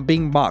 that I'm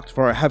being mocked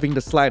for having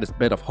the slightest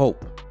bit of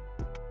hope.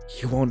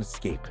 You won't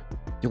escape.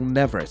 You'll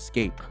never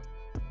escape.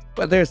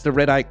 But there's the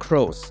red-eyed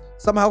crows,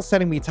 somehow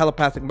sending me a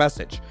telepathic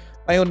message.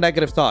 My own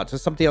negative thoughts or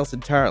something else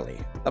entirely.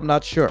 I'm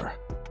not sure.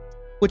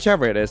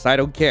 Whichever it is, I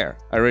don't care.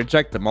 I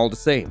reject them all the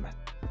same.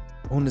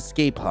 Won't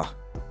escape, huh?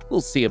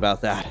 We'll see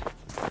about that.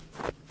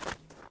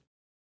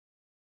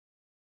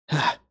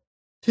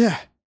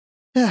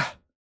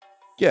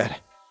 Good.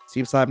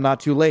 Seems I'm not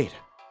too late.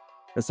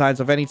 No signs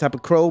of any type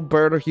of crow,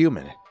 bird, or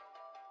human.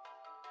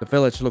 The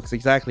village looks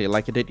exactly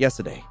like it did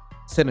yesterday.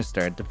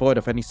 Sinister and devoid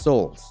of any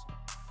souls.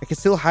 I can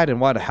still hide in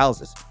one of the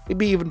houses.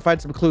 Maybe even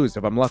find some clues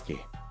if I'm lucky.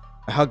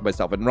 I hug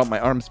myself and rub my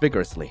arms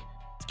vigorously.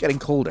 It's getting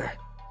colder.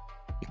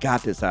 You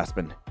got this,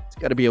 Aspen. It's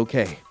gotta be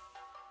okay.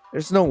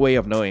 There's no way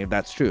of knowing if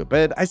that's true,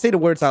 but I say the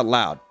words out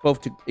loud,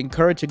 both to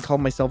encourage and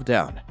calm myself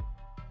down.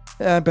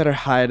 I better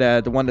hide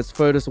the one that's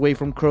furthest away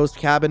from Crow's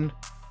cabin.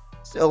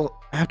 Still,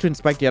 I have to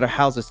inspect the other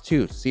houses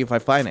too to see if I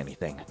find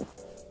anything.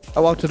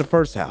 I walk to the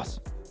first house.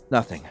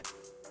 Nothing.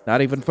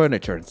 Not even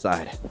furniture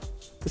inside.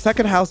 The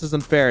second house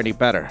doesn't fare any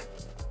better.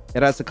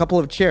 It has a couple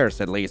of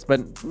chairs at least,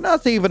 but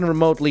nothing even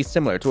remotely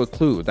similar to a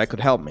clue that could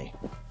help me.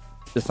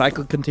 The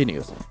cycle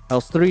continues.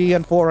 House 3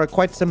 and 4 are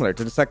quite similar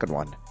to the second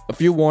one. A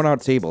few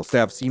worn-out tables that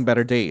have seen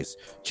better days.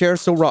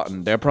 Chairs so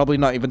rotten they're probably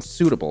not even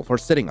suitable for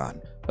sitting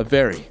on. A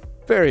very,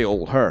 very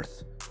old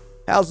hearth.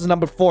 House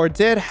number 4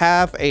 did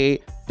have a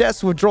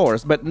desk with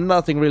drawers, but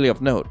nothing really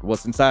of note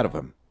was inside of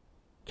them.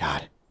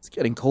 God, it's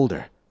getting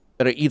colder.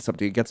 Better eat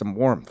something to get some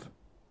warmth.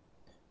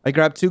 I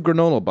grabbed 2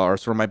 granola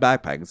bars from my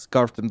backpack and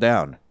scarfed them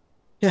down.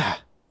 Yeah.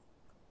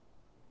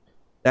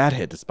 That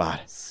hit the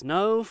spot.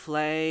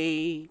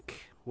 Snowflake,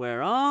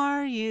 where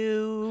are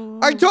you?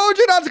 I told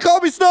you not to call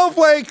me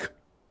Snowflake!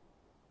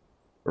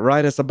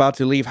 Right as I'm about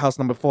to leave house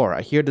number 4,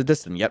 I hear the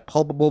distant yet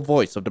palpable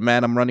voice of the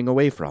man I'm running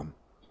away from.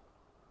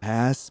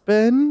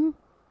 Aspen?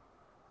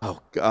 Oh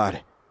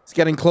God, it's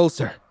getting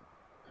closer.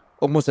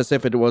 Almost as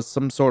if it was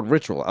some sort of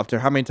ritual after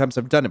how many times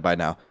I've done it by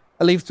now.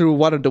 I leave through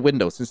one of the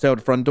windows instead of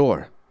the front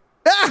door.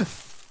 Ah!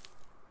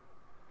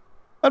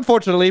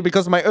 Unfortunately,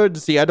 because of my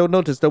urgency, I don't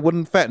notice the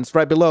wooden fence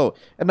right below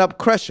and end up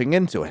crashing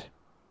into it.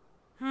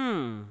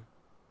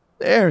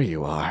 There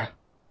you are.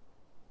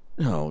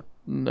 Oh,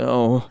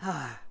 no.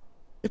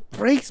 It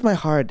breaks my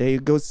heart that you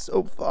go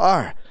so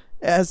far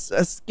as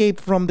escape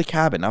from the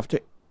cabin after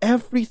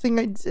everything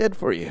I did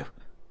for you.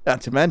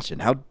 Not to mention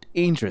how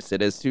dangerous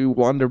it is to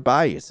wander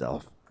by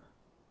yourself.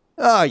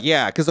 Oh,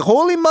 yeah, because the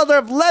Holy Mother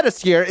of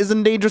Lettuce here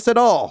isn't dangerous at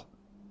all.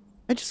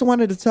 I just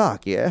wanted to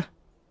talk, yeah?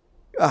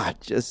 God,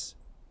 just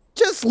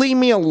leave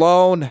me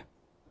alone.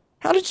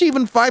 How did she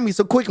even find me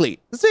so quickly?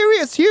 This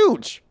area is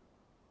huge.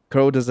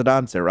 Crow doesn't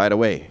answer right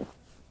away.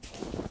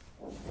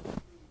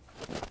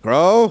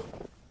 Crow?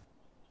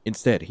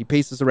 Instead, he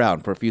paces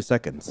around for a few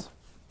seconds.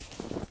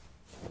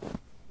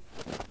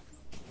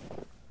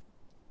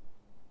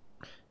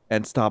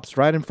 And stops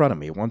right in front of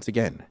me once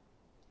again.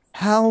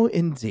 How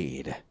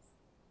indeed.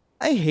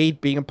 I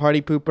hate being a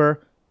party pooper.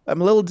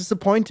 I'm a little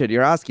disappointed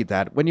you're asking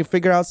that when you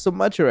figure out so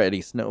much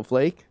already,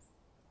 Snowflake.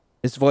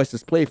 His voice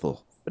is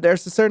playful, but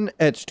there's a certain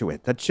edge to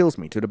it that chills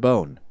me to the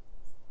bone.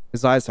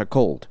 His eyes are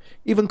cold,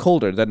 even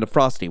colder than the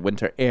frosty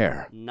winter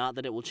air. Not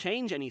that it will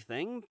change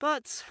anything,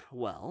 but,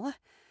 well,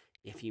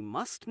 if you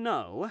must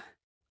know,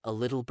 a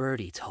little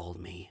birdie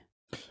told me.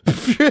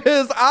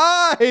 His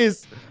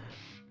eyes!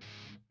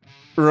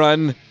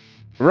 Run.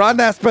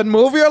 Run, Aspen,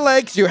 move your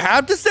legs, you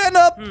have to stand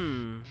up!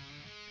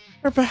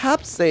 Or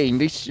perhaps saying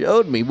they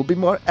showed me will be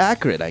more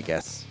accurate, I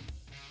guess.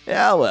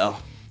 Yeah,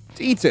 well,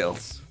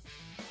 details.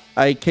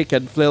 I kick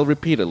and flail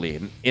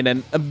repeatedly in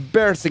an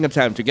embarrassing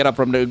attempt to get up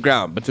from the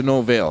ground, but to no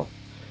avail.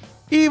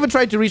 He even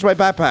tried to reach my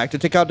backpack to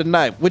take out the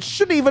knife, which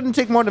shouldn't even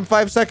take more than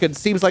 5 seconds.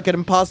 Seems like an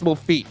impossible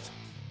feat.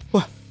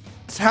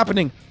 What's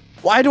happening?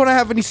 Why don't I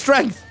have any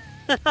strength?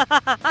 Would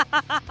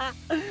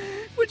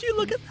you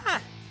look at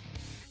that?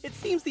 It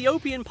seems the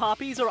opium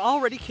poppies are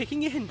already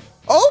kicking in.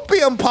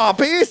 Opium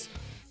poppies?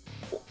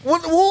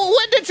 When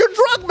did you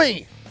drug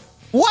me?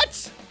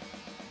 What?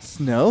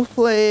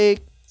 Snowflake,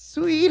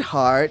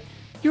 sweetheart,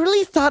 you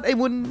really thought I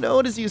wouldn't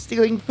notice you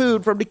stealing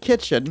food from the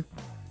kitchen?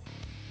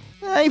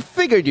 I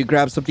figured you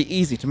grabbed something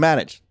easy to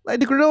manage, like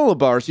the granola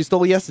bars you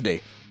stole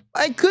yesterday.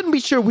 I couldn't be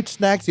sure which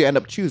snacks you end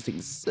up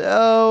choosing,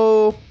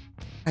 so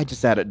I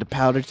just added the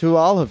powder to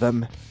all of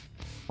them.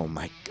 Oh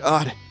my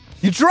God,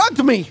 you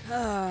drugged me!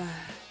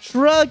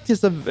 Drugged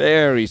is a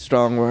very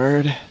strong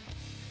word.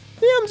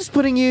 Yeah, I'm just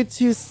putting you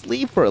to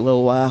sleep for a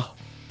little while.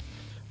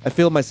 I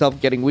feel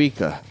myself getting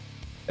weaker.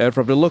 And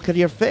from the look at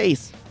your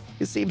face,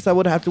 it seems I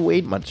would have to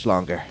wait much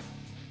longer.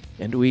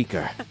 And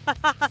weaker.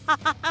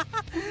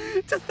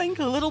 To think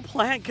a little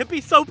plant could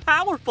be so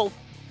powerful,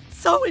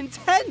 so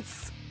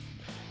intense.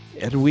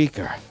 And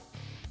weaker.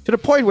 To the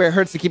point where it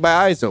hurts to keep my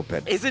eyes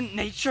open. Isn't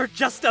nature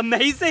just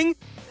amazing?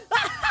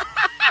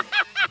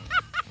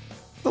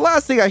 The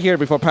last thing I hear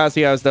before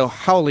passing out is the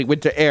howling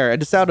winter air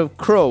and the sound of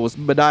crows'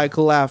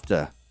 maniacal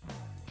laughter.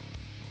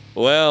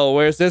 Well,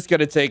 where's this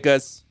gonna take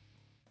us?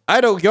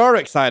 I know you're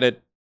excited.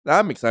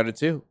 I'm excited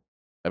too.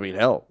 I mean,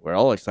 hell, we're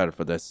all excited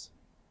for this.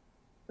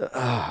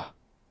 My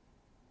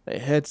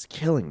head's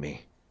killing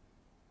me.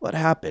 What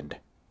happened?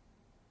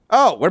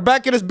 Oh, we're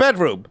back in his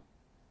bedroom.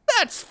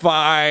 That's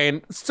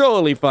fine. It's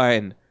totally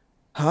fine.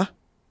 Huh?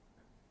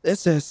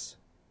 This is...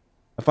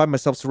 I find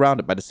myself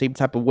surrounded by the same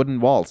type of wooden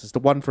walls as the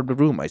one from the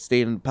room I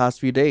stayed in the past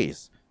few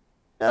days.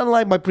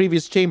 Unlike my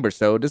previous chambers,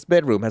 though, this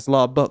bedroom has a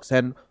lot of books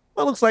and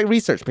what looks like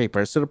research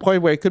papers to the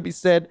point where it could be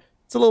said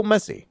it's a little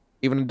messy.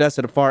 Even the desk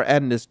at the far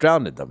end is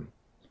drowned in them.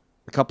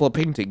 A couple of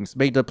paintings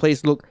make the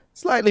place look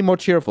slightly more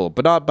cheerful,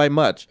 but not by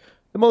much.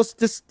 The most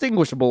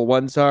distinguishable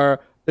ones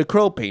are the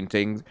crow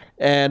painting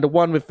and the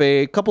one with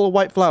a couple of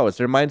white flowers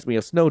that reminds me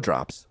of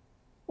snowdrops.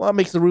 What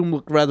makes the room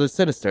look rather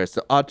sinister is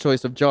the odd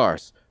choice of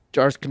jars.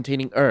 Jars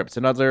containing herbs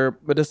and other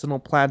medicinal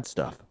plant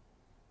stuff.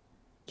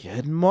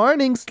 Good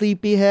morning,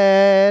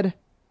 sleepyhead.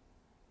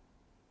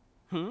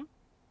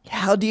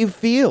 How do you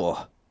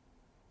feel?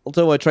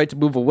 Although I tried to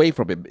move away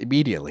from him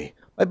immediately,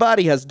 my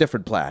body has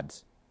different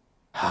plans.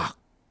 Oh,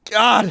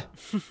 God!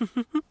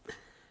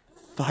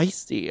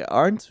 Feisty,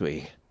 aren't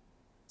we?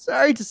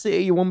 Sorry to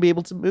say you won't be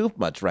able to move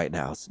much right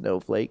now,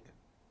 Snowflake.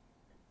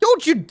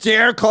 Don't you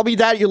dare call me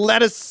that, you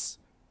lettuce!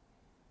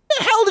 What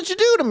the hell did you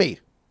do to me?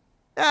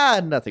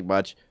 Nothing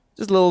much.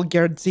 Just a little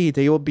guarantee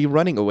that you will be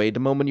running away the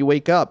moment you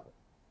wake up.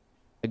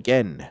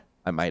 Again,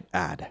 I might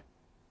add.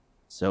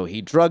 So he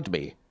drugged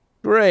me.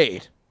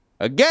 Great.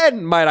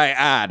 Again, might I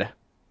add.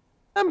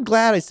 I'm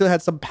glad I still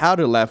had some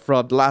powder left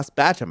from the last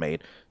batch I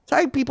made.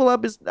 Tying people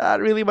up is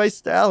not really my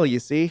style, you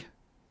see.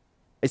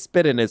 I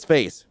spit in his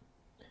face.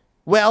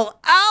 Well,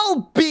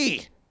 I'll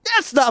be!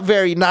 That's not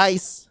very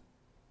nice!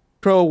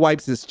 Crow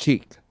wipes his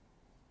cheek.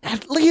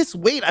 At least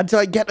wait until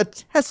I get a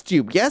test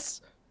tube,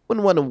 yes?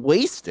 Wouldn't want to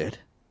waste it.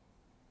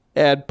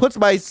 And puts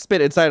my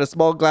spit inside a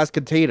small glass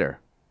container.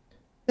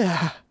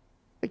 I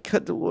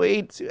couldn't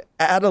wait to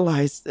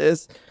analyze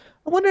this.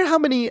 I wonder how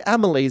many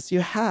amylase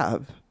you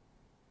have.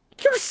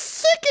 You're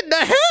sick in the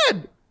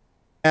head!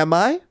 Am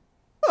I?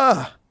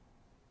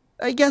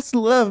 I guess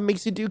love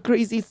makes you do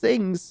crazy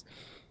things.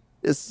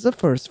 This is a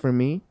first for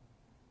me.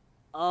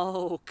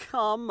 Oh,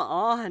 come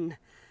on.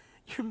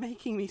 You're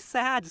making me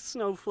sad,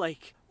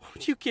 Snowflake.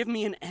 Won't you give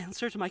me an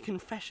answer to my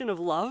confession of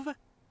love?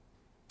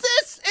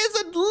 This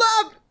isn't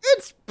love!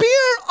 It's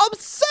pure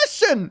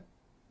obsession!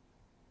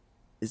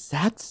 Is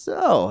that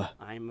so?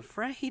 I'm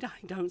afraid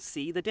I don't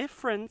see the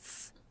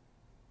difference.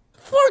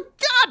 For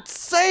God's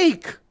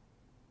sake!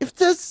 If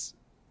this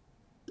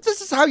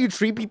is how you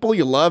treat people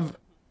you love,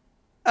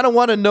 I don't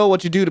want to know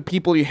what you do to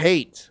people you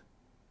hate.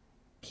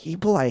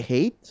 People I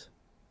hate?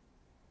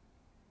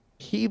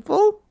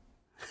 People?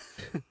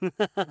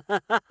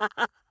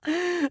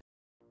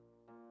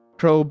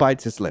 Crow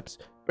bites his lips,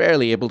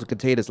 barely able to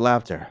contain his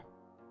laughter.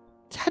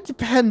 That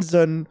depends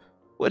on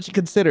what you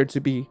consider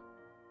to be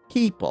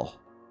people.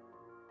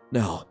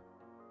 No,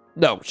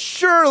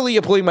 surely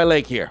you're pulling my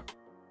leg here.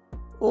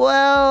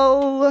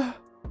 Well,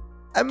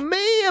 I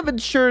may have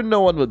ensured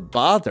no one would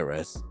bother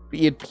us,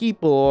 be it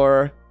people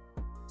or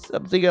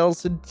something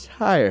else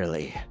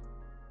entirely.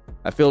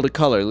 I feel the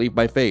color leave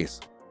my face.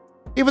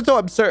 Even though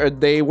I'm certain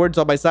they weren't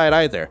on my side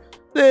either.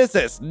 This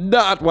is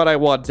not what I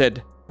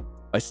wanted.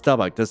 My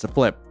stomach does a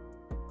flip.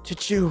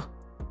 Did you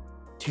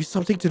do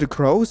something to the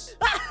crows?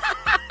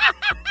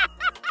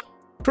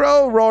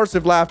 Crow roars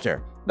with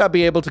laughter, not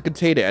being able to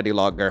contain it any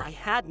longer. I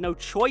had no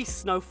choice,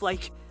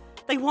 Snowflake.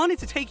 They wanted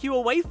to take you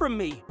away from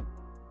me.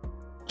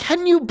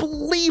 Can you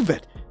believe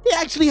it? They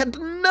actually had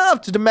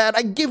enough to demand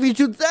I give you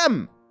to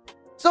them.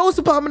 Those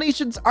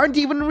abominations aren't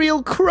even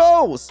real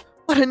crows.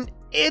 What an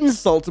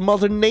insult to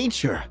Mother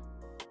Nature.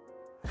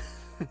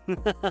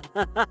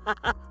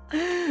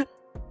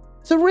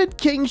 The Red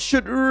King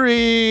should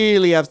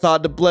really have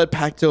thought the blood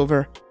pact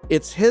over.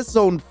 It's his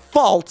own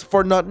fault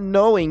for not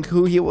knowing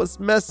who he was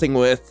messing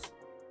with.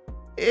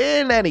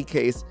 In any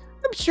case,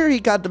 I'm sure he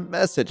got the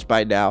message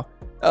by now.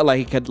 Not like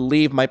he could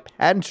leave my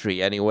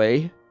pantry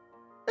anyway.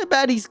 I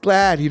bet he's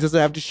glad he doesn't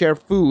have to share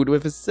food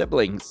with his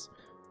siblings.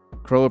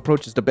 Crow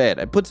approaches the bed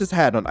and puts his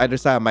hand on either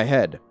side of my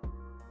head.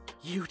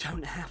 You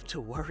don't have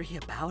to worry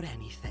about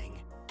anything.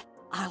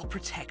 I'll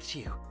protect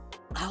you.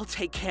 I'll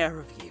take care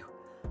of you.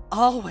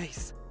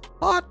 Always.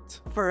 What?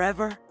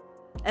 Forever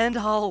and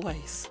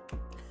always.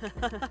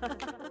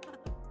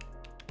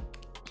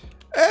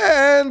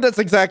 And that's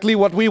exactly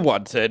what we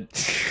wanted.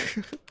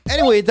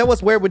 Anyway, that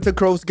was Where Winter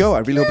Crows Go. I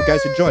really hope you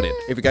guys enjoyed it.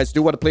 If you guys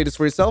do want to play this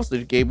for yourselves, the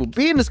game will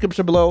be in the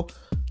description below.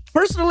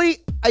 Personally,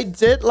 I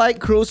did like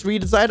Crow's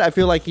redesign. I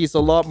feel like he's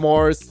a lot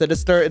more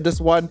sinister in this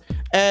one.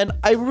 And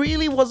I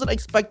really wasn't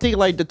expecting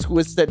like the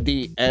twist at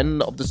the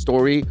end of the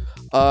story.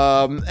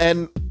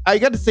 And I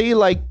gotta say,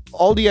 like,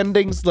 all the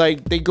endings,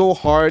 like, they go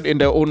hard in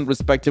their own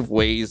respective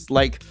ways.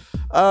 Like,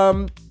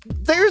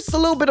 there's a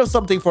little bit of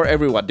something for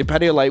everyone,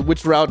 depending on like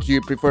which route you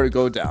prefer to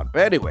go down.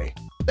 But anyway,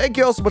 thank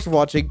you all so much for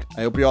watching.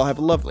 I hope you all have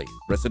a lovely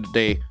rest of the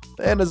day.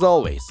 And as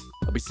always,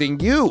 I'll be seeing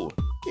you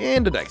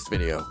in the next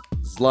video.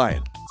 This is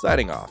Lion,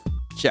 signing off.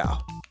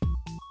 Ciao.